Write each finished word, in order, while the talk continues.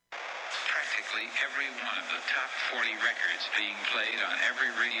practically every one of the top 40 records being played on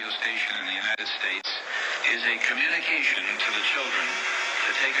every radio station in the United States is a communication to the children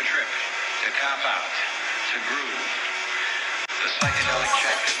to take a trip, to cop out, to groove. The psychedelic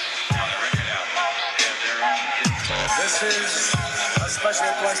jackets on the record albums have their own hidden thoughts. This is a special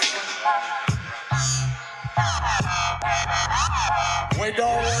question. We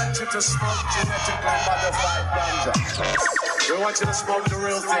don't want you to smoke genetically modified ganja. We want you to smoke the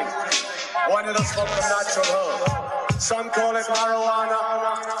real thing. We want you to smoke the natural herb. Some call it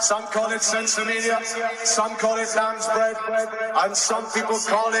marijuana, some call it sensimedia, some call it lamb's bread, and some people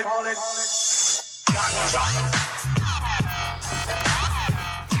call it ganja.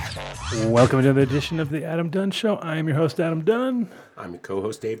 Welcome to another edition of the Adam Dunn Show. I am your host, Adam Dunn. I'm your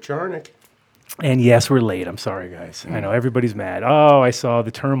co-host, Dave Charnick. And yes, we're late. I'm sorry, guys. I know everybody's mad. Oh, I saw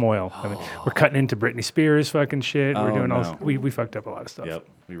the turmoil. I mean, we're cutting into Britney Spears fucking shit. We're doing all. We fucked up a lot of stuff. Yep,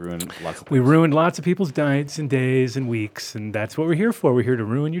 we ruined lots of things. We ruined lots of people's nights and days and weeks, and that's what we're here for. We're here to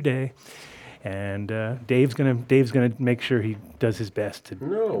ruin your day. And Dave's gonna make sure he does his best to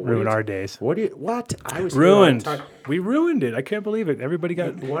ruin our days. What? I was ruined. We ruined it. I can't believe it. Everybody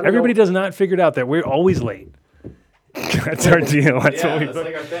does not figure it out that we're always late. That's our deal. That's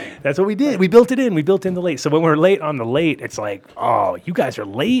like our thing. That's what we did. We built it in. We built in the late. So when we're late on the late, it's like, oh, you guys are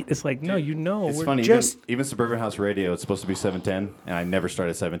late. It's like, no, you know. It's funny. Even Suburban House Radio, it's supposed to be 7:10, and I never start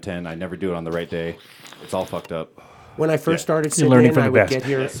at 7:10. I never do it on the right day. It's all fucked up. When I first started sitting in, I would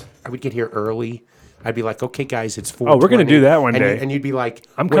get here early. I'd be like, okay, guys, it's 4:20. Oh, we're going to do that one day. And you'd be like,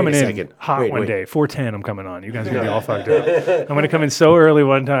 I'm coming in hot one day. 4:10, I'm coming on. You guys are going to be all fucked up. I'm going to come in so early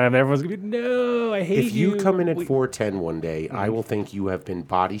one time. Everyone's going to be, no, I hate you. If you come in at 4:10 one day, I will think you have been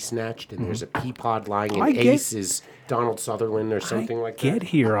body snatched and there's a pea pod lying in Ace's Donald Sutherland or something like that. I get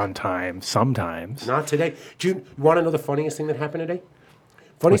here on time sometimes. Not today. June, you want to know the funniest thing that happened today?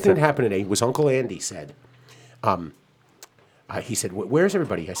 Funniest thing that happened today was Uncle Andy said, he said, where's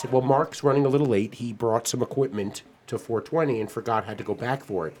everybody? I said, well, Mark's running a little late. He brought some equipment to 420 and forgot had to go back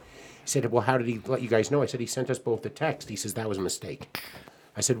for it. He said, well, how did he let you guys know? I said, he sent us both a text. He says, that was a mistake.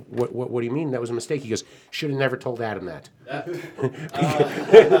 I said, what do you mean that was a mistake? He goes, should have never told Adam that. I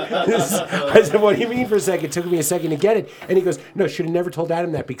said, what do you mean for a second? It took me a second to get it. And he goes, no, should have never told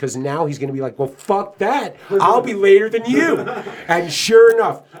Adam that because now he's going to be like, well, fuck that. I'll be later than you. And sure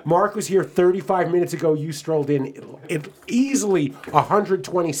enough, Mark was here 35 minutes ago. You strolled in easily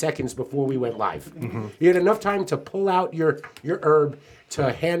 120 seconds before we went live. Mm-hmm. You had enough time to pull out your herb,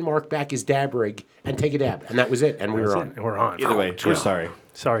 to hand Mark back his dab rig and take a dab. And that was it. And we were on. We're on. Either way, we're sorry.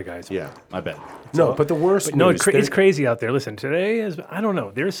 Sorry, guys. Yeah. My bad. No, but the worst news... it's crazy out there. Listen, today is... I don't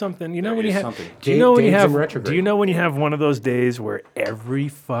know. There's something... You know when you have... Something. Do you know when you have one of those days where every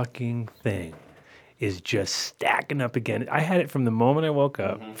fucking thing is just stacking up again? I had it from the moment I woke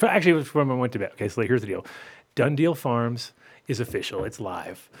up. Mm-hmm. Actually, it was from when I went to bed. Okay, so here's the deal. Done Deal Farms is official. It's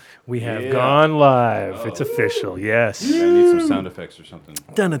live. We have gone live. Oh. It's official. Yes. I need some sound effects or something.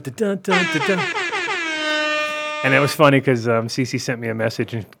 Dun, dun, dun, dun, dun, dun. And it was funny because Cece sent me a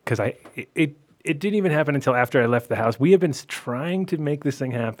message because it didn't even happen until after I left the house. We have been trying to make this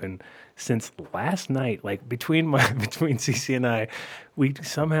thing happen since last night. Like between Cece and I, we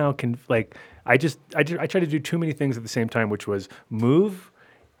somehow can like I tried to do too many things at the same time, which was move,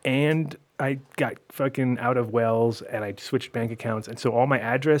 and I got fucking out of Wells, and I switched bank accounts, and so all my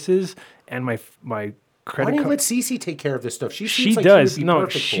addresses and my credit card. Why don't you let Cece take care of this stuff? She does.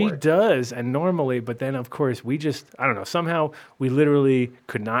 She does. And normally, but then of course we just, I don't know, somehow we literally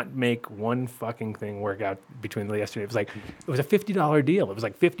could not make one fucking thing work out between yesterday. It was a $50 deal. It was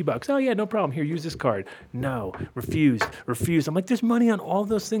like $50. Oh yeah, no problem. Here, use this card. No, refused. I'm like, there's money on all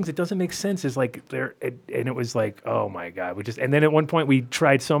those things. It doesn't make sense. It's like and it was like, oh my God. And then at one point we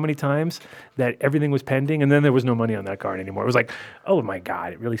tried so many times that everything was pending, and then there was no money on that card anymore. It was like, oh my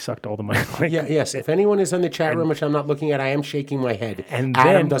God, it really sucked all the money. Yes. If anyone is in the chat room, which I'm not looking at, I am shaking my head. And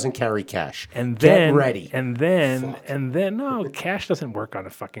Adam doesn't carry cash. Get ready. And then, no, cash doesn't work on a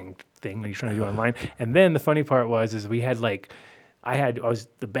fucking thing when you're trying to do online. And then the funny part was we had I was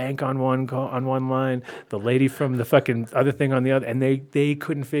the bank on one line, the lady from the fucking other thing on the other, and they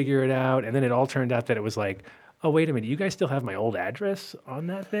couldn't figure it out. And then it all turned out that it was like, oh, wait a minute, you guys still have my old address on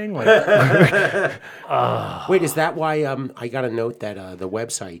that thing? Like, wait, is that why I got a note that the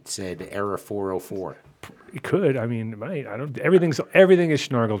website said error 404? It could. I mean, it might. I don't. Everything is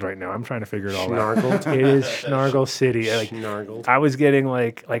snargled right now. I'm trying to figure it all out. Snargled? It is Snargle City. Snargled. I was getting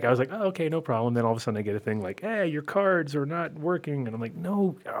I was like, oh, okay, no problem. Then all of a sudden I get a thing like, hey, your cards are not working. And I'm like,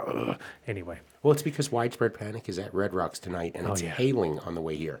 no. Anyway. Well, it's because widespread panic is at Red Rocks tonight, and it's hailing on the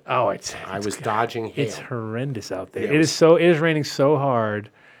way here. Oh, I was dodging hail. It's horrendous out there. It is raining so hard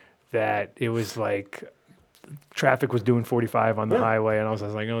that it was like traffic was doing 45 on the highway, and I was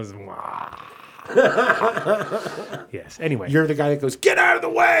like, wow. Yes. Anyway, You're the guy that goes, get out of the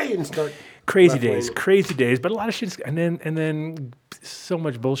way, and start. crazy left days, but a lot of shit's and then so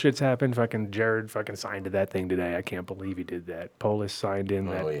much bullshit's happened. Fucking Jared fucking signed to that thing today. I can't believe he did that. Polis signed in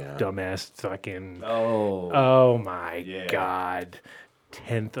that dumbass fucking. Oh my God,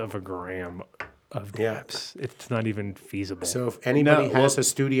 1/10 of a gram of depths. It's not even feasible. So if anybody has a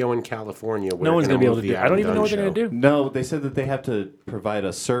studio in California, no one's gonna be able to do it. I don't even know what they're gonna do. No, they said that they have to provide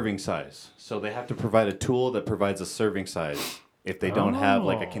a serving size. So they have to provide a tool that provides a serving size if they don't have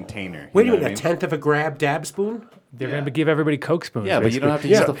like a container. Wait a minute, 1/10 of a grab dab spoon? They're gonna give everybody Coke spoons. Yeah, but you don't have to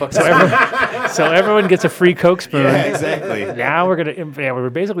basically. use the fucking So everyone gets a free Coke spoon. Yeah, exactly. Now we're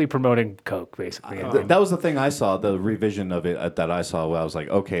basically promoting Coke, basically. That was the thing I saw, the revision of it that I saw, where I was like,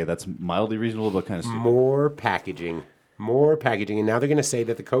 okay, that's mildly reasonable, but kind of stupid. More packaging. And now they're going to say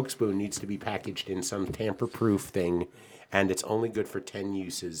that the Coke spoon needs to be packaged in some tamper-proof thing, and it's only good for 10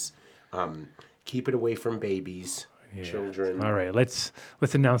 uses. Keep it away from babies, children. All right, let's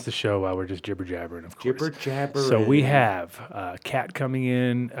announce the show while we're just jibber jabbering. Of course. Jibber jabbering. So we have Cat coming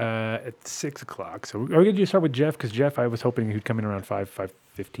in at 6 o'clock. So we're going to start with Jeff because Jeff, I was hoping he'd come in around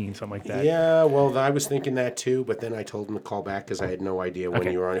 5:15, something like that. Yeah, well, I was thinking that too, but then I told him to call back because I had no idea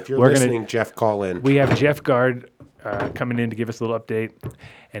when you were on. If you're listening, Jeff, call in. We have JEFF GARD coming in to give us a little update.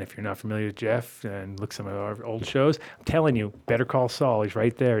 And if you're not familiar with Jeff and look some of our old shows, I'm telling you, Better Call Saul. He's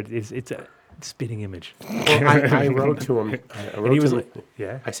right there. It's a spitting image. Well, I wrote to him. And he was like,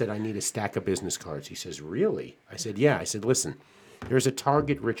 yeah. I said, I need a stack of business cards. He says, really? I said, yeah. I said, listen, there's a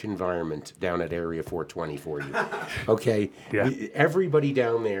target-rich environment down at Area 420 for you. Okay? Yeah. Everybody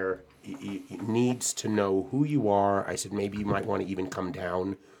down there needs to know who you are. I said, maybe you might want to even come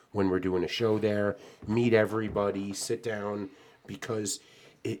down when we're doing a show there, meet everybody, sit down, because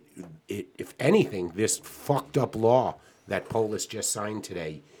if anything, this fucked up law that Polis just signed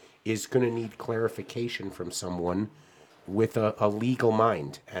today is going to need clarification from someone with a legal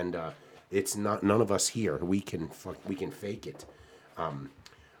mind, and it's not none of us here. We can fake it,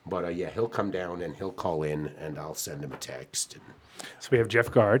 but yeah, he'll come down and he'll call in, and I'll send him a text. So we have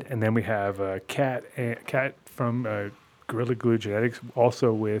JEFF GARD, and then we have Cat from Gorilla Glue Genetics,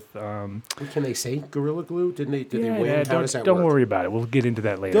 also with. What can they say? Gorilla Glue? Did they win? How does that don't work? worry about it. We'll get into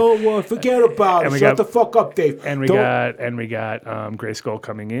that later. Don't forget about it. Shut the fuck up, Dave. And we got Gray Skull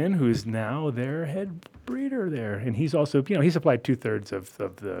coming in, who's now their head breeder there, and he's also he supplied 2/3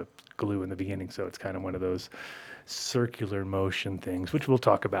 of the glue in the beginning, so it's kind of one of those circular motion things, which we'll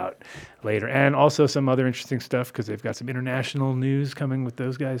talk about later, and also some other interesting stuff because they've got some international news coming with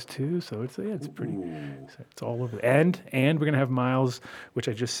those guys too. So it's pretty, it's all over. And we're gonna have Miles, which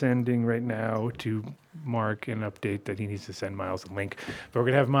I just sending right now to Mark an update that he needs to send Miles a link. But we're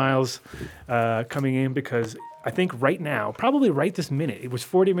gonna have Miles coming in because I think right now, probably right this minute, it was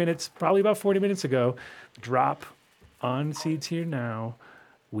 40 minutes, probably about 40 minutes ago. Drop on Seeds Here Now.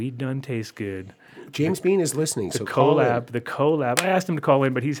 Weed Done Tastes Good. James Bean is listening, so the collab. I asked him to call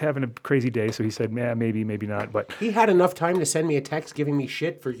in, but he's having a crazy day, so he said, maybe not. But he had enough time to send me a text giving me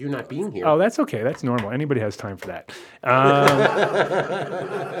shit for you not being here. Oh, that's okay. That's normal. Anybody has time for that.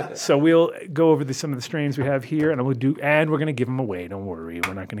 So we'll go over some of the strains we have here, and we're going to give them away. Don't worry.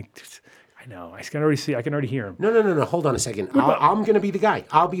 We're not going to. I know. I can already hear him. No. Hold on a second. I'm going to be the guy.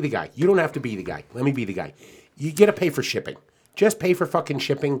 I'll be the guy. You don't have to be the guy. Let me be the guy. You get to pay for shipping. Just pay for fucking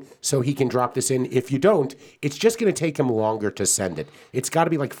shipping so he can drop this in. If you don't, it's just going to take him longer to send it. It's got to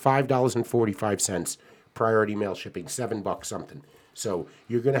be like $5.45 priority mail shipping, $7 something. So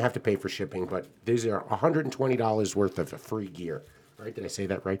you're going to have to pay for shipping, but these are $120 worth of free gear. Right? Did I say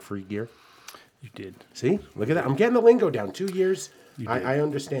that right? Free gear? You did. See? Look at that. I'm getting the lingo down. 2 years. I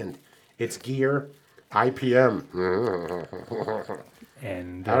understand. It's gear, IPM.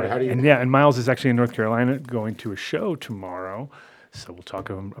 And how do you? And Miles is actually in North Carolina going to a show tomorrow, so we'll talk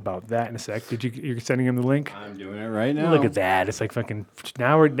to him about that in a sec. You're sending him the link? I'm doing it right now. Look at that! It's like fucking.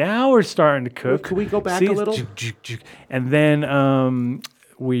 Now we're starting to cook. Well, can we go back a little? And then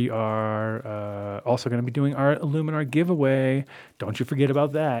we are also going to be doing our ILUMINAR giveaway. Don't you forget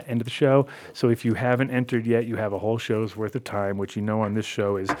about that. End of the show. So if you haven't entered yet, you have a whole show's worth of time, which on this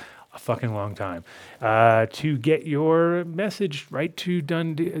show is a fucking long time, to get your message right to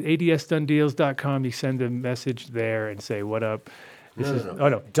adsdundeals.com. You send a message there and say, what up?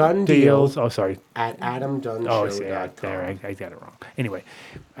 No. Dunn Deals. Oh, sorry. At AdamDunnShow.com. Oh, there, I got it wrong. Anyway,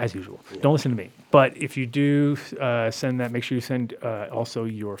 as usual, don't listen to me. But if you do send that, make sure you send also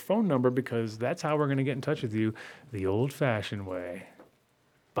your phone number, because that's how we're going to get in touch with you the old-fashioned way,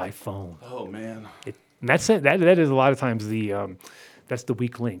 by phone. Oh, man. And that's it. That is a lot of times the That's the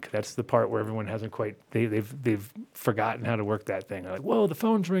weak link. That's the part where everyone hasn't quite. They've forgotten how to work that thing. They're like, whoa, the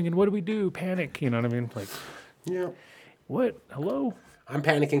phone's ringing. What do we do? Panic. You know what I mean? Like, Yeah. what? Hello? I'm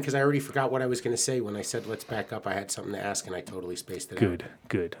panicking because I already forgot what I was going to say when I said let's back up. I had something to ask and I totally spaced it out.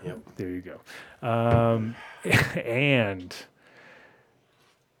 Good. Yep. There you go. And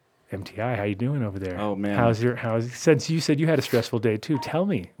MTI, how you doing over there? Oh, man. Since you said you had a stressful day too, tell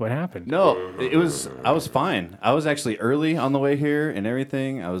me what happened. No, I was fine. I was actually early on the way here and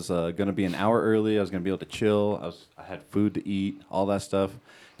everything. I was going to be an hour early. I was going to be able to chill. I had food to eat, all that stuff.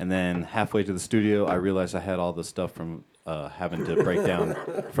 And then halfway to the studio, I realized I had all the stuff from having to break down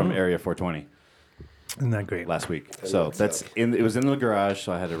from Area 420. Isn't that great? Last week. So it was in the garage,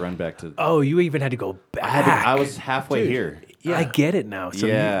 so I had to run back to... Oh, you even had to go back. I was halfway here. Yeah, I get it now. So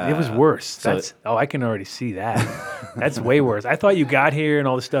Yeah. it was worse. So- I can already see that. That's way worse. I thought you got here and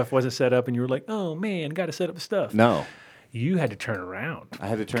all the stuff wasn't set up and you were like, oh man, got to set up the stuff. No. You had to turn around. I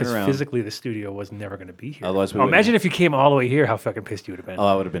had to turn around. Because physically the studio was never going to be here. Otherwise we wouldn't. Imagine if you came all the way here, how fucking pissed you would have been. Oh,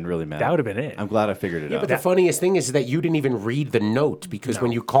 I would have been really mad. That would have been it. I'm glad I figured it out. But the funniest thing is that you didn't even read the note because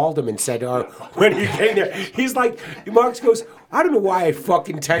when you called him and said, when you came there, he's like, Marks goes, I don't know why I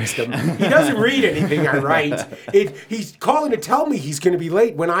fucking text him. He doesn't read anything I write. He's calling to tell me he's going to be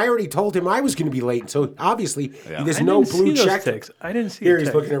late when I already told him I was going to be late. So obviously, there's I no didn't blue see those check. texts. I didn't see Here, a he's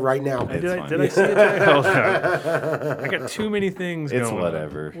text. looking at it right now. Did I fine. see a text? Hold on. I got too many things It's going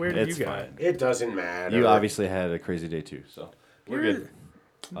whatever. on. Where did It's you go? fine. It doesn't matter. You obviously had a crazy day too, so we're good.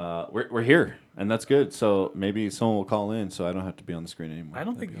 We're here, and that's good. So maybe someone will call in, so I don't have to be on the screen anymore. I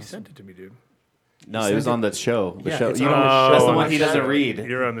don't think you sent it to me, dude. No, it was on that show. The Yeah, show. it's You on know, the show. that's the Oh, one he my doesn't God. read.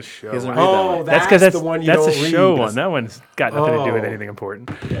 You're on the show. He doesn't read that Oh, one. That's because the one you that's don't a show read. one. That one's got nothing to do with Oh. anything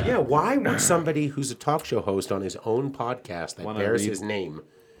important. Yeah, why would somebody who's a talk show host on his own podcast that Wanna bears read? his name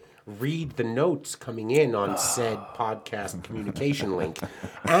read the notes coming in on said podcast communication link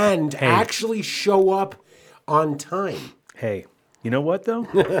and actually show up on time? Hey, you know what though?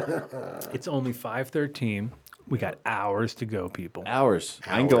 It's only 5:13. We got hours to go, people. Hours.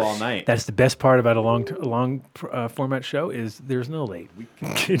 I can go all night. That's the best part about a long format show is there's no late.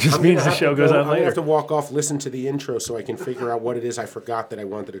 It just means the show goes on I'm going to have to later. walk off, listen to the intro so I can figure out what it is I forgot that I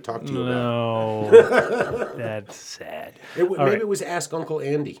wanted to talk to you about. No, that's sad. Maybe All right. it was Ask Uncle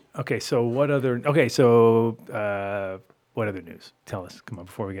Andy. Okay, so what other? Okay, so what other news? Tell us. Come on,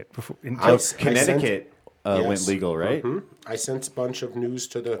 before we get Connecticut Yes. went legal, right? I sent a bunch of news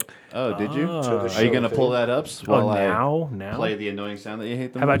to the... Oh, did you? the Are you show going to thing. pull that up while now? I play the annoying sound that you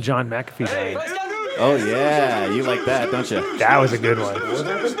hate the How about most? John McAfee? Day? Oh, yeah. You like that, don't you? That was a good one.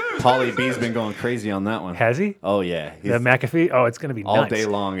 Pauly B's been going crazy on that one. Has he? Oh, yeah. The McAfee? Oh, it's going to be all nuts. day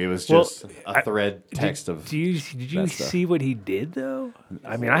long, it was Well, just a thread text of... Did you that stuff. see what he did though?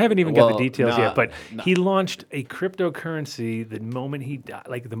 I mean, I haven't even got the Well, details nah, yet, but nah. he launched a cryptocurrency the moment he died.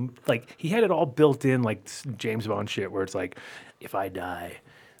 Like he had it all built in, like James Bond shit, where it's like, if I die,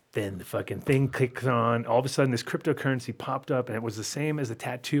 then the fucking thing kicks on. All of a sudden, this cryptocurrency popped up, and it was the same as the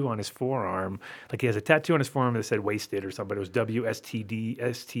tattoo on his forearm. Like he has a tattoo on his forearm that said "wasted" or something. It was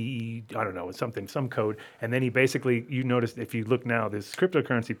WSTDSTE. I don't know, some code. And then he basically, you notice if you look now, this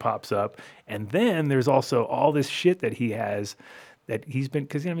cryptocurrency pops up, and then there's also all this shit that he has. That he's been,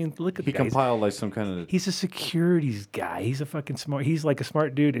 because I mean, look at He the guy. compiled like some kind of... He's a securities guy. He's a fucking smart. He's like a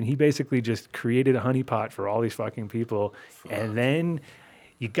smart dude, and he basically just created a honeypot for all these fucking people, and then.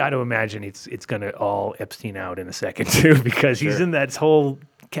 You got to imagine it's going to all Epstein out in a second too, because he's in that whole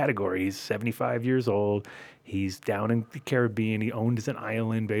category. He's 75 years old. He's down in the Caribbean. He owned an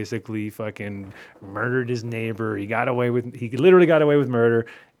island, basically. Fucking murdered his neighbor. He literally got away with murder,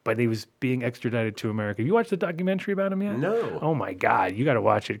 but he was being extradited to America. Have you watched the documentary about him yet? No. Oh my God, you got to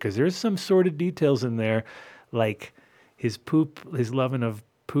watch it because there's some sordid details in there, like his loving of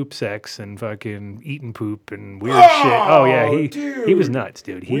poop sex and fucking eating poop and weird shit. Oh yeah, he was nuts,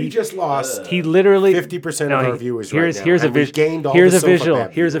 dude. We just lost He literally 50% of our viewers here's, right now. Here's and a we've gained all here's the a sofa visual.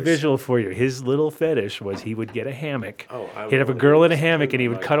 pad Here's a viewers. visual for you. His little fetish was he would get a hammock. I He'd have a love girl in a this. hammock and he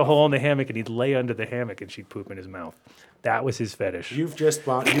would cut a hole in the hammock and he'd lay under the hammock and she'd poop in his mouth. That was his fetish. You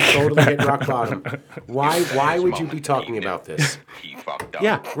totally hit rock bottom. Why would you be talking about this? He fucked up.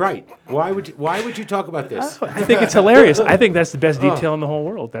 Yeah, right. Why would you talk about this? I think it's hilarious. I think that's the best detail in the whole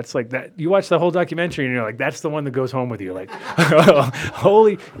world. That's like that. You watch the whole documentary and you're like, that's the one that goes home with you. Like,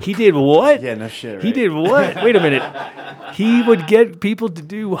 holy, he did what? Yeah, no shit, right? He did what? Wait a minute. He would get people to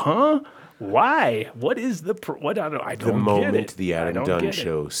do, huh? Why? What is what? I don't The get moment it. the I Adam don't Dunn get it.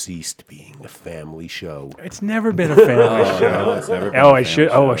 show ceased being a family show. It's never been a family show. No, it's never been Oh, a I family should.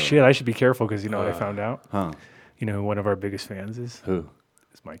 show. Oh, shit. I should be careful because you know what I found out. Huh? You know who one of our biggest fans is? Who?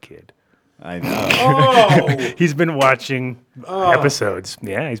 It's my kid. I know. Oh, He's been watching episodes.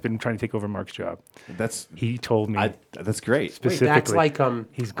 Yeah, he's been trying to take over Mark's job. That's He told me that's great. wait, specifically. that's like he's on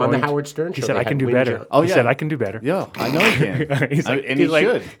the going to- Howard Stern show. He said, they "I can had do wind better." chill. Oh, He yeah. said, "I can do better." Yeah, I know he can. he's like, and he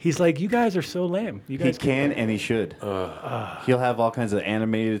should. He's like, "You guys are so lame. You He guys can and he should. He'll have all kinds of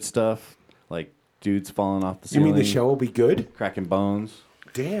animated stuff, like dudes falling off the You ceiling. mean the show will be good? cracking bones,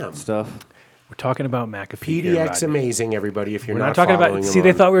 Damn. stuff. We're talking about McAfee. here, PDX Rodney. amazing, everybody. If you're We're not not talking following about. him See, they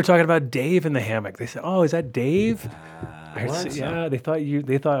on- thought we were talking about Dave in the hammock. They said, "Oh, is that Dave?" What? Yeah, they thought you.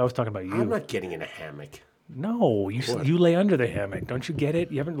 They thought I was talking about you. I'm not getting in a hammock. No, you lay under the hammock. Don't you get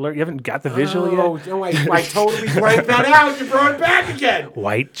it? You haven't learned. You haven't got the visual Oh, yet. no, I totally blanked that out. You brought it back again.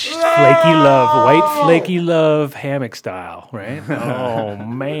 White flaky love hammock style, right? Oh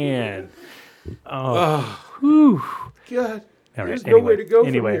man. Whew. God. All right, There's no way to go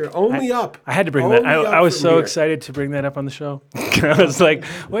anyway, from here. Only up. I had to bring that. Only I up was from so here. excited to bring that up on the show. I was like,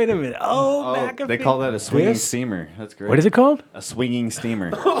 wait a minute. Oh, McAfee. They call that a swinging This? steamer. That's great. What is it called? A swinging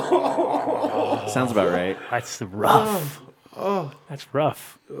steamer. Sounds about right. That's rough. That's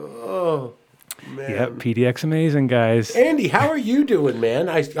rough. Oh, man. Yep, PDX amazing, guys. Andy, how are you doing, man?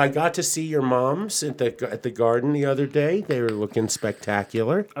 I got to see your moms at the garden the other day. They were looking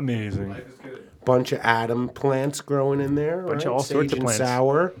spectacular. Amazing. Bunch of Adam plants growing in there. Bunch of right? all sorts Sage of and plants.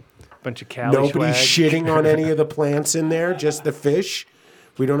 Sour. Bunch of Cali Nobody's swag. shitting on any of the plants in there, just the fish.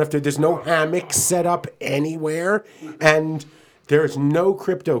 We don't have to, there's no hammock set up anywhere. And there's no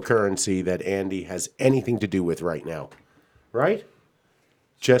cryptocurrency that Andy has anything to do with right now. Right?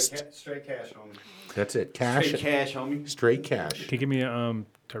 Just, Straight cash, homie. that's it. Cash. Straight cash, homie. Straight cash. Can you give me a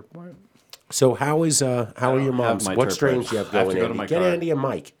turp what? So how are your have moms? my What turp strains wipes. do you have I have to going, go to Andy? my Get car. Andy a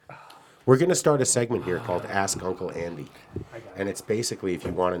mic. We're going to start a segment here called Ask Uncle Andy. And it's basically if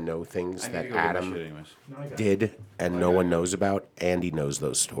you want to know things that Adam did and no one knows about, Andy knows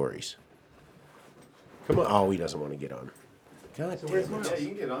those stories. Come on. Oh, he doesn't want to get on. God damn it. Yeah, you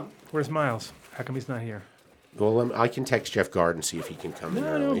can get on. Where's Miles? How come he's not here? Well, I can text Jeff Gard and see if he can come in No,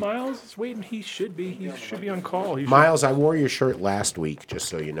 early. Miles is waiting. He should be. He should be on call. He should- Miles, I wore your shirt last week, just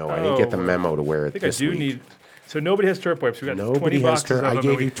so you know. I didn't get the memo to wear it I think this I do week. need. So nobody has turp wipes. We got 20 Nobody has boxes to. of I them.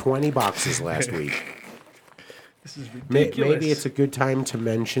 gave you 20 boxes last week. This is ridiculous. Maybe it's a good time to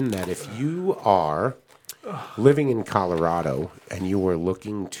mention that if you are living in Colorado and you are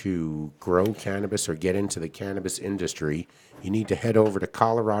looking to grow cannabis or get into the cannabis industry, you need to head over to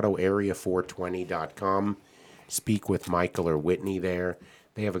coloradoarea420.com. Speak with Michael or Whitney there.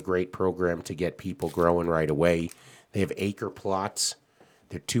 They have a great program to get people growing right away. They have acre plots.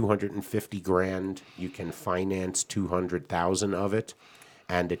 They're 250 grand. You can finance 200,000 of it,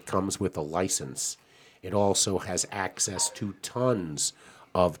 and it comes with a license. It also has access to tons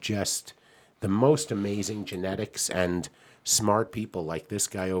of just the most amazing genetics and smart people like this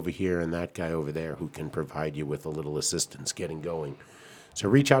guy over here and that guy over there who can provide you with a little assistance getting going. So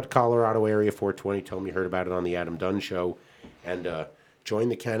reach out to Colorado Area 420. Tell them you heard about it on the Adam Dunn Show, and join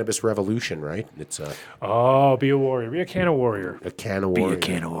the cannabis revolution. Right? It's Oh, be a warrior. Be a can of warrior. a can of Be warrior. a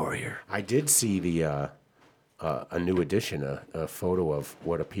can of warrior. I did see a new addition, a photo of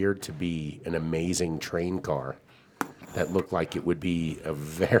what appeared to be an amazing train car that looked like it would be a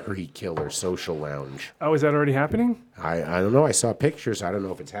very killer social lounge. Oh, is that already happening? I don't know. I saw pictures. I don't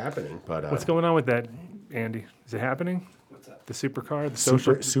know if it's happening, but What's going on with that, Andy? Is it happening? What's that? The supercar, the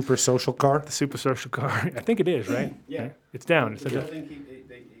social, super social car. the super social car. I think it is, right? Yeah. It's down. It's The building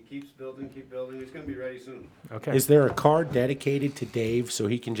it keeps building, keep building. It's going to be ready soon. okay. Is there a car dedicated to Dave so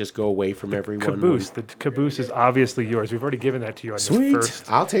he can just go away from everyone? Caboose. The caboose is obviously yours. We've already given that to you on Sweet. the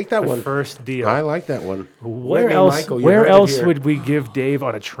first, I'll take that one. first deal. I like that one. Where Whitney, else? Michael, you Where heard it else here. would we give Dave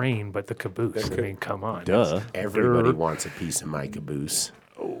on a train but the caboose? I mean, come on. Duh. Everybody wants a piece of my caboose.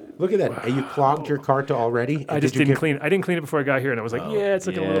 Look at that. You clogged your cart already? I just didn't clean. I didn't clean it before I got here, and I was like, "Yeah, it's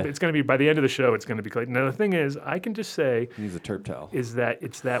looking a little yeah. bit. It's going to be by the end of the show. It's going to be clean." Now the thing is, I can just say He needs a turp towel. is that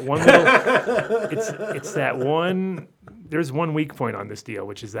it's that one little, it's that one. There's one weak point on this deal,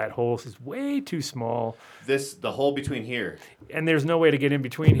 which is that hole is way too small, The hole between here. and there's no way to get in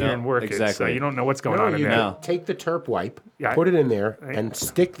between here No, and work it. So exactly. you don't know what's going No, on in you there. No. take the turp wipe, Yeah, put it in there, and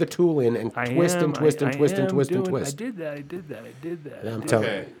stick the tool in and twist and twist and twist and twist and I twist. did that. I did that. I'm telling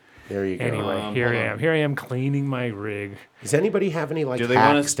Okay. you. There you go. Anyway, here I am. Here I am cleaning my rig. Does anybody have any Do they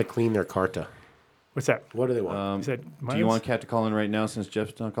want hacks us- to clean their carta? What's that? What do they want? Is that Do Miles? you want Cat to call in right now since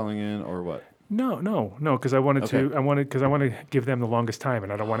Jeff's not calling in, or what? No, because I wanted Okay. to. I want to give them the longest time,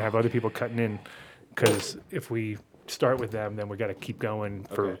 and I don't want to have other people cutting in. Because if we start with them, then we got to keep going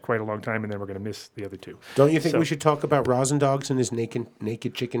for quite a long time, and then we're going to miss the other two. Don't you think we should talk about Rosendogs and his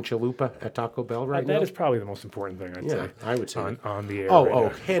naked chicken chalupa at Taco Bell right now? That is probably the most important thing, I'd say. I would say on the air. Oh,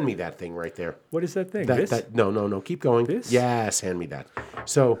 hand me that thing right there. What is that thing? No, keep going. This? Yes, hand me that.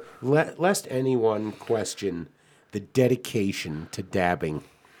 So, lest anyone question the dedication to dabbing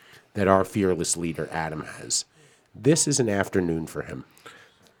that our fearless leader, Adam, has, this is an afternoon for him.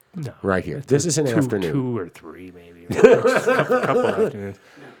 No. Right here. This is an afternoon. 2 or 3, maybe. a couple afternoons.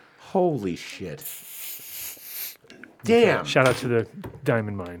 Holy shit. Damn. Shout out to the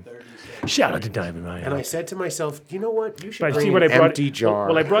Diamond Mine. Shout out to Diamond Mine. And I said to myself, you know what? You should But bring see what an I brought, empty jar.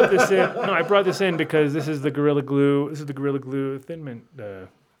 Well, I brought this in. No, I brought this in because this is the Gorilla Glue. This is the Gorilla Glue Thin Mint.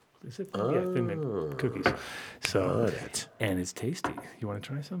 Is it? Yeah, Thin Mint cookies. So, and it's tasty. You want to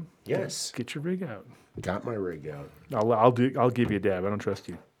try some? Yes. Get your rig out. Got my rig out. I'll give you a dab. I don't trust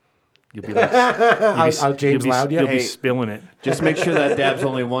you. You'll be like, I'll James Loud you. You'll be spilling it. Just make sure that dab's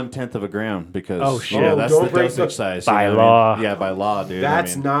only 1/10 of a gram because you know, that's don't the break dosage size. By you know what law. I mean? Yeah, by law, dude.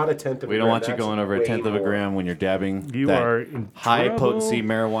 That's not a tenth of a gram. We don't want you That's going over a way 10th of a more. gram when you're dabbing. You that are in high trouble. potency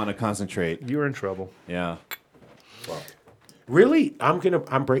marijuana concentrate. You're in trouble. Yeah. Really? I'm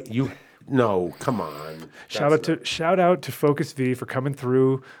break you. No, come on. Shout out to Focus V for coming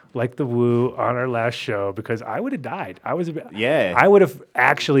through like the woo on our last show because I would have died. I would have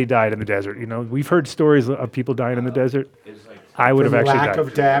actually died in the desert. You know, we've heard stories of people dying in the desert. I would have actually lack died.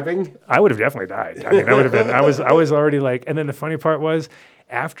 of dabbing. I would have definitely died. I mean, I would have been. I was already like. And then the funny part was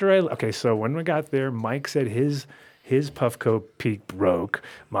so when we got there, Mike said his Puffco peak broke.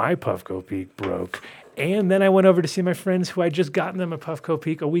 My Puffco peak broke. And then I went over to see my friends who I'd just gotten them a Puffco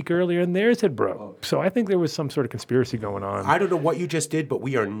Peak a week earlier, and theirs had broke. So I think there was some sort of conspiracy going on. I don't know what you just did, but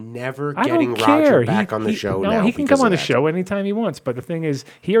we are never I getting don't care. Roger back on the show now. No, he can because come of on the that. show anytime he wants. But the thing is,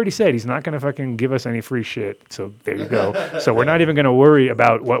 he already said he's not going to fucking give us any free shit. So there you go. So we're not even going to worry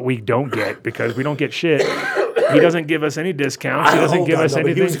about what we don't get because we don't get shit. He doesn't give us any discounts. He doesn't give us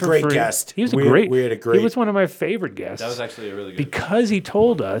anything he was a for great free. guest. He was we had a great. He was one of my favorite guests. That was actually a really good because he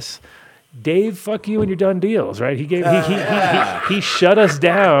told us, Dave, fuck you and your done deals, right? He shut us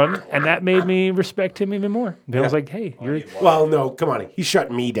down, and that made me respect him even more. I was like, hey, you're. Well, no, come on. He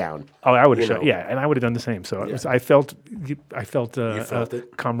shut me down. Oh, I would have You shut. know. Yeah, and I would have done the same. So I felt felt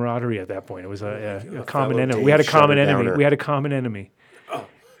it? camaraderie at that point. It was a common fellow enemy. Dave We had a common Shutter enemy. Downer. We had a common enemy.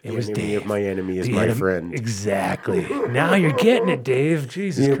 The was enemy Dave. of my enemy is The my enemy- friend. Exactly. Now you're getting it, Dave.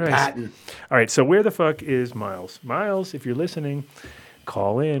 Jesus You're Christ. patting. All right. So where the fuck is Miles? Miles, if you're listening,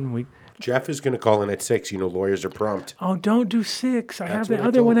 call in. Jeff is going to call in at 6. You know, lawyers are prompt. Oh, don't do 6. I have the what I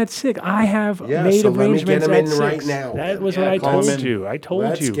other told one him. at 6. I have Yeah, made so let me arrangements get him at in 6. right now. That was what I call him told in. you. I told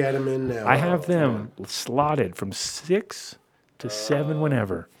Let's you. get him in now. I have them slotted from 6 to 7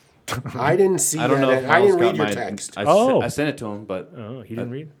 whenever. I didn't see I don't know that. if I Miles didn't read got your my text. I sent it to him, but Oh, he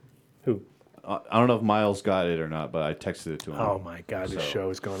didn't read? Who? I don't know if Miles got it or not, but I texted it to him. Oh, my God. This show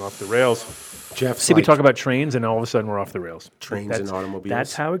is going off the rails. Jeff's See, we like, talk about trains, and all of a sudden we're off the rails. Trains and automobiles.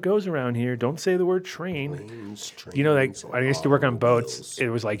 That's how it goes around here. Don't say the word train. Trains, You know, like trains, when I used to work on boats, automobiles. it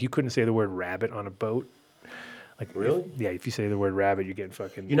was like you couldn't say the word rabbit on a boat. Like Really? If you say the word rabbit, you get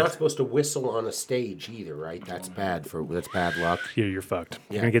fucking. You're not supposed to whistle on a stage either, right? That's bad luck. You're fucked.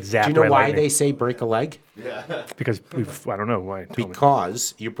 You're Yeah. gonna get zapped. Do you know by why lightning. they say break a leg? Because I don't know why. Tell me.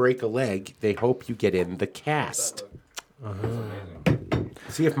 Because you break a leg, they hope you get in the cast.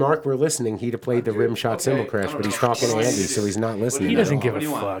 See, if Mark were listening, he'd have played the rim shot cymbal crash, but he's talking to Andy, so he's not listening. He doesn't What give do a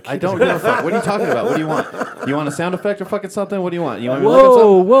you want? fuck. I don't give a fuck. What are you talking about? What do you want? You want a sound effect or fucking something? What do you want? You want me to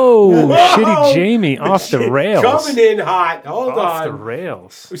look Whoa, shitty Jamie off the rails. Coming in hot. Hold Off the on.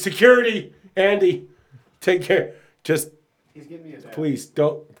 rails. Security, Andy, take care. Just He's giving me a dab. please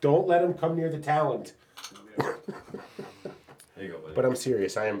don't let him come near the talent. There you go, buddy. But I'm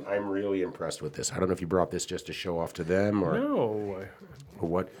serious. I'm really impressed with this. I don't know if you brought this just to show off to them or No.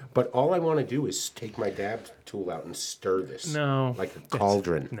 what. But all I want to do is take my dab tool out and stir this. No. Like a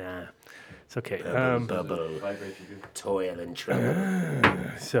cauldron. Nah. It's okay. Toil and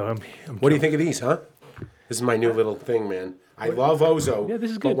trouble. So I'm What do you think of these, huh? This is my new little thing, man. I love Ozo. Yeah,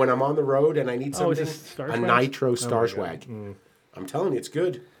 this is But good. when I'm on the road and I need Oh, is something, this Star a Swag? nitro Star my Swag. God. I'm telling you, it's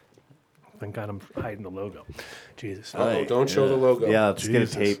good. Thank God I'm hiding the logo. Jesus. Oh, don't show the logo. Yeah, just get a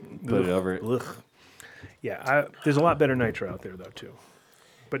Jesus. tape, put it over it. Ugh. Yeah, there's a lot better nitro out there though too.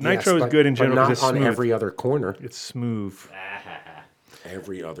 But Yes, nitro is but- good in but general not because it's on smooth. every other corner. It's smooth.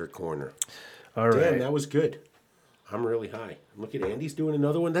 Every other corner. All right. Damn, that was good. I'm really high. Look at Andy's doing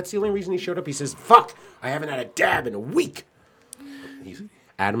another one. That's the only reason he showed up. He says, "Fuck, I haven't had a dab in a week."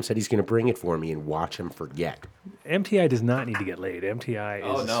 Adam said he's going to bring it for me and watch him forget. MTI does not need to get laid. MTI is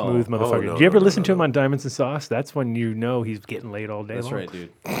Oh, a no. smooth motherfucker. no, Do you ever no, listen no, to him no. on Diamonds and Sauce? That's when you know he's getting laid all day That's long. right,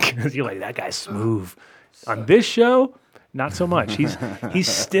 dude. Because you're like, that guy's smooth. On this show, not so much. He's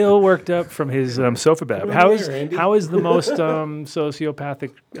still worked up from his sofa bab. How is the most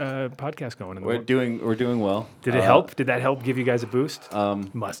sociopathic podcast going in the We're world? doing well. Did it help? Did that help give you guys a boost?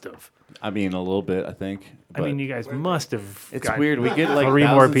 Must have. I mean, a little bit, I think. I mean, you guys must have. It's gotten weird. We get like 3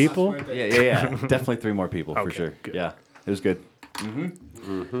 more thousands- people. Yeah. Definitely 3 more people for Okay, sure. good. Yeah, it was good.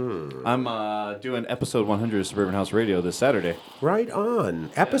 I'm doing episode 100 of Suburban House Radio this Saturday. Right on.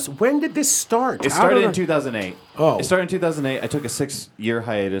 When did this start? It I started don't in know. 2008. Oh. It started in 2008. I took a 6-year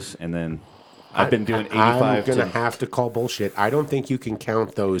hiatus, and then I've been doing 85. I'm going to to- have to call bullshit. I don't think you can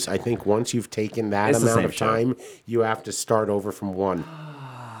count those. I think once you've taken that It's the amount same of show. time, you have to start over from 1.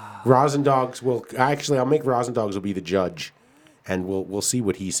 Rosendogs will actually. I'll make Rosendogs will be the judge, and we'll see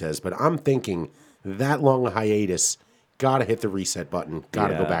what he says. But I'm thinking that long a hiatus, gotta hit the reset button.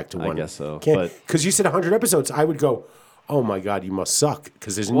 Gotta go Yeah, back to I 1. guess so, Because you said 100 episodes, I would go, oh my god, you must suck.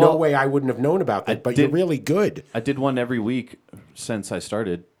 Because there's no Well, way I wouldn't have known about that. But you're really good. I did one every week since I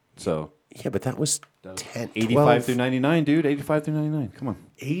started. So Yeah, but that was 10, 85 12, through 99, dude. 85 through 99. Come on.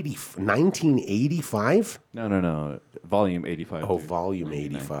 1985. No. Volume 85. Oh, through volume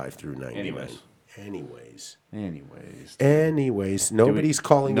 99. 85 through 99. Anyways. Anyways, nobody's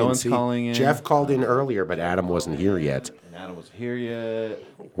calling no in. one's calling in. Jeff called in earlier, but Adam wasn't here yet. And Adam was here yet.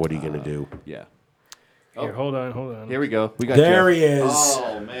 What are you going to do? Yeah. Here, hold on. Here we go. We got There Jeff. he is.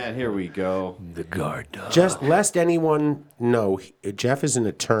 Oh, man. Here we go. The guard dog. Just lest anyone know, Jeff is an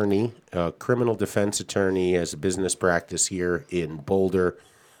attorney, a criminal defense attorney, has a business practice here in Boulder.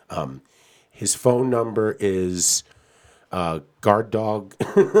 His phone number is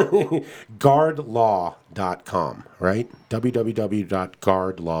guardlaw.com, right?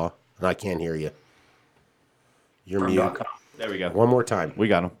 www.guardlaw. And I can't hear you. You're mute. There we go. One more time. We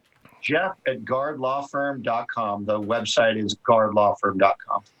got him. Jeff at guardlawfirm.com. The website is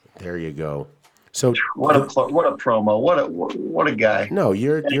guardlawfirm.com. There you go. So What a promo. What a guy. no,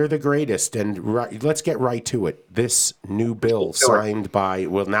 you're the greatest. And let's get right to it. This new bill signed by,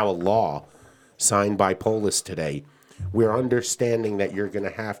 well, now a law signed by Polis today. We're understanding that you're going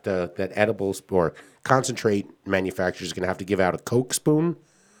to have to, that edibles or concentrate manufacturers are going to have to give out a Coke spoon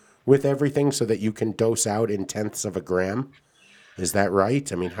with everything so that you can dose out in tenths of a gram. Is that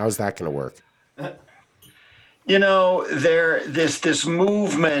right? I mean, how's that going to work? You know, this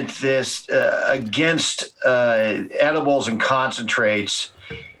movement against edibles and concentrates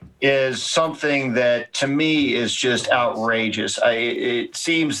is something that to me is just outrageous. It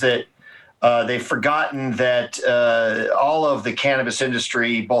seems that they've forgotten that all of the cannabis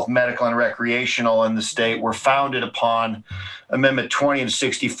industry, both medical and recreational in the state, were founded upon Amendment 20 and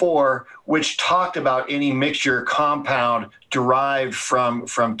 64, which talked about any mixture or compound derived from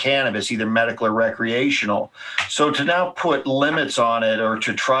cannabis, either medical or recreational. So to now put limits on it or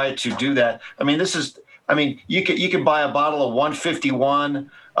to try to do that, you can buy a bottle of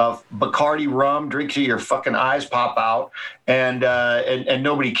 151 of Bacardi rum, drink till your fucking eyes pop out, and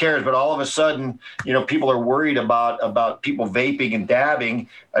nobody cares. But all of a sudden, people are worried about people vaping and dabbing.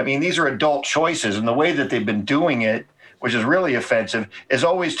 I mean, these are adult choices, and the way that they've been doing it, which is really offensive, is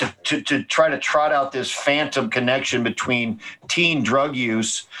always to try to trot out this phantom connection between teen drug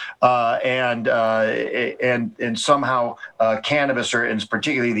use and somehow cannabis, or and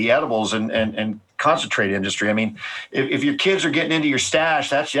particularly the edibles and concentrate industry. I mean, if your kids are getting into your stash,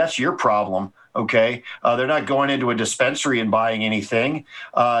 that's your problem. Okay, they're not going into a dispensary and buying anything.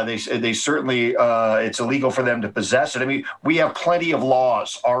 They certainly it's illegal for them to possess it. I mean, we have plenty of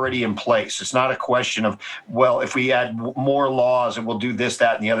laws already in place. It's not a question of, well, if we add more laws and we'll do this,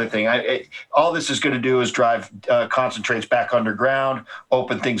 that, and the other thing. All this is going to do is drive concentrates back underground,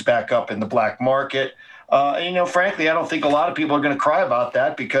 open things back up in the black market. Frankly, I don't think a lot of people are going to cry about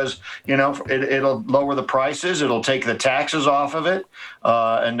that because, it'll lower the prices. It'll take the taxes off of it,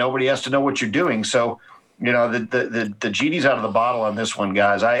 and nobody has to know what you're doing. So, the genie's out of the bottle on this one,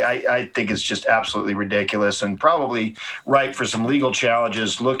 guys. I think it's just absolutely ridiculous and probably ripe for some legal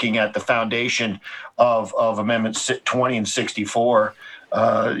challenges looking at the foundation of Amendments 20 and 64.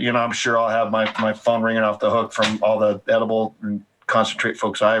 I'm sure I'll have my phone ringing off the hook from all the edible and concentrate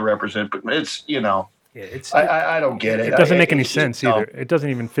folks I represent, but it's, Yeah, I don't get it. It doesn't make any sense either. It doesn't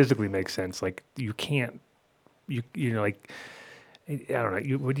even physically make sense. Like you can't, I don't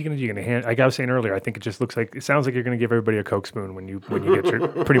know. What are you gonna do? You're gonna hand? Like I was saying earlier, I think it just looks like it sounds like you're gonna give everybody a Coke spoon when you get your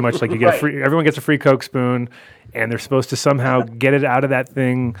pretty much like you get a free. Everyone gets a free Coke spoon, and they're supposed to somehow get it out of that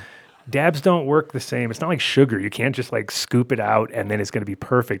thing dabs don't work the same. It's not like sugar. You can't just like scoop it out and then it's going to be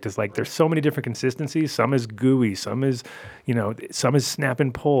perfect. It's like there's so many different consistencies. Some is gooey, some is, some is snap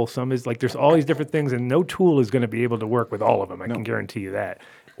and pull, some is like there's all these different things, and no tool is going to be able to work with all of them. I can guarantee you that.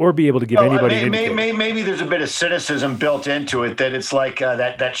 Or be able to give anybody an indicator. Maybe there's a bit of cynicism built into it, that it's like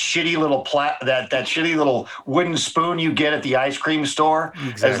that shitty little that shitty little wooden spoon you get at the ice cream store,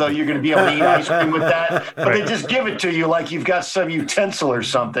 as though you're going to be able to eat ice cream with that, but they just give it to you like you've got some utensil or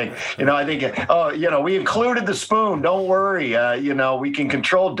something. I think, we included the spoon. Don't worry. We can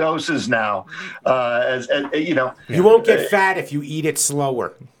control doses now. You won't get fat if you eat it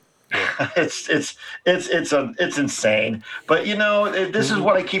slower. It's insane. But this is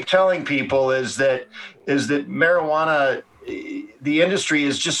what I keep telling people is that marijuana, the industry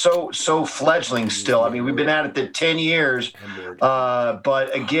is just so fledgling still. I mean, we've been at it 10 years,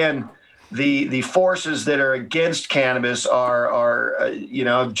 but again, the forces that are against cannabis are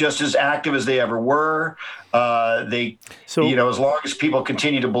just as active as they ever were. As long as people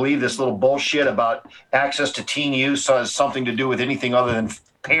continue to believe this little bullshit about access to teen use has something to do with anything other than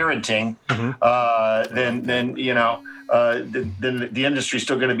parenting, then the industry is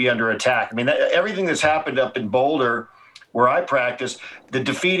still going to be under attack. I mean, everything that's happened up in Boulder, where I practice, the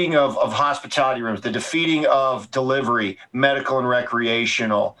defeating of hospitality rooms, the defeating of delivery, medical and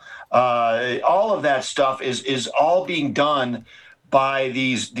recreational, all of that stuff is all being done by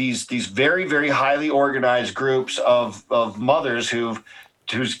these very, very highly organized groups of mothers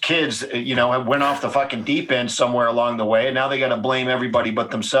whose kids, went off the fucking deep end somewhere along the way, and now they got to blame everybody but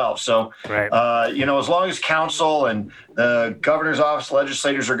themselves. So, as long as council and the governor's office,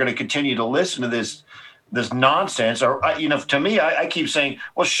 legislators are going to continue to listen to this nonsense, or to me, I keep saying,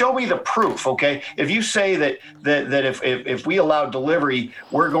 well, show me the proof, okay? If you say that if we allow delivery,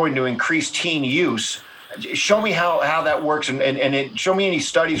 we're going to increase teen use. Show me how that works, and show me any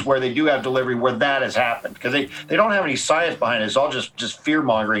studies where they do have delivery where that has happened, because they don't have any science behind it. It's all just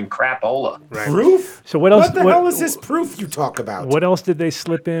fear-mongering crapola. Right. Proof? So what else? What the hell is this proof you talk about? What else did they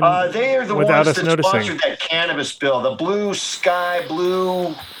slip in they are the without ones us that noticing? sponsored that cannabis bill, the blue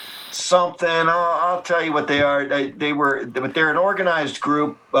something. I'll tell you what they are. They're an organized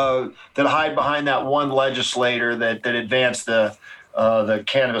group that hide behind that one legislator that advanced the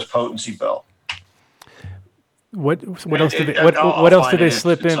cannabis potency bill. What else did they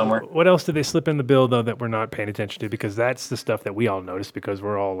slip in? What else did they slip in the bill though that we're not paying attention to? Because that's the stuff that we all noticed, because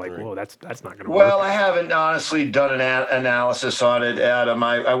we're all like, "Whoa, that's not going to work." Well, I haven't honestly done an analysis on it, Adam.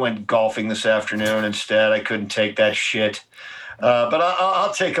 I went golfing this afternoon instead. I couldn't take that shit. But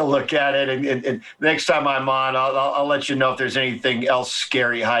I'll take a look at it, and next time I'm on, I'll let you know if there's anything else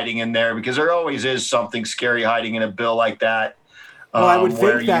scary hiding in there, because there always is something scary hiding in a bill like that. Well, I would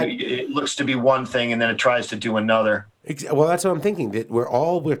think that it looks to be one thing and then it tries to do another. Well, that's what I'm thinking. That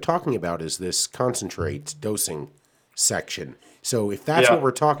we're talking about is this concentrate dosing section. So if that's what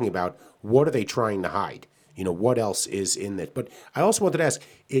we're talking about, what are they trying to hide? What else is in it? But I also wanted to ask,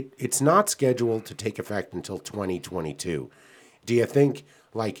 it's not scheduled to take effect until 2022. Do you think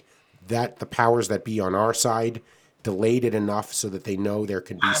like that the powers that be on our side delayed it enough so that they know there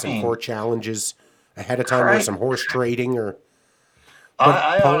could be some court challenges ahead of time, or some horse trading, or?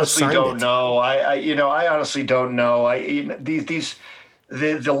 I honestly don't know. I honestly don't know.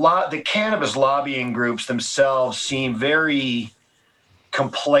 The cannabis lobbying groups themselves seem very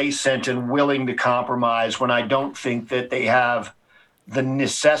complacent and willing to compromise, when I don't think that they have the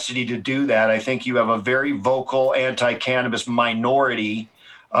necessity to do that. I think you have a very vocal anti-cannabis minority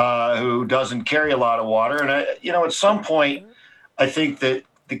who doesn't carry a lot of water. And at some point, I think that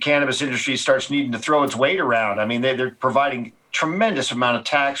the cannabis industry starts needing to throw its weight around. I mean, they're providing tremendous amount of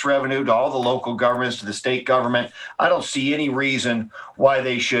tax revenue to all the local governments, to the state government. I don't see any reason why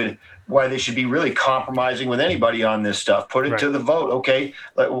they should be really compromising with anybody on this stuff. Put it to the vote, okay?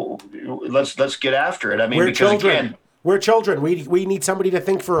 Let's get after it. I mean, we're children. We need somebody to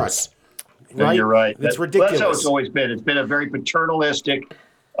think for us. Right? You're right. It's ridiculous. That's how it's always been. It's been a very paternalistic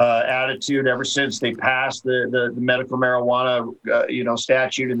attitude ever since they passed the medical marijuana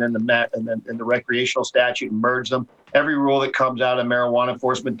statute, and then the recreational statute, and merged them. Every rule that comes out of Marijuana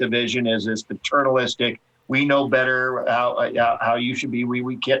Enforcement Division is paternalistic. We know better how you should be.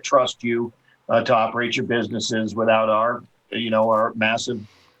 We can't trust you to operate your businesses without our massive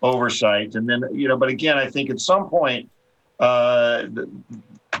oversight. And then but again, I think at some point the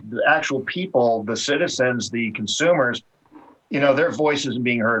actual people, the citizens, the consumers, their voice isn't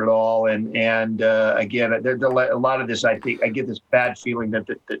being heard at all. And again, a lot of this, I think, I get this bad feeling that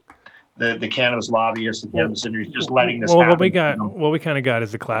the cannabis lobbyists, the cannabis industry, is just letting this happen. What we kind of got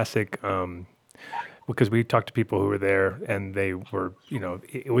is the classic. because we talked to people who were there, and they were,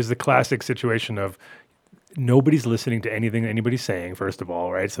 it was the classic situation of nobody's listening to anything anybody's saying, first of all,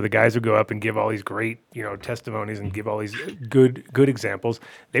 right? So the guys would go up and give all these great, testimonies and give all these good examples.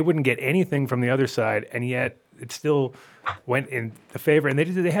 They wouldn't get anything from the other side, and yet it still went in the favor. And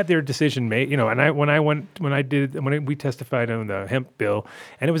they had their decision made, And when we testified on the hemp bill,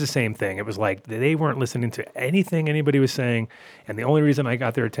 and it was the same thing. It was like they weren't listening to anything anybody was saying, and the only reason I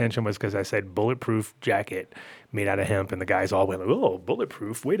got their attention was because I said bulletproof jacket made out of hemp, and the guys all went like, "Oh,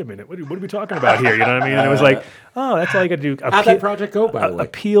 bulletproof! Wait a minute, what are we talking about here?" You know what I mean? And it was like, "Oh, that's all you got to do." How'd that project go, by the way?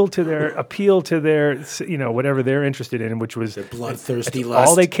 Appeal to their, whatever they're interested in, which was their bloodthirsty lust.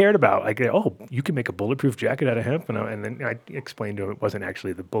 All they cared about. Like, oh, you can make a bulletproof jacket out of hemp, and then I explained to them it wasn't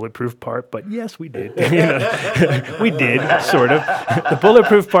actually the bulletproof part, but yes, we did. We did sort of. The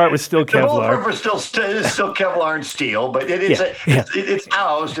bulletproof part was still Kevlar. The bulletproof is still Kevlar and steel, but it's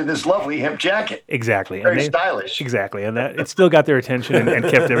housed in this lovely hemp jacket. Exactly, very stylish. Exactly, and that it still got their attention and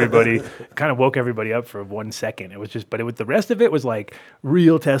kept everybody, kind of woke everybody up for 1 second. It was just, but the rest of it was like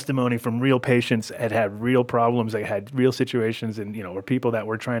real testimony from real patients that had real problems, they had real situations, and or people that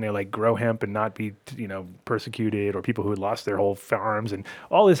were trying to like grow hemp and not be persecuted, or people who had lost their whole farms and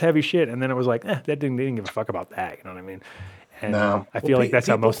all this heavy shit. And then it was like, they didn't give a fuck about that. You know what I mean? And I feel like that's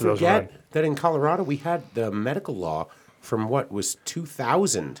how most of those run. That in Colorado we had the medical law from what was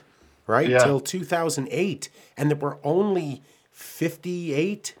 2000. Right, till 2008, and there were only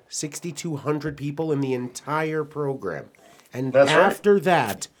 6,200 people in the entire program. And after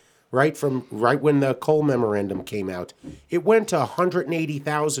that, right when the Cole memorandum came out, it went to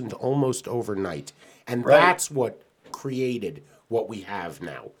 180,000 almost overnight, and that's what created what we have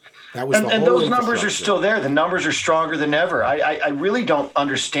now. That was and those numbers are still there. The numbers are stronger than ever. I really don't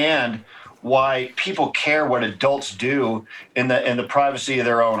understand why people care what adults do in the privacy of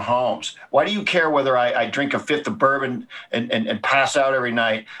their own homes. Why do you care whether I drink a fifth of bourbon and pass out every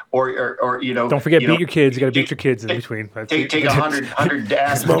night, or Don't forget, beat your kids. You got to beat your kids in between. Take 100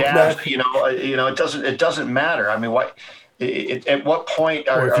 dabs. It doesn't matter. I mean, at what point?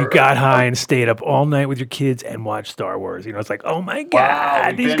 Or if you got high and stayed up all night with your kids and watched Star Wars, it's like, oh my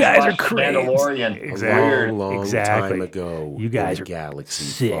God, these guys are crazy. Mandalorian. Exactly. Long time ago. You guys are galaxy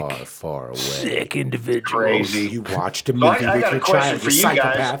sick, far, far away. Sick individuals. Crazy. You watched a movie with your child, you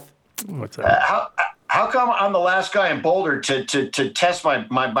psychopath. What's that? How come I'm the last guy in Boulder to test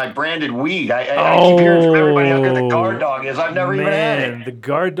my branded weed? I keep hearing from everybody how good the guard dog is. I've never even had it. The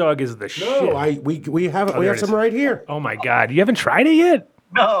guard dog is the shit. No, we have some right here. Oh my God, you haven't tried it yet?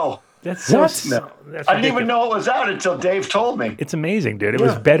 No. That's no. I didn't even know it was out until Dave told me. It's amazing, dude. It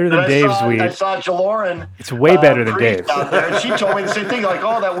was better than Dave's weed. I saw Jaloran. It's way better than Dave's. Out there, and she told me the same thing. Like,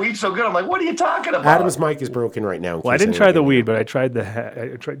 oh, that weed's so good. I'm like, what are you talking about? Adam's mic is broken right now. Well, I didn't try the weed, but I tried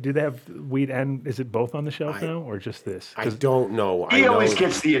do they have weed and is it both on the shelf now, or just this? I don't know. He always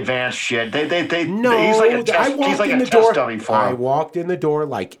gets the advanced shit. No, he's like a test, he's like a test dummy for him. I walked in the door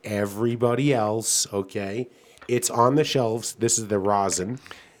like everybody else. Okay, it's on the shelves. This is the rosin.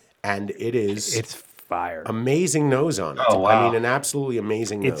 And it's fire. Amazing nose on it. Oh, wow. I mean, an absolutely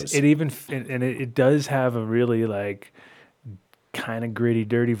amazing nose. It does have a really like kind of gritty,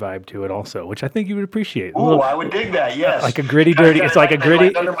 dirty vibe to it also, which I think you would appreciate. Oh, I would dig that. Yes, like a gritty, dirty. It's like a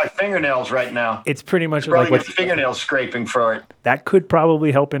gritty under my fingernails right now. It's pretty much like what fingernail scraping for it. That could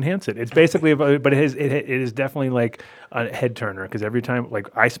probably help enhance it. It's basically, but it is definitely like a head turner because every time like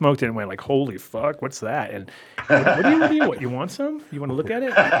I smoked it and went like, holy fuck, what's that? And what you want some? You want to look at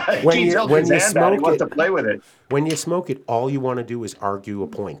it? when you smoke it, to play with it. When you smoke it, all you want to do is argue a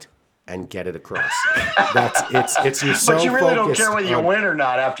point and get it across. It's you're so But you really don't focused care whether you win or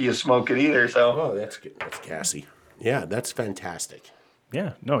not after you smoke it either. So oh, that's good. That's gassy. Yeah, that's fantastic.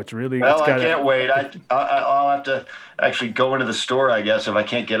 Yeah, no, it's really. Well, I can't wait. I'll have to actually go into the store, I guess, if I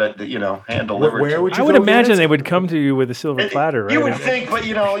can't get it, hand delivered. Where would you? I would imagine they would come to you with a silver platter, right? You would think, but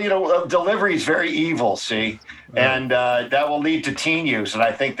delivery is very evil. See, and that will lead to teen use, and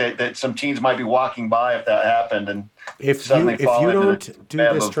I think that some teens might be walking by if that happened, and if you don't do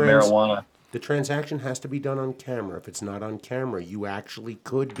this marijuana. The transaction has to be done on camera. If it's not on camera, you actually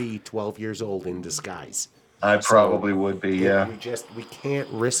could be 12 years old in disguise. I probably would be, yeah. We can't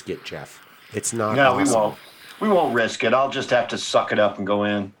risk it, Jeff. It's not. No, possible. we won't. We won't risk it. I'll just have to suck it up and go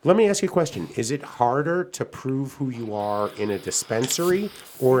in. Let me ask you a question. Is it harder to prove who you are in a dispensary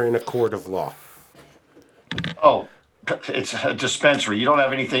or in a court of law? Oh, it's a dispensary. You don't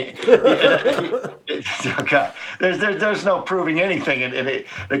have anything. Okay. There's no proving anything. In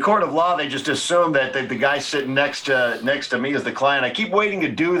the court of law, they just assume that the guy sitting next to me is the client. I keep waiting to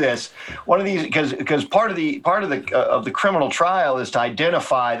do this. One of these because part of the criminal trial is to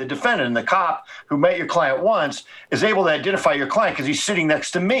identify the defendant, and the cop who met your client once is able to identify your client because he's sitting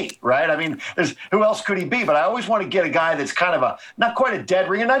next to me, right? I mean, who else could he be? But I always want to get a guy that's kind of not quite a dead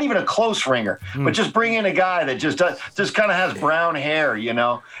ringer, not even a close ringer, but just bring in a guy that just kind of has brown hair,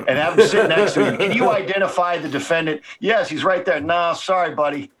 and have him sit next to you. Can you identify the defendant? Yes, he's right there. No, sorry,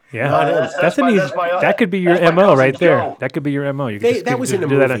 buddy. Yeah, that could be your MO right there. Joe. That could be your MO. You could that was in the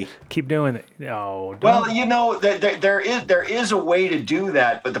movie. Keep doing it. No. Well, there is a way to do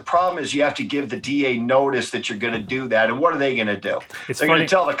that, but the problem is you have to give the DA notice that you're going to do that. And what are they going to do? They're going to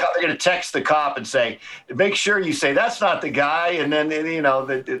tell the cop. They're going to text the cop and say, "Make sure you say that's not the guy," and then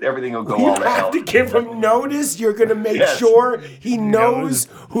everything will go all to hell. You have to give him notice. You're going to make sure he knows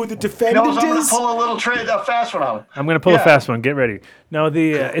who the defendant is. I'm going to pull a fast one on him. I'm going to pull a fast one. Get ready. No,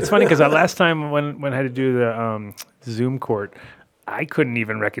 it's funny because last time when I had to do the Zoom court, I couldn't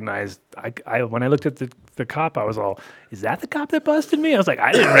even recognize. When I looked at the cop, I was all, "Is that the cop that busted me?" I was like,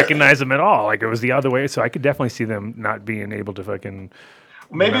 I didn't recognize him at all. Like it was the other way. So I could definitely see them not being able to fucking.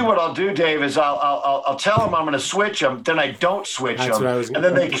 Maybe what I'll do, Dave, is I'll tell him I'm going to switch him. Then I don't switch him, and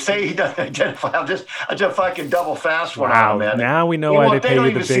then they say he doesn't identify. I'll just fucking double fast one on him, man. Now we know why they pay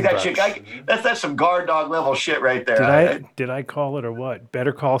you the big bucks. That's some guard dog level shit right there. Did I call it or what?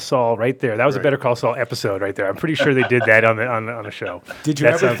 Better Call Saul right there. That was a Better Call Saul episode right there. I'm pretty sure they did that on the show. Did you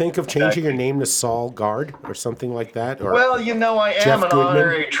ever think of changing your name to Saul Guard or something like that? Or well, I am an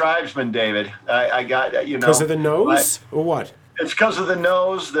honorary tribesman, David. I got because of the nose or what? It's because of the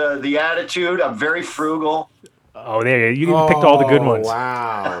nose, the attitude. I'm very frugal. Oh, there you picked all the good ones.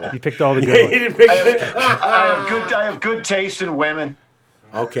 Wow, you picked all the good ones. I have good taste in women.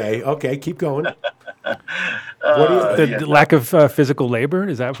 Okay, keep going. The lack of physical labor,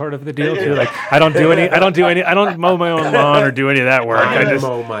 is that part of the deal too? Like I don't mow my own lawn or do any of that work. I just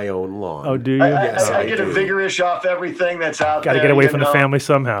mow my own lawn. Oh, do you? Yes, I get a vigorish off everything that's out there. Got to get away from the family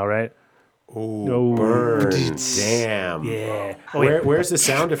somehow, right? Oh, burn. Damn. Yeah. Where's the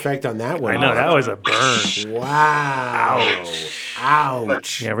sound effect on that one? I know, that was a burn. Wow.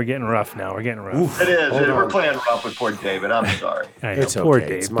 Ouch. Yeah, we're getting rough now. We're getting rough. Oof. It is. We're playing rough with poor David. I'm sorry. I know, it's poor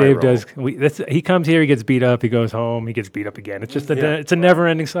okay. Dave. Dave he comes here, he gets beat up, he goes home, he gets beat up again. It's just it's a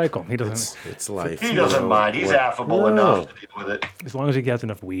never-ending cycle. He doesn't. It's life. He doesn't mind. He's affable enough to deal with it. As long as he gets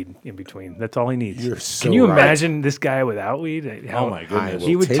enough weed in between, that's all he needs. You're so Can you right. imagine this guy without weed? Oh my goodness.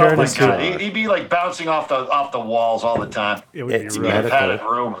 He would turn into. He'd be like bouncing off the walls all the time. It would be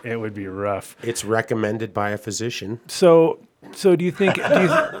rough. It would be rough. It's recommended by a physician. So do you think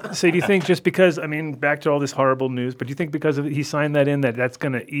just because, I mean, back to all this horrible news, but do you think because he signed that in that's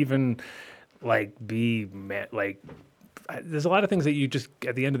going to even be there's a lot of things that you just,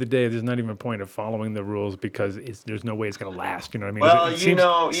 at the end of the day, there's not even a point of following the rules because there's no way it's going to last. You know what I mean? Well, it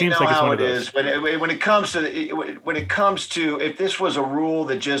seems like how it is. When it comes to if this was a rule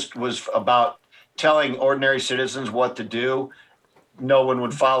that just was about telling ordinary citizens what to do, no one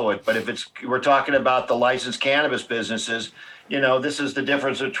would follow it. But if we're talking about the licensed cannabis businesses, this is the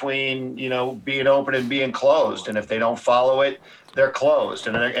difference between, being open and being closed. And if they don't follow it, they're closed.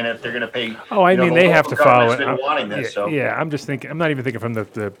 And if they're going to pay, they have to follow it. Been wanting this, I'm just thinking. I'm not even thinking from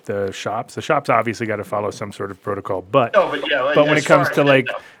the shops. The shops obviously got to follow some sort of protocol. But when it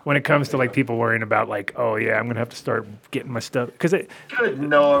comes to people worrying about I'm going to have to start getting my stuff because good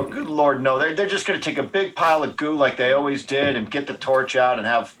Lord, no. They're just going to take a big pile of goo like they always did and get the torch out and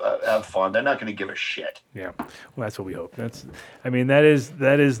have fun. They're not going to give a shit. Yeah, well, that's what we hope. That is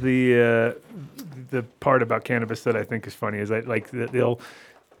the part about cannabis that I think is funny is that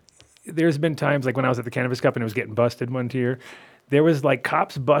there's been times like when I was at the Cannabis Cup and it was getting busted one year, there was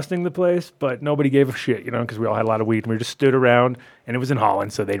cops busting the place, but nobody gave a shit, because we all had a lot of weed and we just stood around and it was in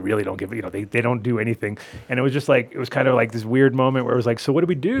Holland, so they really don't give, they don't do anything. And it was just it was kind of this weird moment where it was so what do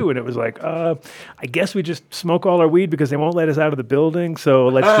we do? And it was I guess we just smoke all our weed because they won't let us out of the building. So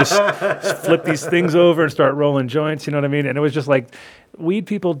let's just flip these things over and start rolling joints. You know what I mean? And it was just weed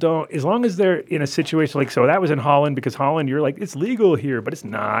people don't, as long as they're in a situation so that was in Holland because Holland, you're it's legal here, but it's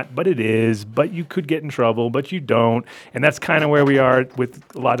not, but it is, but you could get in trouble, but you don't. And that's kind of where we are with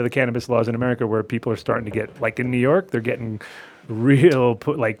a lot of the cannabis laws in America where people are starting to get, in New York, they're getting real,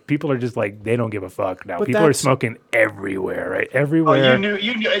 people are just they don't give a fuck now. But people are smoking everywhere, right? Everywhere. Oh,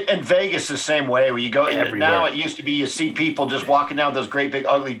 you knew, and Vegas the same way where you go, everywhere. Now it used to be you see people just walking down with those great big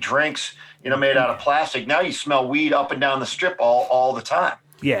ugly drinks, made out of plastic. Now you smell weed up and down the strip all the time.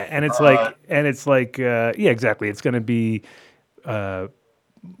 Yeah, and it's exactly. It's going to be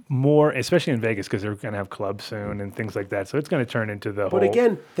more, especially in Vegas, because they're going to have clubs soon and things like that. So it's going to turn into the whole. But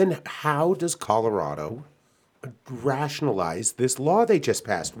again, then how does Colorado rationalize this law they just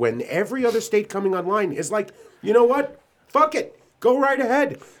passed when every other state coming online is like, you know what? Fuck it. Go right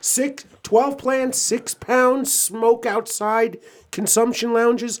ahead. 12 plants, 6 pounds, smoke outside, consumption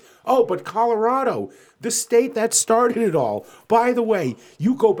lounges. Oh, but Colorado, the state that started it all. By the way,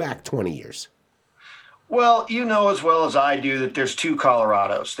 you go back 20 years. Well, you know as well as I do that there's 2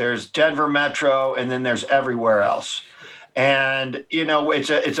 Colorados. There's Denver Metro, and then there's everywhere else. And you know, it's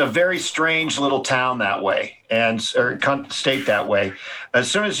a very strange little town that way, or state that way.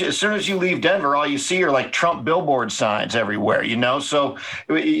 As soon as you leave Denver, all you see are like Trump billboard signs everywhere. You know, so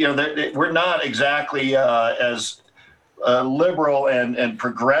you know we're not exactly as liberal and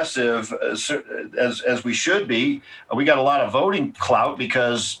progressive as we should be. We got a lot of voting clout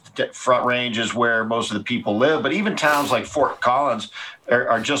because Front Range is where most of the people live. But even towns like Fort Collins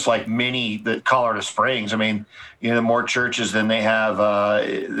are just like the Colorado Springs. I mean, you know, more churches than they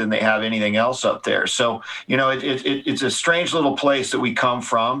have anything else up there. So, you know, it's a strange little place that we come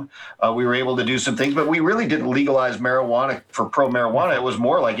from. We were able to do some things, but we really didn't legalize marijuana for pro-marijuana. It was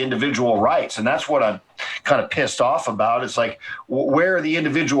more like individual rights, and that's what I'm kind of pissed off about. It's like, where are the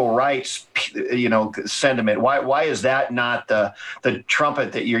individual rights, you know, sentiment? Why is that not the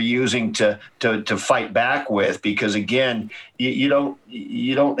trumpet that you're using to fight back with? Because again, you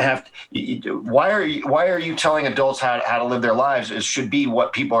don't have to, why are you telling adults how to live their lives? It should be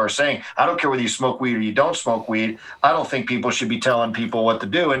what people are saying. I don't care whether you smoke weed or you don't smoke weed. I don't think people should be telling people what to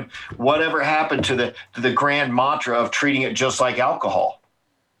do. And whatever happened to the grand mantra of treating it just like alcohol?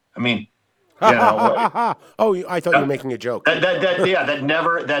 I mean, you know, oh, I thought you were making a joke.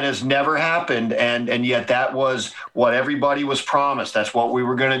 That has never happened, and yet that was what everybody was promised. That's what we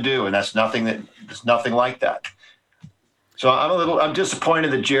were going to do, and there's nothing like that. So I'm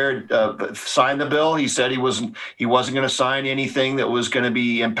disappointed that Jared signed the bill. He said he wasn't going to sign anything that was going to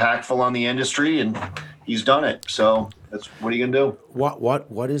be impactful on the industry, and he's done it. So what are you going to do?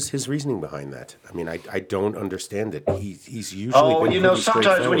 What is his reasoning behind that? I mean, I don't understand it. He's usually been, you know,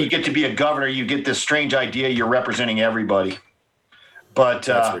 sometimes when you get to be a governor, you get this strange idea you're representing everybody. But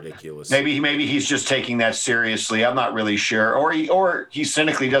that's ridiculous. Maybe he's just taking that seriously. I'm not really sure, or he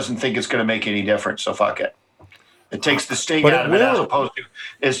cynically doesn't think it's going to make any difference. So fuck it. It takes the sting out of it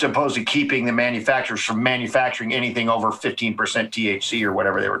as opposed to keeping the manufacturers from manufacturing anything over 15% THC or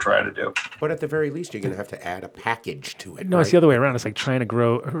whatever they were trying to do. But at the very least, you're going to have to add a package to it. No, right? It's the other way around. It's like trying to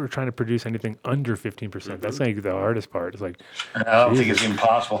grow or trying to produce anything under 15%. That's like the hardest part. It's like, I don't think it's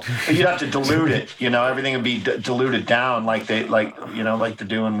impossible. But you'd have to dilute it. You know, everything would be diluted down like they're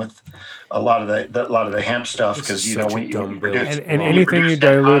doing with a lot of the hemp stuff, because you know when you produce and anything you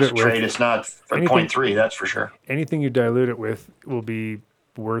dilute it with, it's not 0.3. That's for sure. Anything you dilute it with will be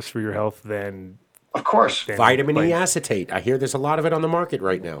worse for your health than. Of course, vitamin E acetate. I hear there's a lot of it on the market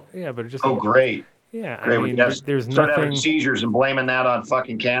right now. Yeah, but it just. Oh, great. Yeah, great. I mean, there's Start nothing. having seizures and blaming that on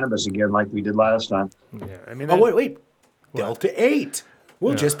fucking cannabis again, like we did last time. Yeah, I mean. Wait. Delta 8.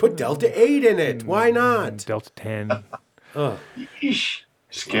 We'll just put Delta 8 in it. Why not? Delta 10. Yeesh.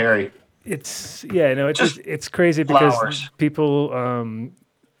 Scary. It's it's crazy because people a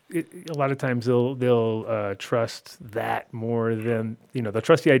lot of times they'll trust that more than they'll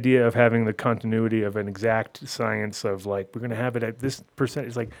trust the idea of having the continuity of an exact science of like we're going to have it at this percent.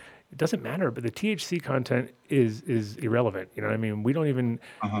 It's like it doesn't matter, but the THC content is irrelevant. You know what I mean? We don't even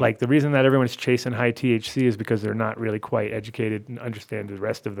like the reason that everyone's chasing high THC is because they're not really quite educated and understand the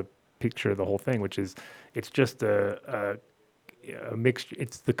rest of the picture of the whole thing, which is it's just a mixture.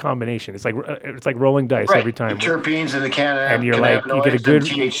 It's the combination. It's like rolling dice every time. The terpenes and the cannabinoids, and you're like you get a good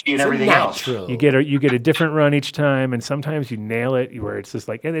THC and everything else. You get a different run each time, and sometimes you nail it where it's just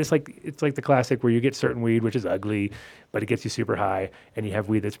like it's like the classic where you get certain weed which is ugly, but it gets you super high, and you have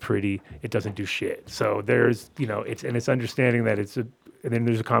weed that's pretty. It doesn't do shit. So there's it's understanding that and then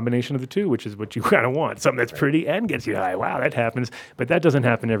there's a combination of the two, which is what you kind of want. Something that's pretty and gets you high. Wow, that happens. But that doesn't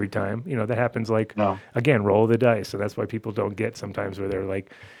happen every time. That happens again, roll the dice. So that's why people don't get sometimes where they're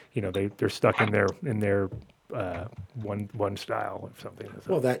like, they're stuck in their one style or something.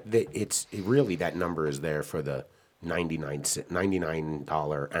 Well, that number is there for the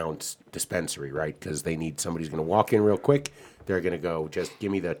 $99 ounce dispensary, right? Because they need somebody's going to walk in real quick. They're going to go, just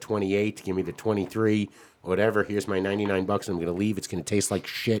give me the 28, give me the 23, whatever. Here's my $99. I'm going to leave. It's going to taste like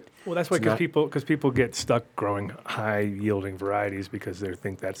shit. Well, that's why because people get stuck growing high yielding varieties because they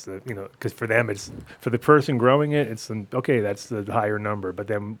think that's because for them it's for the person growing it that's the higher number. But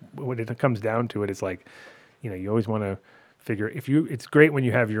then when it comes down to it, it's like you always want to figure it's great when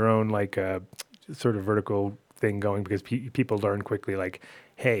you have your own like sort of vertical thing going because people learn quickly like,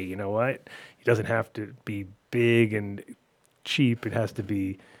 hey, you know what? It doesn't have to be big and cheap. It has to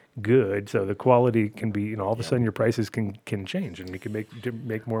be good. So the quality can be, all of a sudden your prices can change, and we can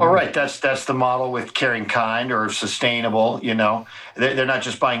make more All money. right, that's the model with Caring Kind or sustainable. They're not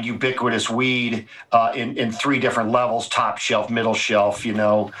just buying ubiquitous weed in 3 different levels: top shelf, middle shelf, shake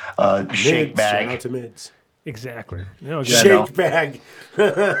Mids, bag. shout out to mids. Exactly. Shake bag.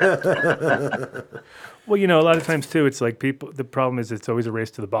 Well, a lot of times too, it's like the problem is it's always a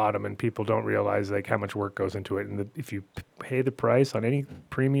race to the bottom, and people don't realize like how much work goes into it. And if you pay the price on any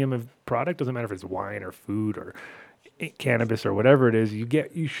premium of product, doesn't matter if it's wine or food or cannabis or whatever it is,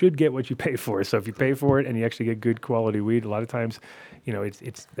 you should get what you pay for. So if you pay for it and you actually get good quality weed, a lot of times,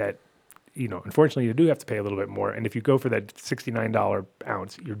 it's that, unfortunately you do have to pay a little bit more. And if you go for that $69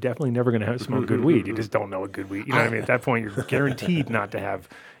 ounce, you're definitely never going to smoke good weed. You just don't know what good weed, you know what I mean? At that point, you're guaranteed not to have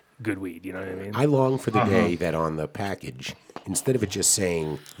good weed, you know what I mean? I long for the day that on the package, instead of it just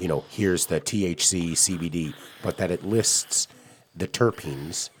saying, here's the THC, CBD, but that it lists the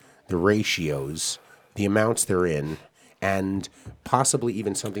terpenes, the ratios, the amounts they're in, and possibly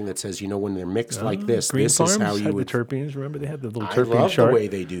even something that says, when they're mixed like this, Green this Farms is how you had would. the terpenes. Remember, they had the little I terpene love chart. the way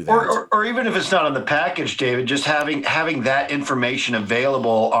they do that. Or even if it's not on the package, David, just having that information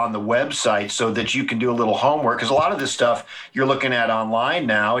available on the website so that you can do a little homework. Because a lot of this stuff you're looking at online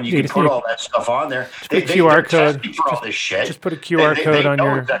now, and you can put all that stuff on there. Put a QR code. Testing for all this shit. Just put a QR code on know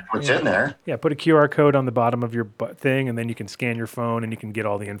your. exactly what's in there. Yeah, put a QR code on the bottom of your thing, and then you can scan your phone, and you can get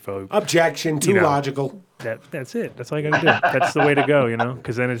all the info. Objection, too logical. That's it. That's all you got to do. That's the way to go,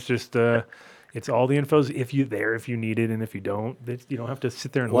 because then it's just it's all the infos if you need it, and if you don't, you don't have to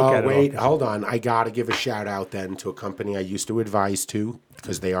sit there and look at it. Wait, hold on. I got to give a shout out then to a company I used to advise to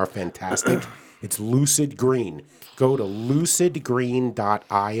because they are fantastic. It's Lucid Green. Go to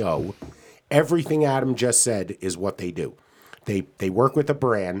lucidgreen.io. Everything Adam just said is what they do. They work with a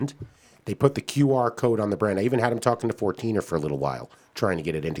brand. They put the QR code on the brand. I even had him talking to 14er for a little while, trying to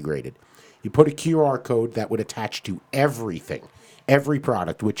get it integrated. You put a QR code that would attach to everything, every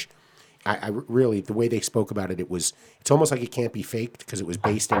product, which I really, the way they spoke about it, it's almost like it can't be faked because it was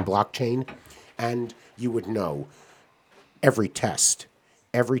based in blockchain. And you would know every test,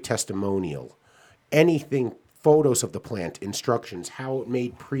 every testimonial, anything, photos of the plant, instructions, how it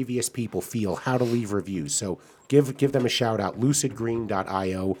made previous people feel, how to leave reviews. So give them a shout out,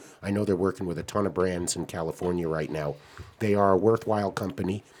 lucidgreen.io. I know they're working with a ton of brands in California right now. They are a worthwhile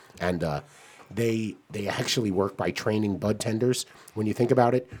company. And they actually work by training bud tenders. When you think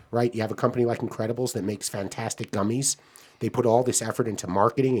about it, right, you have a company like Incredibles that makes fantastic gummies. They put all this effort into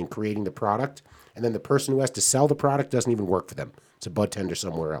marketing and creating the product, and then the person who has to sell the product doesn't even work for them. It's a bud tender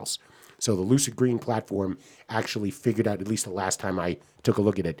somewhere else. So the Lucid Green platform actually figured out, at least the last time I took a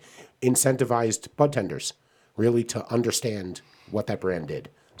look at it, incentivized bud tenders really to understand what that brand did.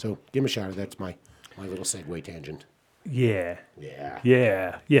 So give them a shout out. That's my little segue tangent. Yeah.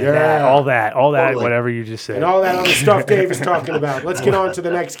 Yeah. All that, Totally. whatever you just said. And all that other stuff Dave is talking about. Let's get on to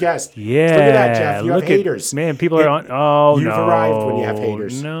the next guest. Yeah. Look at that, Jeff. You have haters. Man, people are on. Oh, You've no. arrived when you have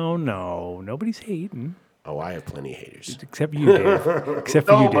haters. No. Nobody's hating. Oh, I have plenty of haters. Except you, Dave. Except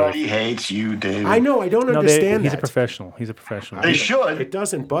for you, Dave. Nobody hates you, Dave. I know. I don't understand he's that. a professional. He's a professional. They should. It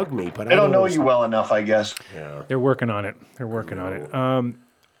doesn't bug me, but They don't know you well enough, I guess. Yeah. They're working on it.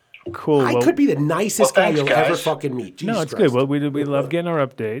 Cool. I could be the nicest guy thanks, you'll ever guys. fucking meet. Jesus No, it's Christ. good. Well, we love getting our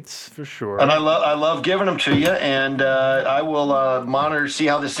updates for sure. And I love giving them to you, and I will monitor, see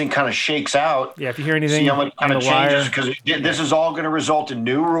how this thing kind of shakes out. Yeah, if you hear anything See how much on kind the of changes, wire. because this is all going to result in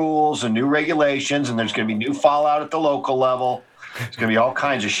new rules and new regulations, and there's going to be new fallout at the local level. There's going to be all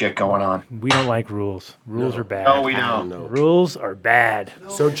kinds of shit going on. We don't like rules. Rules are bad. No, we don't. Rules are bad.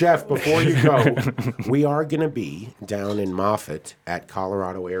 So, Jeff, before you go, we are going to be down in Moffett at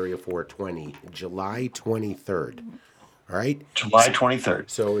Colorado Area 420, July 23rd. All right? July 23rd.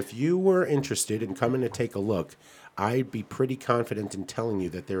 So if you were interested in coming to take a look, I'd be pretty confident in telling you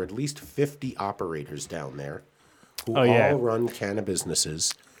that there are at least 50 operators down there who all run canna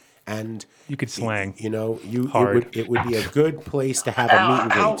businesses. And you could slang. It would be a good place to have a meet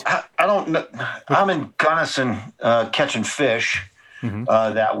and greet. I don't know. I'm in Gunnison catching fish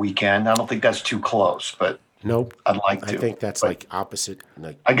that weekend. I don't think that's too close, but nope. I'd like to. I think that's like opposite.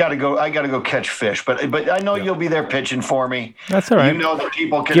 Like I gotta go catch fish, but I know you'll be there pitching for me. That's all right. You know that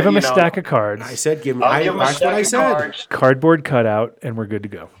people can give them a stack of cards. I said, give him. I'll give him a That's what I stack of said. cards. Cardboard cutout, and we're good to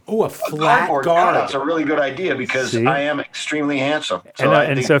go. Oh, a flat Cardboard guard. That's a really good idea because See? I am extremely handsome.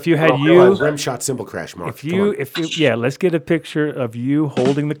 And so if you had Oh, you, rim shot symbol crash mark. if you, let's get a picture of you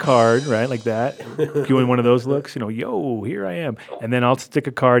holding the card, right, like that, doing one of those looks. Yo, here I am, and then I'll stick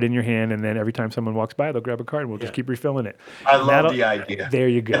a card in your hand, and then every time someone walks by, they'll grab a card. We'll just keep refilling it. I And love the idea. There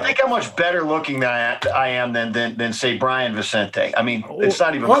you go. I think how much better looking that I am than say Brian Vicente. I mean, it's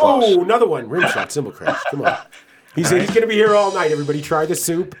not even close. Oh, another one. Rim shot, cymbal crash. Come on. He's going to be here all night. Everybody try the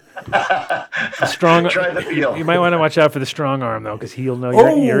soup. Strong. Try the feel. You might want to watch out for the strong arm though, because he'll know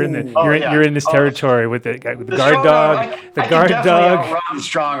you're in this territory with the guard dog. The guard dog. The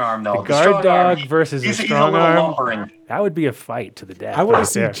strong arm though. The guard dog versus the strong arm. Lumbering. That would be a fight to the death. I want right to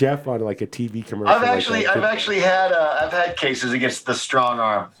see there. Jeff on like a TV commercial. I've actually had cases against the strong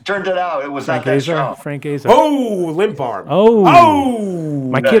arm. Turned it out it was not that strong. Frank Aza. Oh, limp arm. Oh.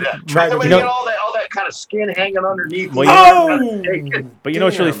 My kid. Tried to get all that kind of skin hanging underneath. Well, but you know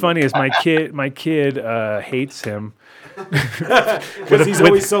what's really funny is my kid hates him. Because he's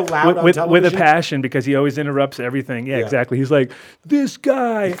always so loud on television. With a passion, because he always interrupts everything. Yeah, exactly. He's like, this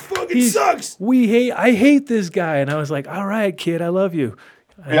guy fucking sucks. I hate this guy. And I was like, all right, kid, I love you.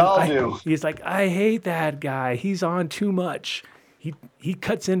 We all do. He's like, I hate that guy. He's on too much. He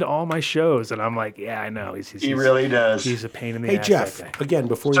cuts into all my shows, and I'm like, yeah, I know. He really does. He's a pain in the Hey, ass. Jeff, again,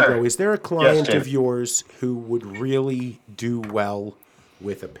 before you go, is there a client of yours who would really do well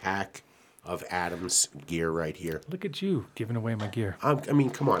with a pack of Adam's gear right here? Look at you giving away my gear. I mean,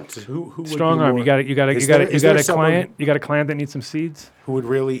 come on. So who would strong be arm? more, You got a client. You got a client that needs some seeds. We're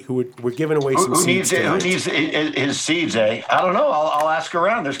giving away some seeds. Who needs his seeds? I don't know. I'll ask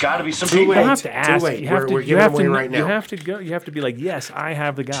around. There's got to be some Too people. late. You have to ask. Too late. You have We're to, giving away right now. You have to go. You have to be like, yes, I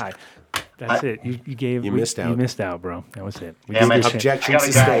have the guy. That's it. You missed out. You missed out, bro. That was it. Objection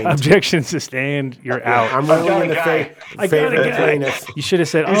sustained. Objection sustained. You're out. I'm really in the favor plaintiff. You should have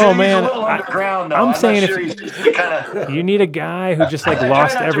said, He's "Oh a man, little underground, though. I'm not saying sure if you need a guy who just like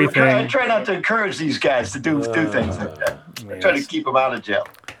lost everything." I try not to encourage these guys to do things like that. I try to keep them out of jail.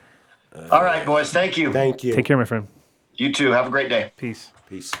 All right, boys. Thank you. Thank you. Take care, my friend. You too. Have a great day. Peace.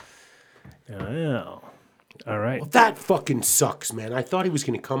 Well, All right. that fucking sucks, man. I thought he was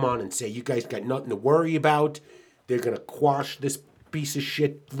going to come on and say, you guys got nothing to worry about. They're going to quash this piece of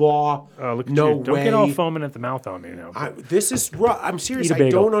shit law. Look at no you. way. Don't get all foaming at the mouth on me now. This is rough. I'm serious. Eat a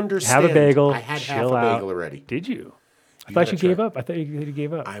bagel. I don't understand. Have a bagel. I had half chill a out. bagel already. Did you? I thought you gave up. I thought you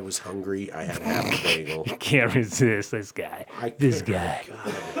gave up. I was hungry. I had half a bagel. Can't resist this guy. This guy.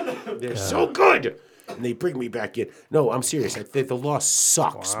 They're so good. And they bring me back in. No, I'm serious. The law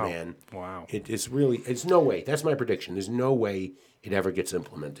sucks, man. Wow. It is really, it's no way. That's my prediction. There's no way it ever gets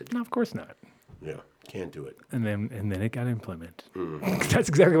implemented. No, of course not. Yeah, can't do it. And then it got implemented. That's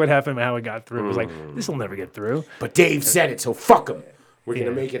exactly what happened. How it got through. It was like, this will never get through. But Dave said it, so fuck him. We're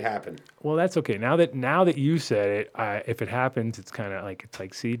gonna make it happen. Well, that's okay. Now that you said it, if it happens, it's kind of like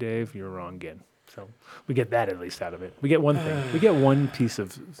see, Dave, you're wrong again. So we get that at least out of it. We get one thing. We get one piece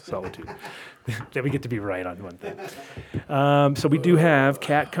of solitude that we get to be right on one thing. So we do have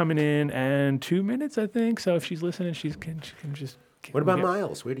Kat coming in and 2 minutes, I think. So if she's listening, she can just. What about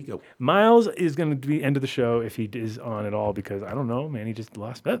Miles? Where'd he go? Miles is going to be end of the show if he is on at all, because I don't know, man. He just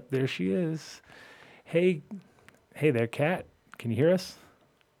lost. Oh, there she is. Hey there, Kat. Can you hear us?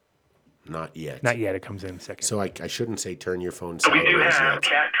 Not yet. Not yet. It comes in a second. So I shouldn't say turn your phone We sideways do have yet.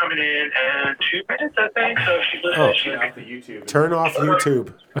 Kat coming in 2 minutes, I think. So if she's listening, she's off the YouTube. Turn off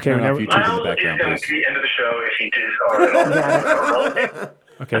YouTube. Okay, Turn off whenever, YouTube in the Miles is background, going please. to be end of the show if he did.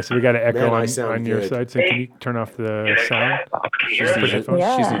 okay, so we got an echo Man, I on sound your good. side. So can you turn off the sound? Can you hear Put me? your headphones-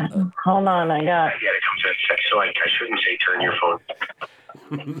 Yeah. Hold on, I got. Yeah, it comes in a sec. So I shouldn't say turn your phone.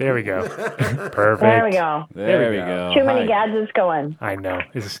 There we go. Perfect. There we go. There we go. Too many Hi. gadgets going. I know.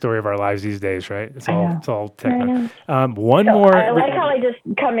 It's the story of our lives these days, right? It's all I techno. know. One So more. I like how I just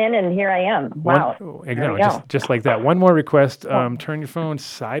come in and here I am. Wow. One, There no, we go. just like that. One more request. Turn your phone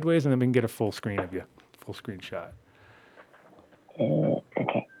sideways, and then we can get a full screen of you. Full screen shot.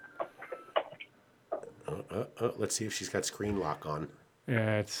 Okay. Let's see if she's got screen lock on.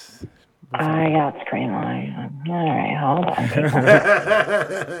 Yeah, it's. I got screen light. All right, hold on.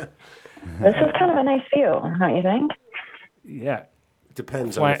 This is kind of a nice view, don't you think? Yeah.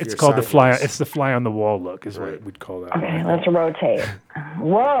 Depends Fly, on if it's you're called the fly. sideways. It's the fly on the wall look, is Right. what we'd call that. Okay, let's rotate.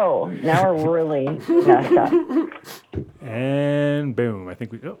 Whoa, now we're really messed up. And boom. I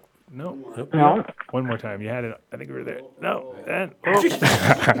think we. Oh no. No. One more time. You had it. I think we were there. No. And. Whoa.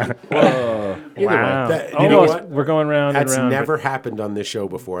 Either way, Wow. that- you Almost. know what? We're going round That's and round. never happened on this show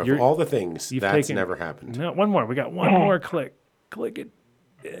before. Of You're- all the things, You've that's taken- never happened. No, one more. We got one more click. Click it.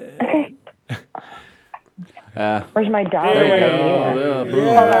 Where's my dollar? There you right go. here? Yeah, boom.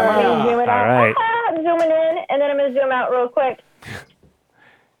 Hold on, let me zoom it All out. right. I'm zooming in, and then I'm going to zoom out real quick.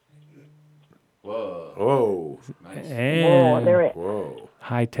 Whoa. Whoa. And There it. Whoa.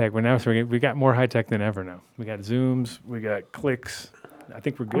 high tech. We got more high tech than ever now. We got zooms. We got clicks. I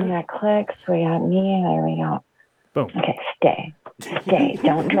think we're We good. got clicks. We got me. There we go. Boom. Okay, stay.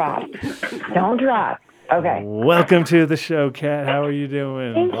 Don't drop. Don't drop. Okay. Welcome to the show, Kat. How are you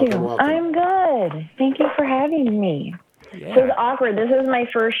doing? Thank you. welcome. I'm good. Thank you for having me. Yeah. This is awkward. This is my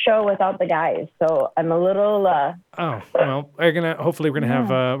first show without the guys, so I'm a little. Oh well, hopefully we're gonna have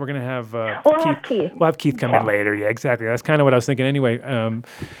We'll have Keith. We'll have Keith come in later. Yeah, exactly. That's kind of what I was thinking anyway.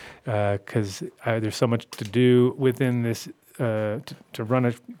 Because there's so much to do within this to run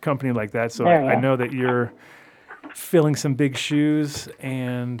a company like that. So I know that you're filling some big shoes,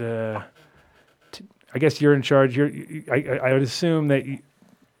 and I guess you're in charge. I would assume that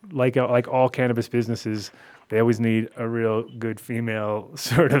like all cannabis businesses, they always need a real good female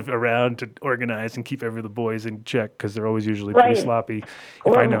sort of around to organize and keep the boys in check because they're always usually pretty sloppy.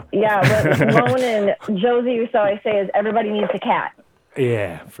 I know. Yeah, what Sloan and Josie used to always say is everybody needs a cat.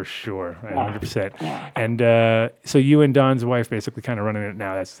 Yeah, for sure, 100%. Yeah. And so you and Don's wife basically kind of running it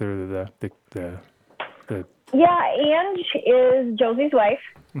now. That's the Yeah, Ange is Josie's wife,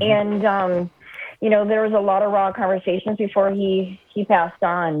 and there was a lot of raw conversations before he passed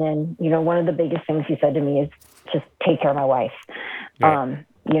on, and one of the biggest things he said to me is just take care of my wife. Yeah.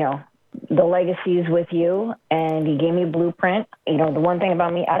 The legacy is with you, and he gave me a blueprint. The one thing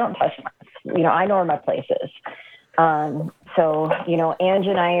about me, I don't touch my, I know where my place is. So Ange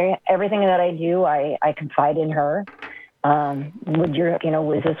and I, everything that I do, I confide in her.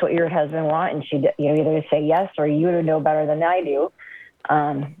 Is this what your husband want? And she, either say yes or you would know better than I do.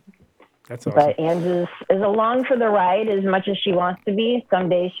 That's awesome. But Ange is along for the ride as much as she wants to be. Some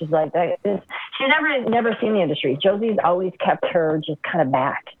days she's like, she's never seen the industry. Josie's always kept her just kind of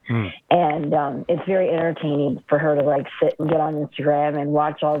back. And it's very entertaining for her to sit and get on Instagram and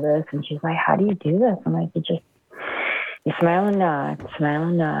watch all this. And she's like, how do you do this? I'm like, you smile and nod, smile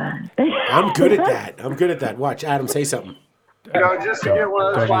and nod. I'm good at that. Watch, Adam, say something. Just to get one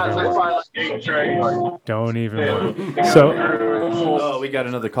of those spots, I find like game trade. Don't even. So, we got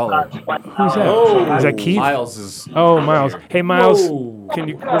another caller. Who's that? Is that Keith? Miles is. Oh, Miles. Hey, Miles. Can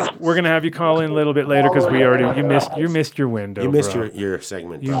you? We're gonna have you call in a little bit later because you missed your window. You missed bro. your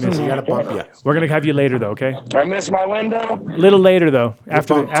segment. You gotta bump you. We're gonna have you later though, okay? I missed my window. A little later though.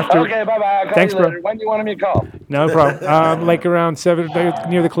 After. Okay, bye bye. I'll call Thanks, you later. bro. When do you want me to call? No problem. Like around 7,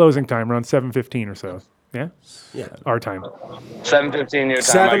 near the closing time, around 7:15 or so. Yeah. Yeah. Our time. 7:15 your time.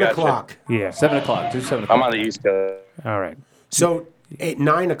 7 o'clock. Yeah. 7 o'clock. Do 7 o'clock. I'm on the East Coast. All right. So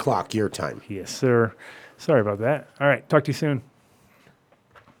 9 o'clock your time. Yes, sir. Sorry about that. All right. Talk to you soon.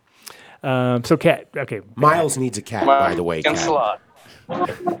 So Kat, okay. Miles needs a cat, by the way. Cat. Slot.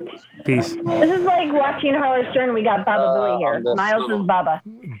 Peace. This is like watching Howard Stern. We got Baba Booey here. Miles is Baba.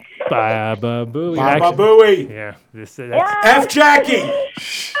 Baba Booey. Baba Booey. Yeah. That's F Jackie.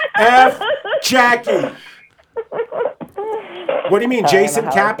 F Jackie. What do you mean? Jason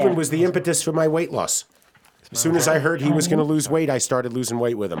Kaplan was the impetus for my weight loss. As soon as I heard he was going to lose weight, I started losing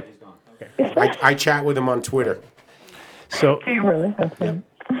weight with him. I chat with him on Twitter. So, Really?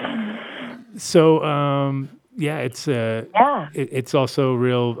 it's also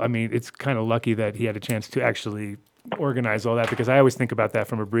real. I mean, it's kind of lucky that he had a chance to actually organize all that because I always think about that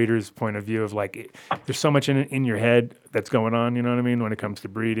from a breeder's point of view of there's so much in your head that's going on, you know what I mean, when it comes to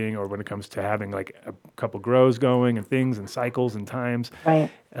breeding or when it comes to having a couple grows going and things and cycles and times. Right.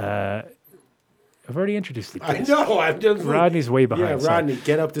 I've already introduced the kids. I know. I'm just Rodney's way behind. Yeah, Rodney,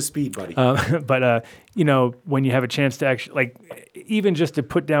 get up to speed, buddy. But when you have a chance to actually even just to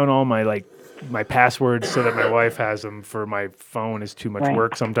put down all my my passwords so that my wife has them for my phone is too much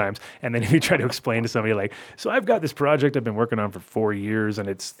work sometimes. And then if you try to explain to somebody so I've got this project I've been working on for 4 years and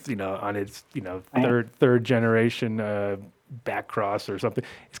it's, on its, third generation back cross or something,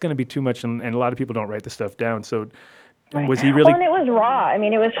 it's going to be too much. And a lot of people don't write the stuff down. So was he really? Well, and it was raw. I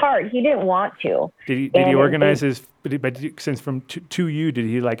mean, it was hard. He didn't want to. Did he organize his? But since from to you, did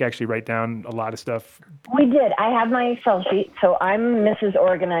he actually write down a lot of stuff? We did. I have my Excel sheet, so I'm Mrs.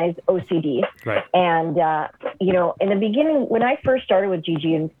 Organized OCD. Right. And in the beginning, when I first started with GG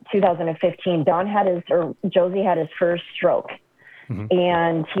in 2015, Josie had his first stroke. Mm-hmm.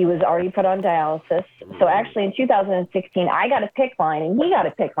 And he was already put on dialysis. So actually in 2016, I got a PICC line and he got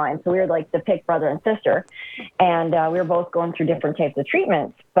a PICC line. So we were like the PICC brother and sister. And we were both going through different types of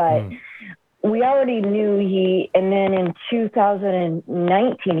treatments. But we already knew and then in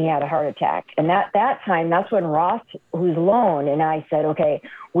 2019, he had a heart attack. And that time, that's when Ross, who's lone, and I said, okay,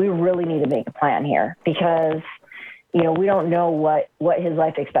 we really need to make a plan here because we don't know what his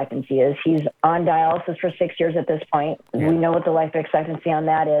life expectancy is. He's on dialysis for 6 years at this point. Yeah. We know what the life expectancy on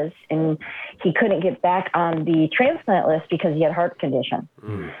that is. And he couldn't get back on the transplant list because he had heart condition.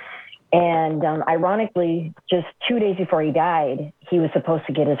 And ironically, just 2 days before he died, he was supposed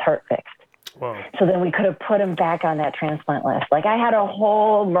to get his heart fixed. Whoa. So then we could have put him back on that transplant list. Like I had a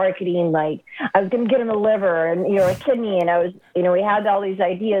whole marketing, like I was going to get him a liver and, a kidney. And I was, we had all these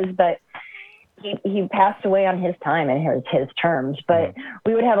ideas, but he passed away on his time and his terms. But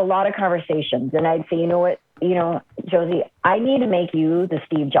we would have a lot of conversations. And I'd say, you know what, Josey, I need to make you the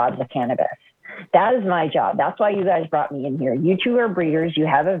Steve Jobs of cannabis. That is my job. That's why you guys brought me in here. You two are breeders. You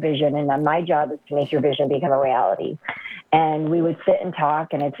have a vision. And my job is to make your vision become a reality. And we would sit and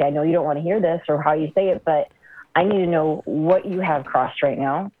talk, and I'd say, I know you don't want to hear this or how you say it, but I need to know what you have crossed right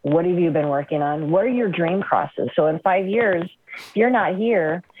now. What have you been working on? What are your dream crosses? So in 5 years, if you're not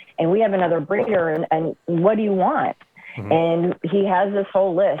here and we have another breeder, and what do you want? Mm-hmm. And he has this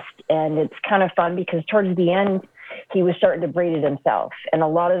whole list, and it's kind of fun because towards the end, he was starting to breed it himself. And a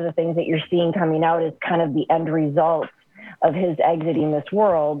lot of the things that you're seeing coming out is kind of the end result of his exiting this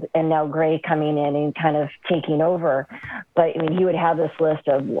world, and now Gray coming in and kind of taking over. But I mean, he would have this list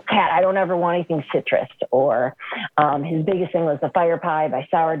of, Cat, I don't ever want anything citrus, or his biggest thing was the Fire Pie by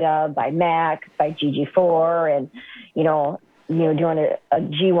Sourdove, by Mac, by GG4, and doing a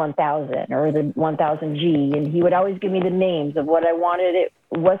G1000 or the 1000G, and he would always give me the names of what I wanted, it,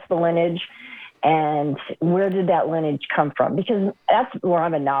 what's the lineage, and where did that lineage come from? Because that's where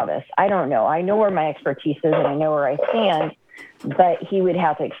I'm a novice. I don't know. I know where my expertise is and I know where I stand, but he would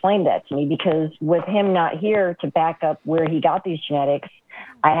have to explain that to me because with him not here to back up where he got these genetics,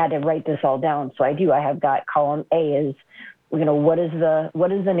 I had to write this all down. So I do. I have got column A is, what is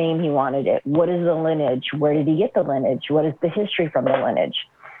the name he wanted it? What is the lineage? Where did he get the lineage? What is the history from the lineage?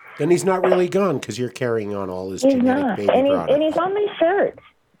 And he's not really gone because you're carrying on all his genetic baby products. And he's on my shirt.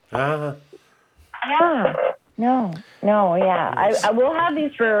 Yeah. No. Yeah. I will have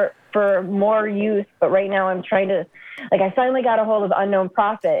these for more use, but right now I'm trying to, I finally got a hold of Unknown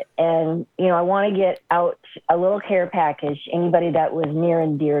Prophet, and, I want to get out a little care package, anybody that was near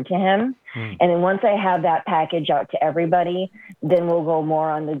and dear to him. And then once I have that package out to everybody, then we'll go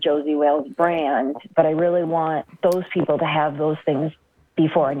more on the Josey Wales brand. But I really want those people to have those things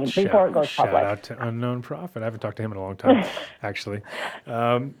before it goes public. Shout out to Unknown Prophet. I haven't talked to him in a long time, actually.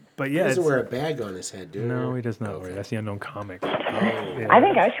 But yeah, he doesn't wear a bag on his head, do he? No, he does not wear. That's the Unknown comic. Yeah. I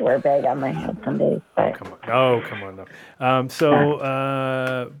think I should wear a bag on my head some days. But. Oh, come on, though. And so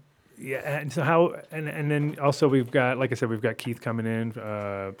how? And then also we've got, like I said, we've got Keith coming in,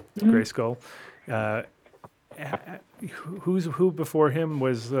 Gray Skull. Who before him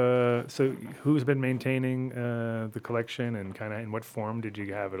was? So who's been maintaining the collection, and kind of in what form did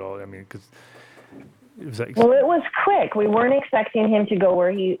you have it all? I mean, because. It was quick. We weren't expecting him to go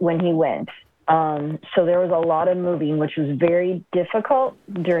when he went. So there was a lot of moving, which was very difficult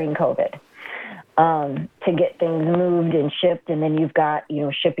during COVID, to get things moved and shipped. And then you've got,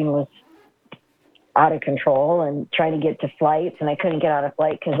 shipping was out of control and trying to get to flights. And I couldn't get on a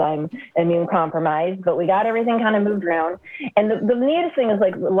flight because I'm immune compromised, but we got everything kind of moved around. And the neatest thing is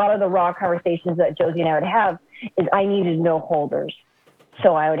a lot of the raw conversations that Josey and I would have is I needed no holders.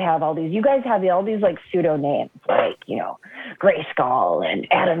 So I would have all these, you guys have all these pseudo names, Gray Skull and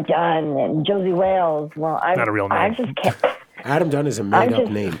Adam Dunn and Josey Wales. Well, not a real name. I just can't. Adam Dunn is a made-up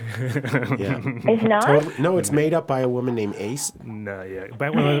name. Yeah. It's not? Totally, no, it's made up by a woman named Ace. No, yeah.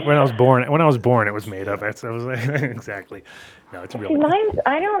 But when I was born, it was made up. That was exactly. No, it's real.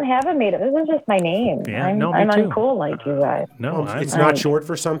 I don't have a made up. This is just my name. Yeah, I'm uncool like you guys. No, it's not short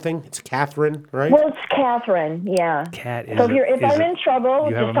for something. It's Catherine, right? Well, it's Catherine. Yeah. Cat is. So if I'm in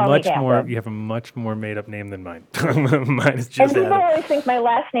trouble, just call me Catherine. You have a much more made up name than mine. Mine is just. And people always think my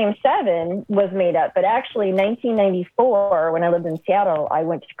last name Seven was made up, but actually, 1994, when I lived in Seattle, I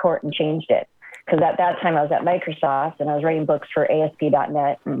went to court and changed it. Because at that time I was at Microsoft and I was writing books for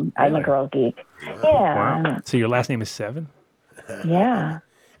ASP.NET, and I'm a girl geek. Yeah. Wow. So your last name is Seven? Yeah.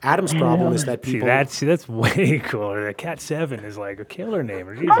 Adam's problem is that people... See, that's way cooler. The Cat 7 is like a killer name.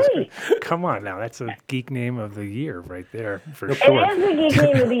 Jesus Christ. Come on now. That's a geek name of the year right there, for sure. It is a geek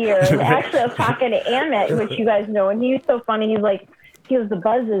name of the year. And actually, I was talking to Amit, which you guys know, and he's so funny. He's like, the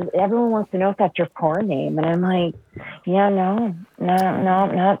buzz is, everyone wants to know if that's your porn name. And I'm like, yeah, no,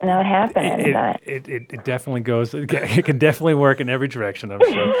 not happening. It definitely goes. It can definitely work in every direction, I'm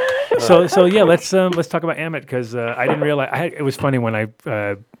sure. So yeah, let's talk about Amit, because I didn't realize. It was funny when I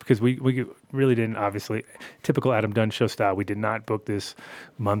because we really didn't, obviously, typical Adam Dunn show style. We did not book this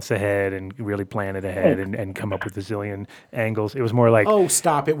months ahead and really plan it ahead and come up with a zillion angles. It was more like, oh,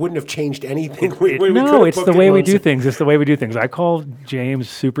 stop! It wouldn't have changed anything. It's the way we do things. It's the way we do things. I called James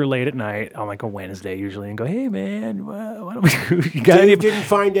super late at night on a Wednesday usually and go, hey man, why don't we? Didn't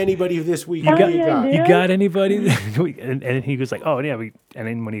find anybody this week. You got anybody? And he was like, oh yeah, and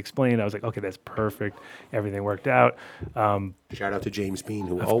then when he explained, I was like, okay, that's perfect. Everything worked out. Shout out to James Bean,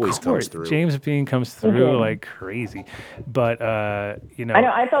 who always comes through. James Bean comes through like crazy. But, you know.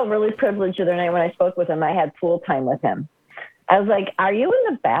 I felt really privileged the other night when I spoke with him. I had pool time with him. I was like, are you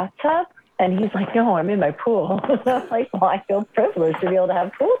in the bathtub? And he's like, no, I'm in my pool. I'm like, well, I feel privileged to be able to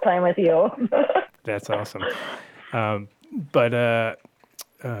have pool time with you. That's awesome. And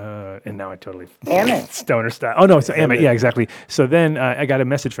now I totally stoner style. Oh no, so Amit, yeah, exactly. So then I got a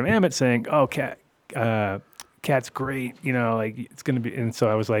message from Amit saying, "Oh, Cat's great, you know, like it's gonna be." And so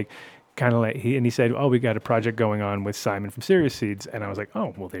I was like, kind of like he said, "Oh, we got a project going on with Simon from Serious Seeds," and I was like,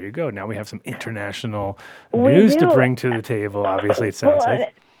 "Oh, well, there you go. Now we have some international news to bring to the table." Obviously, it sounds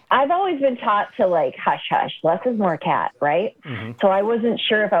like. I've always been taught to like hush hush, less is more cat, right? Mm-hmm. So I wasn't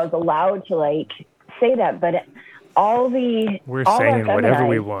sure if I was allowed to like say that, but we're saying whatever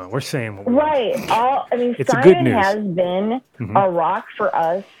we want. We're saying what we want. Right. It's Simon has been a rock for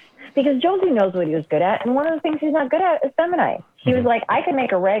us because Josey knows what he was good at, and one of the things he's not good at is feminized. He was like, I can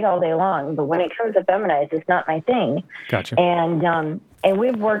make a rag all day long, but when it comes to feminized, it's not my thing. Gotcha. And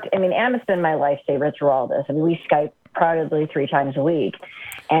we've worked. Amit's been my lifesaver through all this. we Skype probably 3 times a week.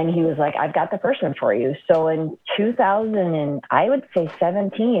 And he was like, I've got the person for you. So in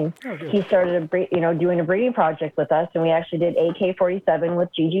 2017, he started doing a breeding project with us. And we actually did AK-47 with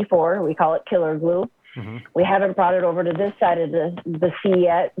GG4. We call it killer glue. Mm-hmm. We haven't brought it over to this side of the sea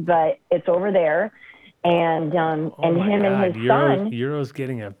yet, but it's over there. And him and his son. Euro's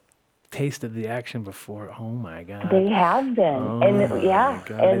getting a taste of the action before. Oh my God. They have been. And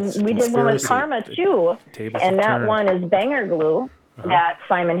we did one with Karma too. And that one is banger glue. That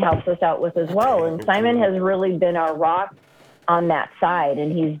Simon helps us out with as well. And Simon has really been our rock on that side.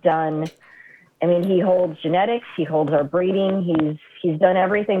 And he's done, he holds genetics, he holds our breeding, he's done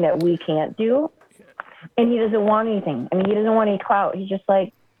everything that we can't do. And he doesn't want anything. He doesn't want any clout. He's just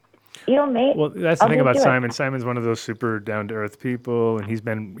like, you don't make. Well, that's the thing about Simon. Simon's one of those super down to earth people, and he's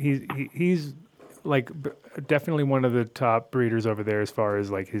like definitely one of the top breeders over there as far as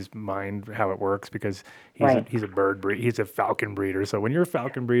like his mind, how it works, because he's a bird breeder. He's a falcon breeder. So when you're a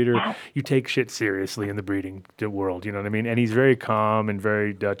falcon breeder, you take shit seriously in the breeding world. You know what I mean? And he's very calm and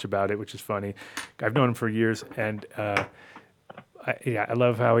very Dutch about it, which is funny. I've known him for years, and I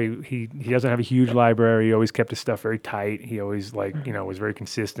love how he doesn't have a huge library. He always kept his stuff very tight. He always was very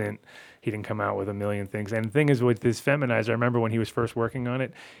consistent. He didn't come out with a million things. And the thing is with this feminizer, I remember when he was first working on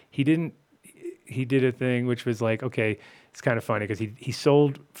it, he did a thing which was like, okay, it's kind of funny because he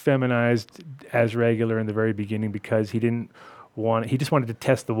sold feminized as regular in the very beginning because he just wanted to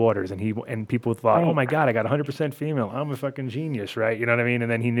test the waters, and people thought, oh my God, I got 100% female. I'm a fucking genius, right? You know what I mean?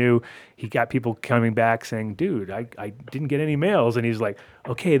 And then he got people coming back saying, dude, I didn't get any males. And he's like,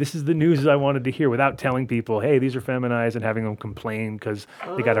 okay, this is the news I wanted to hear, without telling people, hey, these are feminized, and having them complain because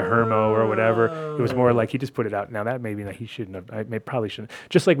they got a hermo or whatever. It was more like he just put it out. Now that maybe he shouldn't have. Probably shouldn't.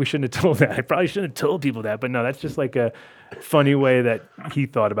 Just like we shouldn't have told that. I probably shouldn't have told people that. But no, that's just like a funny way that he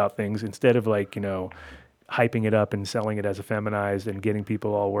thought about things, instead of like, hyping it up and selling it as a feminized and getting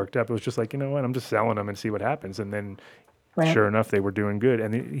people all worked up. It was just like, you know what, I'm just selling them and see what happens. And then sure enough, they were doing good.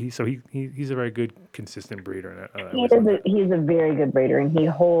 And he's a very good, consistent breeder. He's a very good breeder, and he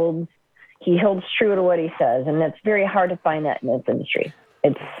holds true to what he says. And it's very hard to find that in this industry.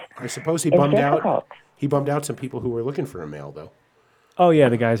 I suppose he bummed out some people who were looking for a male, though. Oh yeah,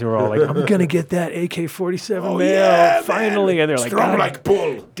 the guys who were all like, "I'm gonna get that AK-47 male finally," and they're like, "Strong like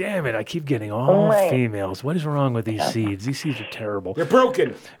bull." Damn it! I keep getting all females. What is wrong with these seeds? These seeds are terrible. They're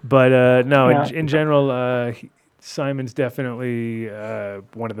broken. But in general, Simon's definitely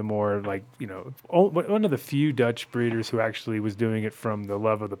one of the more one of the few Dutch breeders who actually was doing it from the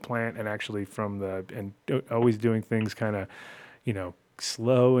love of the plant, and actually always doing things kind of,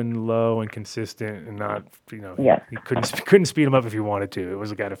 slow and low and consistent, and not he couldn't speed them up if he wanted to. It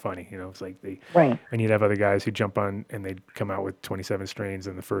was kind of funny, it's like and you'd have other guys who jump on and they'd come out with 27 strains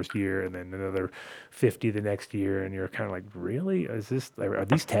in the first year and then another 50 the next year, and you're kind of like, really, are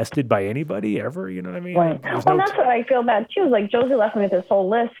these tested by anybody ever? You know what I mean? That's what I feel bad too. Like Josey left me with this whole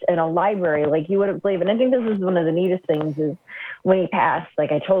list in a library, like you wouldn't believe. And I think this is one of the neatest things is when he passed,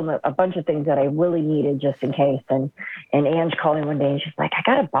 like I told him a bunch of things that I really needed just in case. And Ange called me one day and she's like, I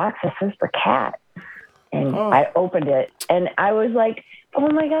got a box that says for CAT. And I opened it and I was like, oh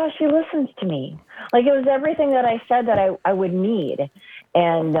my gosh, he listens to me. Like it was everything that I said that I would need.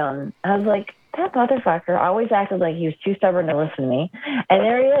 And I was like, that motherfucker always acted like he was too stubborn to listen to me. And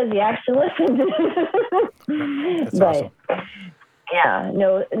there he is. He actually listened. That's awesome. Yeah,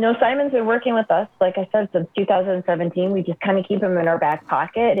 no, Simon's been working with us, like I said, since 2017. We just kind of keep him in our back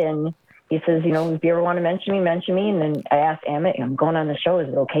pocket, and He says, you know, if you ever want to mention me. And then I asked Amit, I'm going on the show. Is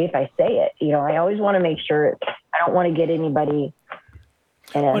it okay if I say it? You know, I always want to make sure I don't want to get anybody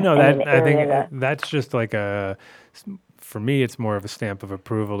in a, I think that's just like for me, it's more of a stamp of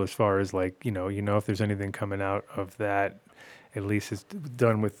approval as far as like, you know, if there's anything coming out of that, at least it's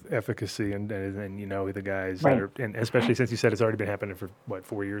done with efficacy and you know, the guys that are, and especially since you said it's already been happening for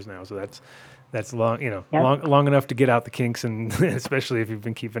 4 years now. So that's long, you know, long enough to get out the kinks, and especially if you've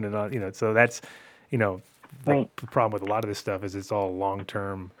been keeping it on, you know, so that's, you know, the problem with a lot of this stuff is it's all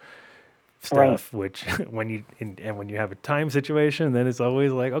long-term stuff, which when you have a time situation, then it's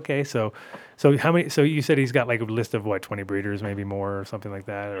always like, okay, so how many, so you said he's got like a list of 20 breeders, maybe more or something like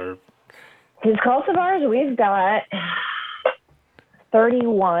that, or his cultivars, we've got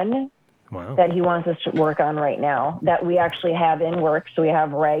 31 that he wants us to work on right now that we actually have in work. So we have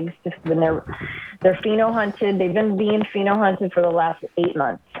regs when they're pheno hunted. They've been being pheno hunted for the last 8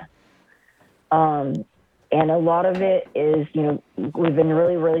 months. And a lot of it is, you know, we've been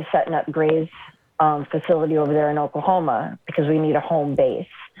really setting up Gray's facility over there in Oklahoma because we need a home base.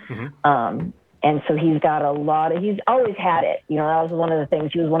 And so he's got he's always had it. You know, that was one of the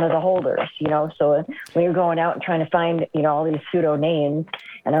things. He was one of the holders, you know. So when you're going out and trying to find, you know, all these pseudo names,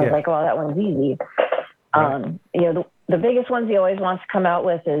 and I was like, well, that one's easy. You know, the biggest ones he always wants to come out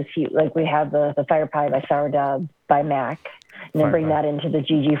with is we have the Fire Pie by Sourdough by Mac. And then bring that into the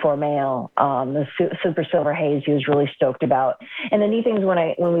GG4 male. The Super Silver Haze he was really stoked about. And the neat thing is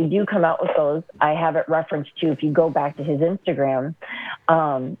when we do come out with those, I have it referenced to, if you go back to his Instagram,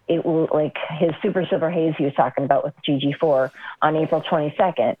 it will, like his Super Silver Haze he was talking about with GG4 on April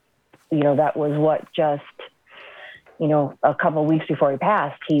 22nd. You know, that was just, you know, a couple of weeks before he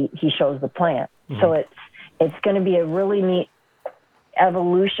passed, he shows the plant. So it's going to be a really neat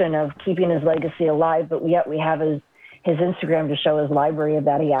evolution of keeping his legacy alive, but yet we have his Instagram to show his library of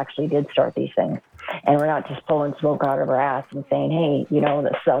that he actually did start these things. And we're not just pulling smoke out of our ass and saying, hey, you know,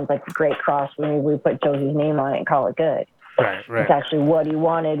 that sounds like a great cross. We put Josey's name on it and call it good. Right. It's actually what he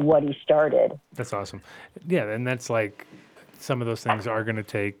wanted, what he started. That's awesome. Yeah, and that's like some of those things are going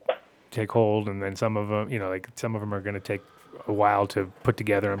to take hold, and then some of them, you know, like some of them are going to take a while to put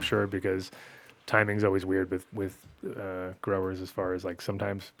together, I'm sure, because timing's always weird with growers, as far as like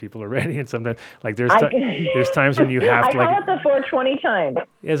sometimes people are ready and sometimes like there's times when you have to, like, I call it the 420 time.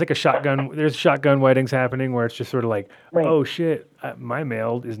 It's like a shotgun. There's shotgun weddings happening where it's just sort of like, oh shit, my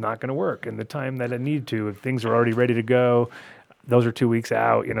mail is not going to work in the time that I need to. If things are already ready to go, those are 2 weeks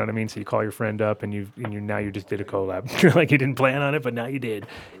out. You know what I mean? So you call your friend up and you now you just did a collab. Like you didn't plan on it, but now you did,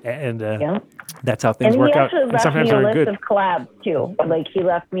 and that's how things work out. And sometimes they're good. He left me a list of collabs too. Like he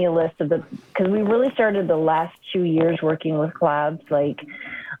left me a list of because we really started the last 2 years working with collabs, like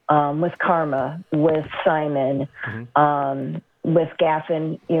with Karma, with Simon, with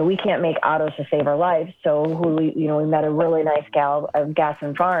Gaffin. You know, we can't make autos to save our lives, so we met a really nice gal of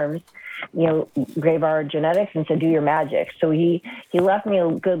Gaffin Farms, you know, Grave Our Genetics, and said, do your magic. So he left me a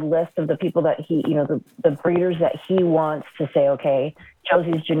good list of the people that he, you know, the breeders that he wants to say, okay,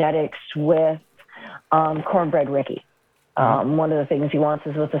 Josey's Genetics with Cornbread Ricky. One of the things he wants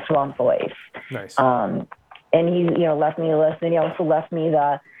is with the Swamp Boys. Nice. And he, you know, left me a list. And he also left me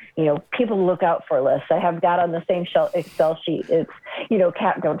the, you know, people to look out for lists. I have got on the same Excel sheet. It's, you know,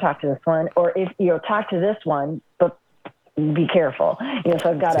 Cat, don't talk to this one. Or if, you know, talk to this one, but be careful. You know,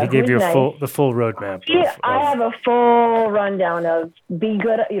 so I've got He gave you the full roadmap. I have a full rundown of be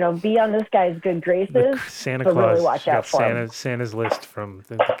good, you know, be on this guy's good graces. Santa Claus. Really watch out for him. Santa's list from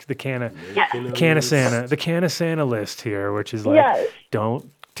the Canna Santa list here, which is like, don't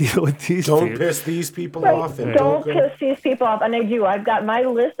deal with these people. Don't piss these people off. And don't piss these people off. And I do. I've got my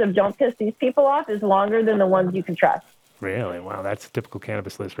list of don't piss these people off is longer than the ones you can trust. Really? Wow, that's a typical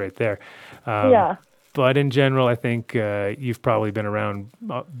cannabis list right there. Yeah. But in general, I think you've probably been around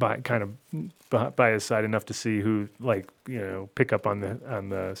by his side enough to see who, like, you know, pick up on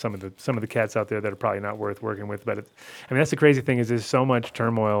some of the cats out there that are probably not worth working with. But I mean, that's the crazy thing is there's so much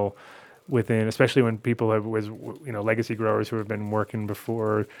turmoil within, especially when people legacy growers who have been working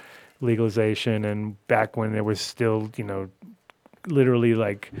before legalization and back when there was still, you know, literally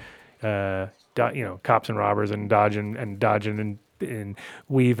like, cops and robbers and dodging and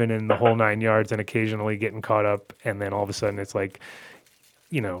weaving in the whole 9 yards and occasionally getting caught up. And then all of a sudden it's like,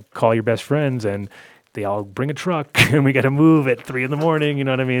 you know, call your best friends and they all bring a truck and we got to move at 3 a.m. You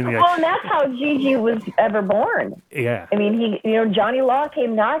know what I mean? Well, and that's how GG was ever born. Yeah. I mean, Johnny Law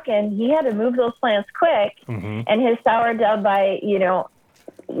came knocking. He had to move those plants quick. Mm-hmm. And his sourdough I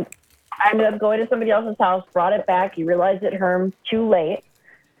ended up going to somebody else's house, brought it back. He realized it hermed too late.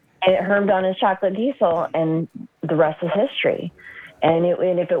 And it hermed on his chocolate diesel, and the rest is history. And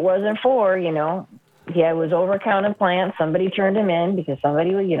if it wasn't for, it was over-counted plants. Somebody turned them in because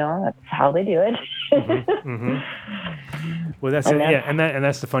somebody, that's how they do it. Well, that's it. Yeah, and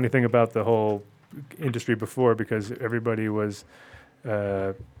that's the funny thing about the whole industry before, because everybody was,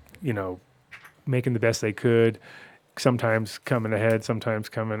 making the best they could, sometimes coming ahead, sometimes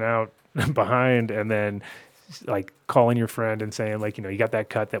coming out behind, and then like calling your friend and saying like, you got that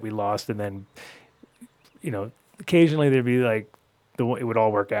cut that we lost, and then, occasionally there'd be like, it would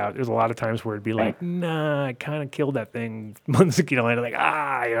all work out. There's a lot of times where it'd be like, nah, I kind of killed that thing months ago, and like,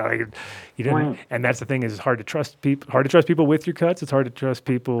 you didn't. Right. And that's the thing, is it's hard to trust people. Hard to trust people with your cuts. It's hard to trust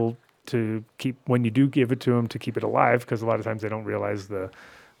people to keep, when you do give it to them, to keep it alive, because a lot of times they don't realize the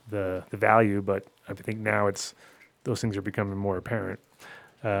value. But I think now those things are becoming more apparent.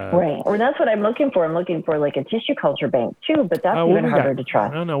 Right. Well, that's what I'm looking for. I'm looking for like a tissue culture bank too, but that's even harder to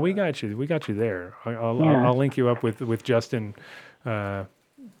trust. No, we got you. We got you there. I'll link you up with Justin out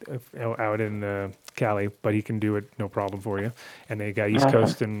in Cali, but he can do it no problem for you. And they got East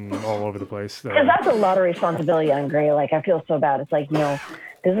Coast and all over the place. Because that's a lot of responsibility on Gray. Like, I feel so bad. It's like,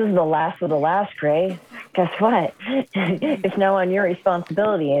 this is the last of the last, Gray. Guess what? It's now on your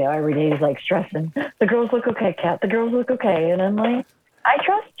responsibility. Every day he's like stressing. The girls look okay, Kat. The girls look okay. And I'm like, I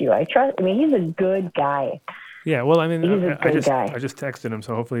trust you. He's a good guy. Yeah, well, I mean, he's a good guy. I just texted him,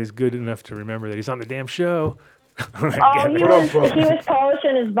 so hopefully he's good enough to remember that he's on the damn show. He was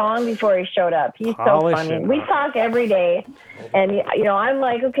polishing his bong before he showed up. He's so funny. We talk every day, and I'm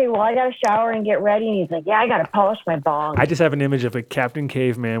like, okay, well, I got to shower and get ready, and he's like, yeah, I got to polish my bong. I just have an image of a Captain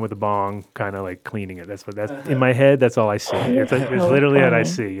Caveman with a bong, kind of like cleaning it. That's in my head. That's all I see. It's literally what I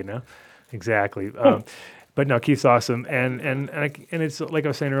see. Exactly. But no, Keith's awesome, and it's like I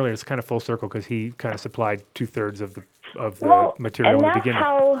was saying earlier, it's kind of full circle because he kind of supplied 2/3 of the material in the beginning.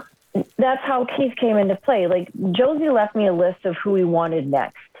 That's how Keith came into play. Like, Josey left me a list of who he wanted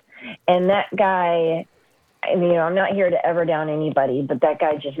next, and that guy. I'm not here to ever down anybody, but that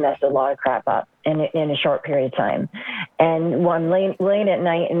guy just messed a lot of crap up in a short period of time. And one late at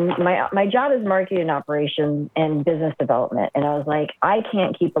night, and my job is marketing operations and business development. And I was like, I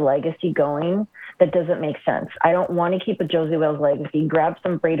can't keep a legacy going that doesn't make sense. I don't want to keep a Josey Wales legacy, grab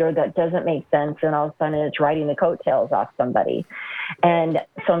some breeder that doesn't make sense, and all of a sudden it's riding the coattails off somebody. And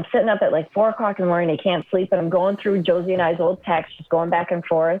so I'm sitting up at like 4 o'clock in the morning, I can't sleep, and I'm going through Josey and I's old texts, just going back and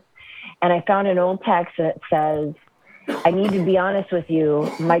forth. And I found an old text that says, I need to be honest with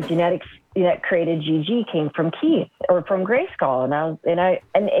you, my genetics that created GG came from Keith or from Grayskull.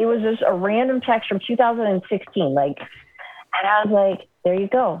 And it was just a random text from 2016. And I was like, there you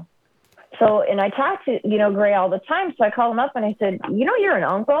go. So, and I talk to, Gray all the time. So I called him up and I said, you're an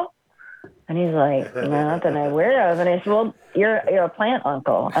uncle. And he's like, not that I'm aware of. And I said, well, you're a plant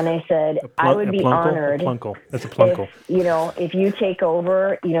uncle. And I said, I would be honored. That's a plunkle. If you take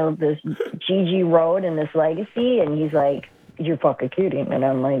over, this GG road and this legacy. And he's like, you're fucking kidding. And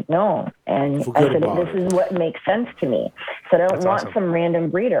I'm like, no. And I said, this is what makes sense to me. So I don't want some random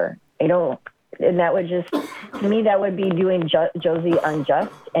breeder. And that would just, to me, that would be doing Josey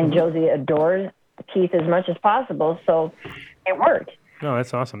unjust. And Josey adores Keith as much as possible. So it worked. No,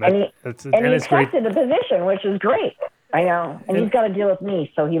 that's awesome. And he accepted the position, which is great. I know. And he's got to deal with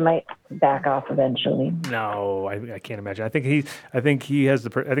me, so he might back off eventually. No, I can't imagine. I think he has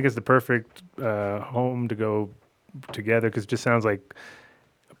it's the perfect home to go together, because it just sounds like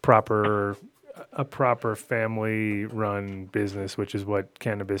a proper family-run business, which is what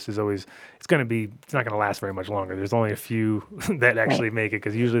cannabis is always. It's not going to last very much longer. There's only a few that actually make it,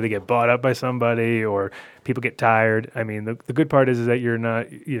 because usually they get bought up by somebody or people get tired. I mean, the good part is that you're not,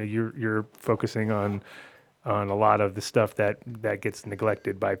 you're focusing on a lot of the stuff that gets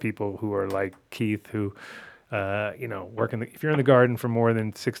neglected by people who are like Keith, who working. If you're in the garden for more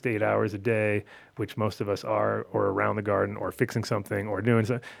than 6 to 8 hours a day, which most of us are, or around the garden, or fixing something, or doing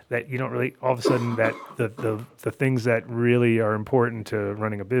something, that you don't really, all of a sudden, that the things that really are important to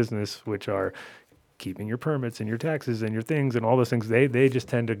running a business, which are keeping your permits and your taxes and your things and all those things, they just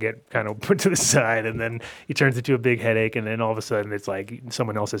tend to get kind of put to the side, and then it turns into a big headache, and then all of a sudden it's like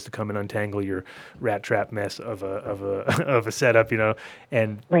someone else has to come and untangle your rat trap mess of a setup,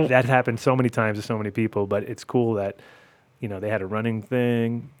 and that happens so many times to so many people. But it's cool that they had a running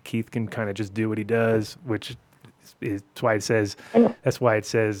thing. Keith can kind of just do what he does, which is why it says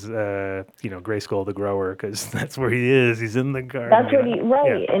Grayskull the grower, because that's where he is. He's in the garden. That's what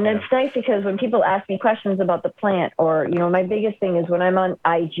and it's nice, because when people ask me questions about the plant, or my biggest thing is when I'm on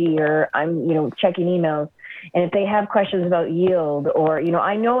IG or I'm checking emails, and if they have questions about yield, or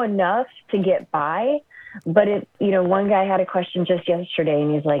I know enough to get by. But one guy had a question just yesterday,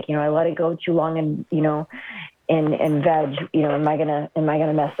 and he's like, I let it go too long, and in veg, am I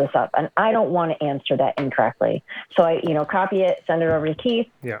gonna mess this up? And I don't want to answer that incorrectly. So I, copy it, send it over to Keith.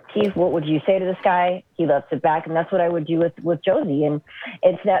 Yeah. Keith, what would you say to this guy? He lets it back, and that's what I would do with Josey. And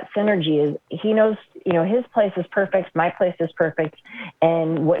it's that synergy. Is he knows, his place is perfect, my place is perfect,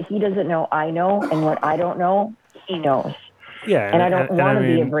 and what he doesn't know, I know, and what I don't know, he knows. Yeah, and I don't want to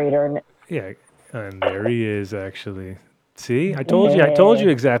be a breeder. Yeah, and there he is actually. See, I told you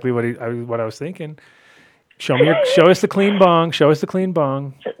exactly what I was thinking. Show us the clean bong. Show us the clean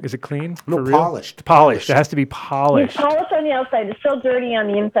bong. Is it clean? No, for real? polished. Polished. It has to be polished. It's polished on the outside. It's still dirty on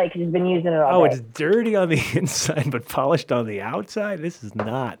the inside because he's been using it all day. It's dirty on the inside, but polished on the outside? This is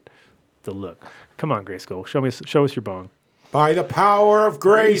not the look. Come on, Grayskull. Show us your bong. By the power of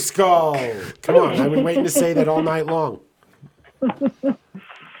Grayskull. Come on, I've been waiting to say that all night long.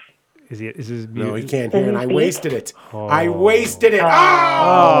 Is his No, he can't hear, and I wasted it. I wasted it.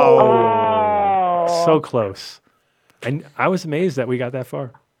 So close. And I was amazed that we got that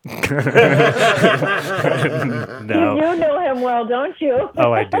far. No. You know him well, don't you?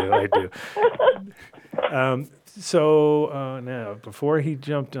 Oh, I do. Now, before he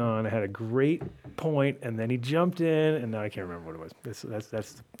jumped on, I had a great point, and then he jumped in, and now I can't remember what it was.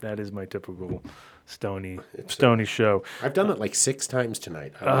 That is my typical Stony show. I've done it like 6 times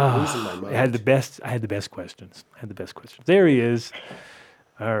tonight. I'm losing my mind. I had the best questions. There he is.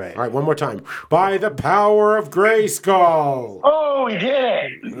 All right. All right, one more time. By the power of Grayskull. Oh, we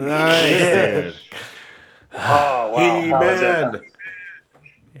did it. Nice. Oh, wow. He-Man.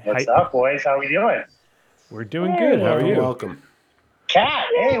 What's up, boys? How we doing? We're doing good. How are you? Welcome. Cat,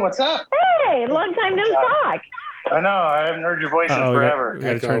 hey, what's up? Hey, long time no talk. I know. I haven't heard your voice in forever. We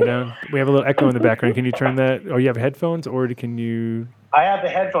got to turn down. We have a little echo in the background. Can you turn that? Or you have headphones, or can you? I have the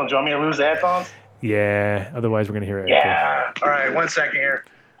headphones. Do you want me to lose the headphones? Yeah. Otherwise, we're gonna hear it. Yeah. All right. 1 second here.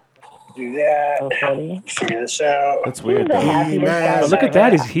 Do that. Figure this out. That's weird. Look at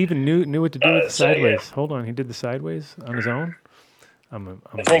that. He even knew what to do with the sideways. Hold on. He did the sideways on his own. I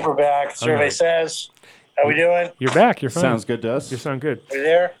think we're back. Survey says. How we doing? You're back. You're fine. Sounds good to us. You sound good. Are you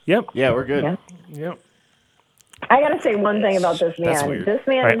there? Yep. Yeah, we're good. Yep. I got to say one thing about this man. This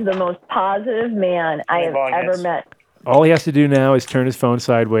man is the most positive man I have ever met. All he has to do now is turn his phone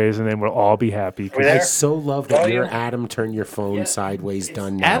sideways, and then we'll all be happy. I so love that you're Adam. Turn your phone sideways.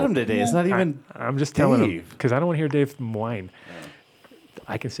 Done now. Adam today. It's not even. I'm just telling him because I don't want to hear Dave whine.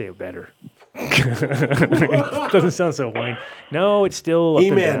 I can say it better. It doesn't sound so whiny. No, it's still.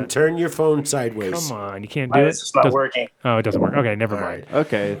 He-Man, turn your phone sideways. Come on, you can't do it. It's not working. Oh, it doesn't work. Okay, never mind.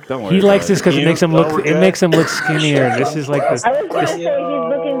 Okay, don't worry. He likes this because it makes him look. It makes him look skinnier. This is like this. I was going to say he's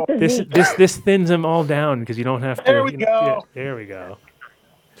looking physique. This thins him all down because you don't have to. There we go. Yeah, there we go.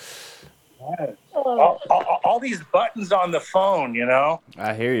 All these buttons on the phone,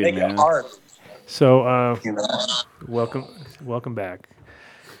 I hear you, make man. it hard. So, welcome back.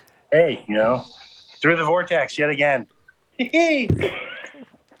 Hey, through the vortex yet again.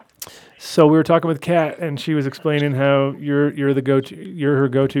 So we were talking with Kat, and she was explaining how you're her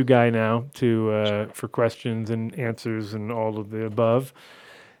go-to guy now for questions and answers and all of the above.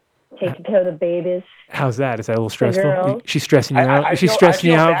 Taking care of the babies. How's that? Is that a little stressful? Girls. She's stressing you out. Is she stressing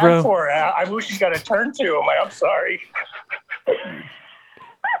you out, bro? For her. I wish she's got to turn to him. I'm sorry.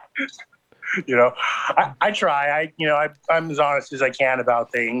 I try. I'm as honest as I can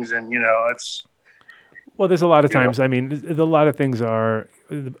about things, and it's. Well, there's a lot of times. I mean, a lot of things are.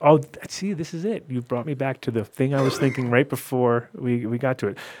 Oh, see, this is it. You brought me back to the thing I was thinking right before we got to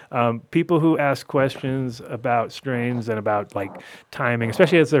it. People who ask questions about strains and about like timing,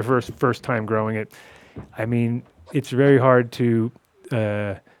 especially as their first time growing it. I mean, it's very hard to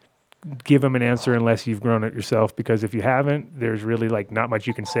give them an answer unless you've grown it yourself, because if you haven't, there's really like not much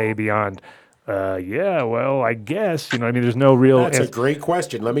you can say beyond. Yeah, well, I guess, I mean, there's no real. That's a great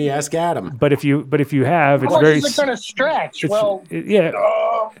question. Let me ask Adam. But if you have, it's how very. Much is it going to stretch? Yeah.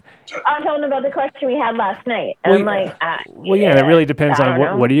 I'm telling about the question we had last night. And I'm like, it really depends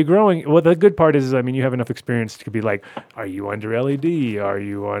on what are you growing. Well, the good part is, I mean, you have enough experience to be like, are you under LED? Are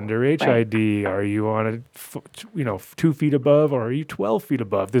you under HID? Are you on 2 feet above, or are you 12 feet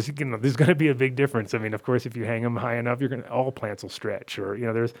above? There's going to be a big difference. I mean, of course, if you hang them high enough, all plants will stretch, or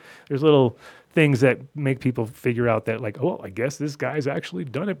there's little things that make people figure out that like, oh, I guess this guy's actually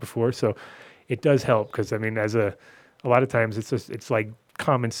done it before. So it does help, because I mean, a lot of times it's like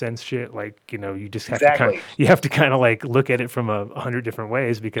common sense shit. Like, you just have to kind of like look at it from 100 different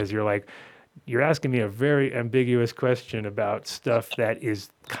ways, because you're asking me a very ambiguous question about stuff that is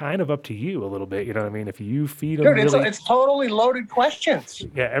kind of up to you a little bit. You know what I mean? If you feed them, it's totally loaded questions.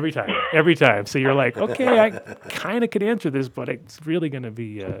 Yeah, every time. So you're like, okay, I kind of could answer this, but it's really going to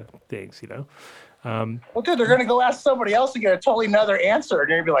be things, Well, dude, they're gonna go ask somebody else to get a totally another answer, and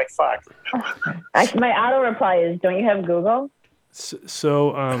you're gonna be like, "Fuck." My auto reply is, "Don't you have Google?"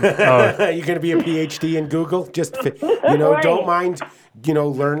 So, you're going to be a PhD in Google? Just, Right. don't mind,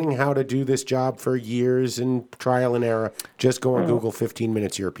 learning how to do this job for years and trial and error. Just go on Google 15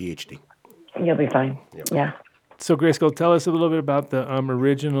 minutes, you're a PhD. You'll be fine. Yeah. So, Grayskull, tell us a little bit about the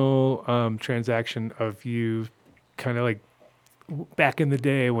original transaction of you kind of like back in the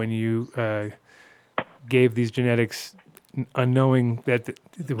day when you gave these genetics unknowing that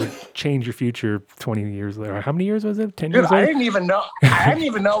it would change your future 20 years later. How many years was it? 10 Dude, years later? I didn't even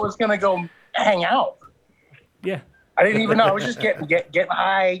know it was gonna go hang out. Yeah. I didn't even know. I was just getting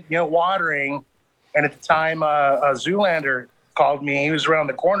high, watering. And at the time, Zoolander called me. He was around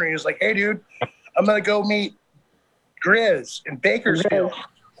the corner. He was like, "Hey, dude, I'm gonna go meet Grizz in Bakersfield."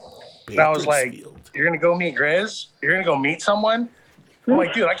 And I was like, "You're gonna go meet Grizz? You're gonna go meet someone?" I'm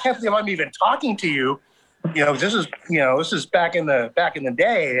like, "Dude, I can't believe I'm even talking to you. This is back in the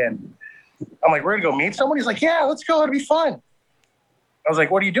day." And I'm like, "We're gonna go meet someone?" He's like, "Yeah, let's go. It'll be fun." I was like,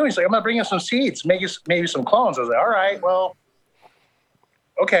 "What are you doing?" He's like, "I'm gonna bring in some seeds, maybe some clones." I was like, "All right, well,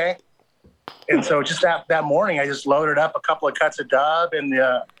 okay." And so just that morning, I just loaded up a couple of cuts of dub and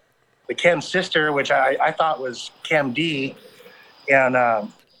the Chem sister, which I thought was Chem D, and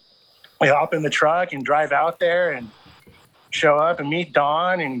hop in the truck and drive out there and show up and meet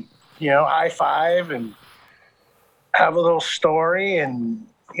Dawn and high five and have a little story. And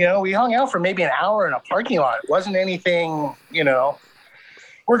we hung out for maybe an hour in a parking lot. It wasn't anything,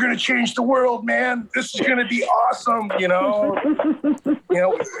 "We're gonna change the world, man. This is gonna be awesome."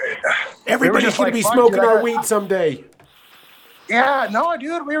 Everybody's going to be smoking our weed someday. Yeah, no,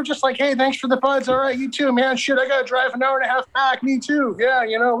 dude. We were just like, "Hey, thanks for the buds. All right, you too, man. Shit, I gotta drive an hour and a half back. Me too. Yeah,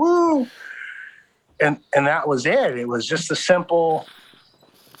 woo." And that was it. It was just a simple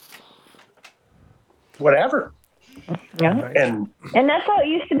whatever. Yeah. And that's how it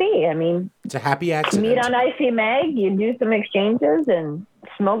used to be. I mean, it's a happy meet accident. on Icy Mag, you do some exchanges and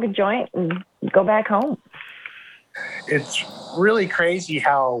smoke a joint and go back home. it's really crazy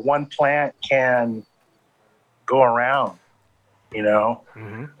how one plant can go around, and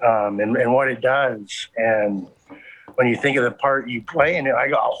what it does. And when you think of the part you play in it, I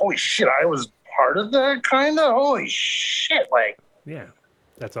go, "Oh, holy shit, I was part of that, kind of. Holy shit!" Like, yeah,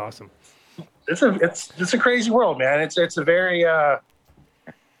 that's awesome. It's a crazy world, man. It's a very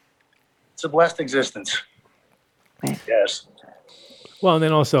it's a blessed existence. Yes. Well, and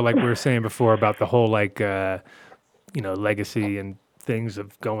then also, like we were saying before about the whole legacy and things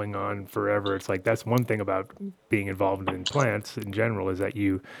of going on forever. It's like that's one thing about being involved in plants in general is that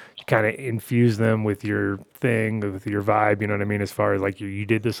you kind of infuse them with your thing, with your vibe. You know what I mean? As far as like you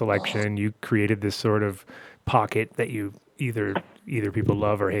did the selection, you created this sort of pocket that you either people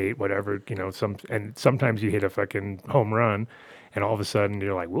love or hate, whatever. And sometimes you hit a fucking home run, and all of a sudden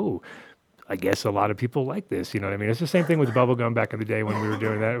you're like, whoa. I guess a lot of people like this, you know what I mean? It's the same thing with bubblegum back in the day when we were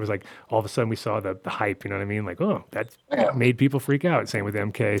doing that. It was like all of a sudden we saw the hype, you know what I mean? Like, oh, that made people freak out. Same with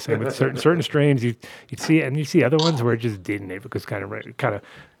MK, same with certain strains. You'd see it, and you see other ones where it just didn't. It was kind of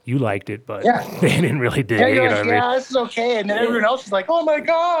you liked it, but they didn't really dig it. You know what I mean? Yeah, this is okay. And then everyone else is like, "Oh my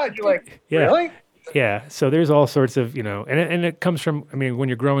God." You're like, really? Yeah. So there's all sorts of, and it comes from, when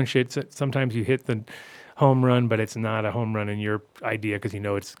you're growing shit, sometimes you hit the home run, but it's not a home run in your idea because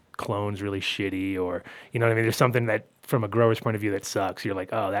it's clones really shitty, or there's something that from a grower's point of view that sucks. You're like,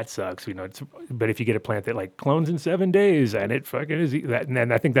 oh, that sucks, but if you get a plant that like clones in 7 days and it fucking is that,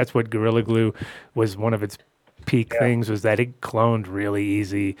 and I think that's what Gorilla Glue was one of its peak things, was that it cloned really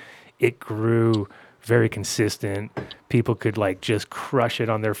easy. It grew very consistent. People could like just crush it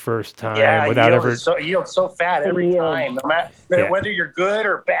on their first time without ever. Yield so fat every time. No matter whether you're good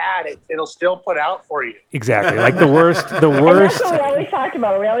or bad, it'll still put out for you. Exactly, like the worst. And that's what we always talked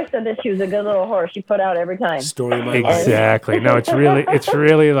about. We always said that she was a good little horse. She put out every time. Story of my life. Exactly. No, it's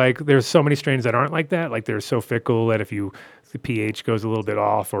really like there's so many strains that aren't like that. Like they're so fickle that if the pH goes a little bit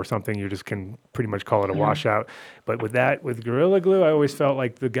off or something, you just can pretty much call it a washout. But with Gorilla Glue, I always felt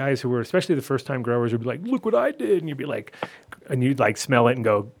like the guys who were, especially the first time growers, would be like, "Look what I did," and you'd be like, and you'd like smell it and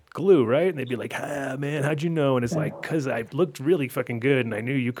go, "Glue, right?" And they'd be like, "Ah, man, how'd you know?" And it's like, because I looked really fucking good, and I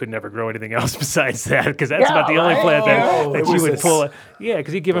knew you could never grow anything else besides that, because that's about the only plant that you would pull. Yeah,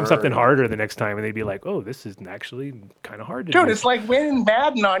 because you give them something harder the next time, and they'd be like, "Oh, this is actually kind of hard to do." Dude, it's like winning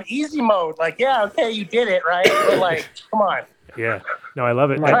Madden on easy mode. Like, yeah, okay, you did it, right? But like, come on. Yeah, no, I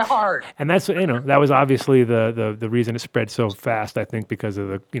love it. Try hard. And that's that was obviously the reason it spread so fast. I think because of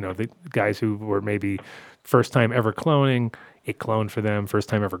the guys who were maybe first time ever cloning, it cloned for them. First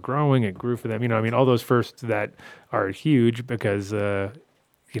time ever growing, it grew for them. All those firsts that are huge because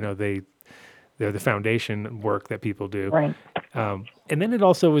they They're the foundation work that people do. Right. And then it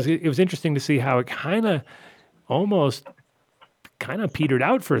was interesting to see how it kind of petered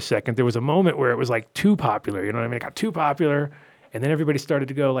out for a second. There was a moment where it was like too popular. You know what I mean? It got too popular. And then everybody started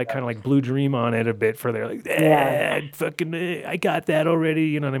to go like kind of like Blue Dream on it a bit further. Like, I got that already.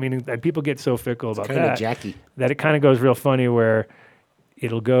 You know what I mean? And people get so fickle about that. Jackie. That it kind of goes real funny where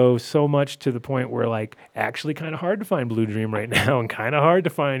it'll go so much to the point where like actually kind of hard to find Blue Dream right now and kind of hard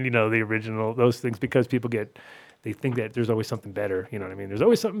to find, the original, those things, because people they think that there's always something better. You know what I mean? There's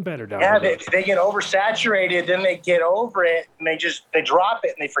always something better down there. Yeah, they get oversaturated, then they get over it, and they drop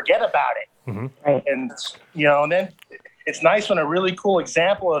it and they forget about it. Mm-hmm. Right. And, and then it's nice when a really cool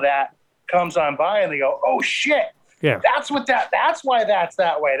example of that comes on by and they go, oh shit. Yeah. That's why that's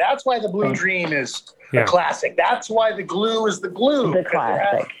that way. That's why the Blue Dream is a classic. That's why the glue is the glue. The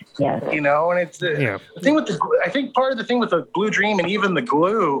classic. Yes. And it's the thing with I think part of the thing with the Blue Dream and even the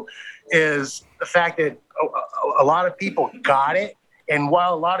glue is the fact that a lot of people got it. And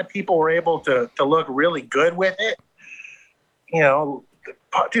while a lot of people were able to look really good with it,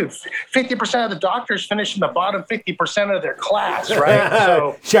 dude, 50% of the doctors finish in the bottom 50% of their class, right?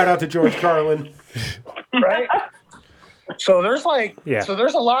 So shout out to George Carlin. Right? So there's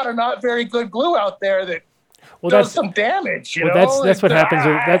there's a lot of not very good glue out there that does some damage. That's what happens.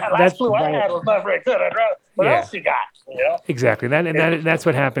 That's glue I had was not very good. What else you got? Exactly. That's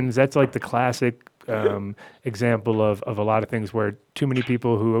what happens. That's like the classic example of a lot of things where too many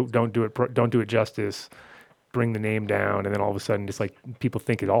people who don't do it justice bring the name down, and then all of a sudden it's like people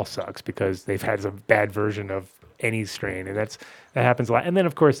think it all sucks because they've had a bad version of any strain, and that happens a lot. And then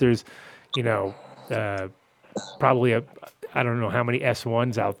of course there's probably I don't know how many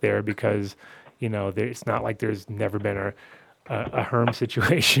S1s out there, because it's not like there's never been a Herm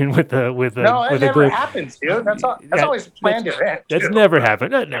situation with a that never happens, dude. That's always a planned event. That's never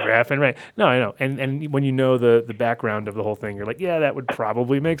happened. That never happened, right? No, I know. And when you know the background of the whole thing, you're like, yeah, that would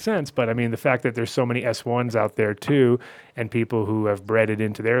probably make sense. But I mean, the fact that there's so many S1s out there too, and people who have bred it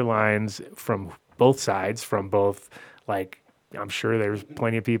into their lines from both sides, like I'm sure there's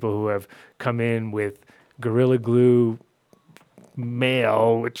plenty of people who have come in with Gorilla Glue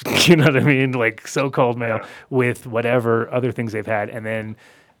male, which you know what I mean, like so-called male, with whatever other things they've had, and then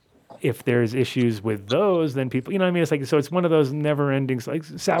if there's issues with those, then people, it's like, so it's one of those never-ending. Like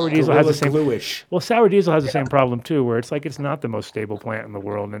Sour Diesel has the same. Glue-ish. Well, Sour Diesel has the same problem too, where it's like it's not the most stable plant in the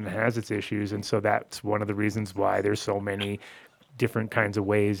world and it has its issues, and so that's one of the reasons why there's so many different kinds of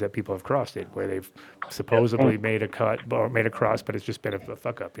ways that people have crossed it, where they've supposedly made a cut or made a cross, but it's just been a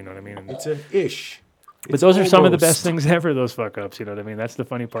fuck up. You know what I mean? It's an ish. But those are some of the best things ever, those fuck-ups, you know what I mean? That's the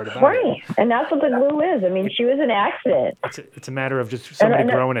funny part about it. Right, and that's what the glue is. I mean, she was an accident. It's a matter of just somebody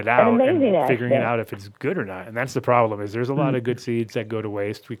growing it out and figuring it out if it's good or not. And that's the problem, is there's a lot of good seeds that go to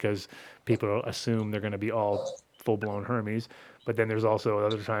waste because people assume they're going to be all full-blown Hermes. But then there's also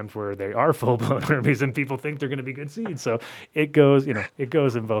other times where they are full-blown Hermes and people think they're going to be good seeds. So it goes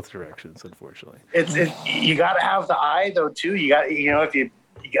in both directions, unfortunately. You got to have the eye, though, too. You got, you got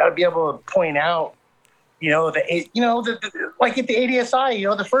to be able to point out, like at the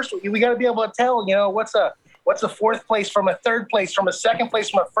ADSI, the first, we got to be able to tell, what's a fourth place from a third place, from a second place,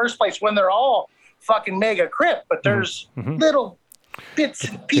 from a first place, when they're all fucking mega crypt, but there's little bits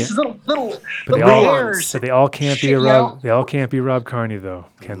and pieces, little layers. So they all can't be Rob. They all can't be Rob Carney, though.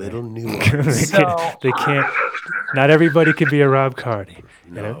 Can little they? nuance. They can't. Not everybody can be a Rob Carney.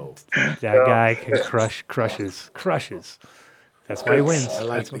 No, that guy can crushes. That's why he wins. I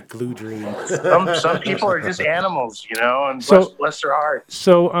like the glue dream. Some people are just animals, and bless their hearts.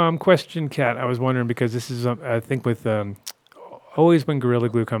 So, question, Kat, I was wondering, because this is, I think with, always when Gorilla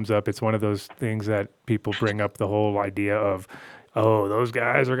Glue comes up, it's one of those things that people bring up the whole idea of, oh, those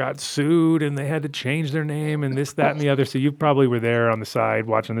guys got sued and they had to change their name and this, that, and the other. So you probably were there on the side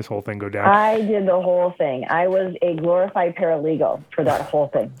watching this whole thing go down. I did the whole thing. I was a glorified paralegal for that whole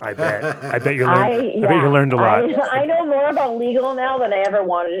thing. I bet you learned a lot. I know more about legal now than I ever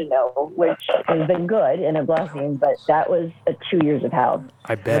wanted to know, which has been good and a blessing, but that was 2 years of hell.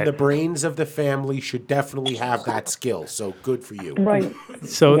 I bet. And the brains of the family should definitely have that skill. So good for you. Right.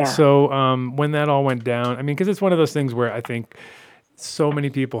 So when that all went down, I mean, because it's one of those things where I think so many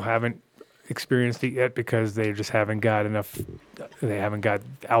people haven't experienced it yet because they just haven't got enough, they haven't got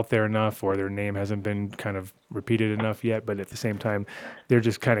out there enough, or their name hasn't been kind of repeated enough yet. But at the same time, they're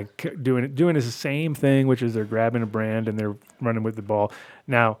just kind of doing the same thing, which is they're grabbing a brand and they're running with the ball.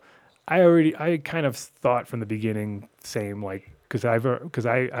 Now, I kind of thought from the beginning, same, like, because I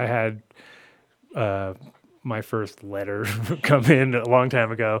had my first letter come in a long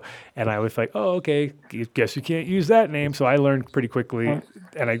time ago, and I was like, oh, okay, guess you can't use that name. So I learned pretty quickly,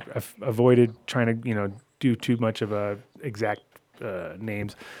 and I avoided trying to, do too much of a exact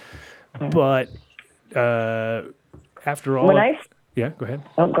names. But after all, yeah, go ahead.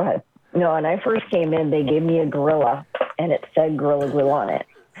 Oh, go ahead. No, when I first came in, they gave me a gorilla, and it said Gorilla Glue on it.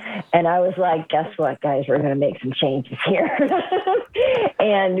 And I was like, guess what, guys? We're going to make some changes here.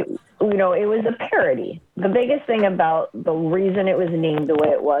 And, it was a parody. The biggest thing about the reason it was named the way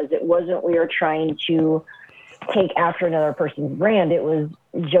it wasn't we were trying to take after another person's brand. It was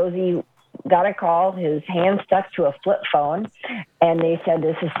Josey got a call, his hand stuck to a flip phone, and they said,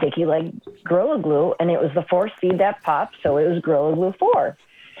 this is sticky like Gorilla Glue. And it was the 4 speed that popped, so it was Gorilla Glue 4.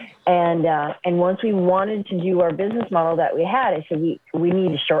 And once we wanted to do our business model that we had, I said, we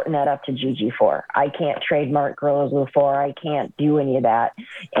need to shorten that up to GG4. I can't trademark Gorilla Glue 4. I can't do any of that.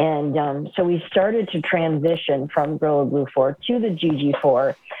 And so we started to transition from Gorilla Glue 4 to the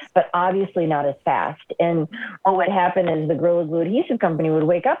GG4, but obviously not as fast. And what would happen is the Gorilla Glue adhesive company would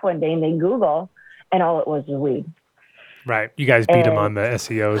wake up one day and they'd Google, and all it was weed. Right. You guys beat them on the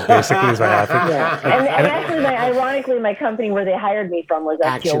SEOs, basically, is what happened. Yeah. And actually, ironically, my company where they hired me from was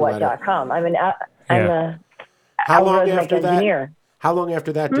SEOWhat.com. I'm a algorithmic engineer. How long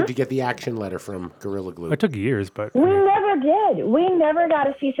after that did you get the action letter from Gorilla Glue? It took years, but... We never did. We never got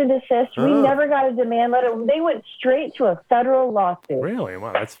a cease and desist. We never got a demand letter. They went straight to a federal lawsuit. Really?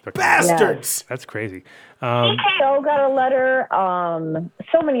 Wow, that's... Bastards! Yeah. That's crazy. So got a letter.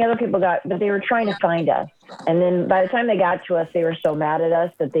 So many other people got, but they were trying to find us. And then by the time they got to us, they were so mad at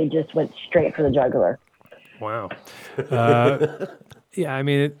us that they just went straight for the jugular. Wow. Yeah, I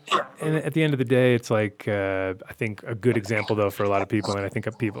mean, and at the end of the day, it's like, I think a good example, though, for a lot of people, and I think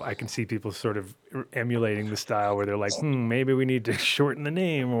I can see people sort of emulating the style where they're like, maybe we need to shorten the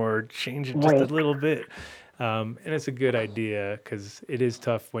name or change it just a little bit. And it's a good idea because it is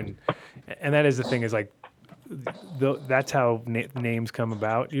tough and that is the thing is like, that's how names come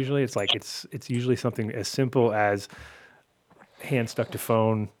about. Usually it's like, it's usually something as simple as hand stuck to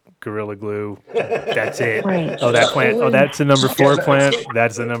phone, Gorilla Glue. That's it. Right. Oh, that plant. Oh, that's the number 4 plant.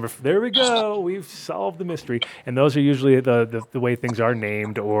 That's the number. There we go. We've solved the mystery. And those are usually the way things are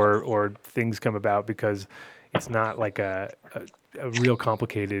named or things come about because it's not like a real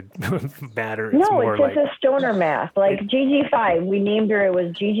complicated matter. It's more it's just a stoner math. Like GG5, we named her. It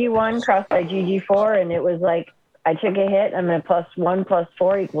was GG1 crossed by GG4, and it was like I took a hit. I'm going to +1 +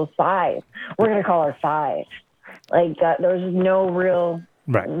 4 equals 5. We're going to call her 5. Like there's no real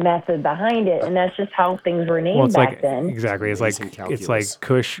method behind it, and that's just how things were named back then. Exactly, it's like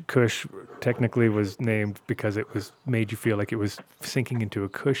Kush technically was named because it was made you feel like it was sinking into a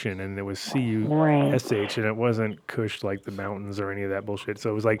cushion, and it was CUSH, and it wasn't Kush like the mountains or any of that bullshit. So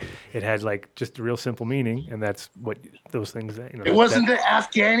it was like it had like just a real simple meaning, and that's what those things. It wasn't the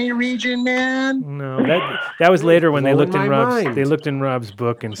Afghani region, man. No, that was later when they looked in Rob's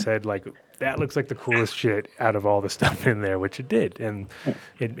book and said like, that looks like the coolest shit out of all the stuff in there, which it did, and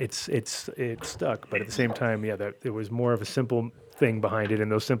it stuck. But at the same time, there was more of a simple thing behind it,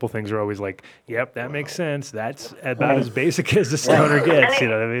 and those simple things are always like, "Yep, that makes sense. That's about as basic as the stoner gets." You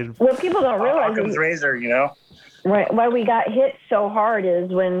know what I mean? What people don't realize is razor, Right. Why we got hit so hard is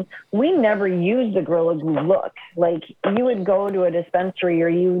when we never used the Gorilla Glue look. Like you would go to a dispensary or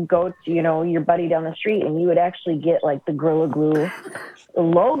you would go to, your buddy down the street and you would actually get like the Gorilla Glue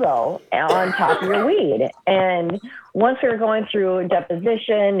logo on top of your weed. And once we were going through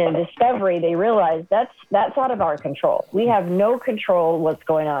deposition and discovery, they realized that's out of our control. We have no control what's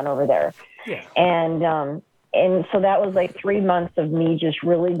going on over there. Yeah. And so that was like 3 months of me just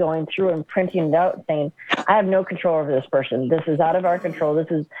really going through and printing it out saying, I have no control over this person. This is out of our control.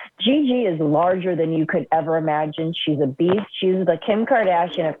 GG is larger than you could ever imagine. She's a beast. She's the Kim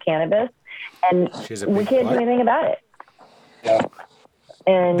Kardashian of cannabis. And we can't do anything about it. Yeah.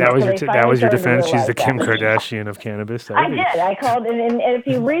 And that was your defense. She's the Kim Kardashian of cannabis. I did. I called, and if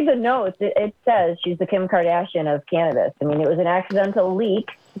you read the notes, it says she's the Kim Kardashian of cannabis. I mean, it was an accidental leak,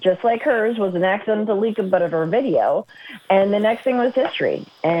 just like hers was an accidental leak of her video, and the next thing was history.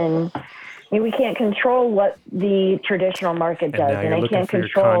 And we can't control what the traditional market does, and I can't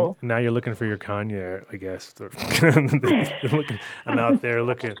control. Now you're looking for your Kanye, I guess. I'm out there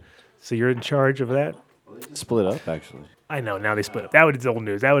looking. So you're in charge of that? Split up, actually. I know. Now they split up. That was old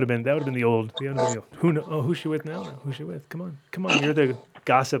news. That would have been the old. Who's she with now? Who's she with? Come on. You're the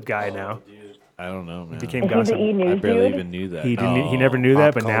gossip guy now. I don't know, man. He became gossip. I barely even knew that. He didn't. He never knew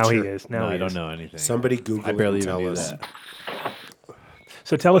that, but now he is. Now I don't know anything. Somebody Google. I barely even knew us. that.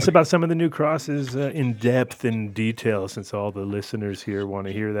 So tell us about some of the new crosses in depth and detail, since all the listeners here want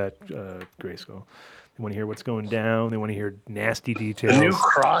to hear that, Grayskull. They want to hear what's going down. They want to hear nasty details. The new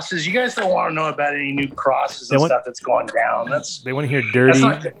crosses. You guys don't want to know about any new crosses They and want- stuff that's going down. They want to hear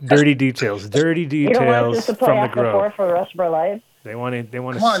dirty details. Dirty You don't want us details to play from the after 4 grove. for the rest of our lives? They want to.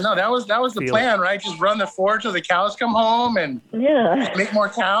 Come on, no, that was the feel plan, right? Just run the 4 till the cows come home and Yeah. make more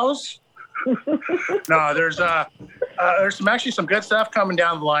cows. No, there's some good stuff coming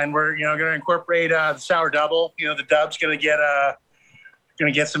down the line. We're going to incorporate the sour double. The dub's going to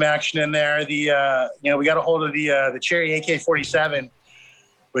get some action in there. We got a hold of the cherry AK-47,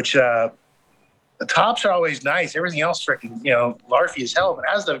 which the tops are always nice. Everything else freaking larfy as hell, but it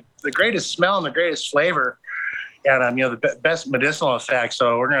has the greatest smell and the greatest flavor, and the best medicinal effect.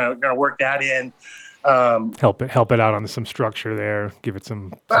 So we're gonna work that in. Help it out on some structure there. Give it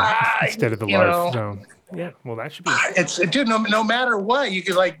some instead of the larf zone. Yeah, well, that should be. It's dude. No matter what, you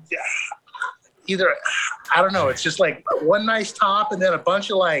could either, I don't know. It's just like one nice top and then a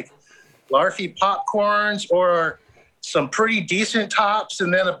bunch of larfy popcorns, or some pretty decent tops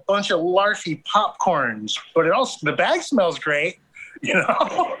and then a bunch of larfy popcorns. But the bag smells great,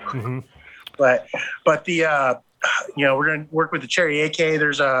 Mm-hmm. But the we're gonna work with the cherry AK.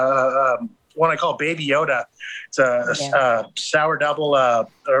 There's a one I call Baby Yoda. It's a sour double,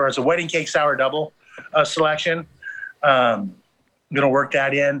 or it's a wedding cake sour double selection. I'm gonna work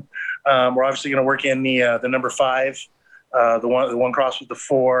that in. We're obviously gonna work in the number 5, the one cross with the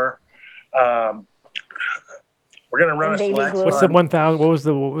 4. We're gonna run a select. What's the 1,000? What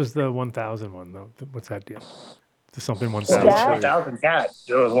was the 1,000 one though? What's that deal? The something 1,000. 1,000 cat.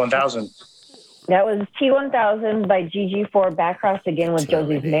 It was 1,000. That was T1000 by GG4 backcrossed again with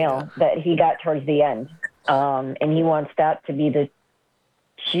Josey's mail that he got towards the end. And he wants that to be the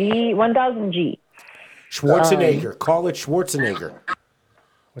G1000G. Schwarzenegger. Call it Schwarzenegger.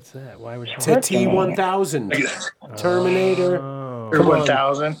 What's that? Why would It's a T1000. Terminator. Come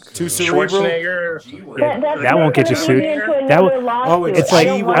 1,000. Too cerebral. Schwarzenegger. That won't get you sued. It's like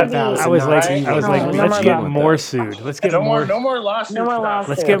I was like, let's get more sued. Let's get more. No more lawsuits. No more lawsuits.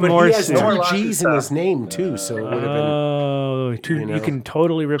 Let's get But more he has sued. 2 G's in his name too, so it would have been. Oh, you can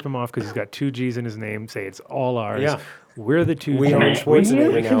totally rip him off because he's got 2 G's in his name. Say it's all ours. Yeah. We're the 2 We own G's.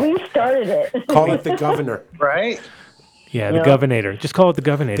 Schwarzenegger now. We started it. Call it the governor. Right? Yeah, the Governator. Just call it the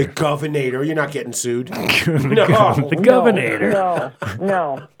The Governator. governor. You're not getting sued. The Governator.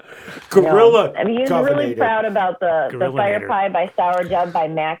 No. Gorilla. I mean, he was really Governator. proud about the Fire Gorillanator. Pie by Sour Dub by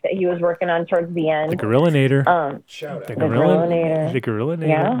Mac that he was working on towards the end. The Gorillanator. Shout The out. Gorillanator. The Gorillanator.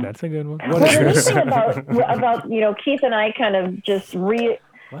 Yeah. That's a good one. Well, the neat thing about Keith and I kind of just What?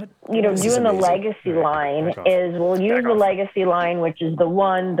 This is doing the amazing. legacy line is we'll use the legacy line, which is the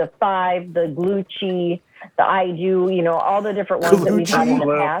 1, the 5, the Glucci, the I Do, all the different ones that we've had in the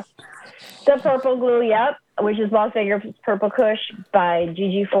past. The purple glue, yep, which is Las Vegas Purple Kush by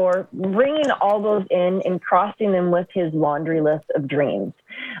GG4, bringing all those in and crossing them with his laundry list of dreams,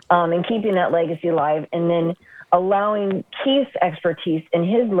 and keeping that legacy alive, and then allowing Keith's expertise in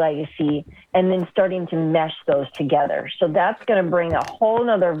his legacy, and then starting to mesh those together. So that's going to bring a whole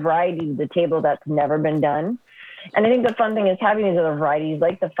nother variety to the table that's never been done. And I think the fun thing is having these other varieties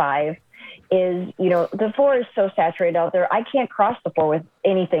like the 5 is, the 4 is so saturated out there. I can't cross the 4 with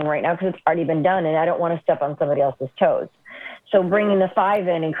anything right now because it's already been done and I don't want to step on somebody else's toes. So bringing the 5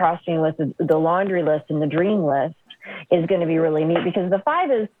 in and crossing with the laundry list and the dream list is going to be really neat because the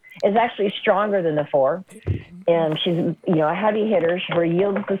 5 is actually stronger than the 4. And she's, a heavy hitter. Her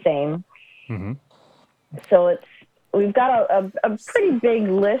yield's the same. Mm-hmm. So we've got a pretty big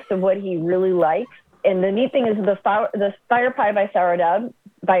list of what he really likes. And the neat thing is the Fire Pie by Sour Dub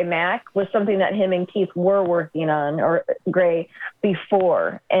by Mac was something that him and Keith were working on, or Gray,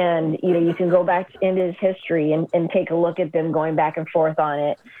 before. And, you can go back into his history and take a look at them going back and forth on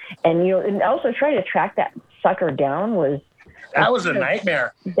it. And, and also try to track that sucker down was a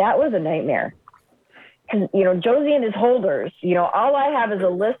nightmare. That was a nightmare. Because, Josey and his holders, all I have is a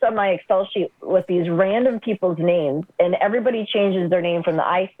list on my Excel sheet with these random people's names, and everybody changes their name from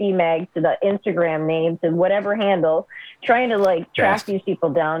the IC mag to the Instagram name to whatever handle, trying to track these people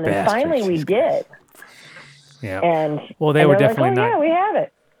down. And finally we did. Yeah. And well, they were they're definitely not. Yeah, we have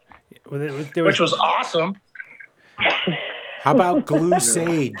it. Well, which was awesome. How about glue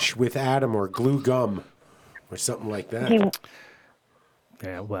sage with Adam or glue gum or something like that?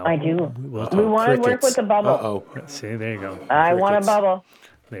 Yeah, well, I do. We want to work with the bubble. Uh-oh. See, there you go. I want a bubble.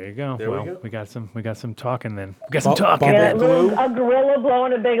 There you go. There we well, go. we got some talking then. We got some talking. Yeah, a gorilla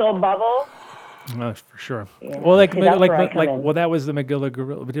blowing a big old bubble. For sure. Yeah. Well, Well, that was the McGilla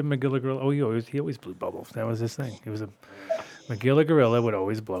gorilla. But did McGilla gorilla? Oh, he always blew bubbles. That was his thing. He was a Magilla Gorilla would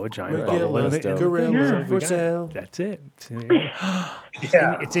always blow a giant bubble. Magilla Gorilla for got sale. it. That's it.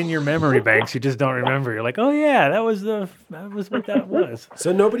 It's in your memory banks. You just don't remember. You're like, oh yeah, that was what that was.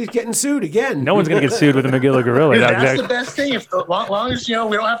 So nobody's getting sued again. No one's gonna get sued with a Magilla Gorilla. Dude, No, that's exactly. the best thing. If long as we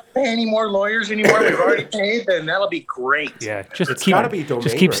don't have to pay any more lawyers anymore, we've already paid, then that'll be great. Yeah, just It's keep gotta be domain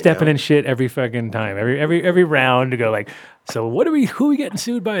just keep right stepping now. in shit every fucking time. Every round to go like, so who are we getting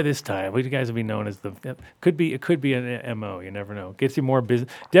sued by this time? We guys will be known as it could be an MO. You never know. Gets you more business.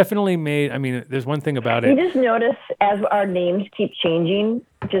 Definitely made. I mean, there's one thing about You it. just notice as our names keep changing,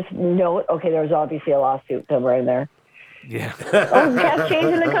 just note, okay, there's obviously a lawsuit somewhere in there. Yeah. Oh, Cat's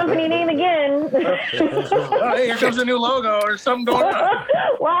changing the company name again. Oh, hey, here comes a new logo or something going on.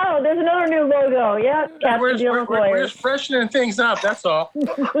 Wow, there's another new logo. Yeah, Cat's We're dealing with we're lawyers. just freshening things up. That's all.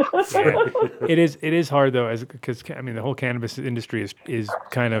 Yeah. It is hard though, because I mean the whole cannabis industry is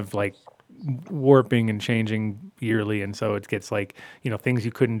kind of like warping and changing yearly, and so it gets like things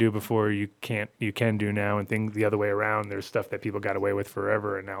you couldn't do before you can do now, and things the other way around. There's stuff that people got away with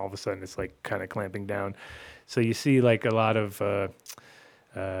forever, and now all of a sudden it's like kind of clamping down. So you see like a lot of.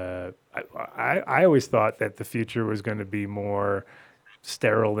 I always thought that the future was going to be more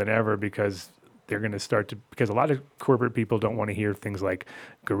sterile than ever because they're going to because a lot of corporate people don't want to hear things like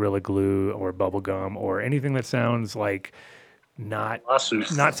Gorilla Glue or bubble gum or anything that sounds like not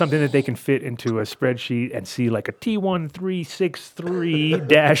something that they can fit into a spreadsheet and see like a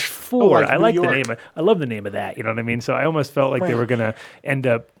T1363-4. like I New like the York. name. I love the name of that. You know what I mean? So I almost felt like they were going to end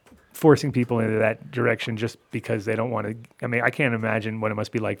up forcing people into that direction just because they don't want to. I mean, I can't imagine what it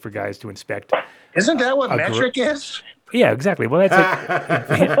must be like for guys to inspect. Isn't that what metric is? Yeah, exactly. Well, that's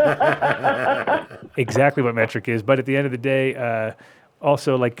exactly what metric is. But at the end of the day,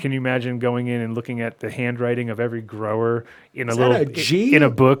 also, like, can you imagine going in and looking at the handwriting of every grower in in a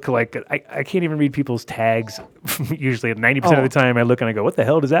book? Like, I can't even read people's tags. Usually, 90% of the time, I look and I go, "What the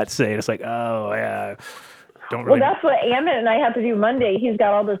hell does that say?" And it's like, oh yeah. Don't really. Well, that's what Amit and I have to do Monday. He's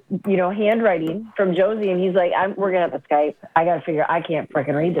got all this, handwriting from Josie, and he's like, we're going to have to Skype. I got to figure, I can't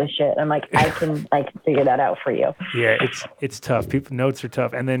freaking read this shit. I'm like, I can figure that out for you. Yeah, it's tough. Notes are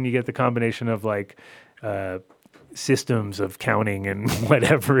tough. And then you get the combination of like systems of counting and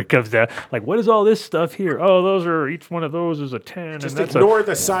whatever it comes down. Like, what is all this stuff here? Oh, each one of those is a 10. Just and that's ignore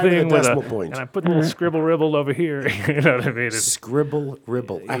the sign of the decimal point. And I put the little scribble ribble over here. You know what I mean? Scribble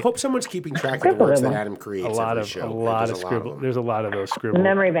ribble. I hope someone's keeping track of the words that Adam creates A lot every of show. scribble. There's a lot of those scribble.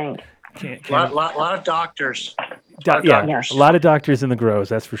 Memory bank. Lot of doctors. A lot of doctors in the grows,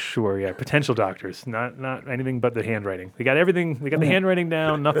 that's for sure. Yeah, potential doctors, not anything but the handwriting. They got everything. They got the handwriting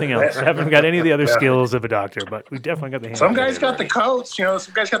down. Nothing else. Haven't got any of the other skills of a doctor, but we definitely got the handwriting. Some guys got the coats. Some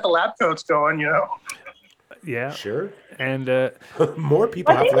guys got the lab coats going. Yeah, sure. And more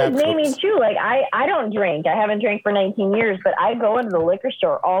people I have think lab it's maybe coats. too. Like I don't drink. I haven't drank for 19 years, but I go into the liquor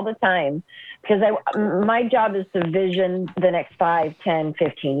store all the time because my job is to vision the next 5, 10,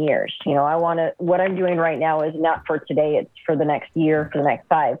 15 years. What I'm doing right now is not for today. It's for the next year, for the next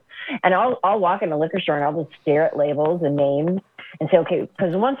 5. And I'll walk in the liquor store and I'll just stare at labels and names and say, okay,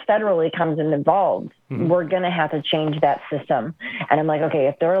 because once federally comes involved, we're going to have to change that system. And I'm like, okay,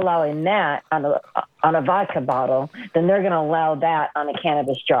 if they're allowing that on a vodka bottle, then they're going to allow that on a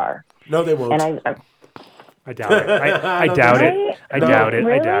cannabis jar. No, they won't. And I doubt it. I doubt it. I doubt it. I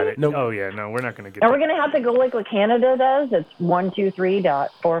Really? doubt it. No. Oh yeah, no, we're not going to get. Are we going to have to go like what Canada does? It's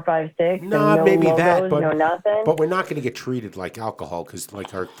 123.456. No, maybe logos, that, but no nothing. But we're not going to get treated like alcohol because,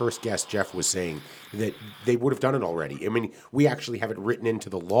 like our first guest Jeff was saying, that they would have done it already. I mean, we actually have it written into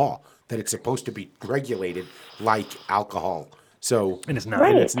the law that it's supposed to be regulated like alcohol. So And it's not.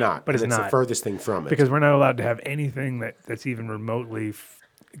 and it's not. But it's the not. furthest thing from it. Because we're not allowed to have anything that's even remotely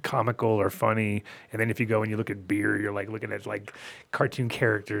comical or funny. And then if you go and you look at beer, you're like looking at like cartoon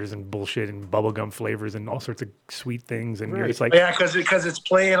characters and bullshit and bubblegum flavors and all sorts of sweet things. And you're just like, Yeah, because it's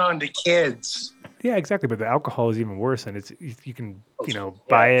playing on to kids. yeah, exactly. But the alcohol is even worse. And you can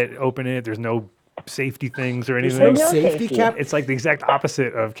buy it, open it. There's no safety things or anything. There's no safety cap. It's like the exact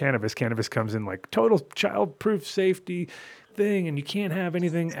opposite of cannabis. Cannabis comes in like total child-proof safety thing, and you can't have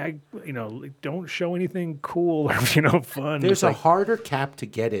anything. Don't show anything cool or fun. There's It's a like, harder cap to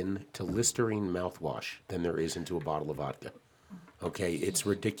get in to Listerine mouthwash than there is into a bottle of vodka. Okay, it's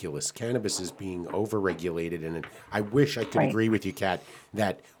ridiculous. Cannabis is being overregulated, and I wish I could agree with you, Kat,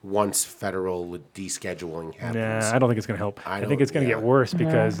 that once federal descheduling happens. Nah, I don't think it's going to help. I think it's going to get worse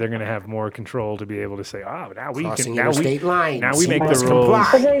because they're going to have more control to be able to say, now we Crossing can. Now interstate lines, now we you make the must rules. comply.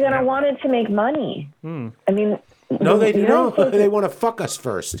 But they're going to want it to make money. I mean, No, they You no. know, They want to fuck us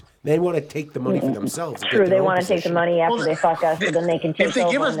first. They want to take the money for themselves. and True, get their they own want to take the position. money after they fuck us, so then they can take If they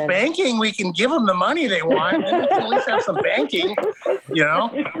over give us and then- banking, we can give them the money they want. And we can at least have some banking, you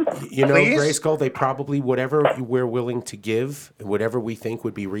know? You know, Please? Grayskull, they probably, whatever we're willing to give, whatever we think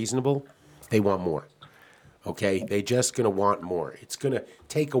would be reasonable, they want more. Okay? They're just going to want more. It's going to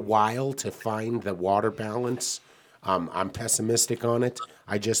take a while to find the water balance. I'm pessimistic on it.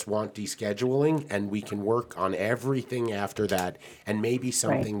 I just want descheduling, and we can work on everything after that, and maybe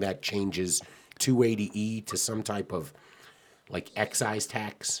something that changes 280E to some type of like excise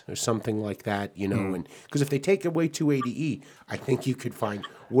tax or something like that, you know, and because if they take away 280E, I think you could find,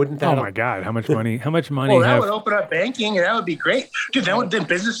 wouldn't that? Oh my God, how much money? How much money? Well, that have, would open up banking, and that would be great, dude. Then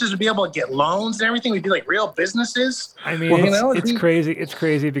businesses would be able to get loans and everything. We'd be like real businesses. I mean, Well, you know, it's crazy. It's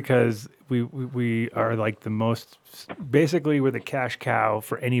crazy because we are like the most. Basically, we're the cash cow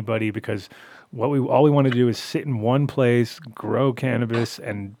for anybody because all we want to do is sit in one place, grow cannabis,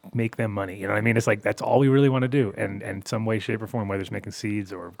 and make them money. You know what I mean? It's like that's all we really want to do, and some way, shape, or form, whether it's making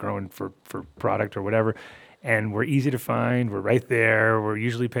seeds or growing for product or whatever. And we're easy to find. We're right there. We're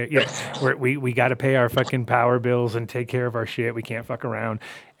usually we got to pay our fucking power bills and take care of our shit. We can't fuck around.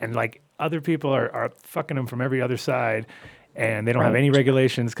 And like other people are fucking them from every other side. And they don't have any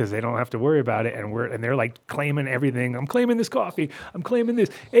regulations because they don't have to worry about it. And they're like claiming everything. I'm claiming this coffee. I'm claiming this.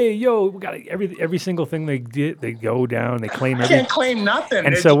 Hey, yo, we got every single thing they get. They go down. They claim everything. Can't claim nothing.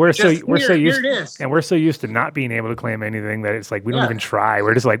 And It's so we're just, so here used it is. and we're so used to not being able to claim anything that it's like we don't even try.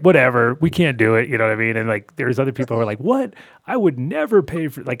 We're just like whatever. We can't do it. You know what I mean? And like there's other people who are like, what? I would never pay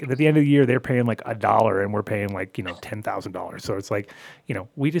for like at the end of the year they're paying like $1 and we're paying like $10,000. So it's like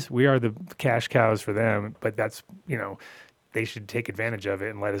we are the cash cows for them. But that's they should take advantage of it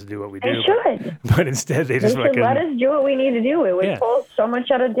and let us do what we do. They should. But instead, they just should fucking let us do what we need to do. It would pull so much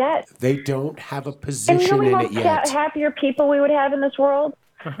out of debt. They don't have a And position in how it yet. happier people we would have in this world?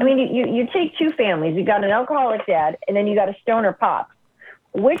 I mean, you take two families. You got an alcoholic dad, and then you got a stoner pop.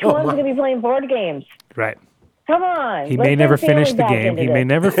 Which one's going to be playing board games? Right. Come on. He may never finish the game. He may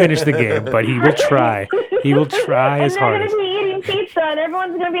never finish the game, but he will try. He will try his hardest. And they're going to be eating pizza, and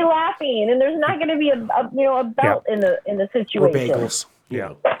everyone's going to be laughing, and there's not going to be a belt in the situation. Or bagels.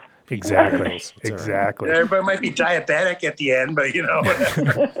 Yeah. Exactly. Exactly. Everybody might be diabetic at the end, but If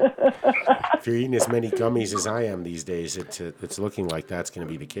you're eating as many gummies as I am these days, it's looking like that's going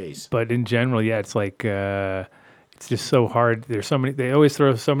to be the case. But in general, yeah, it's like it's just so hard. There's so many. They always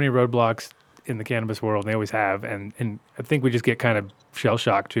throw so many roadblocks in the cannabis world. And they always have, and I think we just get kind of shell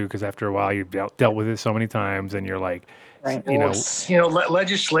shocked too, because after a while you've dealt with it so many times, and you're like, legislation.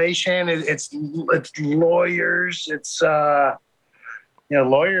 It's lawyers. It's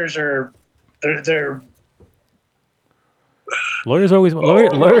lawyers are they're lawyers always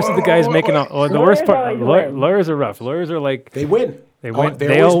lawyers are the guys making all the worst part. Lawyers are rough. Lawyers are like they win. They win.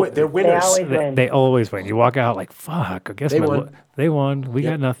 They're winners. They always win. You walk out like fuck. I guess they won. We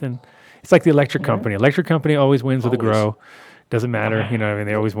got nothing. It's like the electric company. Electric company always wins with a grow. Doesn't matter, you know what I mean?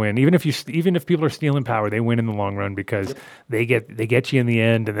 They always win. Even if people are stealing power, they win in the long run because they get you in the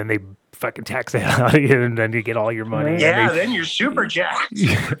end, and then they fucking tax it out of you, and then you get all your money. Yeah, then you're super jacked.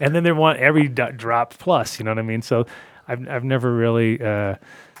 And then they want every drop plus, you know what I mean? So I've never really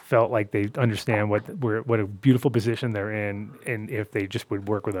felt like they understand what a beautiful position they're in, and if they just would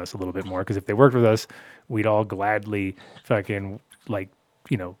work with us a little bit more. Because if they worked with us, we'd all gladly fucking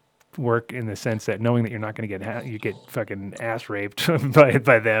work in the sense that knowing that you're not going to get fucking ass raped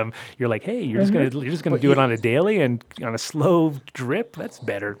by them, you're like, hey, you're just gonna do it on a daily and on a slow drip. That's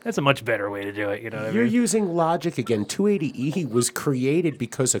better. That's a much better way to do it. You know what I mean? You're using logic again. 280E was created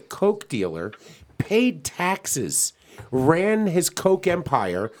because a coke dealer paid taxes, ran his coke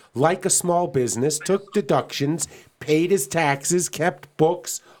empire like a small business, took deductions, paid his taxes, kept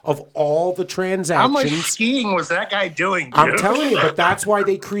books of all the transactions. How much skiing was that guy doing, dude? I'm telling you, but that's why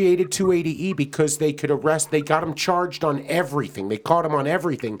they created 280E, because they could arrest, they got him charged on everything. They caught him on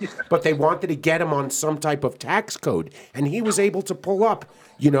everything, but they wanted to get him on some type of tax code. And he was able to pull up,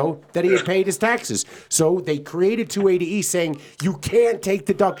 that he had paid his taxes. So they created 280E saying you can't take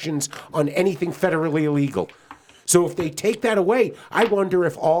deductions on anything federally illegal. So if they take that away, I wonder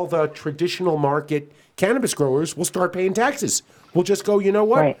if all the traditional market cannabis growers will start paying taxes. We'll just go, you know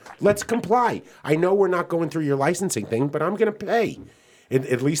what? Right. Let's comply. I know we're not going through your licensing thing, but I'm going to pay.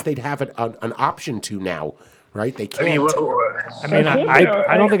 At least they'd have an option to now, right? They can't. I mean,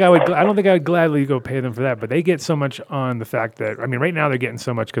 I don't think I would gladly go pay them for that, but they get so much on the fact that, I mean, right now they're getting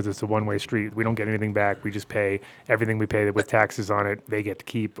so much because it's a one-way street. We don't get anything back. We just pay everything we pay with taxes on it. They get to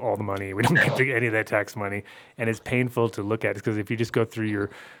keep all the money. We don't get to any of that tax money, and it's painful to look at because if you just go through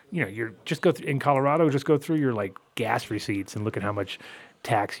in Colorado, just go through your like gas receipts and look at how much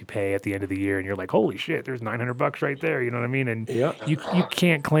tax you pay at the end of the year, and you're like, holy shit, there's $900 right there. You know what I mean? And you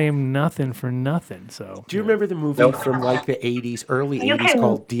can't claim nothing for nothing. So do you remember the movie from like the 80s, early 80s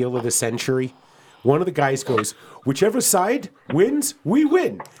called Deal of the Century? One of the guys goes, whichever side wins, we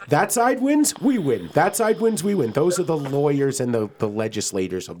win. That side wins, we win. That side wins, we win. Those are the lawyers and the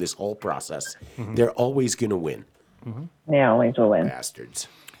legislators of this whole process. Mm-hmm. They're always going to win. Mm-hmm. They always will win. Bastards.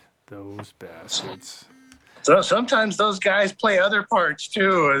 Those bastards. So sometimes those guys play other parts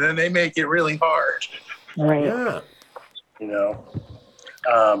too, and then they make it really hard. Right. Yeah. You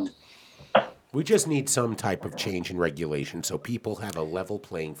know. We just need some type of change in regulation so people have a level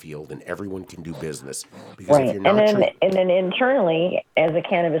playing field and everyone can do business. Because right. if you're not and then internally, as a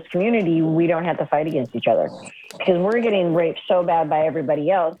cannabis community, we don't have to fight against each other. Because we're getting raped so bad by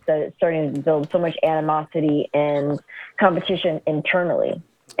everybody else that it's starting to build so much animosity and competition internally.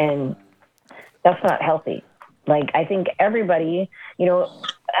 And that's not healthy. Like, I think everybody, you know,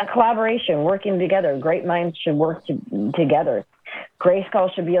 a collaboration, working together, great minds should work together.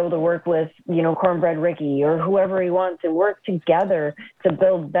 Grayskull should be able to work with, you know, Cornbread Ricky or whoever he wants and work together to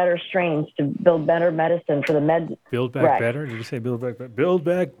build better strains, to build better medicine for the med. Build back better? Did you say build back better? Build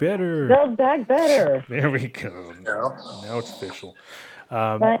back better. Build back better. There we go. Now it's official.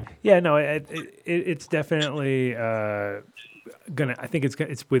 It's definitely I think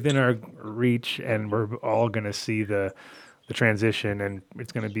it's within our reach, and we're all gonna see the transition, and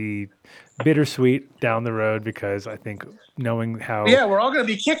it's gonna be bittersweet down the road because I think knowing how we're all gonna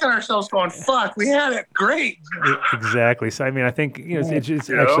be kicking ourselves, going, "Fuck, we had it great." Exactly. So I mean, I think it's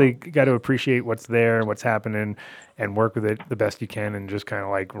actually got to appreciate what's there and what's happening, and work with it the best you can, and just kind of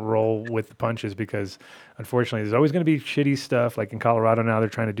like roll with the punches because unfortunately there's always going to be shitty stuff. Like in Colorado now, they're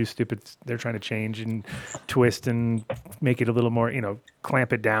trying to do they're trying to change and twist and make it a little more,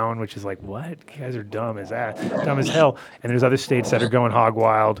 clamp it down, which is like, what? You guys are dumb as hell. And there's other states that are going hog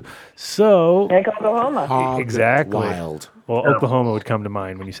wild. So like Oklahoma. Exactly. Wild. Well, Oklahoma would come to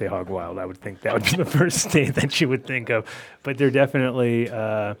mind when you say hog wild. I would think that would be the first state that you would think of. But they're definitely,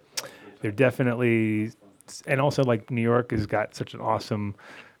 and also like New York has got such an awesome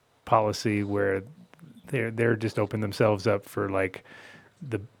policy where they're just open themselves up for like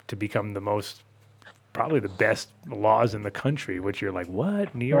to become probably the best laws in the country, which you're like,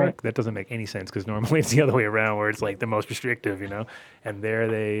 what? New York? Right. That doesn't make any sense because normally it's the other way around where it's like the most restrictive, and there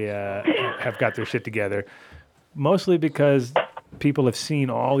they have got their shit together. Mostly because people have seen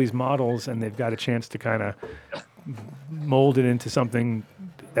all these models and they've got a chance to kind of mold it into something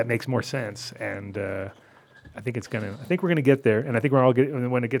that makes more sense. And I think we're gonna get there. And I think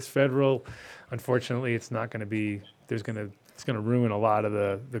when it gets federal, unfortunately, it's not gonna be. It's gonna ruin a lot of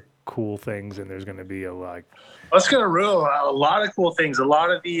the cool things, and there's gonna be It's gonna ruin a lot of cool things. A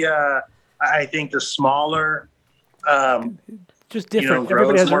lot of the I think the smaller, just different.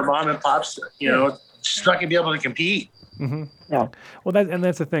 Everybody has more mom and pops. Just not gonna be able to compete. Mm-hmm. Yeah. Well,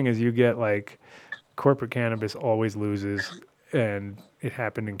 that's the thing is you get like corporate cannabis always loses, and it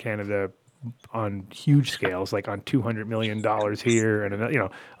happened in Canada on huge scales, like on $200 million here and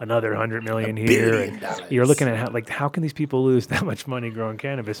another $100 million here. And you're looking at how can these people lose that much money growing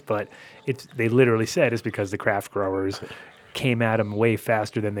cannabis? But they literally said it's because the craft growers came at them way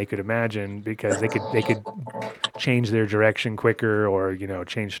faster than they could imagine because they could change their direction quicker or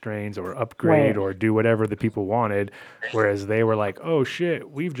change strains or upgrade or do whatever the people wanted, whereas they were like, oh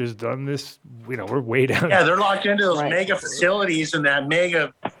shit, we've just done this, we're way down. Yeah, they're locked into those mega facilities and that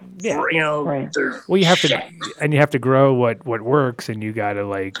mega well, you have to grow what works, and you got to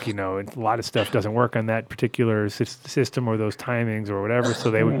a lot of stuff doesn't work on that particular system or those timings or whatever, so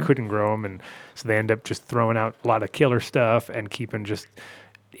they couldn't grow them, and so they end up just throwing out a lot of killer stuff and keeping just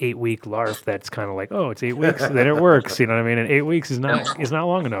 8-week larf that's kind of like, oh, it's 8 weeks, then it works, you know what I mean? And 8 weeks is not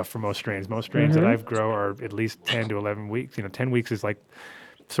long enough for most strains. Most strains that I've grown are at least 10 to 11 weeks. 10 weeks is like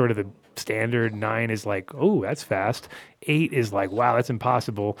sort of the standard. 9 is like, oh, that's fast. 8 is like, wow, that's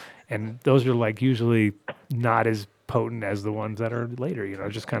impossible. And those are like usually not as potent as the ones that are later. It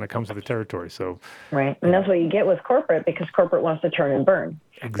just kind of comes with the territory. So right, and that's what you get with corporate because corporate wants to turn and burn.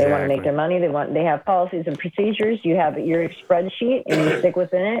 Exactly. They want to make their money. They have policies and procedures. You have your spreadsheet and you stick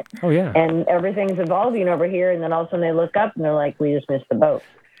within it. Oh yeah. And everything's evolving over here, and then all of a sudden they look up and they're like, we just missed the boat.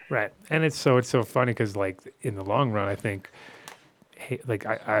 Right, and it's so funny because like in the long run, I think hey, like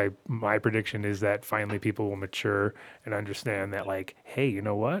my prediction is that finally people will mature and understand that, like, hey, you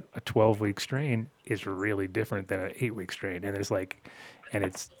know what? A 12-week strain is really different than an 8-week strain, and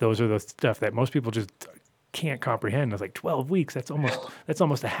those are the stuff that most people just can't comprehend. It's like 12 weeks. That's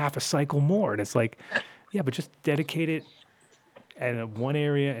almost a half a cycle more, and it's like, yeah, but just dedicate it in one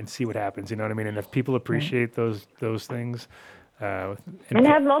area and see what happens. You know what I mean? And if people appreciate those things. And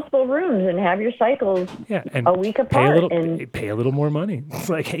have multiple rooms and have your cycles and a week apart. Pay a little more money. It's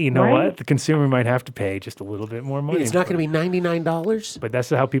like, hey, you know what? The consumer might have to pay just a little bit more money. It's not going to be $99. But that's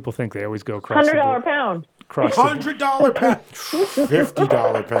how people think. They always go across $100 pound. $100 pound.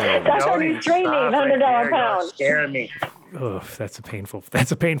 $50 pound. That's our new strain name, $100 pound. Scaring me. Oh, that's a painful thought.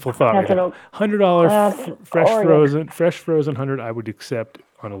 That's $100 fresh frozen 100 I would accept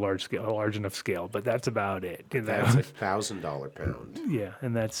on a large enough scale, but that's about it. That's $1,000 pound. Yeah,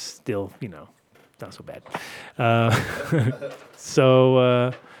 and that's still, not so bad.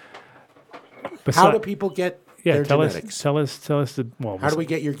 So, how do people get their genetics? Tell us. How do we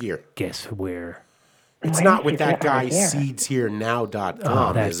get your gear? Guess where? It's not with that guy seedsherenow.com.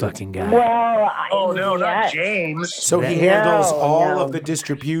 Oh, that fucking guy. Well, not James. So he handles all of the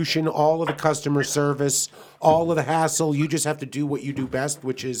distribution, all of the customer service, all of the hassle. You just have to do what you do best,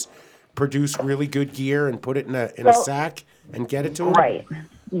 which is produce really good gear and put it in a sack and get it to him. Right.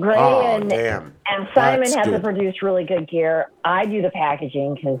 Gray and Simon has to produce really good gear. I do the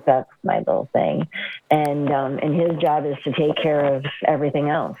packaging because that's my little thing, and his job is to take care of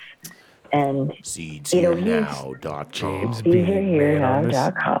everything else. And seedsherenow.com. James being man on this.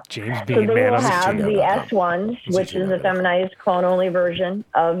 So they will have the S1s, which is a feminized clone-only version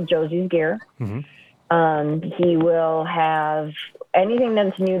of Josey's gear. Mm-hmm. He will have anything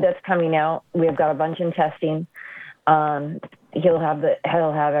that's new that's coming out. We've got a bunch in testing. He'll have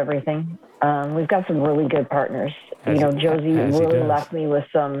everything. We've got some really good partners. Josey really left me with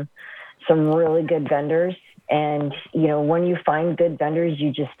some really good vendors. And, when you find good vendors,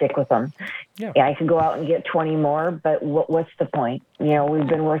 you just stick with them. Yeah, I could go out and get 20 more, but what's the point? We've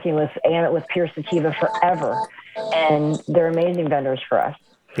been working with Pure Sativa forever, and they're amazing vendors for us.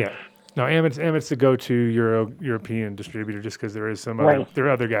 Yeah. No, Amit's the go-to European distributor just because there is there are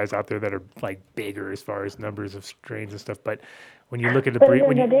other guys out there that are like bigger as far as numbers of strains and stuff. But when you look at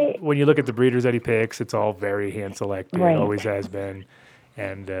when you look at the breeders that he picks, it's all very hand selected. It always has been.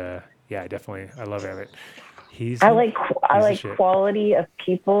 And I love Amit. I like quality of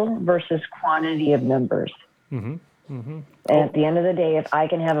people versus quantity of numbers. Mm-hmm. Mm-hmm. And at the end of the day, if I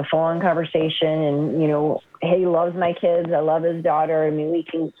can have a full-on conversation and, he loves my kids, I love his daughter, I mean, we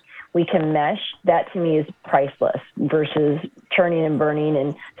can mesh, that to me is priceless versus turning and burning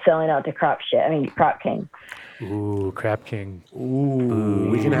and selling out to Crop King. Ooh, Crap King.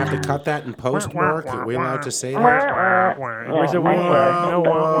 Ooh, we're going to have to cut that in post, Mark. Are we allowed to say that? Where's the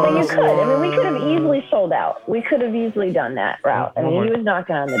but you could. I mean, we could have easily sold out. We could have easily done that route. I mean, he was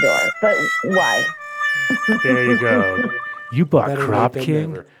knocking on the door. But why? There you go. You bought Crop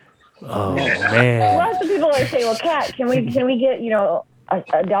King? Oh, man. Lots of people are saying, well, Kat, can we get, $1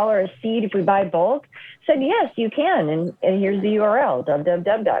 a seed if we buy bulk? I said, yes, you can. And here's the URL,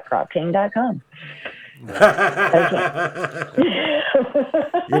 www.cropking.com.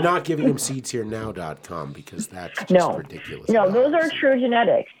 You're not giving him seedsherenow.com because that's just ridiculous. No, those are true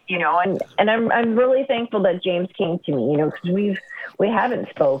genetics, and I'm really thankful that James came to me, because we haven't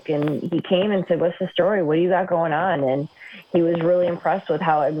spoken. He came and said, "What's the story? What do you got going on?" And he was really impressed with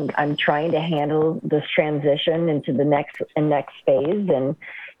how I'm trying to handle this transition into the next phase. And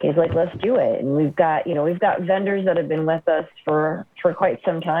he's like, "Let's do it." And we've got vendors that have been with us for quite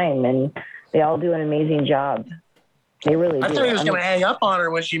some time, and they all do an amazing job. They really do. I thought he was going to hang up on her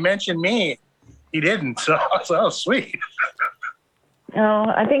when she mentioned me. He didn't, so that was sweet.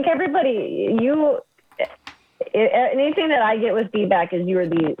 No, I think everybody, anything that I get with feedback is you are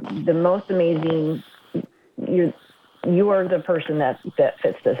the most amazing. You are the person that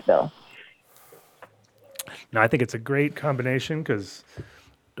fits this bill. No, I think it's a great combination because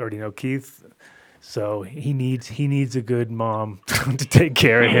I already know Keith. So he needs a good mom to take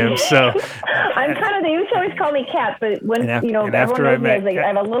care of him. So I'm kind of, they used to always call me Kat, but when everyone knows me, I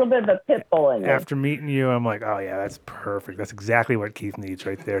have a little bit of a pit bull in me. After meeting you, I'm like, oh yeah, that's perfect. That's exactly what Keith needs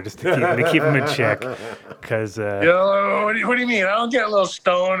right there, just to keep him in check. Because what do you mean? I don't get a little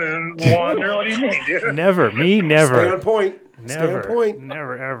stoned and wander. What do you mean, dude? Never. Stay on point.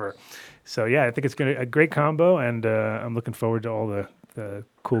 Never ever. So yeah, I think it's a great combo, and I'm looking forward to all the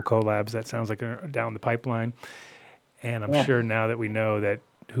cool collabs that sounds like are down the pipeline. And I'm sure now that we know that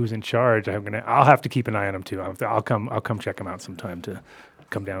who's in charge, I'll have to keep an eye on them too. I'll come check them out sometime to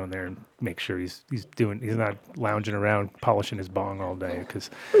come down there and make sure he's not lounging around polishing his bong all day. Because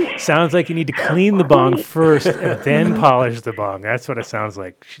sounds like you need to clean the bong first and then polish the bong. That's what it sounds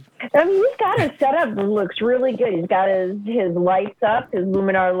like. I mean, he's got his setup that looks really good. He's got his lights up, his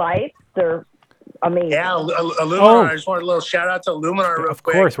Luminar lights. They're amazing. Yeah, ILUMINAR. I just want a little shout out to ILUMINAR real Of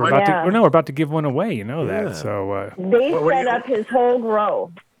quick. course, we're about to give one away. You know that. So they set up his whole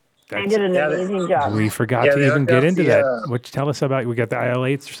grow. They did an amazing job. we forgot to even get into that. Tell us about. We got the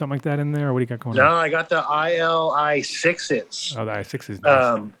IL8s or something like that in there. Or what do you got going on? No, I got the ILI6s. Oh, the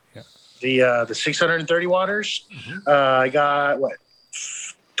i6s. Nice. The 630 waters. I got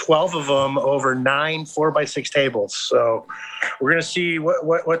 12 of them over 9 4x6 tables. So we're gonna see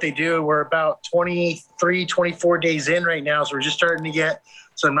what they do. We're about 23, 24 days in right now, so we're just starting to get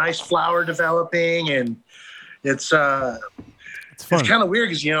some nice flower developing, and it's kind of weird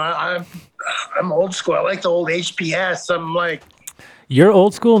because I'm old school. I like the old HPS. I'm like, you're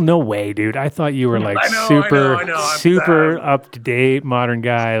old school? No way, dude. I thought you were like super up to date, modern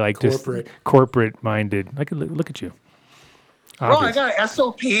guy, like corporate. just corporate minded. Like, look at you. Bro, I got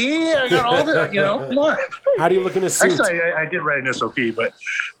SOP. I got all the, come on. How do you look in a suit? Actually, I did write an SOP, but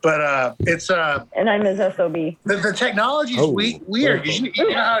it's and I'm his SOB. The technology is weird.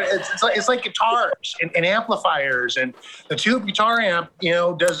 It's like guitars and amplifiers, and the tube guitar amp,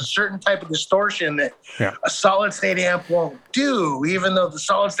 does a certain type of distortion that a solid state amp won't do, even though the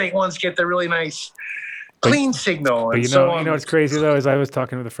solid state ones get the really nice clean signal. But you know what's crazy though is I was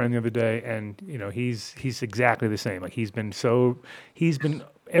talking with a friend the other day, and he's exactly the same. Like he's been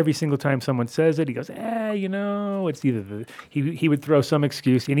every single time someone says it, he goes, it's either he would throw some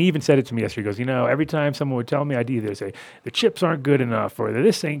excuse, and he even said it to me yesterday. He goes, every time someone would tell me, I'd either say the chips aren't good enough, or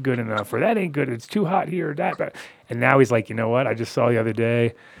this ain't good enough, or that ain't good, it's too hot here, or that. And now he's like, you know what? I just saw the other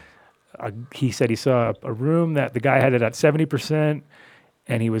day. He said he saw a room that the guy had it at 70%.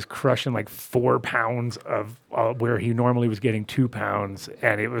 And he was crushing like 4 pounds of where he normally was getting 2 pounds.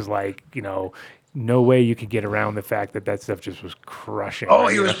 And it was like, no way you could get around the fact that stuff just was crushing. Oh,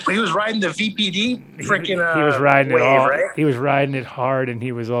 he was riding the VPD freaking he was riding wave, it all. Right? He was riding it hard, and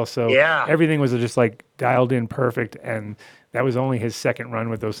he was also everything was just like dialed in perfect. And that was only his second run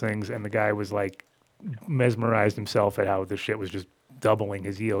with those things, and the guy was like mesmerized himself at how the shit was just doubling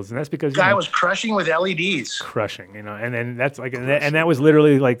his yields, and that's because guy was crushing with LEDs. Crushing, and then that's like, and that was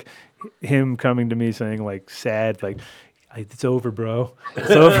literally like him coming to me saying like sad, like it's over, bro. It's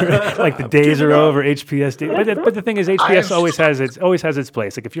over. Like the days are over. HPS. But the thing is, HPS always has its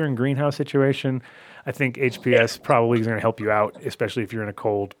place. Like if you're in greenhouse situation, I think HPS probably is going to help you out, especially if you're in a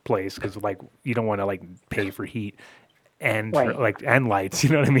cold place, because like you don't want to like pay for heat. And and lights,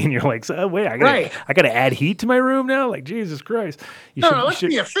 you know what I mean? You're like, wait, I gotta add heat to my room now? Like, Jesus Christ! Let's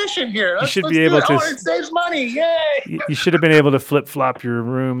be efficient here. Let's be able to. It saves money. Yay! You should have been able to flip flop your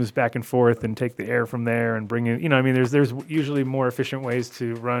rooms back and forth and take the air from there and bring in. There's usually more efficient ways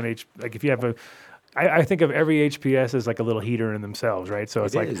to run like if you have I think of every HPS as like a little heater in themselves, right? So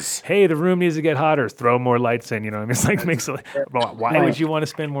it's like, hey, the room needs to get hotter. Throw more lights in. It's like why would you want to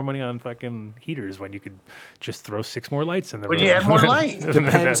spend more money on fucking heaters when you could just throw 6 more lights in the room? Would you add more light?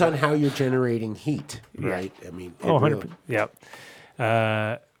 Depends on how you're generating heat, right? I mean, 100%. Yeah.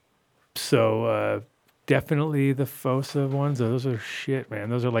 So definitely the Fossa ones. Those are shit, man.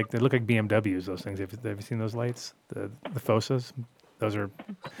 Those are they look like BMWs. Those things. Have you seen those lights? The Fossas. Those are.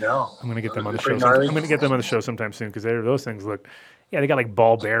 No. I'm gonna get them on the show. I'm gonna get them on the show sometime soon because those things look. Yeah, they got like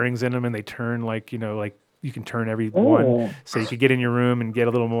ball bearings in them, and they turn like like you can turn every one, so you could get in your room and get a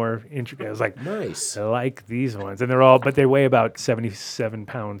little more intricate. I was like, nice. I like these ones, and they weigh about 77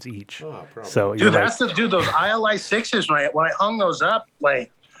 pounds each. Oh, probably. So dude, those ILI6s. When I hung those up, I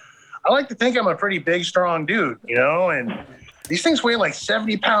like to think I'm a pretty big, strong dude, and these things weigh like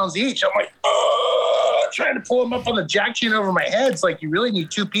 70 pounds each. I'm like, trying to pull them up on the jack chain over my head. It's like you really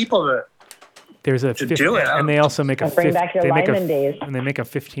need 2 people to. There's a 50, do it, and they also make bring back your lineman days. And they make a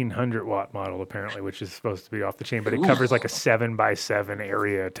 1500 watt model apparently, which is supposed to be off the chain, but it covers like a 7x7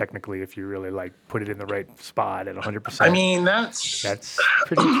 area technically if you really put it in the right spot at 100%. I mean, that's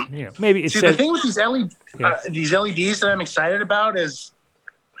pretty. Maybe it's. See, the thing with these LEDs that I'm excited about is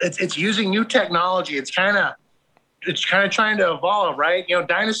it's using new technology. It's kind of trying to evolve, right?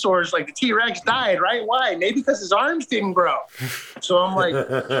 Dinosaurs like the T-Rex died, right? Why? Maybe because his arms didn't grow. So I'm like,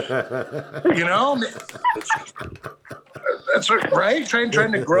 that's right.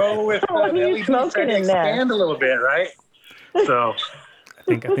 Trying to grow with LEDs, trying to expand a little bit, right? So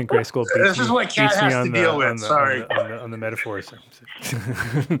I think Gray Skull beats this is what Cat has to deal with. Sorry, on the metaphors.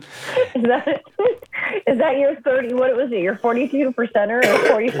 Is that your 30? What was it? Your 42% or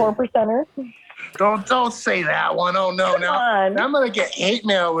 44%? Don't say that one. Oh no, now I'm gonna get hate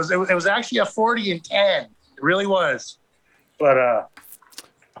mail. It was actually a 40 and 10. It really was. But No,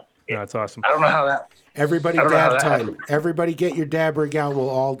 that's awesome. I don't know how that. Everybody I don't know how dab that time. happened. Everybody get your dab rig out. We'll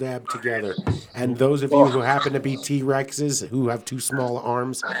all dab together. And those of you who happen to be T-Rexes who have too small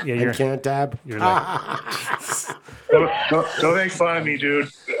arms and can't dab, You're like, don't make fun of me, dude.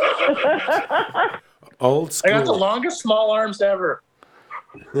 old school. I got the longest small arms ever.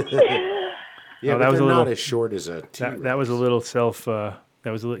 Yeah, Oh, but that was they're a not little- as short as a T-Rex. that was a little self. That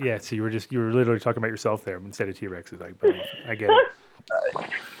was a little, yeah. So you were literally talking about yourself there instead of T-Rexes. I get it.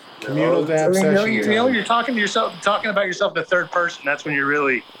 Communal dab I mean, session you know, time. you're talking about yourself in the third person. That's when you're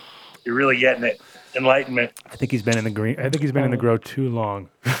really getting it. Enlightenment. I think he's been in the green. I think he's been in the grow too long.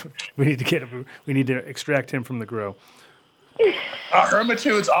 We need to get him. We need to extract him from the grow.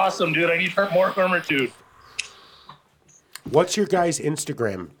 Hermitude's awesome, dude. I need more Hermitude. What's your guys'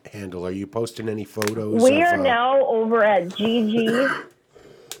 Instagram handle? Are you posting any photos? We of, are now over at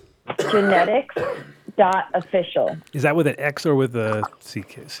gggenetics.official. Is that with an X or with a C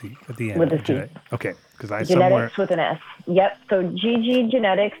at the end? With a C. Okay, because I Genetics with an S. Yep. So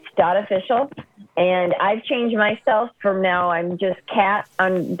gggenetics.official. And I've changed myself from now. I'm just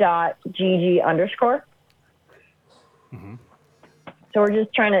cat.gg_. Mm-hmm. So we're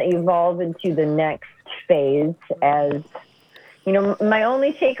just trying to evolve into the next phase as, you know, my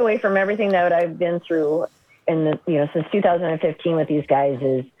only takeaway from everything that I've been through in the, you know, since 2015 with these guys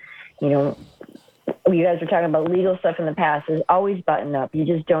is, you know, you guys were talking about legal stuff in the past, is always button up. You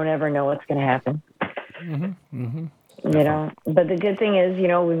just don't ever know what's going to happen. Mm-hmm. Mm-hmm. You know, but the good thing is, you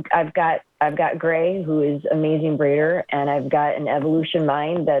know, I've got Gray, who is amazing breeder, and I've got an evolution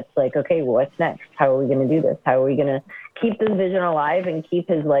mind that's like, okay, well, what's next? How are we going to do this? How are we going to keep this vision alive and keep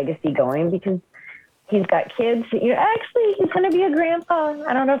his legacy going? Because he's got kids. You know, actually, he's going to be a grandpa.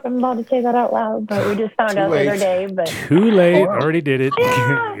 I don't know if I'm allowed to say that out loud, but we just found out the other day. But too late. Already did it.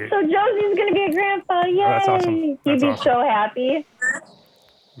 Yeah. So Josie's going to be a grandpa. Yay! that's awesome. He'd That's be awesome. so happy.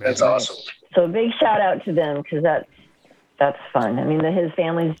 That's awesome. So a big shout out to them because that's fun. I mean, his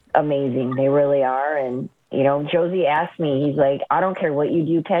family's amazing. They really are. And, you know, Josie asked me, he's like, I don't care what you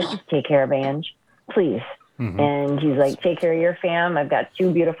do, Ted, just take care of Ange, please. Mm-hmm. And he's like, take care of your fam. I've got 2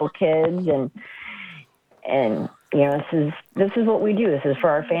 beautiful kids. And you know, this is what we do. This is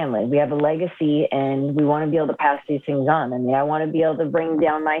for our family. We have a legacy and we want to be able to pass these things on. I mean, I want to be able to bring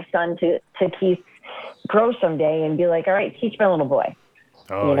down my son to Keith's grow someday and be like, all right, teach my little boy.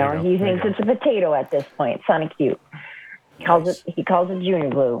 Oh, you know, he thinks it's a potato at this point. It's kind of cute. He calls it junior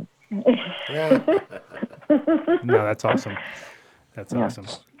glue. No, that's awesome. That's awesome.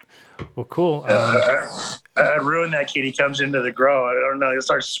 Well, cool. I ruined that kid. He comes into the grow. I don't know. He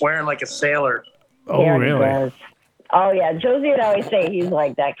starts swearing like a sailor. Oh, Yeah, he really? does. Oh, yeah. Josie would always say he's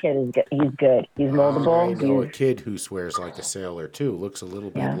like, that kid is good. He's good. He's moldable. I know a kid who swears like a sailor too. Looks a little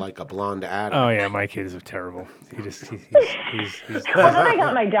bit like a blonde Adam. Oh yeah, my kids are terrible. He's Well, then I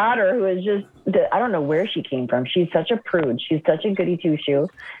got my daughter, who is just, I don't know where she came from. She's such a prude. She's such a goody two-shoe.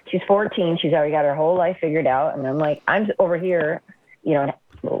 She's 14. She's already got her whole life figured out. And I'm like, I'm over here, you know,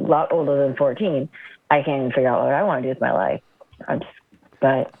 a lot older than 14. I can't even figure out what I want to do with my life.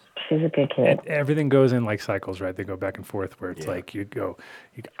 But she's a good kid. everything goes in like cycles, right? They go back and forth where it's like you go,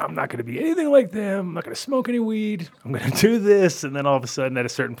 I'm not going to be anything like them. I'm not going to smoke any weed. I'm going to do this. And then all of a sudden at a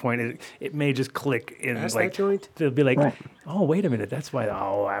certain point, it may just click in. That's like, that joint? they'll be like, oh, wait a minute. That's why,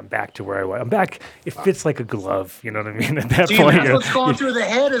 I'm back to where I was. I'm back. It fits like a glove. You know what I mean? At that See, point, that's what's going through the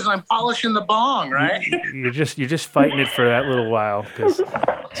head as I'm polishing the bong, right? you're just fighting it for that little while. Because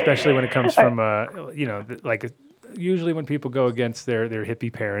especially when it comes from, you know, like usually when people go against their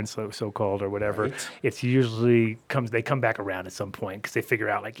hippie parents, so-called or whatever, it's usually they come back around at some point because they figure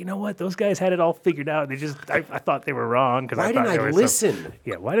out like, you know what, those guys had it all figured out. They just I thought they were wrong because Why didn't I listen?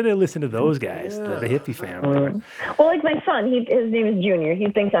 Why did I listen to those guys, the hippie family? Well, like my son, his name is Junior. He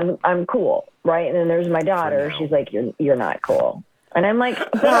thinks I'm cool, right? And then there's my daughter. She's like, you're not cool. And I'm like,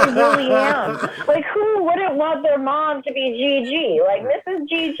 but I really am. Like, who wouldn't want their mom to be GG? Like, Mrs.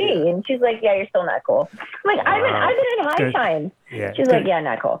 GG. And she's like, yeah, you're still not cool. I'm like, I've been in high times. Yeah. She's like, yeah,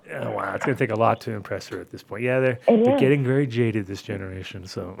 not cool. Oh, wow, it's going to take a lot to impress her at this point. Yeah, they're getting very jaded, this generation,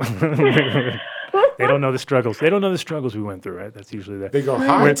 so they don't know the struggles. They don't know the struggles we went through, right? That's usually the... They go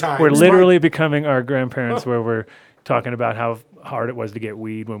high times. We're literally becoming our grandparents where we're talking about how hard it was to get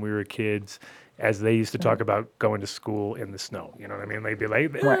weed when we were kids, as they used to talk about going to school in the snow. You know what I mean? They'd be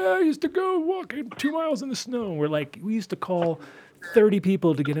like, I used to go walking 2 miles in the snow. We're like, we used to call 30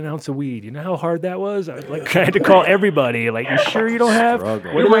 people to get an ounce of weed. You know how hard that was? I had to call everybody. Like, you sure you don't have?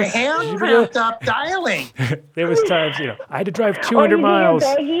 With my hand wrapped up dialing. There was times, I had to drive Oh, 200 you miles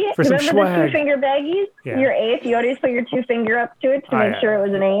did your baggie? for some Remember swag. the two-finger baggies? Yeah. Your eighth? You always put your two-finger up to it to make sure it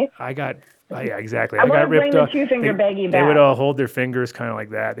was an eighth? Yeah, exactly. I got wanna bring ripped the off. two-finger baggie They would back. all hold their fingers kind of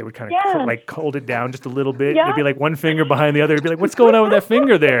like that. They would kind of Yeah. hold it down just a little bit. Yeah. It'd be like one finger behind the other. It'd be like, what's going on with that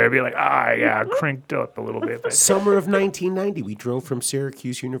finger there? It'd be like, cranked up a little bit. But Summer of 1990, we drove from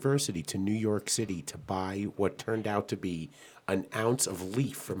Syracuse University to New York City to buy what turned out to be an ounce of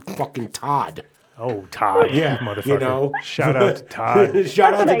leaf from fucking Todd. Oh, Todd. Yeah, motherfucker. you know. Shout out to Todd.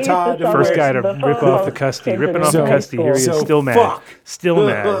 Shout out to Todd. The first guy to rip off the custody. Ripping off the custody. Here he is, still mad. fuck. Still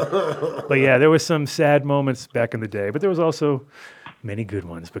mad. But yeah, there was some sad moments back in the day. But there was also many good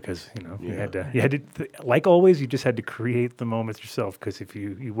ones because, you had to, like always, you just had to create the moments yourself. Because if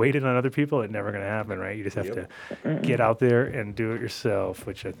you waited on other people, it's never going to happen, right? You just have to get out there and do it yourself,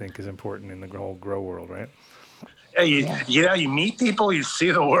 which I think is important in the whole grow world, right? Yeah, you meet people, you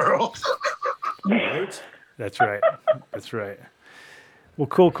see the world. Right? That's right. That's right. Well,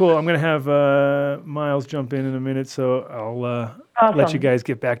 cool. I'm going to have Miles jump in a minute, so I'll let you guys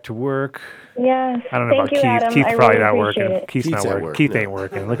get back to work. Yes. I don't know Thank about you, Keith. Adam. Keith's I probably really not appreciate working. it. Keith's not Keith's at working. work, Keith yeah. ain't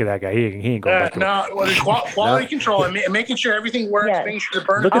working. Look at that guy. He ain't going back to work. No, quality control and making sure everything works, Yes. making sure the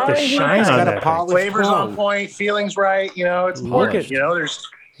burn Look at the shine on that thing. flavors on point, feelings right. It's important. There's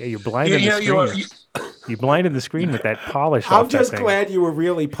Yeah, you're blinding the screen. You blinded the screen with that polish. I'm off just that thing. glad you were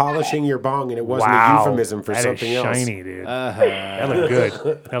really polishing your bong and it wasn't Wow. a euphemism for That something is else. shiny, dude. That looked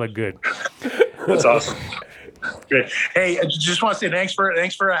good. That looked good. That's awesome. Good. Hey, I just want to say thanks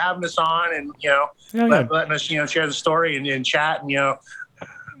for having us on and letting us share the story and chat and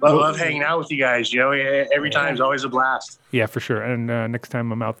love hanging out with you guys. Every time is always a blast. Yeah, for sure. And next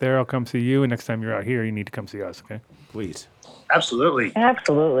time I'm out there, I'll come see you. And next time you're out here, you need to come see us. Okay. Please. Absolutely.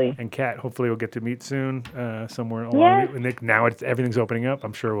 And Kat, hopefully we'll get to meet soon somewhere along it. And now everything's opening up.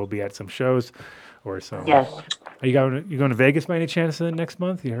 I'm sure we'll be at some shows or some. Yes. Are you going to Vegas by any chance next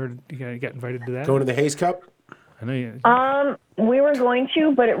month? You heard you got invited to that? Going to the Hayes Cup? I know you. We were going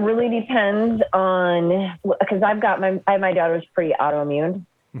to, but it really depends on because I have my daughter's pretty autoimmune,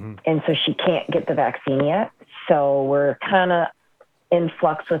 and so she can't get the vaccine yet. So we're kind of in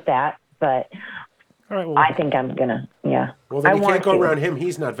flux with that, but. All right, well, I think I'm gonna, Well, then I you can't go to. around him.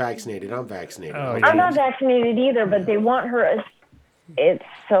 He's not vaccinated. I'm vaccinated. Oh, I'm not vaccinated either, but they want her. It's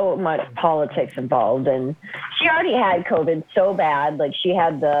so much politics involved, and she already had COVID so bad. Like she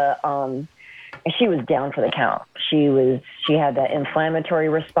had she was down for the count. She had that inflammatory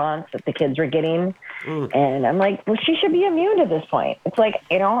response that the kids were getting, and I'm like, well, she should be immune to this point. It's like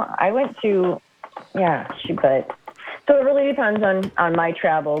I went to, but. So it really depends on my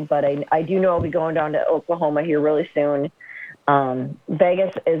travel, but I do know I'll be going down to Oklahoma here really soon.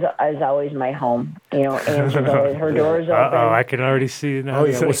 Vegas is always my home. Anne's always, her door's open. Oh, I can already see it now. Oh,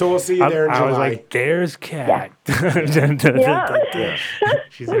 yeah. Well, so we'll see you there in I July. was like, there's Kat. Yeah.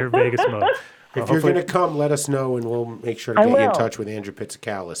 She's in her Vegas mode. If you're going to come, let us know, and we'll make sure to get you in touch with Andrew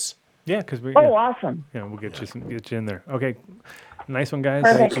Pizzicalis. Yeah, because we. Oh, awesome. Yeah, we'll get you in there. Okay, nice one, guys.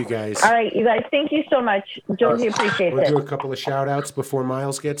 Perfect. Thank you, guys. All right, you guys. Thank you so much. Josie appreciates We'll it. do a couple of shout-outs before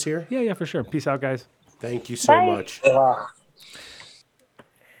Miles gets here. Yeah, for sure. Peace out, guys. Thank you so Bye. much.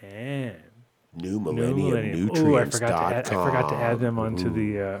 And New Millennium Ooh, I forgot to add them onto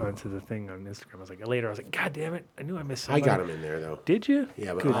the thing on Instagram. I was like, later, I was like, God damn it! I knew I missed I somebody. got him in there though. Did you?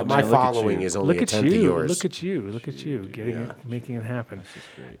 Yeah, but Good. my following is only a tenth of yours. Look at you, making it happen.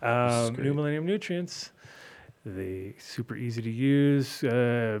 New Millennium Nutrients, they super easy to use.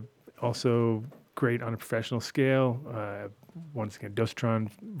 Also great on a professional scale. Once again, dosatron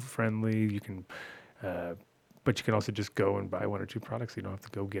friendly. You can. But you can also just go and buy one or two products. You don't have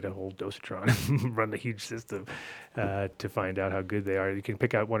to go get a whole dosatron and run the huge system to find out how good they are. You can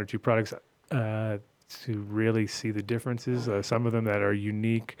pick out one or two products to really see the differences. Some of them that are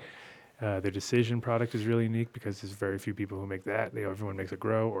unique. The Decision product is really unique because there's very few people who make that. Everyone makes a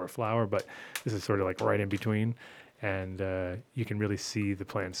grow or a flower, but this is sort of like right in between. And you can really see the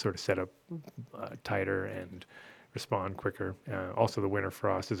plants sort of set up tighter and respond quicker. Also, the Winter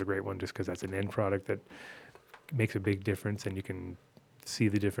Frost is a great one just because that's an end product that makes a big difference, and you can see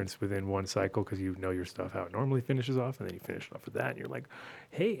the difference within one cycle because you know your stuff, how it normally finishes off, and then you finish it off with that, and you're like,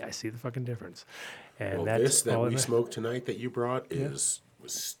 hey, I see the fucking difference. And well, that's this that we smoked tonight that you brought was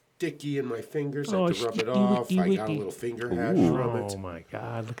sticky in my fingers. I had to rub it off. I got a little finger hash from it. Oh my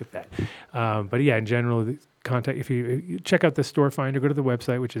God, look at that. But yeah, in general, contact if you check out the store finder, go to the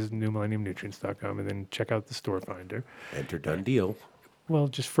website, which is newmillenniumnutrients.com, and then check out the store finder. Enter Dunn Deal. Well,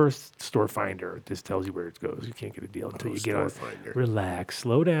 just first store finder. This tells you where it goes. You can't get a deal until you get on. Finder. Relax,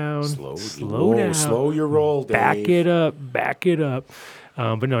 slow down, Slow down, slow your roll, Dave. back it up.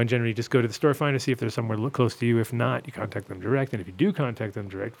 But no, in general, you just go to the store finder, see if there's somewhere close to you. If not, you contact them direct. And if you do contact them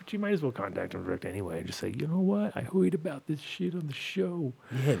direct, which you might as well contact them direct anyway, just say, you know what? I heard about this shit on the show.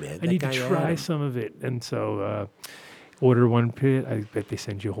 Yeah, man. I need to try some of it. And so order one pit. I bet they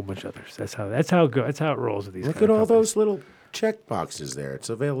send you a whole bunch of others. That's how it rolls with these. Look kind at of all companies. those little check boxes there. It's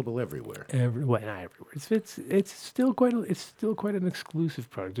available everywhere. Well, not everywhere. It's still quite an exclusive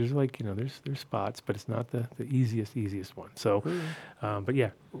product. There's there's spots, but it's not the easiest one. So, but yeah,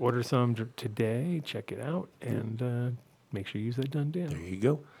 order some today. Check it out and make sure you use that Dunn deal. There you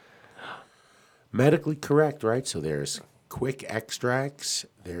go. Medically correct, right? So there's Quick Extracts,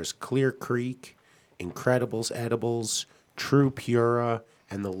 there's Clear Creek, Incredibles Edibles, True Pura,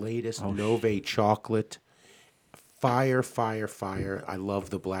 and the latest Nove Chocolate. Fire. I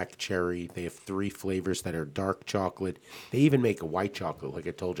love the black cherry. They have 3 flavors that are dark chocolate. They even make a white chocolate. Like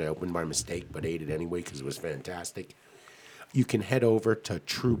I told you, I opened by mistake, but ate it anyway because it was fantastic. You can head over to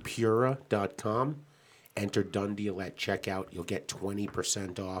truepura.com. Enter Dunn Deal at checkout. You'll get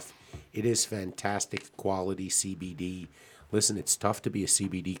 20% off. It is fantastic quality CBD. Listen, it's tough to be a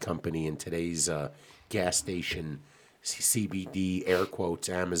CBD company in today's gas station CBD, air quotes,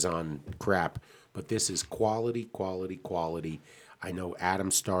 Amazon crap. But this is quality. I know Adam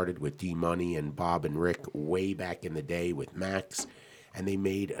started with D-Money and Bob and Rick way back in the day with Max, and they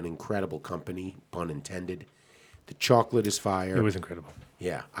made an incredible company, pun intended. The chocolate is fire. It was incredible.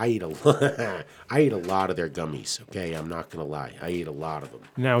 Yeah, I eat a lot of their gummies, okay? I'm not going to lie. I eat a lot of them.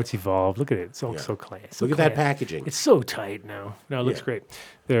 Now it's evolved. Look at it. It's all so classy. Look at that packaging. It's so tight now. No, it looks great.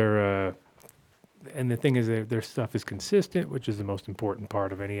 They're and the thing is their stuff is consistent, which is the most important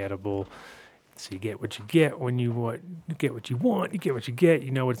part of any edible. So you get what you get when you get what you want. You get what you get.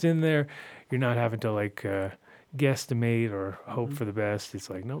 You know what's in there. You're not having to guesstimate or hope for the best. It's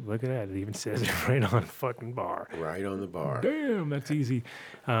like, nope, look at that. It even says it right on the fucking bar. Right on the bar. Damn, that's easy.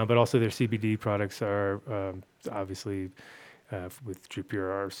 But also their CBD products are obviously with True Pure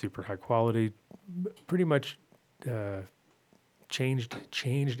are super high quality. Pretty much changed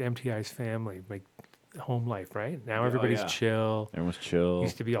MTI's family, like home life, right? Now everybody's chill. Everyone's chill.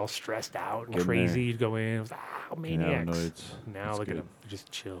 Used to be all stressed out and crazy. You'd go in, it was maniacs. Now That's look good. at them,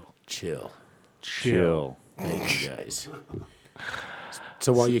 just chill. Thank you, guys.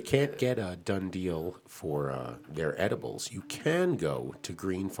 So while you can't get a Dunn Deal for their edibles, you can go to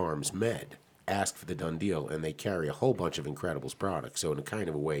Green Farms Med, ask for the Dunn Deal, and they carry a whole bunch of Incredibles products. So in a kind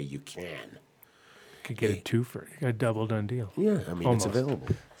of a way, you can. Could get a double Dunn Deal. Yeah, I mean, Almost. it's available.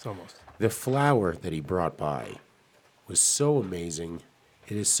 It's almost. The flower that he brought by was so amazing.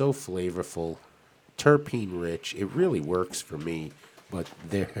 It is so flavorful, terpene rich. It really works for me. But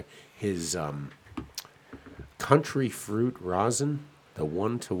his country fruit rosin, the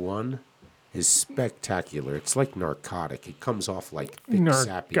 1-to-1, is spectacular. It's like narcotic. It comes off like thick,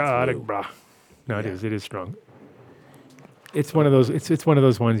 sappy Narcotic, glue. brah. No, it is. It is strong. It's one of those. It's one of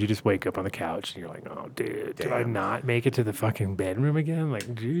those ones you just wake up on the couch and you're like, oh, dude, did I not make it to the fucking bedroom again?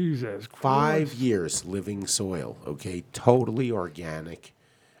 Like, Jesus Christ. 5 years living soil. Okay, totally organic.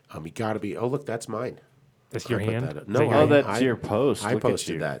 You got to be. Oh, look, that's mine. That's your hand? No, that's your post. I Look at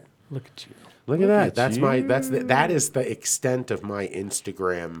posted you. that. Look at you. Look at that. That's you. my. That is the extent of my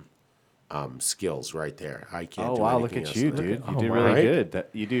Instagram skills right there. I can't. Oh do wow! Look anything at else. you, dude. You Oh, did my. really Right? good.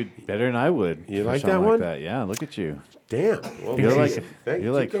 You do better than I would. You for like something that one? That. Yeah, look at you. Damn. Well, You're keep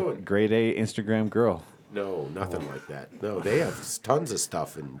like going. grade A Instagram girl. No, nothing like that. No, they have tons of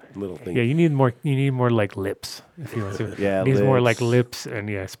stuff and little things. Yeah, you need more. You need more like lips. If you want to. Yeah, needs more like lips. lips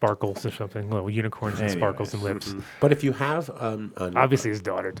and sparkles or something. Little unicorns and sparkles and lips. But if you have Obviously, his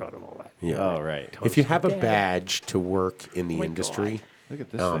daughter taught him all that. yeah. Oh right. If you have a badge to work in the industry, Look at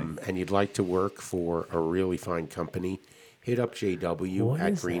this thing. and you'd like to work for a really fine company, hit up JW What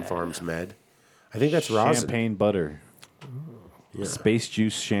at is Green that? Farms Med. I think that's rosin. Champagne butter. Yeah. Space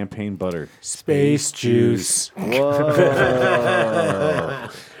juice champagne butter. Space juice. Whoa.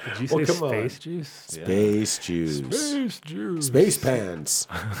 Did you say Well, come on. space juice? Space juice. Space juice. Space pants.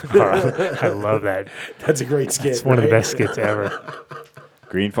 I love that. That's a great skit. It's one of the right? best skits ever.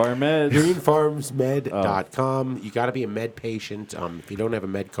 Green Farm Meds. GreenFarmsMed.com. You got to be a med patient. If you don't have a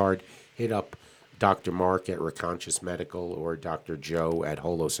med card, hit up Dr. Mark at Reconscious Medical or Dr. Joe at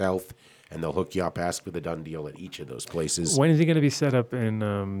Holos Health, and they'll hook you up. Ask for the Dunn Deal at each of those places. When is he going to be set up in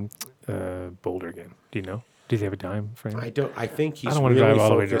Boulder again? Do you know? Does he have a dime frame? I think he's I don't want to really drive all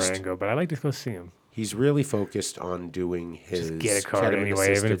the way to focused. Durango, but I'd like to go see him. He's really focused on doing his get a card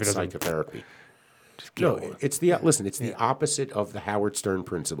anyway, even if it ketamine-assisted doesn't- psychotherapy. Just get No, one. it's the listen. It's the opposite of the Howard Stern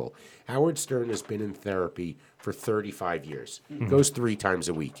principle. Howard Stern has been in therapy for 35 years. Goes 3 times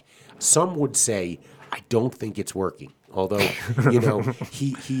a week. Some would say, I don't think it's working. Although,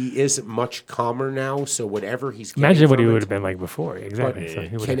 he is much calmer now. So whatever he's getting Imagine what he from it- would have been like before. Exactly. But So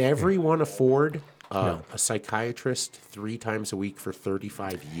he would can have- everyone afford a psychiatrist 3 times a week for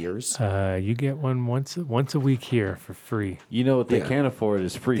 35 years? You get one once a week here for free. You know what they can't afford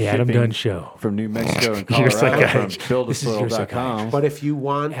is free The shipping Adam Dunn Show. from New Mexico and Your Colorado from psychiatrist. This is your buildasoil.com. But if you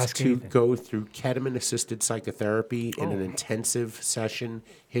want Ask to anything. go through ketamine-assisted psychotherapy in an intensive session,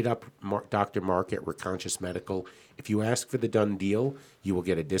 hit up Dr. Mark at Reconscious Medical. If you ask for the Dunn deal, you will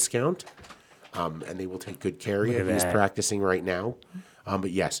get a discount, and they will take good care of you. Look at He's that. practicing right now.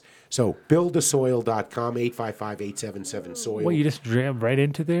 But yes, so buildasoil.com, 855-877-SOIL. What, you just jam right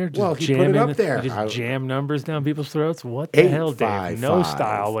into there? Just Well, he jam put it in up there. You just I- jam numbers down people's throats? What the hell, Dave? No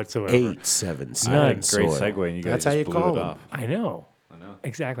style whatsoever. 877 None. Great soil. segue, and you guys That's how just you blew call it him. off. I know.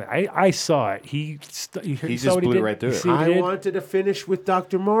 Exactly. I saw it. He just saw what blew did? right through You it. see what I he did? wanted to finish with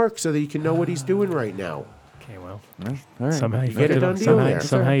Dr. Mark so that you can know what he's doing right now. Okay, well, All right. somehow you Get a fucking- done deal there.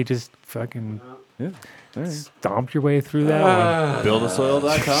 somehow you just fucking Yeah. All right. stomped your way through that one.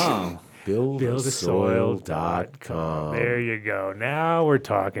 Buildasoil.com. Buildasoil.com. There you go. Now we're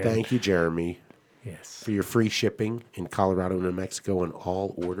talking. Thank you, Jeremy, Yes. for your free shipping in Colorado, New Mexico, on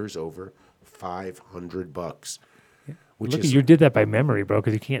all orders over $500. Which Look, is you did that by memory, bro,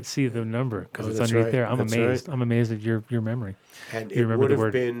 because you can't see the number because Oh, it's that's underneath right. there. I'm That's amazed. right. I'm amazed at your memory. And You it remember would the have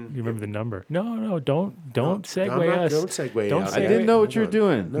word. been. You remember the number. No, don't segue I'm not- us. don't segue Don't out. I segue. didn't know what you were Hold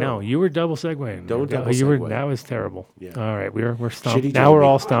on. doing. No, you were double segueing. Don't You double You were. segue. That was terrible. Yeah. All right, we're stomping. Shitty Now we're Jamie.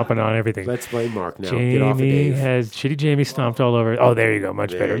 all stomping on everything. Let's blame Mark now. Get off of Jamie Dave. has shitty Jamie stomped all over. Oh, there you go.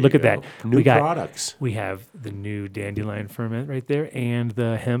 Much There better. you Look at go. that. New we got products. We have the new dandelion ferment right there, and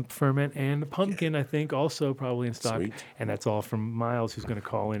the hemp ferment, and the pumpkin. I think also probably in stock. Sweet. And that's all from Miles, who's going to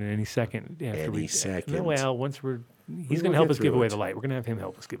call in any second. After Any second. No, well, once we're. He's will going to help get us give through away it. the light. We're going to have him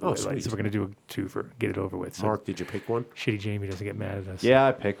help us give away the light. sweet. So we're going to do a two for get it over with. So Mark, did you pick one? shitty Jamie doesn't get mad at us. Yeah,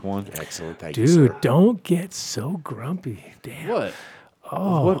 I picked one. Excellent. Thank you, Dude, sir. don't get so grumpy. Damn. What?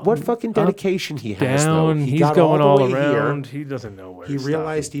 What fucking dedication he has, though. Down. He He's got going all all the way around. here. He doesn't know where He to stop.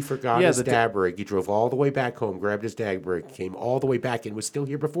 realized he forgot Yeah, his the dab rig. He drove all the way back home, grabbed his dab rig, came all the way back, and was still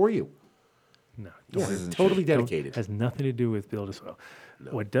here before you. No, Yeah, don't- totally don't- dedicated. Has nothing to do with Build a Soil.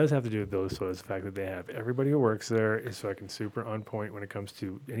 What does have to do with Build a Soil is the fact that they have everybody who works there is fucking super on point when it comes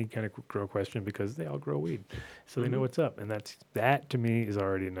to any kind of grow question because they all grow weed, so they know what's up, and that to me is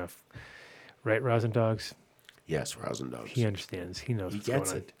already enough. Right, Rosin Dogs? Yes, Rosin Dogs. He understands. He knows He what's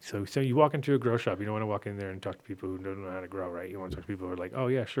gets going it. on. So you walk into a grow shop. You don't want to walk in there and talk to people who don't know how to grow, right? You want to talk to people who are like, oh,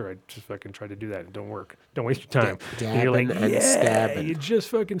 yeah, sure. I just fucking tried to do that. It don't work. Don't waste your time. And you're like, Dabbing and yeah, stabbing. you just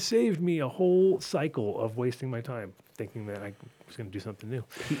fucking saved me a whole cycle of wasting my time thinking that I was going to do something new.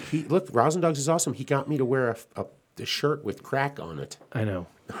 He look, Rosin Dogs is awesome. He got me to wear a shirt with crack on it. I know.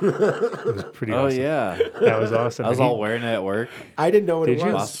 It was pretty Oh, awesome. yeah. That was awesome. I was And all wearing it at work. I didn't know what Did it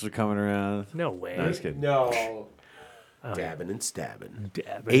you? was. Bosses were coming around. No way. No, just kidding. No. Dabbing and stabbing.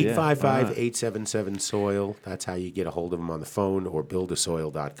 Dabbing. 855-877-SOIL. That's how you get a hold of him on the phone or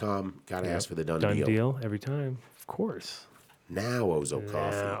buildasoil.com. Got to ask for the done deal. Every time. Of course. Now Ozo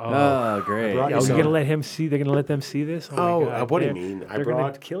Coffee. Oh, great. brought Yeah, you you're some- going to let him see? They're going to let them see this? Oh, my God. what do you They're- mean? They're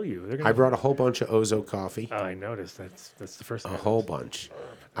going to kill you. They're gonna, I brought a whole bunch of Ozo Coffee. Oh, I noticed. That's the first A thing. I whole bunch.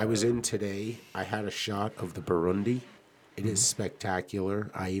 I was in today. I had a shot of the Burundi. It is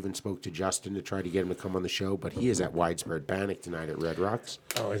spectacular. I even spoke to Justin to try to get him to come on the show, but he is at Widespread Panic tonight at Red Rocks.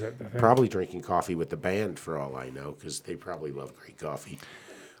 Oh, is that the thing? Probably drinking coffee with the band for all I know, because they probably love great coffee.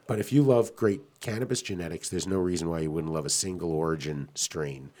 But if you love great cannabis genetics, there's no reason why you wouldn't love a single origin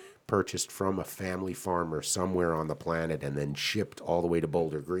strain purchased from a family farmer somewhere on the planet and then shipped all the way to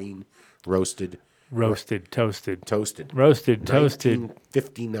Boulder Green, roasted, Roasted, toasted. toasted. Roasted, toasted.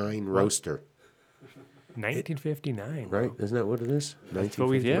 1959 roaster. 1959. Right? Isn't that what it is? That's what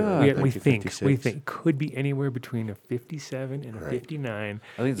we, Yeah. we think. 1956. We think could be anywhere between a 57 and a 59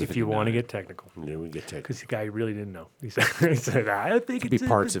 I think it's a if you want to 59. get technical. Yeah, we get to Because the guy really didn't know. He said I think be it's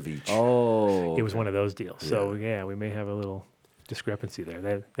parts of each. Oh. It was one of those deals. So yeah, we may have a little discrepancy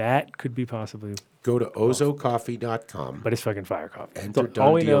there. That could be possibly, Go to ozocoffee.com. but it's fucking fire coffee. Enter So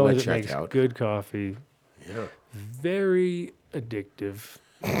all we Done Deal know at is it makes checkout. good coffee. Yeah. Very addictive.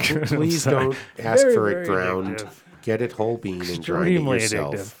 Please Sorry. don't ask Very, for it very ground. addictive. Get it whole bean and grind it Extremely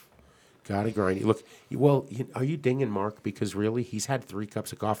yourself. addictive. Gotta grind it. Look, well, are you dinging Mark? Because really, he's had 3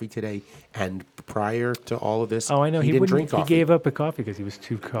 cups of coffee today, and prior to all of this, Oh, I know. he didn't drink He coffee. gave up a coffee because he was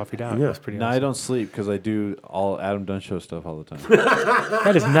too coffeeed out. Yeah. It was pretty No, I awesome. don't sleep because I do all Adam Dunn show stuff all the time.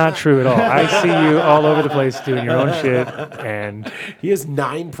 That is not true at all. I see you all over the place doing your own shit, and He has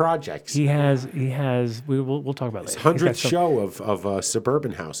 9 projects. he has. We'll talk about His later. He's got 100th some- show of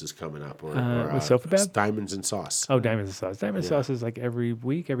Suburban House is coming up. Or with Sofa Bab? Diamonds and Sauce. Oh, Diamonds and Sauce. Diamonds and Sauce is like every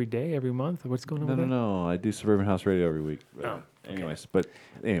week, every day, every month. What's going on with that? No. I do Suburban House Radio every week. But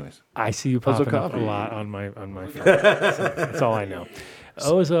anyways. I see you Ozo popping up a coffee. lot on my phone. That's all I know.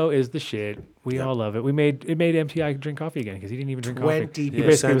 Ozo is the shit. We all love it. It made MTI drink coffee again because he didn't even drink coffee. 20% He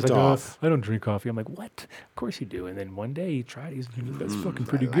basically was like, off. I don't drink coffee. I'm like, what? Of course you do. And then one day he tried. He's like, that's fucking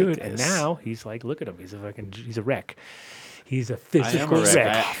pretty like good. And this. now he's like, look at him. He's a wreck. He's a I am physical a wreck.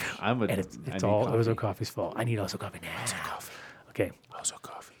 wreck. And It's I need all coffee. Ozo Coffee's fault. I need Ozo Coffee now. Okay. Ozo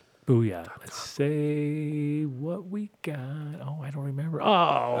Coffee. Booyah. Let's say what we got. Oh, I don't remember. Oh,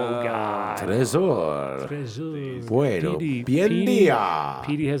 God. Tresor. Trezor. Bueno. Petey. Bien Petey. dia.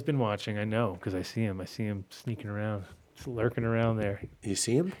 Petey has been watching. I know because I see him. I see him sneaking around, lurking around there. You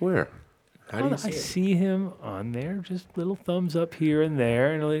see him? Where? How do you I see him? see him on there, just little thumbs up here and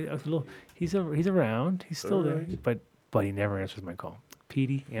there, and a little. He's around. He's still there, but he never answers my call.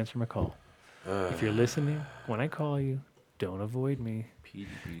 Petey, answer my call. If you're listening, when I call you, don't avoid me.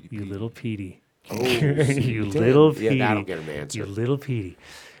 You little Petey. You little Petey. Yeah, that'll get him to answer. You little Petey.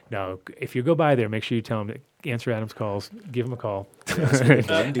 Now, if you go by there, make sure you tell him to answer Adam's calls. Give him a call.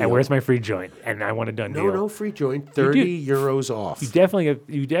 And where's my free joint? And I want a done deal. No free joint. 30 euros off. You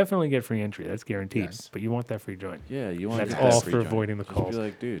definitely get free entry. That's guaranteed. Yes. But you want that free joint. Yeah, you want That's to all free for joint. avoiding the Just calls. be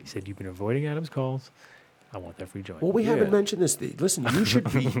like, dude. He said you've been avoiding Adam's calls. I want that free joint. Well, we haven't Yeah. mentioned this. Listen, you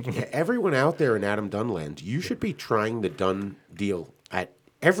should be, everyone out there in Adam Dunland, you should be trying the Dunn deal at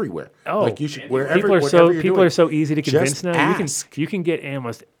everywhere. Oh, like you should, wherever, people whatever you're doing, are so easy to convince just now. ask. You can get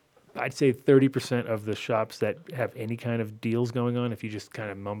almost, I'd say 30% of the shops that have any kind of deals going on. If you just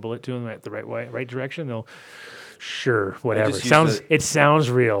kind of mumble it to them at the right direction, they'll sure whatever. just It sounds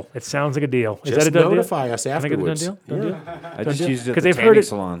real. It sounds like a deal. Is Just that a done notify deal? us Can I get a done afterwards. deal? Done deal? I just used it at Because the they've heard tanning it.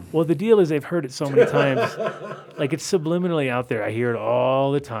 salon. Well, the deal is they've heard it so many times. Like it's subliminally out there. I hear it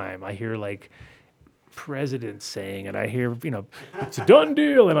all the time. I hear like presidents saying it. I hear it's a done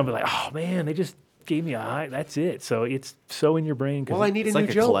deal, and I'll be like, oh man, they just gave me a high. That's it. So it's so in your brain. Well, I need It's a like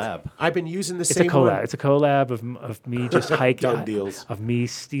new a joke. collab. I've been using the It's same a collab. one. It's a collab of me just hiking, Done deals. of me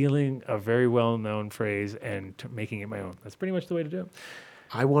stealing a very well-known phrase and making it my own. That's pretty much the way to do it.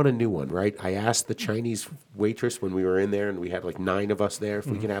 I want a new one, right? I asked the Chinese waitress when we were in there, and we had like 9 of us there, if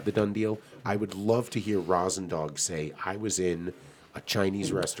we Mm-hmm. can have the done deal. I would love to hear Rosendog say, I was in a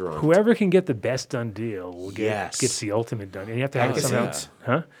Chinese restaurant. Whoever can get the best done deal will Yes. gets the ultimate done. And you have to have Pack it of somehow. seats.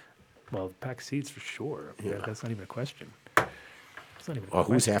 Huh? Well, pack of seats for sure. Yeah, that's not even a question. It's not even a Oh,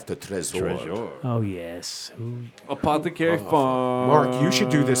 who's question. after Tresor? Oh, yes. Who? Apothecary Farm. Mark, you should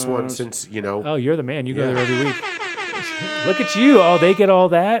do this one since, Oh, you're the man. You go Yeah. there every week. Look at you. Oh, they get all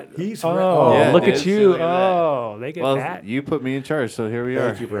that? He's oh, right. Yeah, look dude. at you. Look at that. Oh, they get Well, that. you put me in charge, so here we are.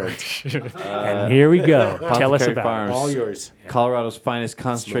 Thank you, Brent. And here we go. Tell us Apothecary about Farms. it. All yours. Colorado's finest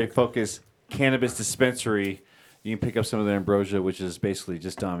concentrate focused cannabis dispensary. You can pick up some of their ambrosia, which is basically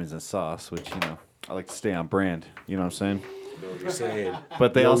just diamonds and sauce, which, I like to stay on brand. You know what I'm saying? know what you're saying.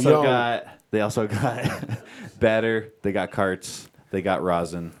 But they Yo, also yo. got batter, they got carts, they got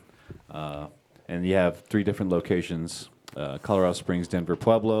rosin. And you have 3 different locations. Colorado Springs, Denver,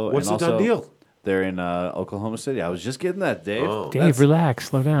 Pueblo. What's and the also done deal? They're in Oklahoma City. I was just getting that, Dave. Oh. Dave, relax.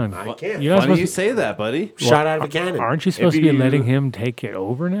 Slow down. I can't. You're not Funny supposed you to, say that, buddy. Shot out of a cannon. aren't you supposed to you- be letting him take it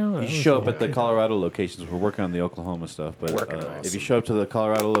over now? You show up at the Colorado locations. We're working on the Oklahoma stuff, but if you show up to the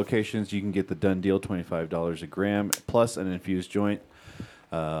Colorado locations, you can get the done deal, $25 a gram, plus an infused joint.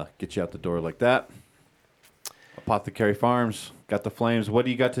 Get you out the door like that. Apothecary Farms got the flames. What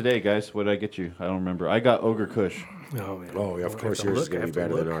do you got today, guys? What did I get you? I don't remember. I got Ogre Kush. Oh, man. Oh, yeah, of course I have to yours is look, I going to be have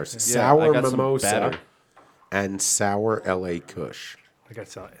to better than look. ours. Yeah, I Sour got some mimosa batter. and sour LA Kush. I got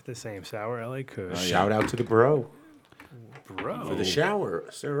the same sour LA Kush. Shout out to the bro Bro. for the shower.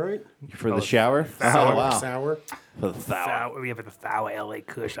 Is that right? For the shower? Sour, Oh, wow. sour. For the sour. We have the sour LA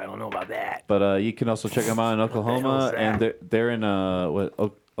Kush. I don't know about that. But you can also check them out in Oklahoma, that? and they're in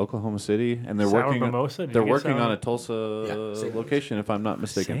Oklahoma City, and they're Sour working. mimosa? Did They're you get working sour? on a Tulsa location, if I'm not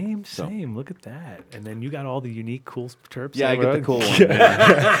mistaken. Same. Look at that. And then you got all the unique, cool terps. Yeah, I get the Road. cool one.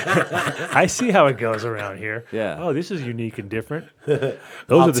 Yeah. I see how it goes around here. Yeah. Oh, this is unique and different. Those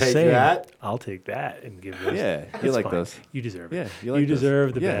I'll are the take same. that. I'll take that and give those. Yeah, you That's like fine. those. You deserve it. Yeah, you like those.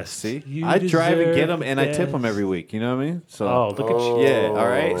 deserve the Yeah, best. See, You I drive and get deserve them, and the I tip them best. every week. You know what I mean? So, Oh, look at you. yeah. All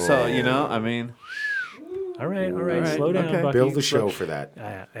right. So I mean, All right. right, Slow down, okay. Bucky. Build the show for that.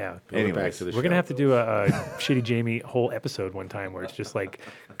 Yeah. Build it back to the We're gonna show. have to do a Shitty Jamie whole episode one time where it's just like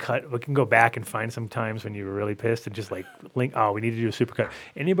cut. We can go back and find some times when you were really pissed and just like link. Oh, we need to do a supercut.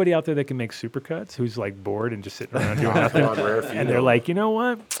 Anybody out there that can make supercuts who's like bored and just sitting around doing nothing, and they're like, you know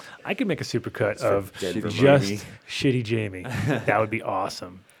what? I could make a supercut of Denver just Jamie. Shitty Jamie. That would be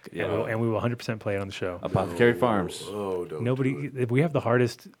awesome. Yeah. And we will 100% play it on the show. Apothecary Farms. Oh, don't. Nobody. We have the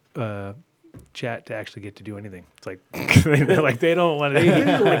hardest. Chat to actually get to do anything. It's like they're like they don't want to.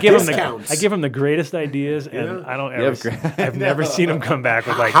 I give them the greatest ideas, and I don't ever. I've never seen them come back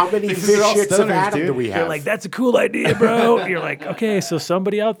with like, How many fish they're all shits of stoners, Adam dude. do we they're have? like, that's a cool idea, bro. You're like, okay, so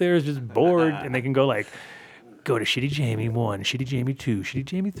somebody out there is just bored, and they can go like, go to Shitty Jamie 1, Shitty Jamie 2, Shitty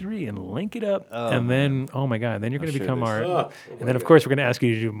Jamie 3, and link it up, and then oh my god, then you're going to become our. And then of course we're going to ask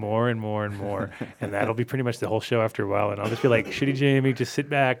you to do more and more and more, and that'll be pretty much the whole show after a while. And I'll just be like, Shitty Jamie, just sit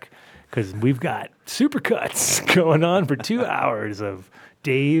back. Because we've got supercuts going on for 2 hours of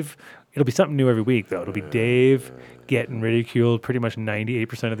Dave. It'll be something new every week, though. It'll be Dave getting ridiculed pretty much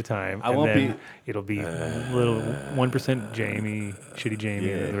 98% of the time. It'll be little 1% Jamie, Shitty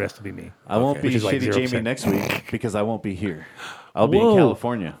Jamie, and then the rest will be me. I won't be Which is like Shitty 0%. Jamie next week because I won't be here. I'll be Whoa. in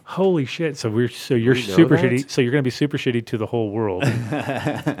California. Holy shit! So you're super shitty. So you're going to be super shitty to the whole world,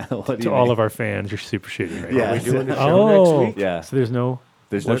 What do to you all mean? of our fans. You're super shitty, right? Yeah. Are we doing the show next week? Yeah. So there's no.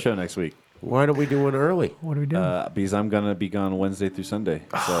 There's no show next week Why don't we do one early? What are we doing? because I'm gonna be gone Wednesday through Sunday.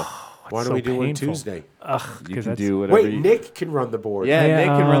 So Why don't so we do one painful. Tuesday? you 'cause can that's- do whatever. Wait, Nick can run the board. Yeah, Yeah, Nick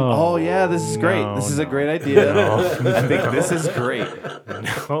can run. oh, Oh yeah, this is great. no, This is a no. great idea. I think this is great.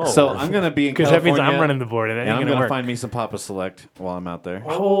 So I'm gonna be in because that means California, I'm running the board, and that and ain't I'm gonna gonna work. find me some Papa Select while I'm out there.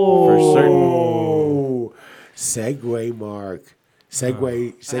 Oh, For certain. Oh, segue, Mark. Segue,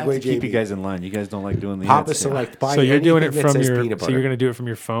 I have to Jamie. keep you guys in line. You guys don't like doing the Papa ads. Select. Buy So you're doing it anything that from says your. peanut So butter. you're going to do it from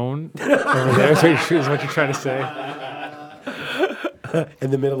your phone over there. So is what you're trying to say.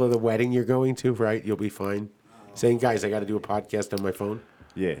 In the middle of the wedding you're going to, right? You'll be fine. Saying, guys, I got to do a podcast on my phone.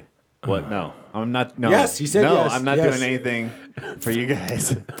 Yeah. What? No, I'm not. No. Yes, he said no, yes, I'm not yes. doing anything for you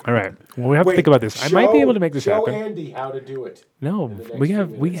guys. All right. Well, we have to think about this. I might be able to make this show happen. Andy how to do it. No, the we next have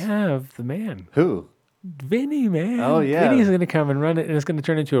few we minutes. have the man, Who? Vinny, man. Oh, yeah. Vinny's going to come and run it, and it's going to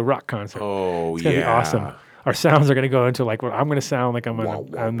turn into a rock concert. Oh, It's going to be awesome. Our sounds are going to go into like, well, I'm going to sound like I'm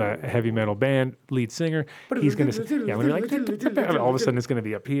the heavy metal band lead singer. He's going to, yeah, I'm going to be like, all of a sudden it's going to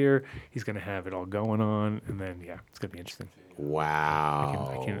be up here. He's going to have it all going on, and then yeah, it's going to be interesting.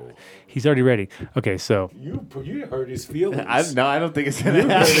 Wow. I can't. He's already ready. Okay, so You hurt his feelings. I don't think it's gonna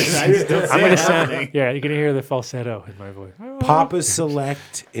happen. I just don't see I'm going it to sound. happening. Yeah, you're going to hear the falsetto in my voice. Papa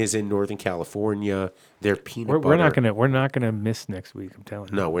Select is in Northern California. They're peanut butter. We're not gonna miss next week. I'm telling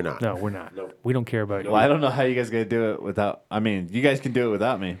you. No, we're not. No, we're not. We don't care about you. Well, I don't know how you guys gonna do it without. I mean, you guys can do it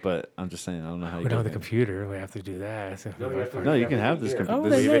without me, but I'm just saying I don't know how you. We don't have the do it. computer. We have to do that. No, you can have this. Oh,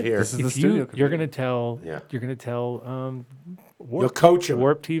 this, that's it. this is the If studio. you're gonna tell. Yeah. You're gonna tell. You'll coach him.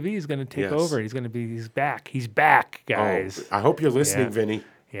 Warp TV is gonna take Yes. over. He's back. He's back, guys. Oh, I hope you're listening, Yeah. Vinny.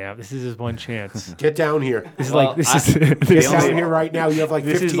 Yeah, this is his one chance. Get down here. This is Well, like this I- is Get this down is here right now. You have like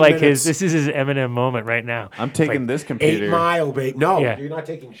 15 this is like minutes. this is his Eminem moment right now. I'm It's taking like, this computer, 8 Mile, babe. No, Yeah. you're not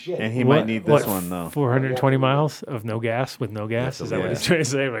taking shit. and he might need this one though. 420 miles of no gas with no gas. Is that what he's trying to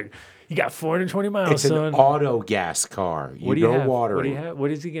say? Like, you got 420 miles, It's an son. auto gas car. What do you have? Watering. What do you have?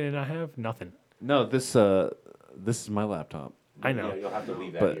 What is he gonna not have? Nothing. No, this is my laptop. I know. Yeah, you'll have to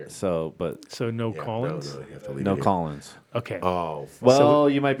leave that here. But So no Collins. No, you have to leave no it here. Collins. Okay. Oh,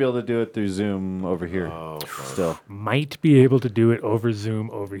 Well, you might be able to do it through Zoom over here. Still, Might be able to do it over Zoom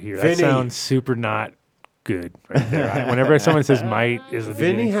over here. That Vinny. sounds super not good right there. Whenever someone says might is the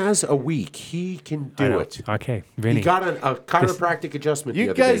Vinny beginning. has a week. He can I do know. it. Okay, Vinny. He got a chiropractic adjustment. the you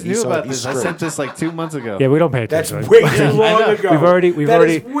other guys day. He knew saw about he's this. I straight. sent this like 2 months ago. Yeah, we don't pay That's attention. way too long ago. We've already That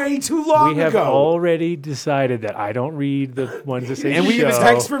is way too long we have ago. already decided that I don't read the ones that say And we show. even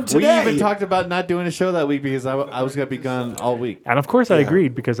text from We today. even talked about not doing a show that week because I was gonna be gone all week. And of course I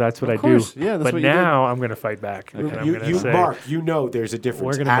agreed because that's what I course. do. Yeah, that's but what you did. now I'm going to fight back. And I'm going to say, Mark, you know there's a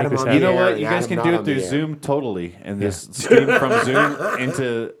difference. We're gonna make Adam this on happen. the You know air what? and You guys Adam can not do on it the through air. Zoom Zoom totally, and just stream from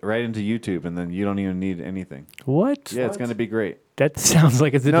Zoom right into YouTube, and then you don't even need anything. What? Yeah, it's going to be great. That sounds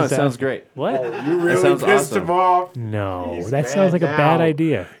like it's a disaster. It sounds great. What? You really pissed him off. No, that sounds like a bad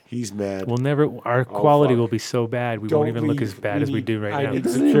idea. He's mad. We'll never. Our quality fuck. will be so bad we Don't won't even look leave. as bad as we do right now. It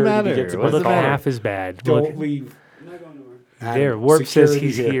doesn't even matter. We'll look half as bad. Don't leave. There, Warp says Security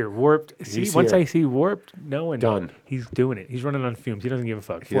he's here. Warped. See, He's once here. I see Warped, no one. Done. He's doing it. He's running on fumes. He doesn't give a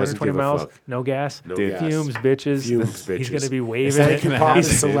fuck. He doesn't 420 give a miles, fuck. no gas. No Dude, gas. fumes, bitches. Fumes, He's bitches. going to be waving Thank it. you, Papa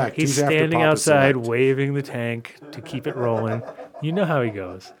Select. He's Who's after standing Papa outside Select? waving the tank to keep it rolling. You know how he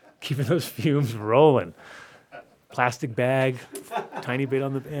goes. Keeping those fumes rolling. Plastic bag, tiny bit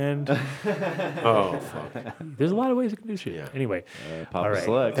on the end. Oh, fuck. There's a lot of ways you can do shit. Yeah. Anyway, Papa all right.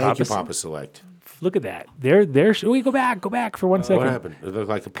 Select. Thank you, Papa Select. Look at that. They're. We go back for 1 second. What happened? It looked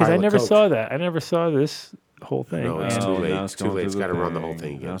like a Because pile I of never Coke. saw that. I never saw this whole thing. No, it's too late. It's too late. It's got to run the whole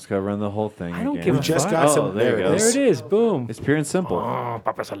thing Now again. it's got to run the whole thing I don't again. give We a just fuck. got Oh, some. there you go. There it is. Boom. It's pure and simple. Oh,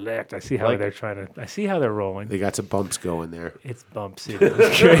 Papa Select. I see how Like- they're trying to. I see how they're rolling. They got some bumps going there. It's bump city. It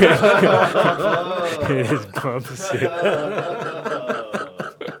is bump city.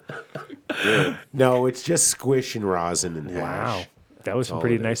 No, it's just squish and rosin and hash. Wow, that was some all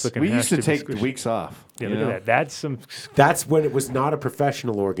pretty it nice is. looking. We hash used to be take squishy. weeks off. Yeah, you look know? at that. That's some. That's when it was not a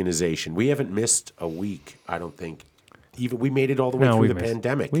professional organization. We haven't missed a week, I don't think. Even we made it all the way through the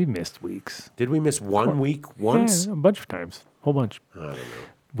pandemic. We missed weeks. Did we miss 1 week once? Yeah, a bunch of times. Whole bunch. I don't know.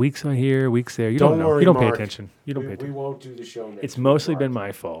 Weeks on here, weeks there. You Don't don't know. worry, You don't Mark. pay attention. You don't pay We attention. won't do the show next It's week, mostly Mark. been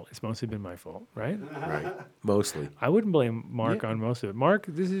my fault. It's mostly been my fault, right? Right. Mostly. I wouldn't blame Mark on most of it. Mark,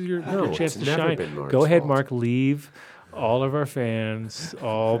 this is your chance it's to never shine. been Mark's Go ahead, fault. Mark. Leave. All of our fans,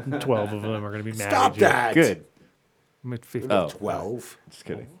 all 12 of them, are going to be mad Stop at you. that. Good. I'm at 50. Oh. 12. Just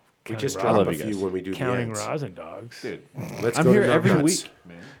kidding. We just Counting drop a love you few guys. when we do Counting the ads. rosin dogs. Dude, Let's I'm go here to every Nuts. week,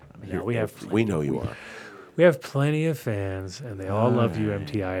 man. No, we have We know you are. we have plenty of fans, and they all love you,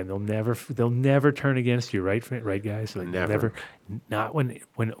 MTI, and they'll never turn against you, right? Right, guys? Like, Never. Not when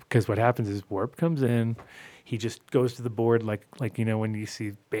because what happens is Warp comes in. He just goes to the board like when you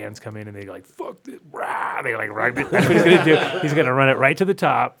see bands come in and they like fuck this, rah, they like right. That's what he's gonna do. He's gonna run it right to the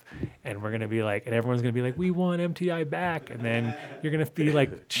top, and we're gonna be like, and everyone's gonna be like, we want MTI back, and then you're gonna be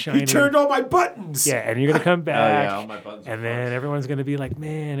like shining. He turned all my buttons. Yeah, and you're gonna come back, all my buttons and then everyone's gonna be like,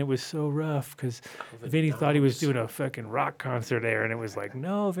 "Man, it was so rough," because Vinny thought he was doing a fucking rock concert there, and it was like,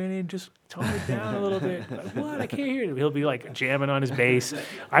 "No, Vinny, just tone it down a little bit." Like, what? I can't hear it. He'll be like jamming on his bass.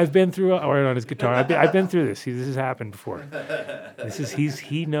 I've been through, or on his guitar. I've been through this. This has happened before.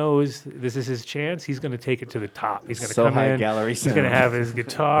 He knows this is his chance. He's gonna take it to the top. He's gonna So come high in. gallery He's gonna sound. have his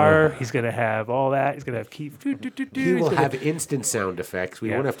guitar. He's gonna have all that. He's gonna have key. He will have instant sound effects. We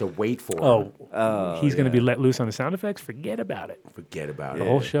Yeah. won't have to wait for him. He's going to be let loose on the sound effects. Forget about it. Forget about The it.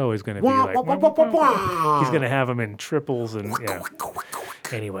 whole show is going to be Wah, like. wah, wah, wah, wah, wah. He's going to have them in triples and yeah.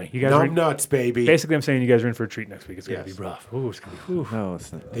 Anyway, you guys are Numb nuts, baby. basically. I'm saying you guys are in for a treat next week. It's going to Yes. be rough. Ooh, it's going to be. Ooh. No,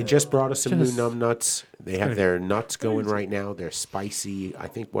 it's not. They just brought us some Just- new numb nuts. They have their nuts going right now. They're spicy. I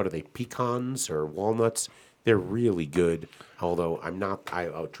think, what are they, pecans or walnuts? They're really good. Although I'm not,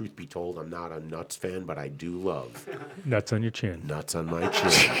 truth be told, I'm not a nuts fan, but I do love Nuts on your chin. nuts on my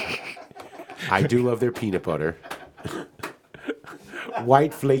chin. I do love their peanut butter.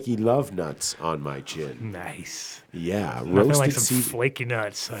 White flaky love nuts on my chin. Nice. Yeah, Nothing roasted like some seed. flaky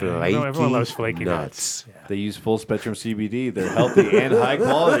nuts. I know Flaky everyone loves flaky nuts. They use full spectrum CBD. They're healthy and high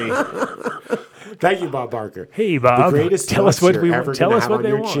quality. Thank you, Bob Barker. Hey, Bob. The greatest Tell us nuts what you're we ever tell gonna us have what on they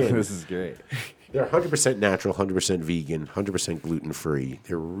your want. chin. This is great. They're 100% natural, 100% vegan, 100% gluten-free.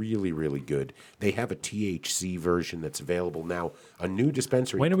 They're really, really good. They have a THC version that's available now. A new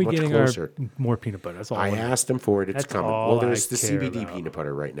dispensary. When are we much getting closer. our more peanut butter? That's all. I want. asked them for it. It's That's coming. all Well, there's I the care CBD about. peanut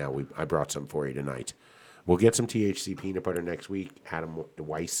butter right now. I brought some for you tonight. We'll get some THC peanut butter next week. Adam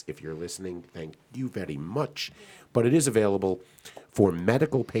Weiss, if you're listening, thank you very much. But it is available for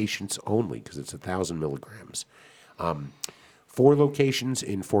medical patients only because it's 1,000 milligrams. 4 locations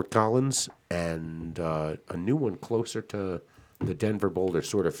in Fort Collins and a new one closer to the Denver Boulder,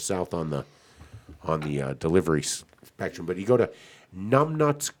 sort of south on the delivery spectrum. But you go to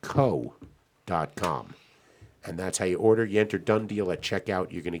numbnutsco.com, and that's how you order. You enter Dunn Deal at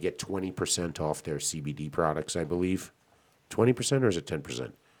checkout. You're going to get 20% off their CBD products, I believe. 20% or is it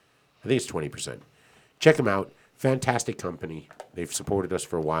 10%? I think it's 20%. Check them out. Fantastic company. They've supported us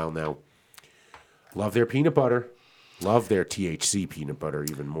for a while now. Love their peanut butter. Love their THC peanut butter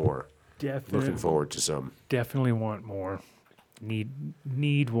even more. Looking forward to some. Definitely want more. Want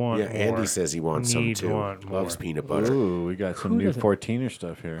Yeah, more. Andy says he wants some too. Want more. Loves peanut butter. Ooh, we got some Who new doesn't? 14er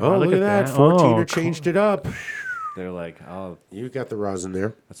stuff here. Oh, look at that. 14er Oh, changed it up. They're like, oh, You got the rosin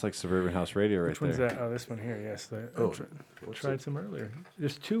there. that's like suburban house radio right Which one's there. that? Oh, this one here. Yes. Oh, I tried some earlier.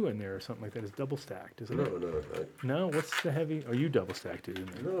 There's 2 in there or something like that. It's double stacked, isn't it? No. No. What's the heavy? Oh, you double stacked it in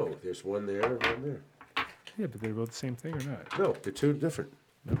there. No, there's one there and one there. Yeah, but they're both the same thing or not? No, they're 2 different.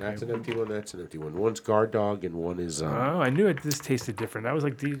 That's an empty one. That's an empty one. One's guard dog and one is. Oh, I knew it. This tasted different. I was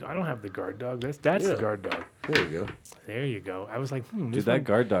like, I don't have the guard dog. That's the guard dog. There you go. There you go. I was like, Dude, that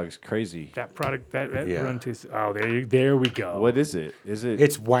guard dog's crazy. that product that Yeah. run tastes. Oh, there we go. What is it? Is it?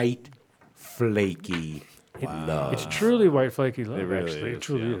 It's white, flaky love. It's truly white flaky love. It really actually, is, it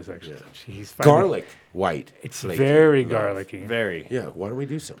truly yeah. is. Actually, he's finally- Garlic, white. It's flaky very love. garlicky. very. Yeah, why don't we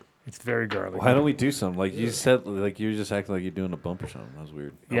do some? It's very garlicky. Why don't we do something? Like you said, like you were just acting like you're doing a bump or something. That was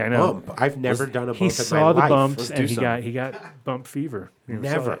weird. Yeah, I know. Bump. I've never done a bump He in saw my the life. bumps Let's and do he got bump fever. You saw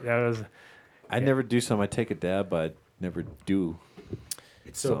Never. That was I never do some. I take a dab, but I never do.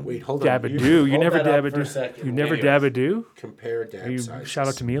 So wait, hold on. Dabadoo. You hold never that up for a dabadoo. second. You never Anyways, dabadoo. Compare dab You sizes. shout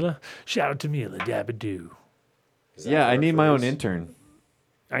out to Mila. Shout out to Mila. Dabadoo. Does that Yeah, I work need for my own this? intern.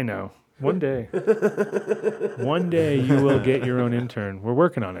 I know. One day. One day you will get your own intern. We're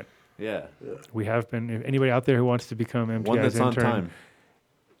working on it. Yeah, We have been. If anybody out there who wants to become MTI's one that's intern, on time.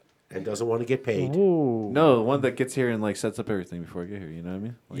 And doesn't want to get paid. Ooh. No, the one that gets here and like sets up everything before I get here. You know what I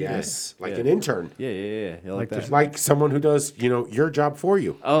mean? Like, Yes, like Yeah. an intern. Yeah. Like Like that. Like someone who does, your job for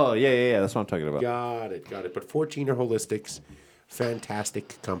you. Oh, yeah. That's what I'm talking about. Got it. But 14er Holistics,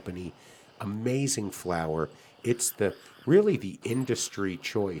 fantastic company, amazing flower. It's really the industry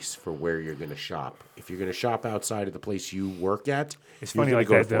choice for where you're going to shop. If you're going to shop outside of the place you work at, It's you're funny gonna like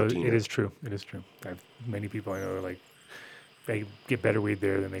go that, to though. 14er. It is true. It is true. I have many people I know are like, they get better weed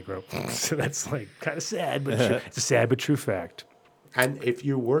there than they grow. So that's like kind of sad, but it's a sad but true fact. And if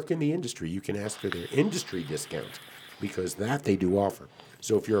you work in the industry, you can ask for their industry discount because that they do offer.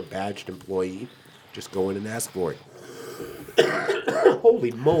 So if you're a badged employee, just go in and ask for it.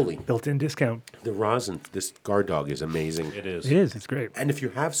 Holy moly. Built-in discount. The rosin, this guard dog is amazing. It is. It is. It's great. And if you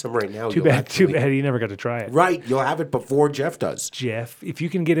have some right now, Too you'll bad. actually- Too bad he never got to try it. Right, you'll have it before Jeff does. Jeff, if you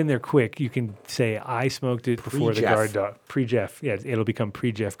can get in there quick, you can say I smoked it before the Pre-Jeff. guard dog. Pre-Jeff. Yeah, it'll become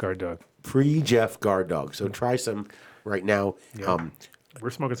pre-Jeff guard dog. Pre-Jeff guard dog. So try some right now. We're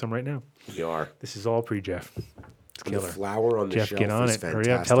smoking some right now. We are. This is all pre-Jeff. It's The killer. flower on the Jeff, shelf get on is it. fantastic.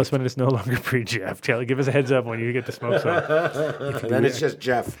 Hurry up. Tell us when it's no longer pre-Jeff. Give us a heads up when you get to smoke some. And then it's just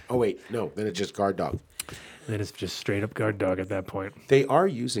Jeff. Oh, wait. No, then it's just guard dog. Then it's just straight up guard dog at that point. They are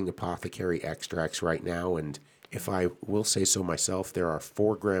using apothecary extracts right now, and if I will say so myself, there are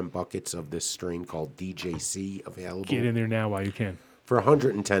 4-gram buckets of this strain called DJC available Get in there now while you can. for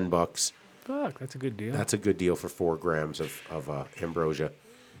 $110. Fuck, that's a good deal. That's a good deal for 4 grams of ambrosia.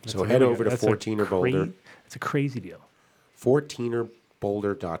 So head over to 14er Boulder. It's a crazy deal.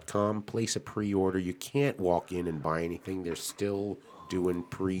 14erboulder.com. Place a pre-order. You can't walk in and buy anything. They're still doing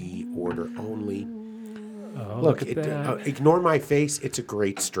pre-order only. Oh, Look, at that. ignore my face. It's a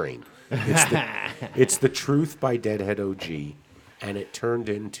great strain. It's the Truth by Deadhead OG, and it turned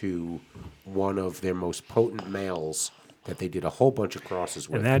into one of their most potent males that they did a whole bunch of crosses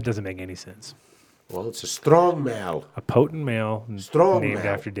with. And that doesn't make any sense. Well, it's a strong male. A potent male Strong named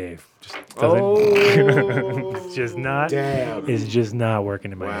male. after Dave. Just doesn't. It's just not. Damn. It's just not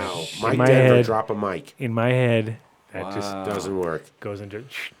working in my Wow. head. Mike In my Denver, head. drop a mic. In my head, that just Doesn't work. goes into.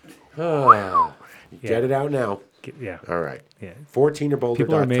 Get it out now. Yeah. All right. Yeah.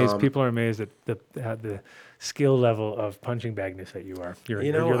 14erboulder.com. People are amazed at the skill level of punching bagness that you are. You're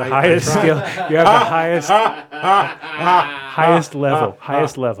the I highest try. skill. You have the highest highest level.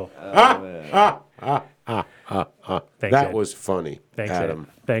 Highest level. Thanks, That Ed. was funny, Thanks, Adam.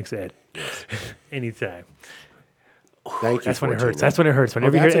 Ed. Thanks, Ed. Anytime. Thank you. That's when it 14er. hurts. That's when it hurts.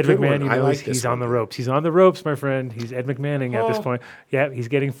 Whenever you that's hear a Ed good one. McMahon, you I know like he's this on one. the ropes. He's on the ropes, my friend. He's Ed McMahoning at this point. Yeah, he's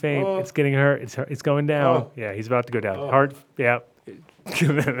getting faint. It's getting hurt. It's going down. Yeah, he's about to go down. Heart. Yeah.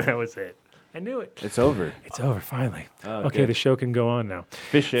 That was it. I knew it. It's over. It's over finally. Oh, Okay, good. the show can go on now.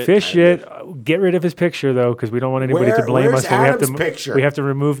 Fish it. Fish it. Get rid of his picture though, because we don't want anybody to blame where's us. When Adam's picture? We have to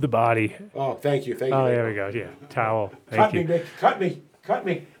remove the body. Oh, thank you. Thank you. Oh, Nick. there we go. Yeah, towel. Thank Cut you. me, Nick. Cut me. Cut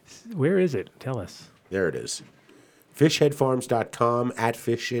me. Where is it? Tell us. There it is. Fishheadfarms.com, at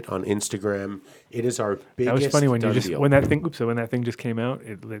fishshit on Instagram. It is our biggest That was funny when done you just deal. when that thing just came out,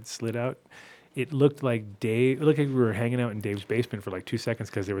 it slid out. It looked like Dave. It looked like we were hanging out in Dave's basement for like 2 seconds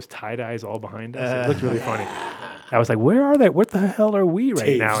because there was tie-dyes all behind us. It looked really funny. I was like, "Where are they? What the hell are we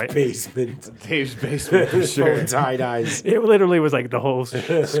right now?" Dave's basement for sure. Tie-dyes. It literally was like the whole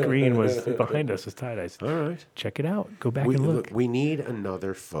screen was behind us was tie-dyes. All right. Check it out. Go back and look. We need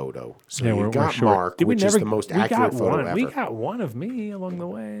another photo. So Yeah, you we're got short. Mark, Did we which never, is the most we accurate got photo one. ever. We got one of me along the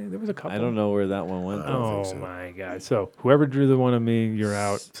way. There was a couple. I don't know where that one went. Oh my God! So whoever drew the one of me, you're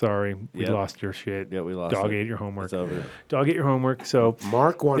out. Sorry, we lost your shit. Yeah, we lost. Dog it. ate your homework. It's over. Dog ate your homework. So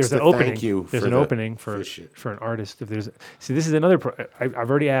Mark wants there's to an opening. thank you. There's for an the opening for an artist. If there's this is another. I've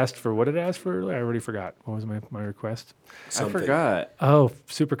already asked for what did I ask for? I already forgot. What was my request? Something. I forgot. Oh,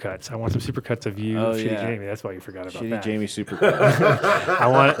 supercuts. I want some supercuts of you, Oh, Shitty yeah. Jamie. That's why you forgot about Shitty that. Jamie supercut. I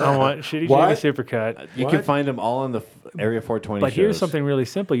want Shitty What? Jamie supercut. You can find them all on the Area 420 But here's shows. something really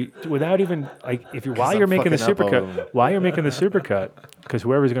simple. Without even like, if you while you're making the fucking up supercut, all while you're making the supercut, because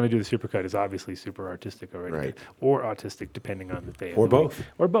whoever's going to do the supercut is obviously super artistic already, Right. or autistic, depending on the day, Or both.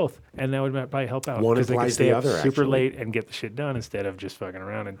 or both, and that would probably help out. One because they can implies stay the up other, super actually. late and get the shit done instead of just fucking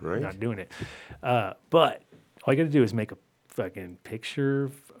around and Right. not doing it. But all you got to do is make a fucking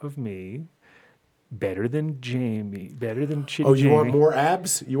picture of me. Better than Jamie. Better than Shitty Oh, you Jamie. want more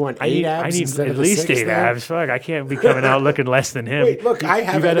abs? You want eight abs I need instead at of the least 6 8 there? abs. Fuck, I can't be coming out looking less than him. Wait, look, I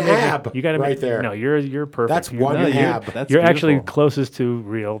have gotta an make ab You got to right make there. No, you're perfect. That's You're- one no, you're- ab. That's You're actually beautiful. closest to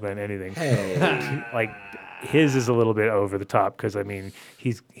real than anything. Hey. Like his is a little bit over the top because I mean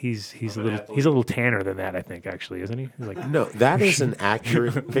he's a little tanner than that I think actually isn't he? He's like No, that is an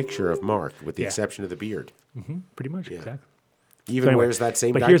accurate picture of Mark, with the Yeah. exception of the beard. pretty much exactly. Even So anyway, wears that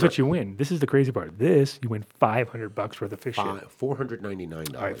same But diaper. here's what you win. This is the crazy part. This you win $500 worth of fish shit.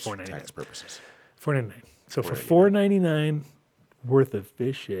 $499 All right, for $4.99. tax purposes. $4.99. So for $4.99 worth of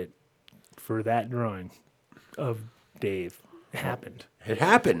fish shit for that drawing of Dave happened. It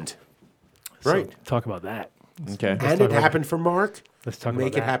happened. Right. So talk about that. Okay. And it happened for Mark. Let's talk Make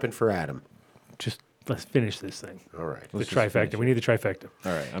about it that. happen for Adam. Just let's finish this thing. All right. The trifecta. We need the trifecta.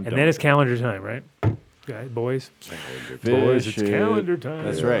 All right, I'm and done then with it's calendar time, right? Okay, boys. Boys, it's Fish it. calendar time.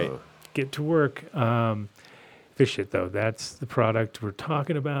 That's right. Get to work. Fish it though. That's the product we're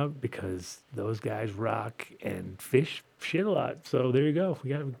talking about because those guys rock and fish shit a lot. So there you go. We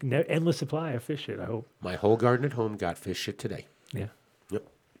got an endless supply of fish shit. I hope. My whole garden at home got fish shit today. Yeah. Yep.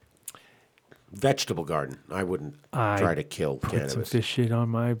 Vegetable garden. I wouldn't I try to kill Put some cannabis. fish shit on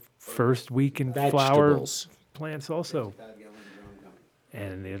my first week in flower Vegetables. plants also.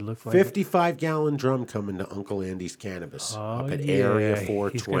 And it looked like 55-gallon drum coming to Uncle Andy's cannabis up at Area He's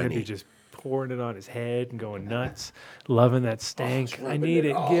going to 420. be just pouring it on his head and going nuts, loving that stank. I need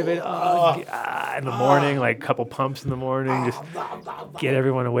it. Give it in the morning, like a couple pumps in the morning. Just get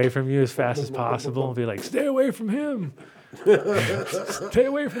everyone away from you as fast as possible and be like, stay away from him. Stay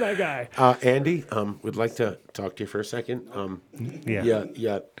away from that guy. Andy, would like to talk to you for a second.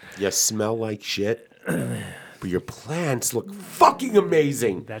 You smell like shit, but your plants look fucking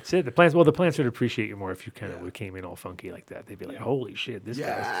amazing. That's it. The plants would appreciate you more if you kind of came in all funky like that. They'd be like, "Holy shit, this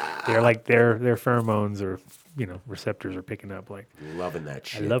guy's." They're like their pheromones or receptors are picking up. Like, Loving that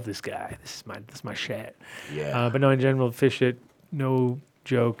shit. I love this guy. This is my shit. Yeah. But no, in general, fish it. No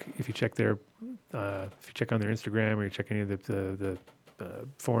joke. If you check on their Instagram or you check any of the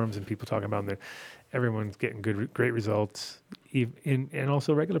forums and people talking about them, everyone's getting great results. And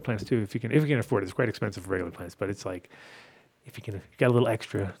also regular plants too. If you can afford it, it's quite expensive for regular plants, but it's like if you got a little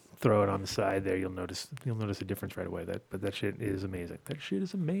extra, throw it on the side there. You'll notice a difference right away. That shit is amazing. That shit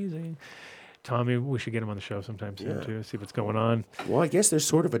is amazing. Tommy, we should get him on the show sometime soon too. See what's going on. Well, I guess there's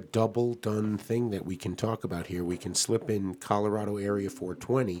sort of a double done thing that we can talk about here. We can slip in Colorado Area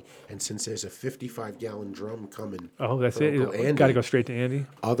 420, and since there's a 55-gallon drum coming, Oh, that's for Uncle it. Andy, Got to go straight to Andy.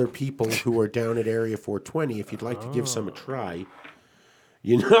 other people who are down at Area 420, if you'd like to give some a try.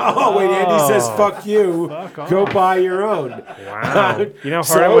 Oh, wait, Andy says, fuck you. Fuck Go off. buy your own. Wow. You know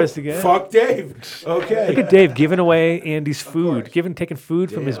how hard it was to get? Fuck Dave. Okay. Look at Dave giving away Andy's food, taking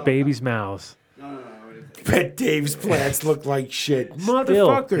food from his baby's mouths. Bet Dave's plants look like shit.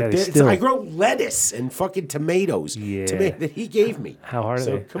 Motherfucker. Yeah, Dave, I grow lettuce and fucking tomatoes. Yeah. That he gave me. How hard are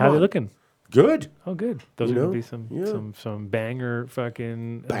So, they? come How are they on. looking? Good. Oh, good. Those are You gonna know? be some banger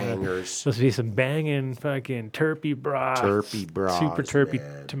fucking Bangers. Those would be some banging fucking terpy bra. Terpy bras, Super terpy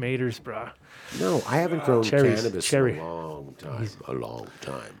man. tomatoes bra. No, I haven't grown cannabis cherry. in a long time. A long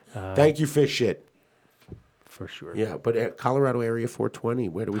time. Thank you, fish shit. For sure. Yeah, but at Colorado Area 420,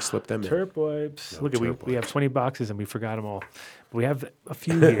 where do we slip them in? Terp wipes. No, Look at terp we have 20 boxes and we forgot them all. We have a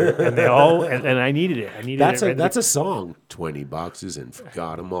few here and they all and I needed it. That's a song. 20 boxes and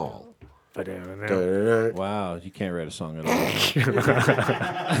forgot them all. Wow, you can't write a song at all.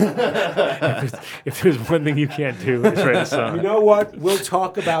 If there's one thing you can't do, it's write a song. You know what? We'll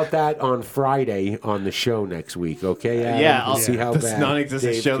talk about that on Friday on the show next week, okay, Adam? Yeah, We'll see how this bad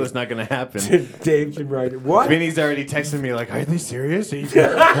non-existent Dave show can- that's not going to happen. Dave can write it. What? Vinny's already texting me like, are they serious?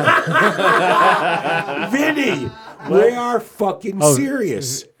 Vinny, we are fucking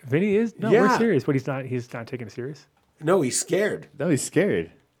serious. Vinny is? No, Yeah. we're serious. But he's not taking it serious? No, he's scared. No, he's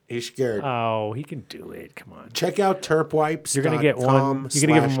scared. He's scared. Oh, he can do it. Come on. Check out terpwipes.com. You're gonna get one. You're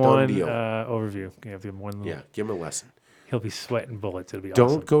gonna give him one /Dundeal. overview. You have to give him one. Yeah, give him a lesson. He'll be sweating bullets. It'll be Don't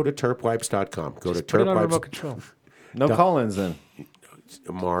awesome. go to terpwipes.com. Go Just to put it on remote terpwipes. control. No call-ins then.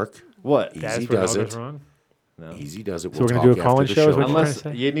 Mark. What? Easy That's where does all it. goes wrong. No. Easy does it. So we're gonna do a call-in show, is what you're Unless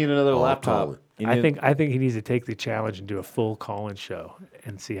trying to say? you need another All laptop. call-in. You I need- think he needs to take the challenge and do a full call-in show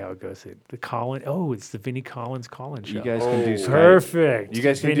and see how it goes. The call-in. Oh, it's the Vinny Collins call-in show. You guys can do Skype. Perfect. You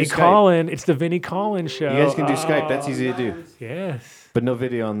guys can Vinny do Skype. Collin. It's the Vinny Collins show. You guys can do Skype. That's easy to do. Yes. But no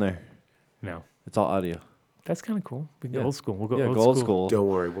video on there. No. It's all audio. That's kind of cool. We can go Yeah. old school. We'll go Yeah, old go old school. school. Don't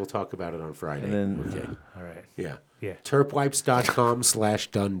worry. We'll talk about it on Friday. And then, okay. All right. Yeah. Yeah.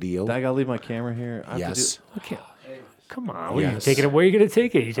 terpwipes.com/Dundeal. I gotta leave my camera here. I have to Yes. Okay. Come on. What are you Yes. taking it? Where are you going to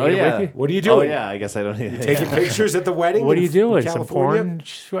take it? You Oh taking it yeah. with you? What are you Oh doing? yeah. I guess I don't need it. Taking pictures at the wedding? What are you in doing? Some California? porn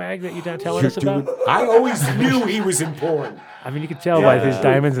swag that you're not telling You're us about? doing- I always knew he was in porn. I mean, you could tell by his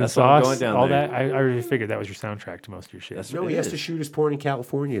diamonds and That's why I'm sauce, going down all there. that. I already figured that was your soundtrack to most of your shit. That's No, what he it has is. to shoot his porn in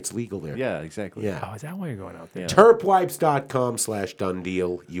California. It's legal there. Yeah, exactly. Yeah. Oh, is that why you're going out there? Yeah.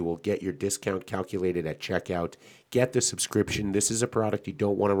 terpwipes.com/Dundeal. You will get your discount calculated at checkout. Get the subscription. This is a product you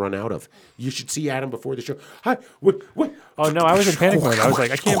don't want to run out of. You should see Adam before the show. Hi, what? Oh no, I was in panic mode. I was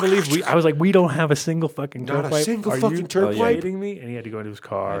like, I can't believe we don't have a single fucking Not a turf pipe. single Are fucking you turf pipe? kidding me? And he had to go into his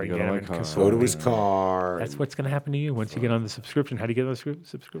car and go get to him my and car. console Go to me. his car. That's what's going to happen to you once you get on the subscription. How do you get on the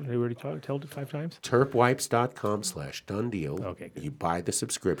subscription? Have you already told it 5 times? terpwipes.com/Dundeal. Okay, good. You buy the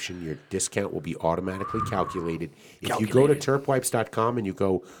subscription, your discount will be automatically calculated. If you go to terpwipes.com and you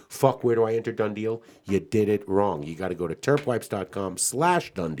go, fuck, where do I enter Dundeal? You did it wrong. You got to go to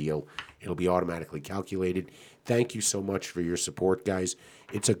terpwipes.com/Dundeal. It'll be automatically calculated. Thank you so much for your support, guys.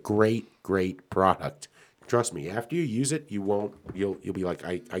 It's a great, great product. Trust me, after you use it, you'll be like,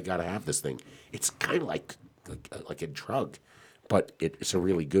 I gotta have this thing. It's kind of like a drug, but it's a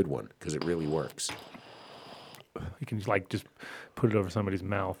really good one because it really works. You can just put it over somebody's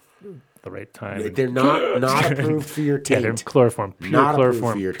mouth at the right time. They're not approved for your Yeah, taint. they're chloroform. Pure Not approved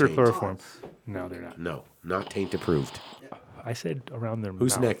chloroform. for your Pure taint. chloroform. No, they're not. No, not taint approved. I said around their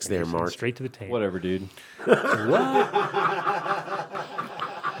Who's mouth. next there, I said Mark? Straight to the taint. Whatever, dude.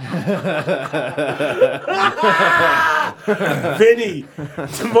 Vinny,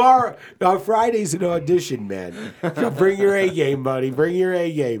 tomorrow, Friday's an audition, man. So bring your A game, buddy. Bring your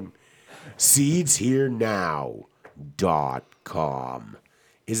A game. SeedsHereNow.com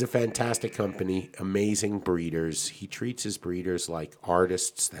is a fantastic company, amazing breeders. He treats his breeders like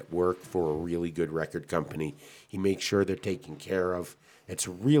artists that work for a really good record company. He makes sure they're taken care of. It's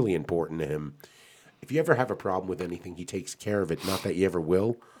really important to him. If you ever have a problem with anything, he takes care of it. Not that you ever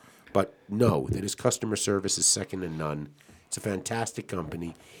will, but know that his customer service is second to none. It's a fantastic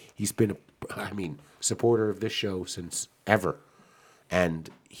company. He's been a supporter of this show since ever. And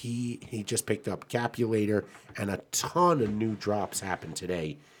he just picked up Capulator, and a ton of new drops happened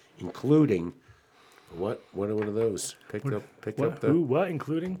today, including what are those? Pick up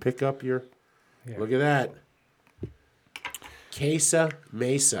including? Pick up your look at that. Queso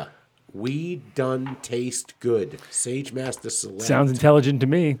Mesa. We done taste good. Sage Master Select. Sounds intelligent to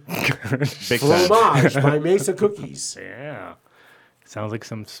me. Big time. Fromage by Mesa Cookies. Yeah. Sounds like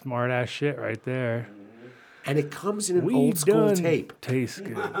some smart ass shit right there. And it comes in an We old school done tape. Tastes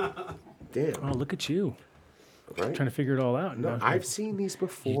good. Damn. Oh, look at you. Right? Trying to figure it all out. No, now. I've seen these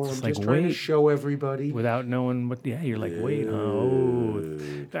before. I'm just just like, trying to wait. show everybody. Without knowing what, you're like, wait,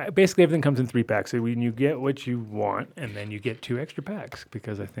 basically everything comes in 3 packs. So when you get what you want, and then you get 2 extra packs,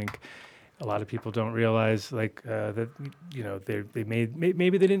 because I think a lot of people don't realize that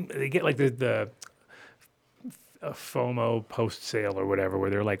maybe they didn't, they get like the FOMO post sale or whatever, where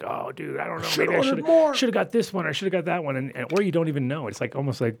they're like, oh dude, I don't know, maybe I should have got this one, or I should have got that one, and or you don't even know. It's like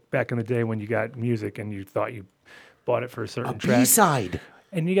almost like back in the day when you got music and you thought you bought it for a certain track. B-side.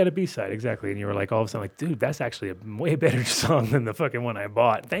 And you got a B-side, exactly. And you were like, all of a sudden, like, dude, that's actually a way better song than the fucking one I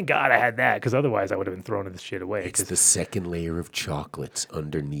bought. Thank God I had that, because otherwise I would have been throwing this shit away. It's the second layer of chocolates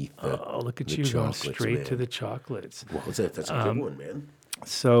underneath the Oh, look at the you going chocolates, straight man. to the chocolates. Well, that's a good one, man.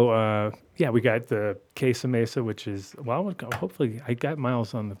 So yeah, we got the Queso Mesa, which is hopefully I got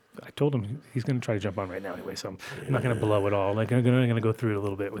Miles on the. I told him he's going to try to jump on right now anyway, so I'm not going to blow it all. Like I'm going to go through it a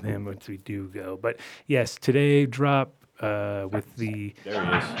little bit with him once we do go. But yes, today drop with the.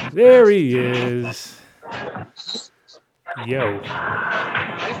 There he is. Yo.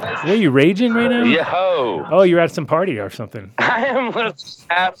 Are you raging right now? Yo. Oh, you're at some party or something. I am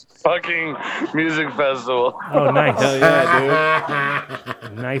at fucking music festival. Oh, nice. Hell yeah,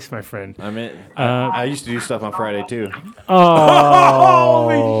 dude. Nice, my friend. I used to do stuff on Friday too.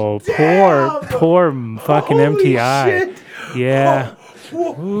 Oh, poor fucking MTI. Shit. Yeah.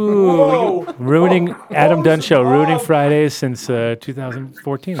 Ooh, ruining Adam Dunn show, ruining Fridays since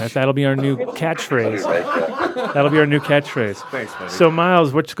 2014. That'll be our new catchphrase. That'll be our new catchphrase. Thanks, buddy. So,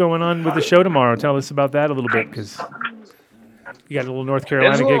 Miles, what's going on with the show tomorrow? Tell us about that a little bit, because you got a little North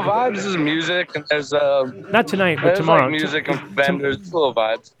Carolina There's a little gig. vibes. There's music, and there's not tonight, but there's tomorrow. like music and vendors. It's a little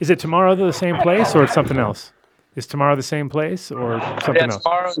vibes. Is it tomorrow the same place or it's something else? Is tomorrow the same place or something Yeah, else?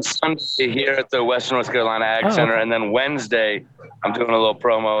 tomorrow and Sunday here at the Western North Carolina Ag Center, okay. and then Wednesday I'm doing a little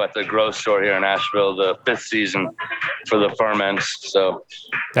promo at the Growth Store here in Asheville, the 5th season for the ferments. So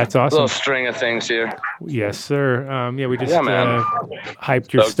That's a awesome. little string of things here. Yes, sir. Yeah, we just man.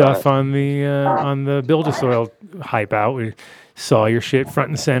 hyped your Stoked on stuff on the Build a Soil hype out. We saw your shit front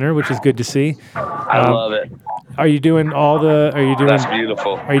and center, which is good to see. I love it. Are you doing all the? Are you doing? That's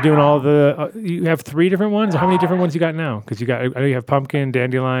beautiful. Are you doing all the? You have 3 different ones. How many different ones you got now? Because I know you have pumpkin,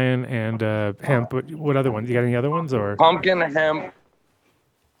 dandelion, and hemp. What other ones? You got any other ones or? Pumpkin, hemp.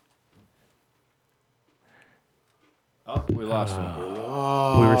 Oh, we lost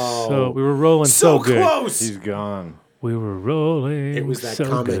him. We were rolling so good. Close. He's gone. We were rolling. It was that so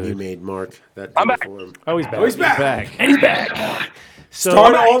comment good. you made, Mark. That I'm back. for him. Oh, he's back. Oh, he's back. Back. And he's back. So,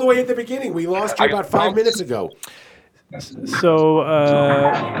 Start all the way at the beginning. We lost you about 5 minutes ago. So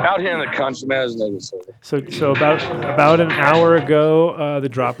Out here in the country, man, there's no service. So about an hour ago, the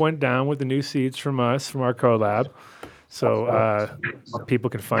drop went down with the new seeds from us, from our collab. So people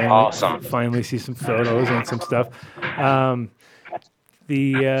can finally see some photos and some stuff.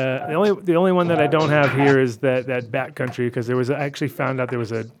 The only one that I don't have here is that backcountry, because I actually found out there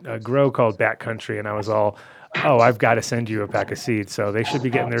was a grow called Backcountry, and I was all, oh, I've got to send you a pack of seeds. So they should be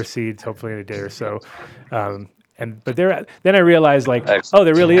getting their seeds hopefully in a day or so. But then I realized, like, oh,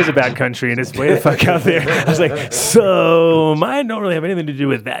 there really is a backcountry, and it's way the fuck out there. I was like, so mine don't really have anything to do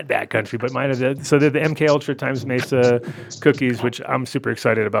with that backcountry, but mine is. So they're the MK Ultra times Mesa cookies, which I'm super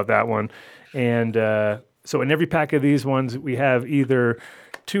excited about that one. And so in every pack of these ones, we have either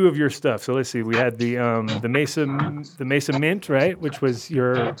 2 of your stuff. So let's see, we had the Mesa Mint, right, which was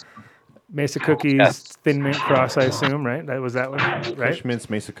your Mesa Cookies Thin Mint Cross, I assume, right? That was that one, right? Kush Mints,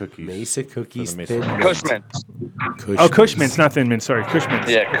 Mesa Cookies. Mesa Cookies, Mesa Thin Cookies. Cushman. Oh, Kush Mints, not Thin Mint. Sorry, Kush Mints.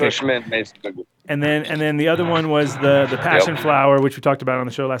 Yeah, Okay. Cushman, Mason Cookies. And then the other one was the Passion Flower, which we talked about on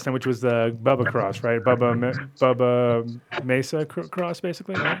the show last time, which was the Bubba Cross, right? Bubba Mesa Cross,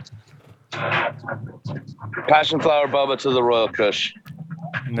 basically, right? Passion Flower Bubba to the Royal Kush.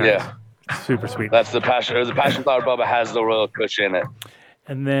 Nice. Yeah. Super sweet. That's the Passion Flower Bubba has the Royal Kush in it.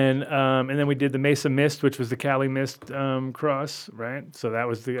 And then we did the Mesa Mist, which was the Cali Mist cross, right? So that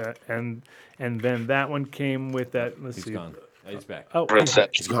was the and then that one came with that. Let's see. He's gone. Oh, he's back. Oh,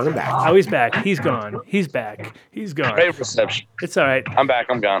 Reception. He's gone and back. oh, he's back. He's gone. He's back. He's gone. Great reception. It's all right. I'm back.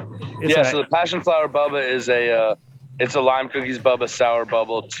 I'm gone. It's Yeah, all so right. the Passion Flower Bubba is it's a lime cookies Bubba sour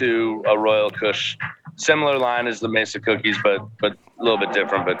bubble to a Royal Kush. Similar line as the Mesa Cookies, but a little bit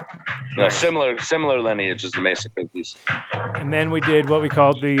different. But similar lineage as the Mesa Cookies. And then we did what we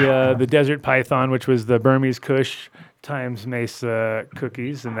called the Desert Python, which was the Burmese Kush times Mesa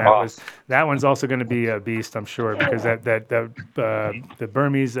cookies, and that one's also going to be a beast, I'm sure, because the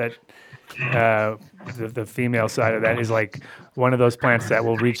Burmese the female side of that is like one of those plants that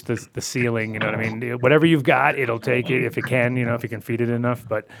will reach the ceiling. You know what I mean? Whatever you've got, it'll take it if it can. You know, if you can feed it enough.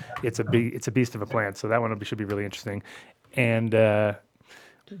 But it's a beast of a plant. So that one should be really interesting. And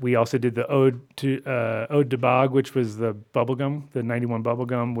we also did the Ode to Bog, which was the bubblegum, the 91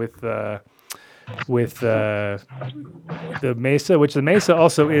 bubblegum with the Mesa, which the Mesa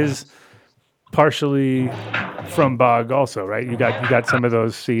also is partially from Bog also, right? You got some of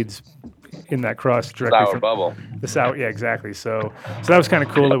those seeds in that cross directly Sour from bubble. the sour. Yeah, exactly. So that was kind of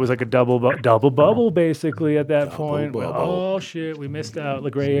cool. It was like a double bubble basically at that point. Well, oh shit, we missed out.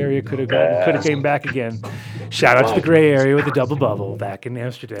 The gray area could have came back again. Shout out to the gray area with the double bubble back in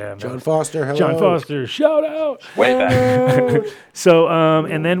Amsterdam. John Foster, hello. John Foster, shout out. Way back. So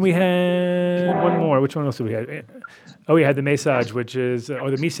and then we had one more. Which one else did we have? Oh, we had the Massage, which is,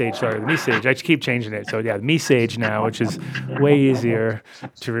 the Mesage, sorry, the Mesage. I just keep changing it. So, yeah, the Mesage now, which is way easier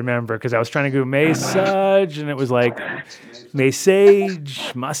to remember because I was trying to do Massage and it was like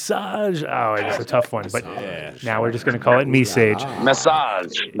Mesage, Massage. Oh, it's a tough one. But now we're just going to call it Mesage.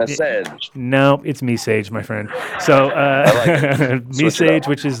 Message. No, it's Mesage, my friend. So, Mesage,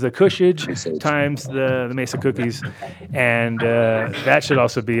 which is the Cushage times the Mesa cookies. And that should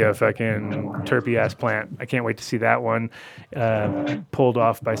also be a fucking terpy-ass plant. I can't wait to see that one pulled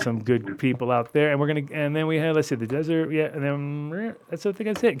off by some good people out there. And then we had, let's see, the desert. Yeah, and then that's I think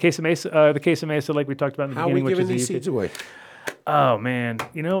that's it. Case of Mesa, the Case of Mesa, like we talked about in the beginning. How are we giving these seeds away? Oh man,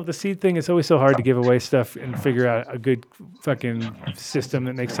 the seed thing is always so hard to give away stuff and figure out a good fucking system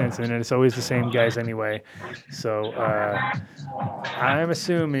that makes sense, and it's always the same guys anyway. So I'm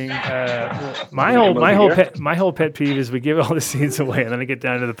assuming my whole pet peeve is we give all the seeds away, and then I get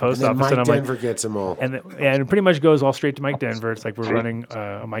down to the post office Mike and I'm Denver like, gets them all, and it pretty much goes all straight to Mike Denver. It's like we're running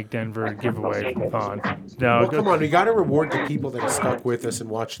a Mike Denver giveaway thon. No, come on, we got to reward the people that have stuck with us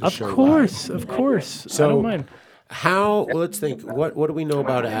and watched the show. Of course. So I don't mind. Let's think. What do we know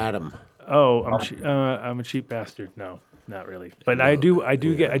about Adam? Oh, I'm a cheap bastard. No, not really. But I do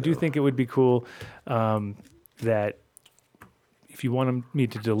think it would be cool that if you want me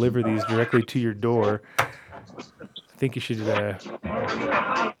to deliver these directly to your door, I think you should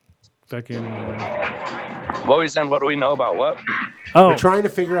fucking. What we saying? What do we know about what? Oh, we're trying to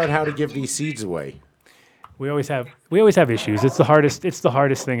figure out how to give these seeds away. We always have issues. It's the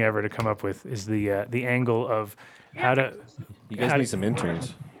hardest thing ever to come up with is the angle of how to. You guys need some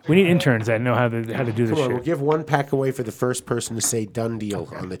interns. We need interns that know how to do this Come on, shit. we'll give one pack away for the first person to say "done deal"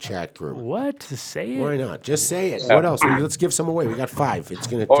 on the chat group. What? To say it? Why not? Just say it. What else? Let's give some away. We got 5. It's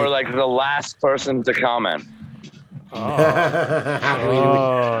gonna. Or like the last person to comment.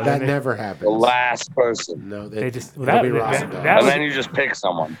 That never happens. The last person. No, they just and then you just pick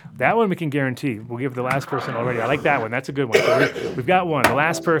someone. That one we can guarantee. We'll give the last person already. I like that one. That's a good one. So we've got one. The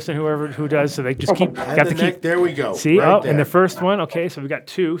last person, who does. So they just keep. Got to keep. There we go. See, right and the first one. Okay, so we've got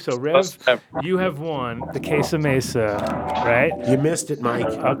 2. So Rev, you have 1. The Case of Mesa, right? You missed it, Mike.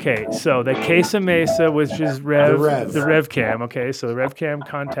 Okay, so the Case of Mesa, which is Rev, the Rev Cam. Okay, so the Rev Cam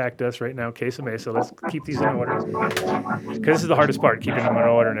contact us right now. Case of Mesa. Let's keep these in order because this is the hardest part, keeping them in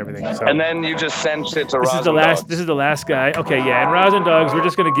order and everything. So. And then you just send shit to This is the last guy. Okay, yeah. And Rosin Dogs, we're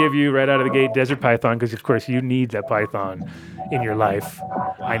just gonna give you right out of the gate Desert Python because of course you need that python in your life.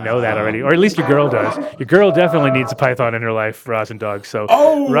 I know that already, or at least your girl does. Your girl definitely needs a python in her life, Rosin Dogs. So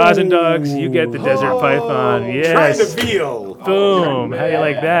Rosin Dogs, you get the Desert Python. Yes. Try the veal. Boom. How you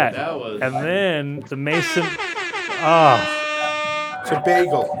like that? And then the Mason. It's a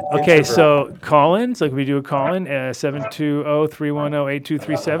bagel. Okay, so call-ins, like we do a call-in,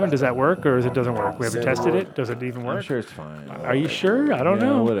 720-310-8237. Does that work or doesn't work? We ever tested it? Does it even work? I'm sure it's fine. Are you sure? I don't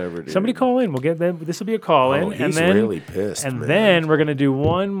know. Whatever, dude. Somebody call in. We'll get them. This will be a call-in. He's really pissed, and man. then we're going to do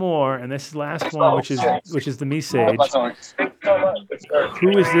one more, and this is the last one, which is the Mesage. Who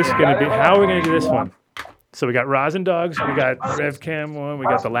is this going to be? How are we going to do this one? So we got Rosin Dogs, we got RevCam 1, we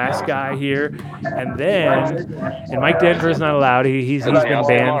got the last guy here, and Mike Denver is not allowed. He's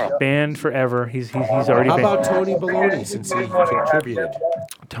been banned forever. He's already been. How about Tony Baloney since he contributed?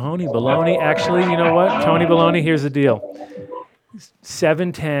 Tony Baloney, actually, you know what? Tony Baloney, here's the deal.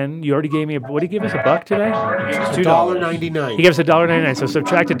 $7.10. You already gave me what did he give us? $1 today? $1.99. He gave us $1.99. So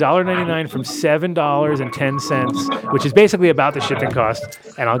subtract $1.99 from $7.10, which is basically about the shipping cost.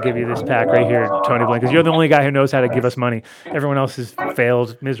 And I'll give you this pack right here, Tony Blank, because you're the only guy who knows how to give us money. Everyone else has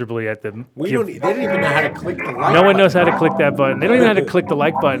failed miserably at the. They didn't even know how to click the like. No one knows how to click that button. They don't even know how to click the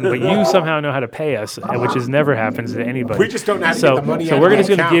like button, but you somehow know how to pay us, which is never happens to anybody. We just don't know how to get the money. So we're just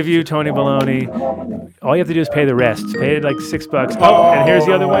going to give you Tony Baloney. All you have to do is pay the rest. Pay like $6. Oh, and here's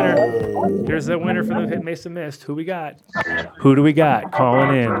the other winner. Here's the winner for the Mesa Mist. Who we got? Who do we got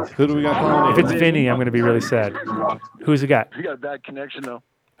calling in? Who do we got calling in? If it's Vinny, I'm going to be really sad. Who's it got? You got a bad connection, though.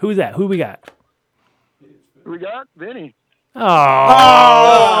 Who's that? Who we got? We got Vinny. Oh,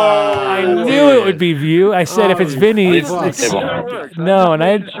 I knew it would be you. I said if it's Vinny, it's no, and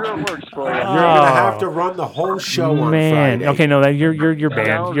I. You're gonna have to run the whole show on Friday. Okay, no, you're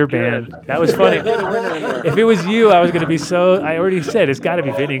banned. You're banned. That was funny. If it was you, I was gonna be so. I already said it's got to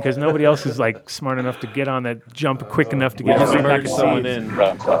be Vinny because nobody else is like smart enough to get on that jump quick enough to get a 3-pack of someone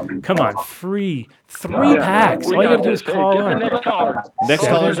seeds. Come on, free 3 packs. All you gotta do is call on. Next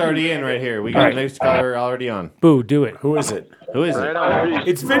caller's already in right here. We got next caller already on. Boo, do it. Who is it? Who is it?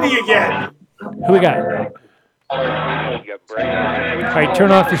 It's Vinny again. Who we got? All right,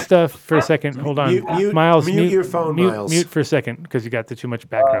 turn off your stuff for a second. Hold on. Miles, mute your phone, Miles. Mute for a second because you got too much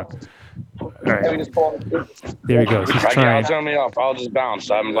background. All right. There he goes. He's trying. Turn me off. I'll just bounce.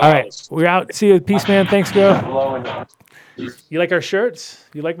 I'm All right, we're out. See you. Peace, man. Thanks, girl. You like our shirts?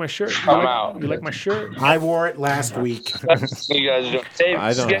 You like my shirt? You like my shirt? I wore it last week. You guys do.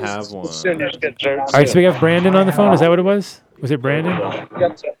 I don't have one. All right, so we have Brandon on the phone. Is that what it was? Was it Brandon?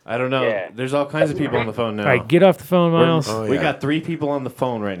 I don't know. Yeah. There's all kinds of people on the phone now. All right, get off the phone, Miles. We got 3 people on the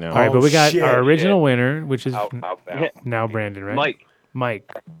phone right now. All right, but we got our original winner, which is now Brandon, right?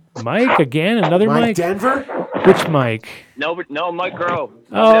 Mike again? Another Mike? Mike Denver? Which Mike? No, Mike Grove.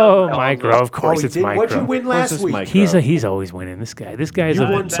 Oh, Mike Grove. Of course, it's Mike Grove. What'd you win last week? He's always winning. This guy's you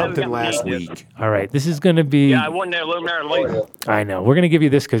won something last week. All right, this is going to be. Yeah, I won that ILUMINAR Light. I know. We're going to give you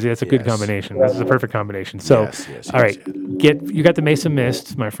this because that's a good combination. This is a perfect combination. So, all right, you got the Mesa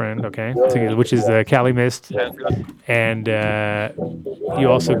Mist, my friend. Okay, which is the Cali Mist, and you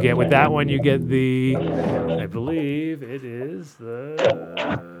also get with that one. You get the, I believe it is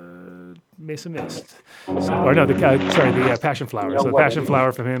the. Mesa Mist. The passion flower. So passion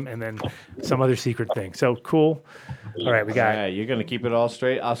flower from him, and then some other secret thing. So cool. All right, we got. Yeah, you're gonna keep it all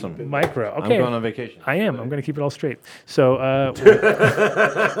straight. Awesome. Micro. Okay. I'm going on vacation. I am. I'm gonna keep it all straight. So I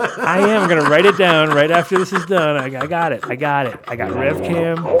am gonna write it down right after this is done. I got it. I got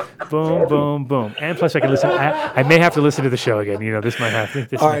RevCam. Boom, boom, boom. And plus, I can listen. I may have to listen to the show again. You know, this might happen.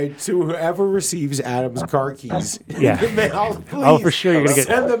 All right. So whoever receives Adam's car keys in the mail, please, oh, for sure, you're gonna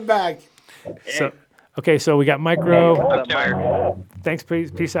send them back. So, okay, so we got Micro. Thanks,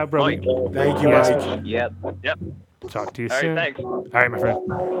 peace out, bro. Thank you, Mike. Yep. Talk to you All soon. right, thanks. All right, my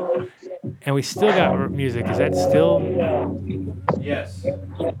friend. And we still got music. Is that still? Yes.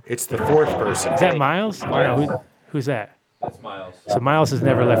 It's the 4th person. Is that Miles? Oh, no, who's that? That's Miles. So Miles has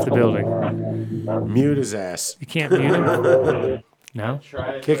never left the building. Mute his ass. You can't mute him? No?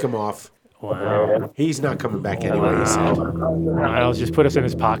 Kick him off. Wow. He's not coming back anyway, he said. Miles just put us in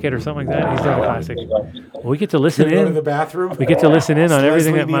his pocket or something like that. He's done a classic. Well, we get to listen Go to in. the bathroom. We get to listen in on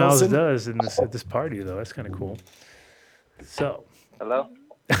everything Leslie that Miles Nielsen? does at this party, though. That's kind of cool. So. Hello?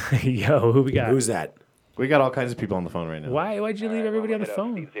 Yo, who we got? Who's that? We got all kinds of people on the phone right now. Why'd you leave everybody on the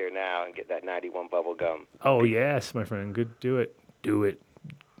phone? He's here now and get that 91 bubble gum. Oh, yes, my friend. Good. Do it.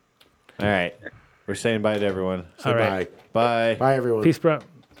 All right. We're saying bye to everyone. All right. Bye. Bye, everyone. Peace, bro.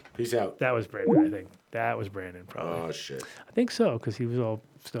 Peace out. That was Brandon, I think. That was Brandon, probably. Oh, shit. I think so, because he was all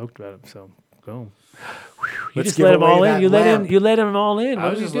stoked about him. So, boom. You Let's just give let him away all in. that You lamp. let him all in. I What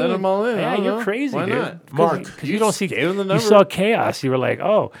was are you just letting doing? him all in. I Yeah, don't you're know. crazy, Why dude. not? Mark, Because you don't see. gave him the You number. saw chaos. You were like,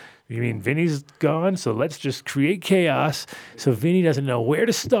 oh, you mean Vinny's gone? So let's just create chaos. So Vinny doesn't know where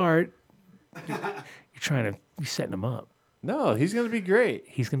to start. You're setting him up. No, he's going to be great.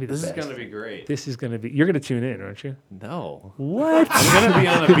 He's going to be the This best. is going to be great. This is going to be. You're going to tune in, aren't you? No. What? I'm going to be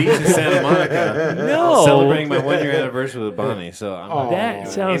on a beach in Santa Monica. No. Celebrating my 1-year anniversary with Bonnie. So I'm not That doing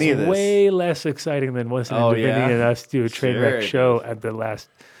sounds any of this. way less exciting than listening to Vinny and us do a train Sure wreck it show is. at the last.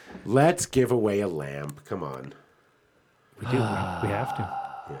 Let's give away a lamp. Come on. We do. We have to.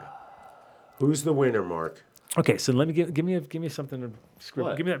 Who's the winner, Mark? Okay, so let me give me something to scribble.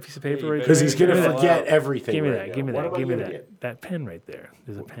 What? Give me that piece of paper right there. Because he's going to Give me that. forget everything. Give me right that. now. Give me What that. am I Give me gonna that. get? That pen right there.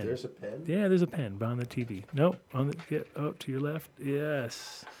 There's a pen. There's a pen? Yeah, there's a pen behind the TV. Nope. To your left.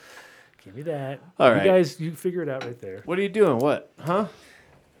 Yes. Give me that. All right. You guys, you figure it out right there. What are you doing? What? Huh?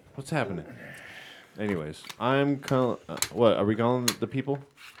 What's happening? Anyways, I'm calling. What? Are we calling the people?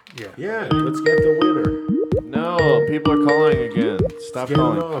 Yeah. Yeah, let's get the winner. No, people are calling again. Stop Get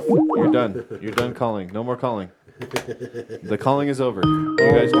calling. it off. You're done. You're done calling. No more calling. The calling is over. You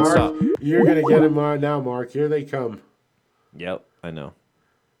guys can Mark, stop. You're going to get them now, Mark. Here they come. Yep, I know.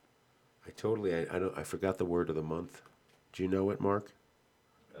 I forgot the word of the month. Do you know it, Mark?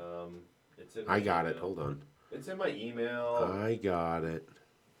 It's in I got it. Hold on. It's in my email. I got it.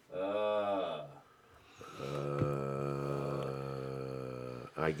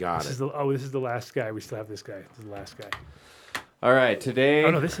 I got This it. is the last guy. We still have this guy. This is the last guy. All right, today. Oh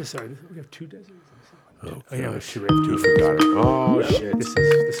no, we have two deserts. Oh, yeah, we gosh. have two. You forgot it. Oh, shit. This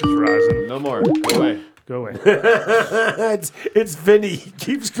is rosin. No more. Go away. Go away. it's Vinny. He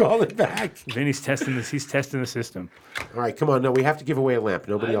keeps calling back. Vinny's testing this. He's testing the system. All right, come on. No, we have to give away a lamp.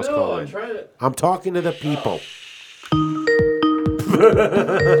 Nobody else call in. I'm talking to the people.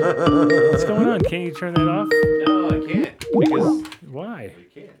 What's going on? Can't you turn that off? No, I can't. Because Why? you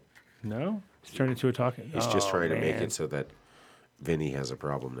can't. No? It's turned into a talking. He's just trying to make man. it so that Vinny has a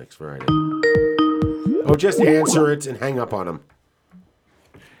problem next Friday. Oh, just answer it and hang up on him.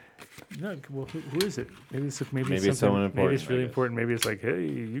 No, well, who is it? Maybe it's Maybe it's something- someone important, Maybe it's really I guess. important. Maybe it's like, hey,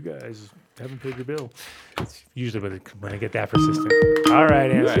 you guys haven't paid your bill. It's usually when I get that persistent. All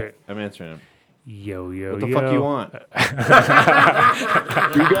right, answer it. I'm answering him. Yo, yo, What the yo. fuck you want?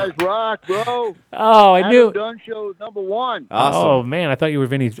 You guys rock, bro. Oh, I knew. Dunn Show #1. Awesome. Oh man, I thought you were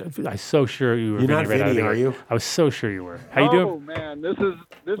Vinny. I was so sure you were. You're Vinny not right out of Vinny, the are gate. you? I was so sure you were. How you Oh doing? man, this is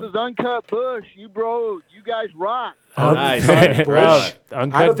Uncut Bush. You guys rock. Oh, nice. Bro, I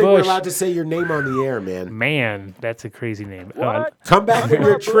Uncut don't think we're Bush. allowed to say your name on the air, man. Man, that's a crazy name. What? Come back when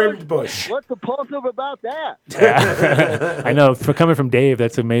you're Uncut trimmed bush. What's repulsive about that? I know. For coming from Dave,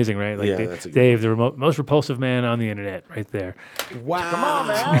 that's amazing, right? Like Yeah, Dave, that's a good Dave, the most repulsive man on the internet, right there. Wow. Come on,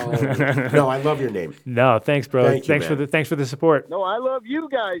 man. No, I love your name. No, thanks, bro. Thank you, Thanks for the support. No, I love you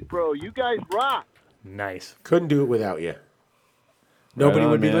guys, bro. You guys rock. Nice. Couldn't do it without you. Nobody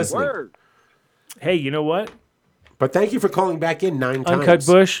on, would be man. listening. Word. Hey, you know what? But thank you for calling back in 9 times. Uncut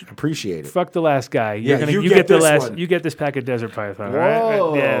Bush. Appreciate it. Fuck the last guy. Yeah, you you get get the this last. one. You get this pack of Desert Python. Whoa.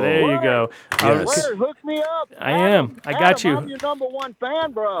 Right? Yeah, there you go. Yes. Word, hook me up. I am. I got Adam, you. I'm your #1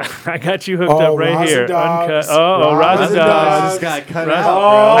 fan, bro. I got you hooked Oh, up right Rosin here. Dogs. Uncut. Oh, Rosin Rosin Dogs. Dogs. Just got cut Rosin- out,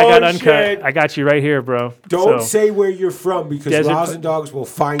 Oh, I got uncut. shit. I got you right here, bro. Don't So, say where you're from because Desert- Rosin Dogs will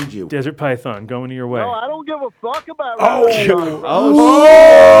find you. Desert Python going your way. No, I don't give a fuck about Oh,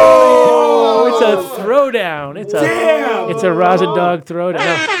 Oh, it's a throwdown. It's a Damn. It's a Rosin Dog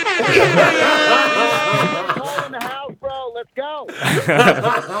throwdown. Call in the house, bro. Let's go.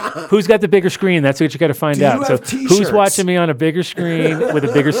 Who's got the bigger screen? That's what you got to find Do you out. So have who's t-shirts? watching me on a bigger screen with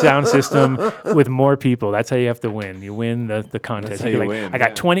a bigger sound system with more people? That's how you have to win. You win the contest. That's how You're you like, win, I got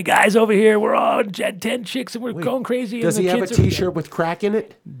yeah. 20 guys over here. We're all 10 chicks and we're going crazy. Does and he the have a kids are- T-shirt with crack in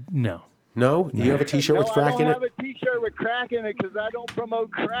it? No. No? Do you have a T-shirt with No, crack I in don't it? have a T-shirt with crack in it because I don't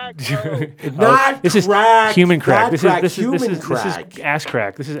promote crack, bro. Not This is crack. human crack. Not This crack. is human this crack. is ass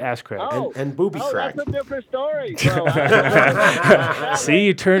crack. This is ass crack. Oh. and booby crack. That's a different story, bro. See,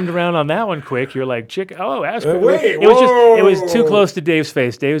 you turned around on that one quick. You're like, chick. Oh, ass crack. wait, it was too whoa. close to Dave's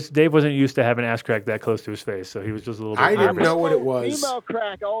face. Dave wasn't used to having ass crack that close to his face, so he was just a little bit I didn't nervous. know what it was. Female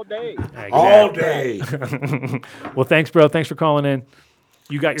crack all day. All day. Well, thanks, bro. Thanks for calling in.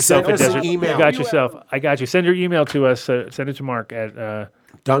 You got yourself Send a us an desert. email. You got yourself. I got you. Send your email to us. Send it to Mark at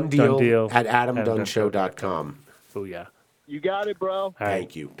Done deal Deal at adamdunshow.com. Booyah. You got it, bro. All right.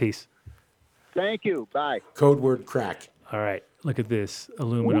 Thank you. Peace. Thank you. Bye. Code word crack. All right. Look at this.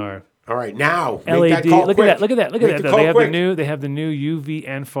 Illuminar. All right, now make LED. that call Look quick. at that. Look at that. Look at Make that. the though. call They have quick. the new UV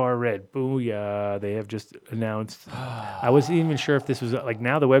and far red. Booyah. They have just announced. I wasn't even sure if this was like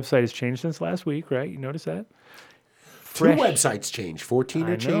now the website has changed since last week, right? You notice that? Two Fresh. websites changed. 14 I are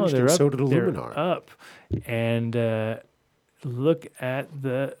know, changed, they're and up, so did they're Illuminar. up. And look at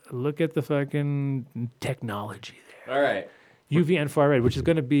the fucking technology there. All right. UV and far red, which is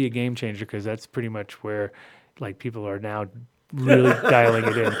going to be a game changer because that's pretty much where like people are now really dialing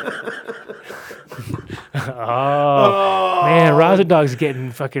it in. Oh, man, Rosin Dog's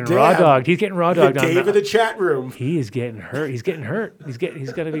getting fucking raw Damn. dogged. He's getting raw dogged on Dave that. in the chat room. He is getting hurt. He's getting hurt. He's going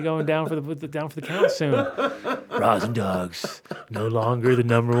to be going down for the count soon. Rosin Dogs, no longer the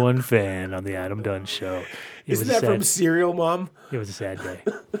 #1 fan on the Adam Dunn Show. Isn't that from Serial Mom? It was a sad day.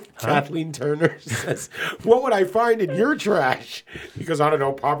 Kathleen Turner says, "What would I find in your trash?" Because I don't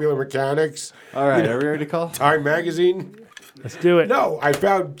know, Popular Mechanics. All right. Are we ready to call? Time Magazine. Let's do it. No, I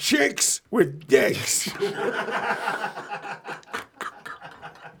found chicks with dicks.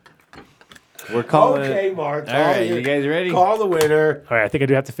 We're calling. Okay, Mark. All right. You guys ready? Call the winner. All right, I think I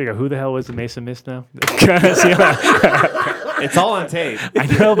do have to figure out who the hell was the Mesa Mist now. It's all on tape. I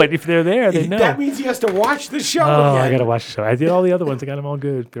know, but if they're there, they know. That means he has to watch the show Oh, again. I gotta watch the show. I did all the other ones. I got them all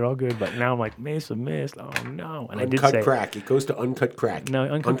good. They're all good. But now I'm like Mesa Mist. Oh no! And I did Uncut say crack. It goes to Uncut Crack. no.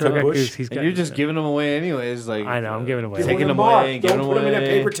 Uncut Crack Bush. is he's got. And you're just giving them away anyways. Like I know. I'm giving away. Taking them Mark, away, giving don't them put them in a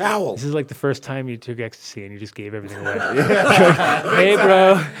away. paper towel. This is like the first time you took ecstasy and you just gave everything away. Hey,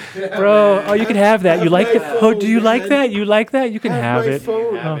 bro. Oh, you can have that. You like that? Oh, do you like that? You like that? You can have my it.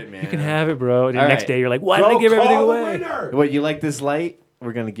 phone. Have Oh, it, man. you can have it, bro. And the All next right. day you're like, why did I give everything away? What, you like this light?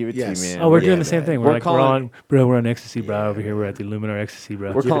 We're gonna give it to you, man. Oh, we're doing the same thing. We're calling, we're on ecstasy, bro. Over here, we're at the ILUMINAR ecstasy,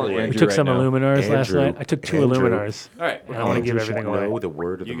 bro. We're calling We Andrew took right some now. ILUMINARs last Andrew. night. I took 2 Andrew. ILUMINARs. All right, I want to give everything away. Know the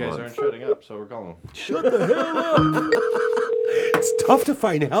word of You the guys month. aren't shutting up, so we're calling. Shut the hell up. It's tough to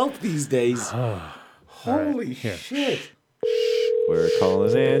find help these days. Holy shit. We're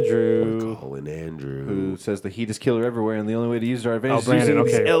calling Andrew. Calling Andrew. Who says the heat is killer everywhere, and the only way to use our advantage Brandon,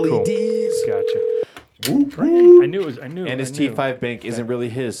 is using okay, these cool. LEDs. Gotcha. Whoop, I knew it was. I knew. And his T5 bank isn't really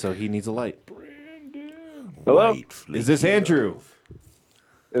his, so he needs a light. Hello? Is this Andrew?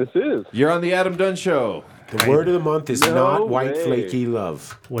 This is. You're on the Adam Dunn Show. The word of the month is No not white way. flaky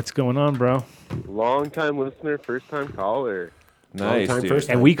love. What's going on, bro? Long time listener, first time caller. Nice, time, dude. first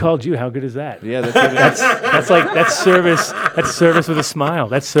And we called you. How good is that? Yeah, that's That's service. That's service with a smile.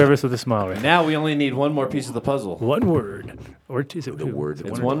 That's service with a smile, right? Now we only need one more piece of the puzzle. One word, or is it The word of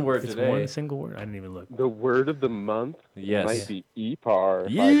It's the one word It's today. one single word. I didn't even look. The word of the month Yes. might be EPAR.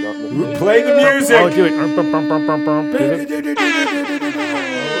 if I'm not mistaken. Play the music. Oh, do it.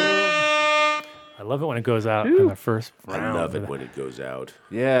 I love it when it goes out in the first round. I love it when it goes out.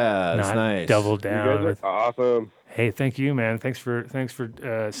 Yeah, that's Not nice. double You down. guys with- are awesome. Hey, thank you, man. Thanks for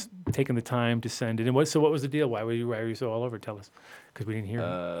taking the time to send it. And what was the deal? Why were you so all over? Tell us, because we didn't hear.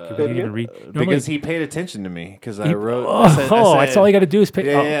 We didn't even read. Because he paid attention to me. Because I wrote. That's all you got to do is pay.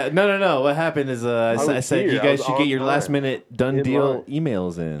 Yeah. No. What happened is I said here. you I guys was should get on your time. last minute done In deal line.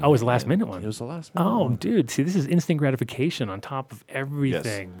 emails in. Oh, it was the last minute one. It was the last minute. Oh, dude. See, this is instant gratification on top of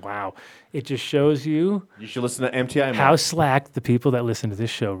everything. Wow. It just shows you You should listen to MTI. how slack the people that listen to this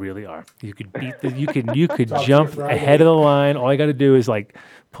show really are. You could beat the, you could jump ahead of the line. All you got to do is like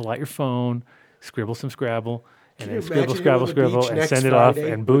pull out your phone, scribble some Scrabble, and then you scribble, imagine scrabble, him on the scribble, beach and next send it off,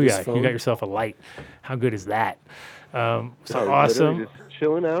 Friday and with his booyah, you phone? got yourself a light. How good is that? So Literally awesome. Just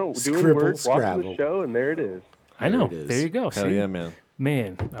chilling out, doing Scribble, work, watching Scrabble. the show, and there it is. I know. There it is. There you go. Hell See? yeah, man.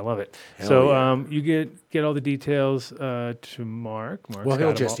 Man, I love it. Hell So yeah. you get all the details to Mark. Mark's Well, he'll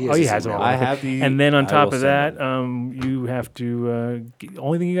got them just- all. he he has has his them all. email. I have the. And then on I top will of send that, them. you have to.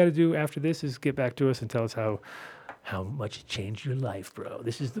 Only thing you got to do after this is get back to us and tell us how much it changed your life, bro.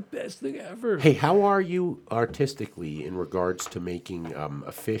 This is the best thing ever. Hey, how are you artistically in regards to making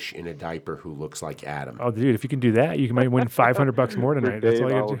a fish in a diaper who looks like Adam? Oh, dude, if you can do that, you might win $500 more For tonight. That's Dave,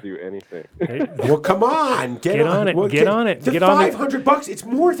 all you I got will to do. do anything. Hey, Well, come on, Get on it, Well, get on it, The get on the- $500. It's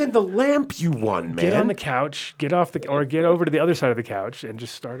more than the lamp you won, man. Get on the couch, get off the, or get over to the other side of the couch and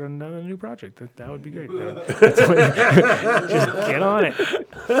just start on a new project. That would be great. Just get on it.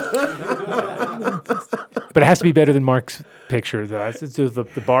 But it has to be better than Mark's picture.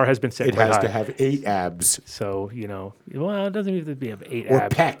 The bar has been set It quite has high. to have 8 abs So, well, it doesn't have to be 8 or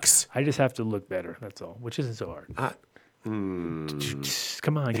abs. pecs. I just have to look better. That's all, which isn't so hard. Hmm.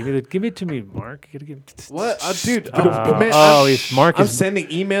 Come on, give it to me, Mark. You gotta give What, dude? Man, I'm- he's Mark I'm is sending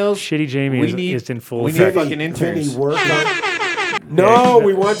emails. shitty. Jamie is in full we need effect. fucking interns. Vinny, work on. No,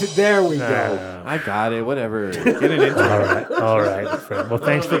 we want it. There we go. I got it. Whatever. Get an intern. All right, my friend. Well,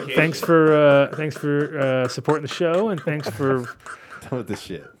 thanks for supporting the show, and thanks for Done with this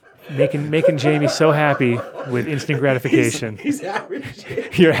shit. making Jamie so happy with instant gratification. He's average.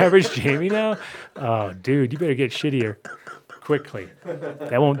 You're average Jamie now? Oh, dude, you better get shittier quickly.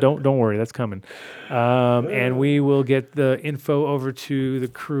 That won't. Don't worry. That's coming. And we will get the info over to the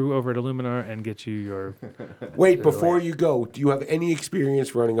crew over at ILUMINAR and get you your. Wait, before you go, do you have any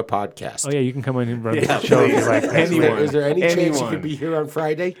experience running a podcast? Oh yeah, you can come in and run Yeah, the show if you please. like. Anyone. Is there any chance you Anyone. could be here on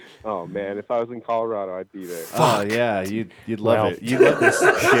Friday? Oh man, if I was in Colorado, I'd be there. Oh yeah, you'd love Well. it. You'd love this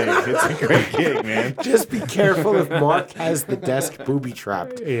gig. It's a great gig, man. Just be careful if Mark has the desk booby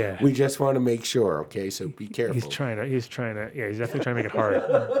trapped. Yeah. We just want to make sure, okay? So be careful. He's trying to. He's definitely trying to make it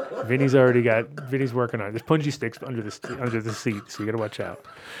hard. Vinny's working on it. There's punji sticks under the seat, so you got to watch out.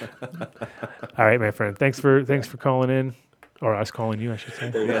 All right, my friend. Thanks for calling in, or us calling you, I should say.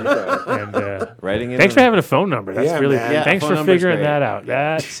 And Writing in. thanks for having a phone number. That's Yeah, really. man. Yeah, Thanks phone for number's figuring great. that out.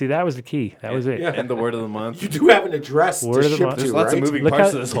 That was the key. That was it. And the word of the month. You do have an address Word to of the ship month. to, There's lots right? of moving Look parts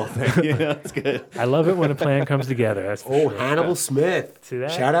how- to this whole thing. You know, it's good. I love it when a plan comes together. That's Oh, Hannibal Smith. See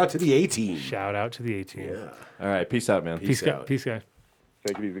that? Shout out to the A-Team. shout out to the A-Team. All right, peace out, man. Peace, out. Peace, guy.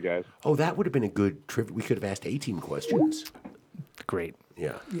 Take it easy, guys. Oh, that would have been a good trivia. We could have asked A-Team questions. Great.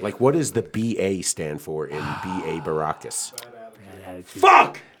 Yeah. Like, what does the BA stand for in BA Baracus?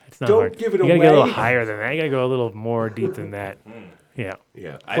 Fuck! It's not Don't hard. give it You gotta get a little away. higher than that. You gotta go a little more deep than that. Yeah.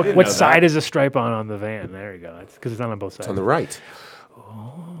 Yeah. What side is a stripe on the van? There you go. It's because it's not on both sides. It's on the right.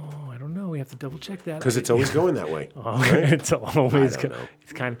 Oh, I don't know. We have to double check that. Because it's always going that way. Oh, it's always I don't know.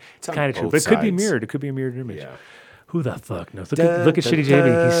 it's kind on of true, both but it could be sides. mirrored. It could be a mirrored image. Yeah. Who the fuck knows? Look at Shitty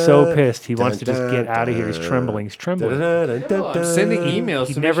JB. He's so pissed. He wants to just get out of here. He's trembling. He's trembling. No, I'm sending emails.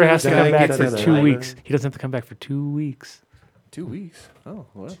 He to never make sure has to this come guy back gets for his 2 light. weeks. He doesn't have to come back for 2 weeks. 2 weeks. Oh,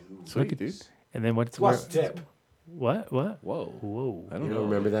 well, Look sweet, at dude. And then what's Plus tip. What? Whoa. Whoa. I You don't don't know.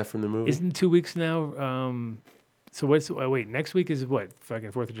 remember that from the movie? Isn't 2 weeks now? So what's? Wait, next week is what?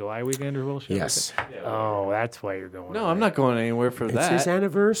 Fucking 4th of July weekend or bullshit? Yes. Oh, that's why you're going. No, I'm not going anywhere for It's that. his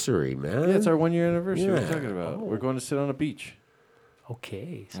anniversary, man. Yeah, it's our 1 year anniversary. What are you Yeah. talking about? We're going to sit on a beach.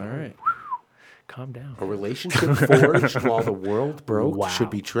 Okay. So All right. calm down. A relationship forged while the world broke Wow. should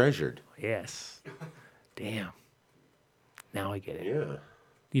be treasured. Yes. Damn. Now I get it. Yeah.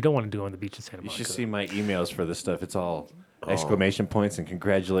 You don't want to do it on the beach in Santa You Monica. should see my emails for this stuff. It's all exclamation points and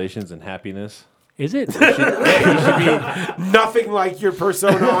congratulations and happiness. Is it? Nothing like your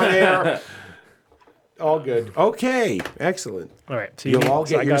persona on air. All good. Okay. Excellent. All right. So You'll all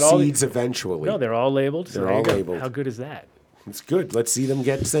so I get your got all the- seeds eventually. No, they're all labeled. So They're there you all go. labeled. How good is that? It's good. Let's see them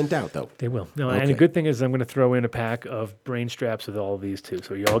get sent out, though. They will. No, and Okay. the good thing is I'm going to throw in a pack of brain straps with all of these too.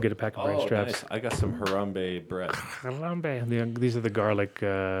 So you all get a pack of brain Oh, straps. nice. I got some Harambe bread. Harambe. These are the garlic,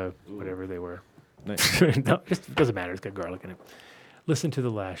 whatever they were. Nice. No, it doesn't matter. It's got garlic in it. Listen to the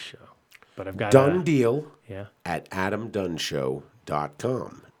last show. But I've got Done deal Yeah. at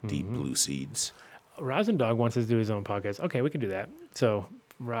adamdunshow.com. Deep Blue Seeds. Rosin Dog wants us to do his own podcast. Okay, we can do that. So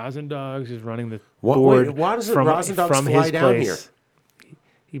Rosin Dogs is running the What- board wait, why doesn't from, Rosin Dogs from fly his down place.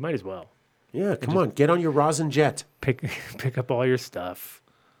 He might as well Yeah, come on. Get on your rosin jet. pick up all your stuff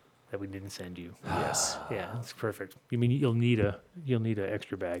that we didn't send you. Yes. Yeah, that's perfect. You mean you'll need a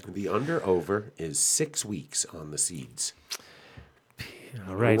extra bag. The under-over is 6 weeks on the seeds.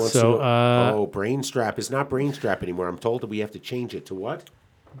 All right. Who wants So to- brain strap is not brain strap anymore. I'm told that we have to change it to what?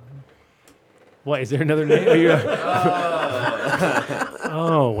 what is there another name? Are you,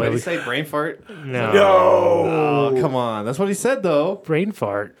 oh, What well, did he say? Brain fart? no. Oh, come on. That's what he said, though. Brain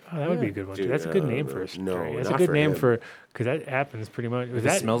fart. Oh, that would be a good one. Too. That's a good name for a no, story. That's a not good for name him. for because that happens pretty much. If it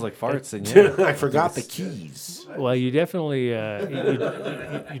that smells like farts, then yeah. I forgot the keys. Well, you definitely,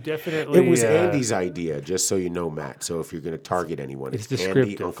 you definitely. It was Andy's idea, just so you know, Matt. So if you're going to target anyone, It's it's Andy,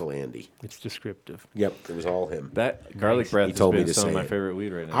 descriptive. Uncle Andy. It's descriptive. Yep, it was all him. That garlic breath He has told me been to some of say my it. favorite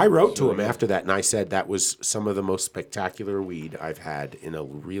weed right now. I wrote It's to really him good. after that, and I said that was some of the most spectacular weed I've had in a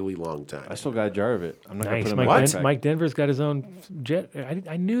really long time. I still got a jar of it. I'm not going Nice. to put it in my backpack. Mike Denver's got his own jet.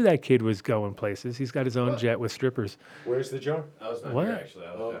 I knew that kid was going places. He's got his own jet with strippers. Where's the jar? I was not What? here, actually.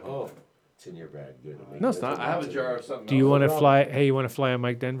 I was Oh, it's in your bag. Good. No, it's not. I have a jar of something Do you else. want to fly? Hey, you want to fly on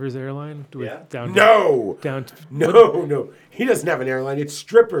Mike Denver's airline? Down No! Down. No. He doesn't have an airline. It's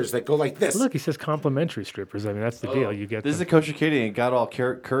strippers that go like this. Look, he says complimentary strippers. I mean, that's the deal. You get This is them. a kosher kitty and got all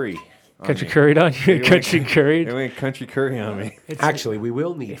curry. on country me. curried on you. It Country went- curried. It went country curry on me. Actually, we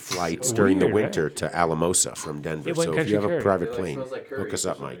will need flights during the weird, right? winter to Alamosa from Denver. It went So if you have country a curry. private plane, hook us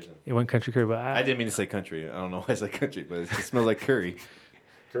up, Mike. It went country curried, but I didn't mean to say country. I don't know why I said country, but it just smells like curry.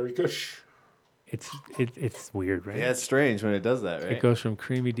 Curry Kush. It's weird, right? Yeah, it's strange when it does that, right? It goes from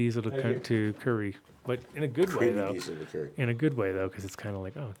creamy diesel to curry, but in a good way Creamy though. diesel to curry. In a good way though, because it's kind of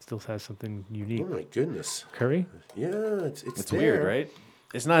like, oh, it still has something unique. Oh my goodness. Curry? Yeah, it's It's weird, there. right?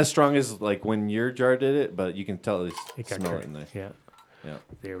 It's not as strong as like when your jar did it, but you can tell It it's got smell curry. it in there. Yeah. Yeah.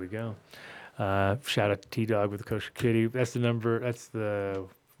 There we go. Shout out to T Dog with the kosher kitty. That's the number. That's the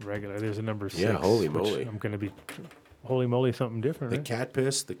regular. There's a number 6. Yeah, holy which moly. I'm gonna be holy moly something different. The Right? cat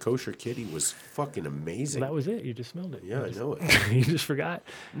piss, the kosher kitty was fucking Well, amazing. that was it. You just smelled it. Yeah, You I just- know it. you just forgot.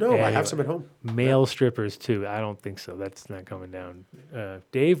 No, I Anyway, have some at home. Male strippers too. I don't think so. That's not coming down.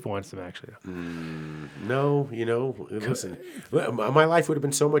 Dave wants them actually. No, listen, my life would have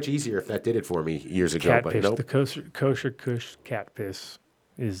been so much easier if that did it for me years ago. Cat But piss. nope. The kosher kush cat piss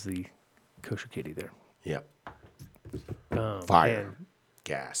is the kosher kitty there. Yeah, Fire.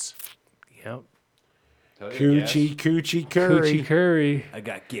 gas. Yep. Coochie curry. Coochie curry. I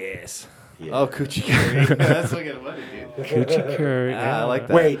got gas. Yeah. Oh, coochie curry. That's fucking funny, dude. Coochie curry. I like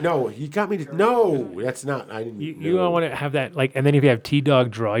that. Wait, no, you got me to. No, that's not. I didn't. You don't want to have that like, and then if you have T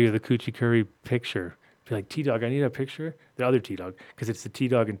Dog draw you the coochie curry picture, be like T Dog, I need a picture. The other T Dog, because it's the T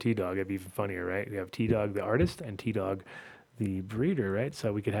Dog and T Dog. It'd be even funnier, right? You have T Dog the artist and T Dog the breeder, right?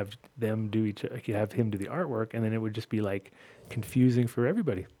 So we could have them do each. I could have him do the artwork, and then it would just be like confusing for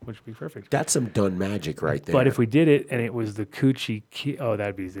everybody, which would be perfect. That's some done magic right there. But if we did it and it was the coochie,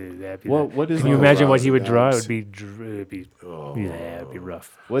 that'd be Well, what is Can you the imagine what he Rosin would draw? It Dogs? would be yeah, it'd be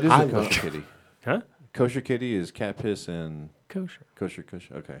rough. What is I a love- kosher kitty? Huh? Kosher kitty is cat piss and Kosher. kosher.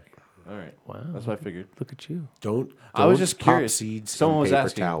 Okay. All right. Wow. That's what I figured. Look at you. I was just pop curious. seeds Someone in was paper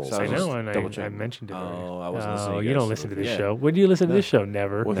asking. towels. So I was know, just and I double-checking. mentioned it already. Oh, I wasn't listening. Oh, to you don't guys, listen to so- this yeah. show. When do you listen to this show?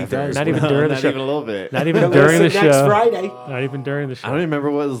 Never. Well, he does. Not even No, during the not show. even a little bit. Not even He'll during the listen next show. Friday. Not even during the show. I don't remember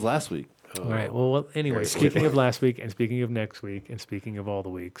what was last week. All right. Well, anyway, speaking of last week, and speaking of next week, and speaking of all the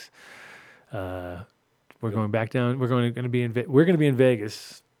weeks, we're going back down. We're going to be in. We're going to be in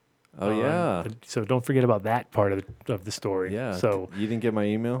Vegas. Oh yeah. So don't forget about that part of the story. Yeah. So you didn't get my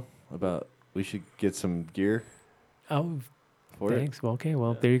email about we should get some gear. oh, For thanks. Well, okay.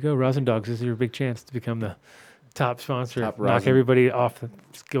 Well, there you go. Rosin Dogs. This is your big chance to become the top sponsor. Top Knock rosin. everybody off.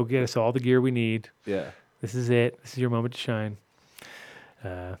 Just go get us all the gear we need. Yeah. This is it. This is your moment to shine.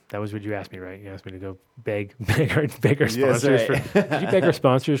 That was what you asked me, right? You asked me to go beg our Yes, sponsors right. for. Did you beg our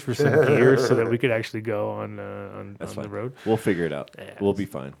sponsors for some gear so that we could actually go on That's the fine. road? We'll figure it out. Yeah, We'll be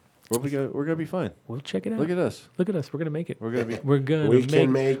fine. We're gonna be fine. We'll check it out. Look at us. Look at us. We're gonna make it. We're gonna be. We're gonna We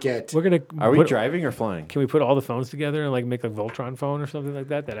can make it. We're gonna. Are we put- driving or flying? Can we put all the phones together and like make a Voltron phone or something like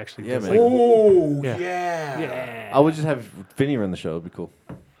that? That actually. Yeah, does, man. like, Oh, Yeah. yeah. yeah. I would just have Vinny run the show. It'd be cool.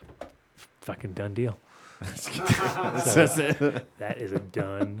 Fucking done deal. That's it. That is a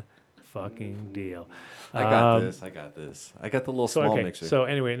done fucking deal. I got this. I got this. I got the little small mixer. So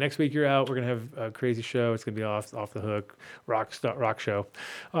anyway, next week you're out. We're gonna have a crazy show. It's gonna be off the hook rock show,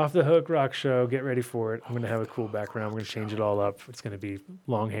 off the hook rock show. Get ready for it. I'm gonna have a cool background. We're gonna change it all up. It's gonna be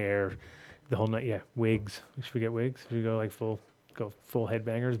long hair, the whole night. Yeah, wigs. Should we get wigs? Should we go like full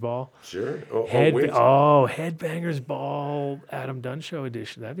headbangers ball? Sure. Headbangers ball. Adam Dunn show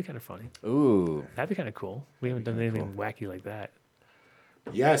edition. That'd be kind of funny. Ooh. That'd be kind of cool. We haven't done anything wacky like that.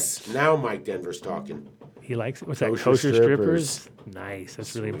 Yes. Now Mike Denver's talking. He likes it. What's that? Kosher Kosher strippers. strippers. Nice.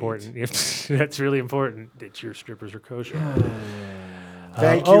 That's really important. That's really important that your strippers are kosher.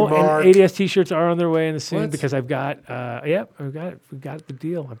 Thank you, Mark. And ADS t-shirts are on their way in the soon What? because I've got, I've got it. We've got the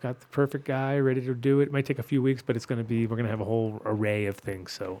deal. I've got the perfect guy ready to do it. It might take a few weeks, but we're going to have a whole array of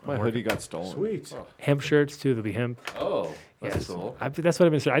things. So My I'm hoodie working. got stolen. Sweet. Hemp shirts too. There'll be hemp. Oh, that's Yes. cool. That's what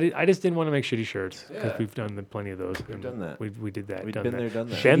I've been saying. I just didn't want to make shitty shirts because Yeah. we've done plenty of those. We've done that. We did that. We've done been that. there, done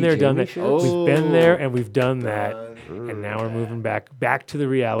that. Been there, done that. Jamie shirts? We've been there Oh, and we've done that. And now we're moving back to the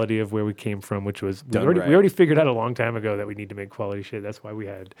reality of where we came from, which was we Done already, right. we already figured out a long time ago that we need to make quality shit. That's why we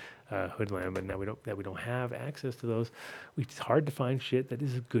had Hoodlam, and now we don't have access to those. It's hard to find shit that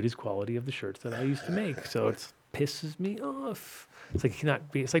is as good as quality of the shirts that I used to make. So it pisses me off. It's like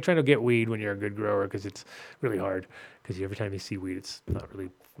it's like trying to get weed when you're a good grower because it's really hard. Because every time you see weed, it's not really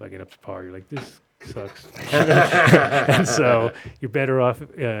like up to par. You're like, this sucks. And so you're better off.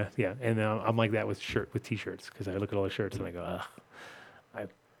 Yeah. And I'm like that with t-shirts because I look at all the shirts and I go, I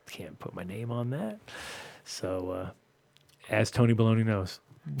can't put my name on that. So as Tony Baloney knows.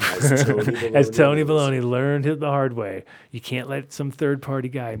 As Tony Baloney learned it the hard way, you can't let some third-party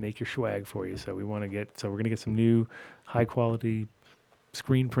guy make your swag for you. So we're gonna get some new, high-quality,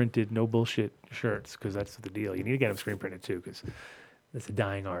 screen-printed, no bullshit shirts because that's the deal. You need to get them screen-printed too because it's a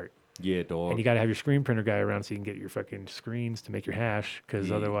dying art. Yeah, dog. And you got to have your screen printer guy around so you can get your fucking screens to make your hash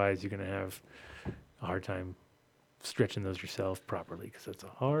because otherwise you're gonna have a hard time stretching those yourself properly because that's a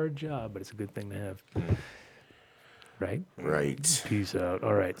hard job, but it's a good thing to have. Right? Right. Peace out.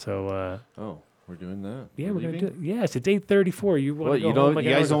 All right. So, Oh, we're doing that. yeah, we're going to leaving? do it. Yes, it's 8:34. You want What? to go You home don't? like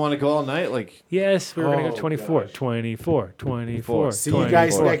You an guys hour don't ago? want to go all night? Like, Yes, we're going to go Oh, 24. gosh. 24. See you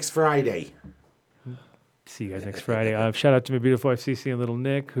guys 24. next Friday. See you guys next Friday. Shout out to my beautiful wife, CC, and little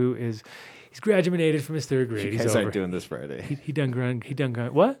Nick, who is, he's graduated from his third grade. you He's guys over. aren't doing this Friday. He done grind.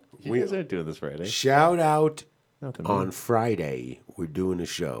 What? You guys aren't doing this Friday. Shout out Not to me. on Friday. We're doing a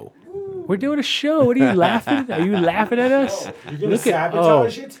show. We're doing a show. What are you laughing? Are you laughing at us? You're gonna Look at-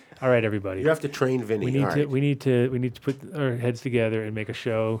 sabotage it? All right, everybody. You have to train Vinny. We need All to right. we need to put our heads together and make a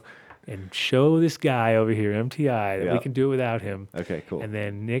show and show this guy over here, MTI, that we Yeah. can do it without him. Okay, cool. And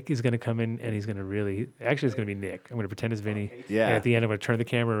then Nick is going to come in and he's going to really, actually it's going to be Nick. I'm going to pretend it's Vinny. Yeah. And at the end, I'm going to turn the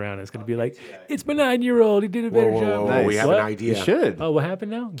camera around and it's going to be like, it's my 9-year-old. He did a better Whoa, whoa, job. whoa, we have an What? idea. You should. Oh, what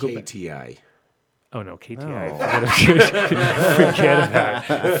happened now? Go back. KTI. Oh no, KTI. Oh. Forget about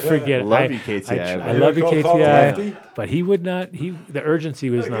it. Forget it. Love you, KTI. I love you, Call KTI. Lefty? But he would not. The urgency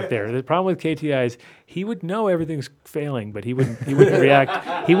was not there. The problem with KTI is he would know everything's failing, but he wouldn't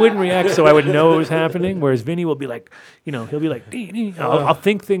react. He wouldn't react, so I would know it was happening. Whereas Vinny will be like, he'll be like, I'll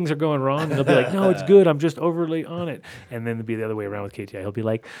think things are going wrong, and he'll be like, no, it's good. I'm just overly on it. And then it'll be the other way around with KTI. He'll be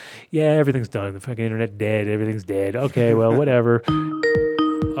like, yeah, everything's done. The fucking internet dead. Everything's dead. Okay, well, whatever.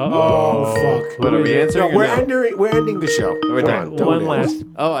 Oh, fuck. What are we No, answering? or we're ending the show. We're Come done. on, don't One end. last.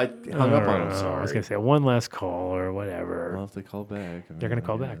 Oh, I hung up on him. I was Sorry. gonna say one last call or whatever. Well, if they call back, They're gonna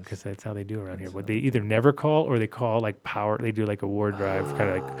call back because that's how they do around here. But they either never call or they call like power. They do like a ward drive, kind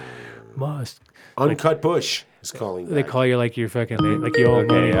of like Must. Uncut Bush is calling They back. call you like you're fucking like you old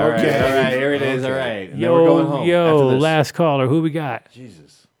money. All right, here it is. All right. And then we're going home Yo, after this. last caller. Who we got?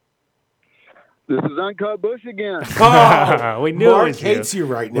 Jesus. This is Uncut Bush again. Oh, we knew it Mark was hates you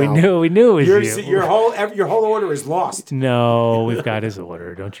right now. We knew it was you. Your whole order is lost. No, we've got his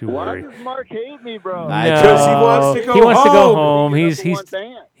order. Don't you Why worry. does Mark hate me, bro? Because he wants to go He wants to go home.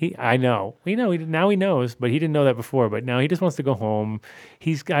 home. I know. Now he knows, but he didn't know that before. But now he just wants to go home.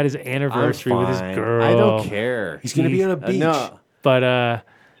 He's got his anniversary with his fine. girl. I don't care. He's going to be on a beach. No. But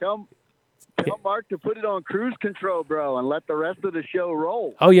Tell Mark to put it on cruise control, bro, and let the rest of the show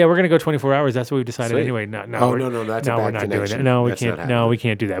roll. oh yeah, we're gonna go 24 hours. That's what we've decided Sweet. anyway. That's we're a not bad doing that. connection. No, we That's can't. not No, we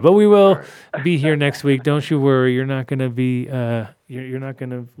can't do that. But we will be here next week. Don't you worry. You're not gonna be. You're not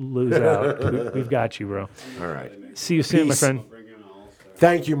gonna lose out. We've got you, bro. All right. See you soon, Peace. my friend.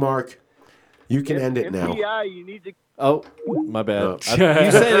 Thank you, Mark. You can end it now. MPI, you need to. Oh, my bad. You said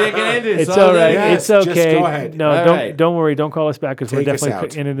it can end it. It's so all right. Yes, it's okay. just go ahead. No, All don't right. don't worry. Don't call us back because we're Take us definitely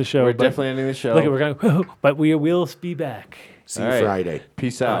out. ending the show. We're but definitely ending the show. Look, we're going. But we will be back. See All you right. Friday.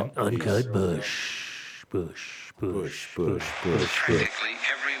 Peace out. Uncut Bush. Practically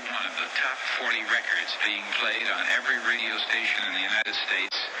every one of the top 40 records being played on every radio station in the United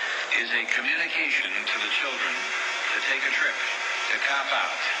States is a communication to the children to take a trip, to cop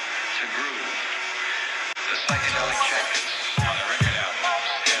out, to groove. The psychedelic jackets on the record albums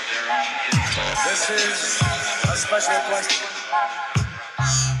have their own hidden. This is a special question.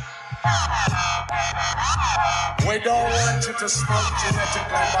 We don't want you to smoke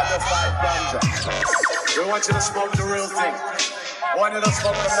genetically modified ganja. We want you to smoke the real thing. We want you to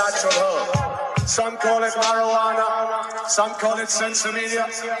smoke the natural herb. Some call it marijuana, some call it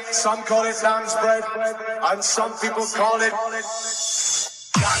sensimedia, some call it lamb's bread, and some people call it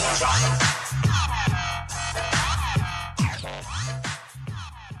ganja.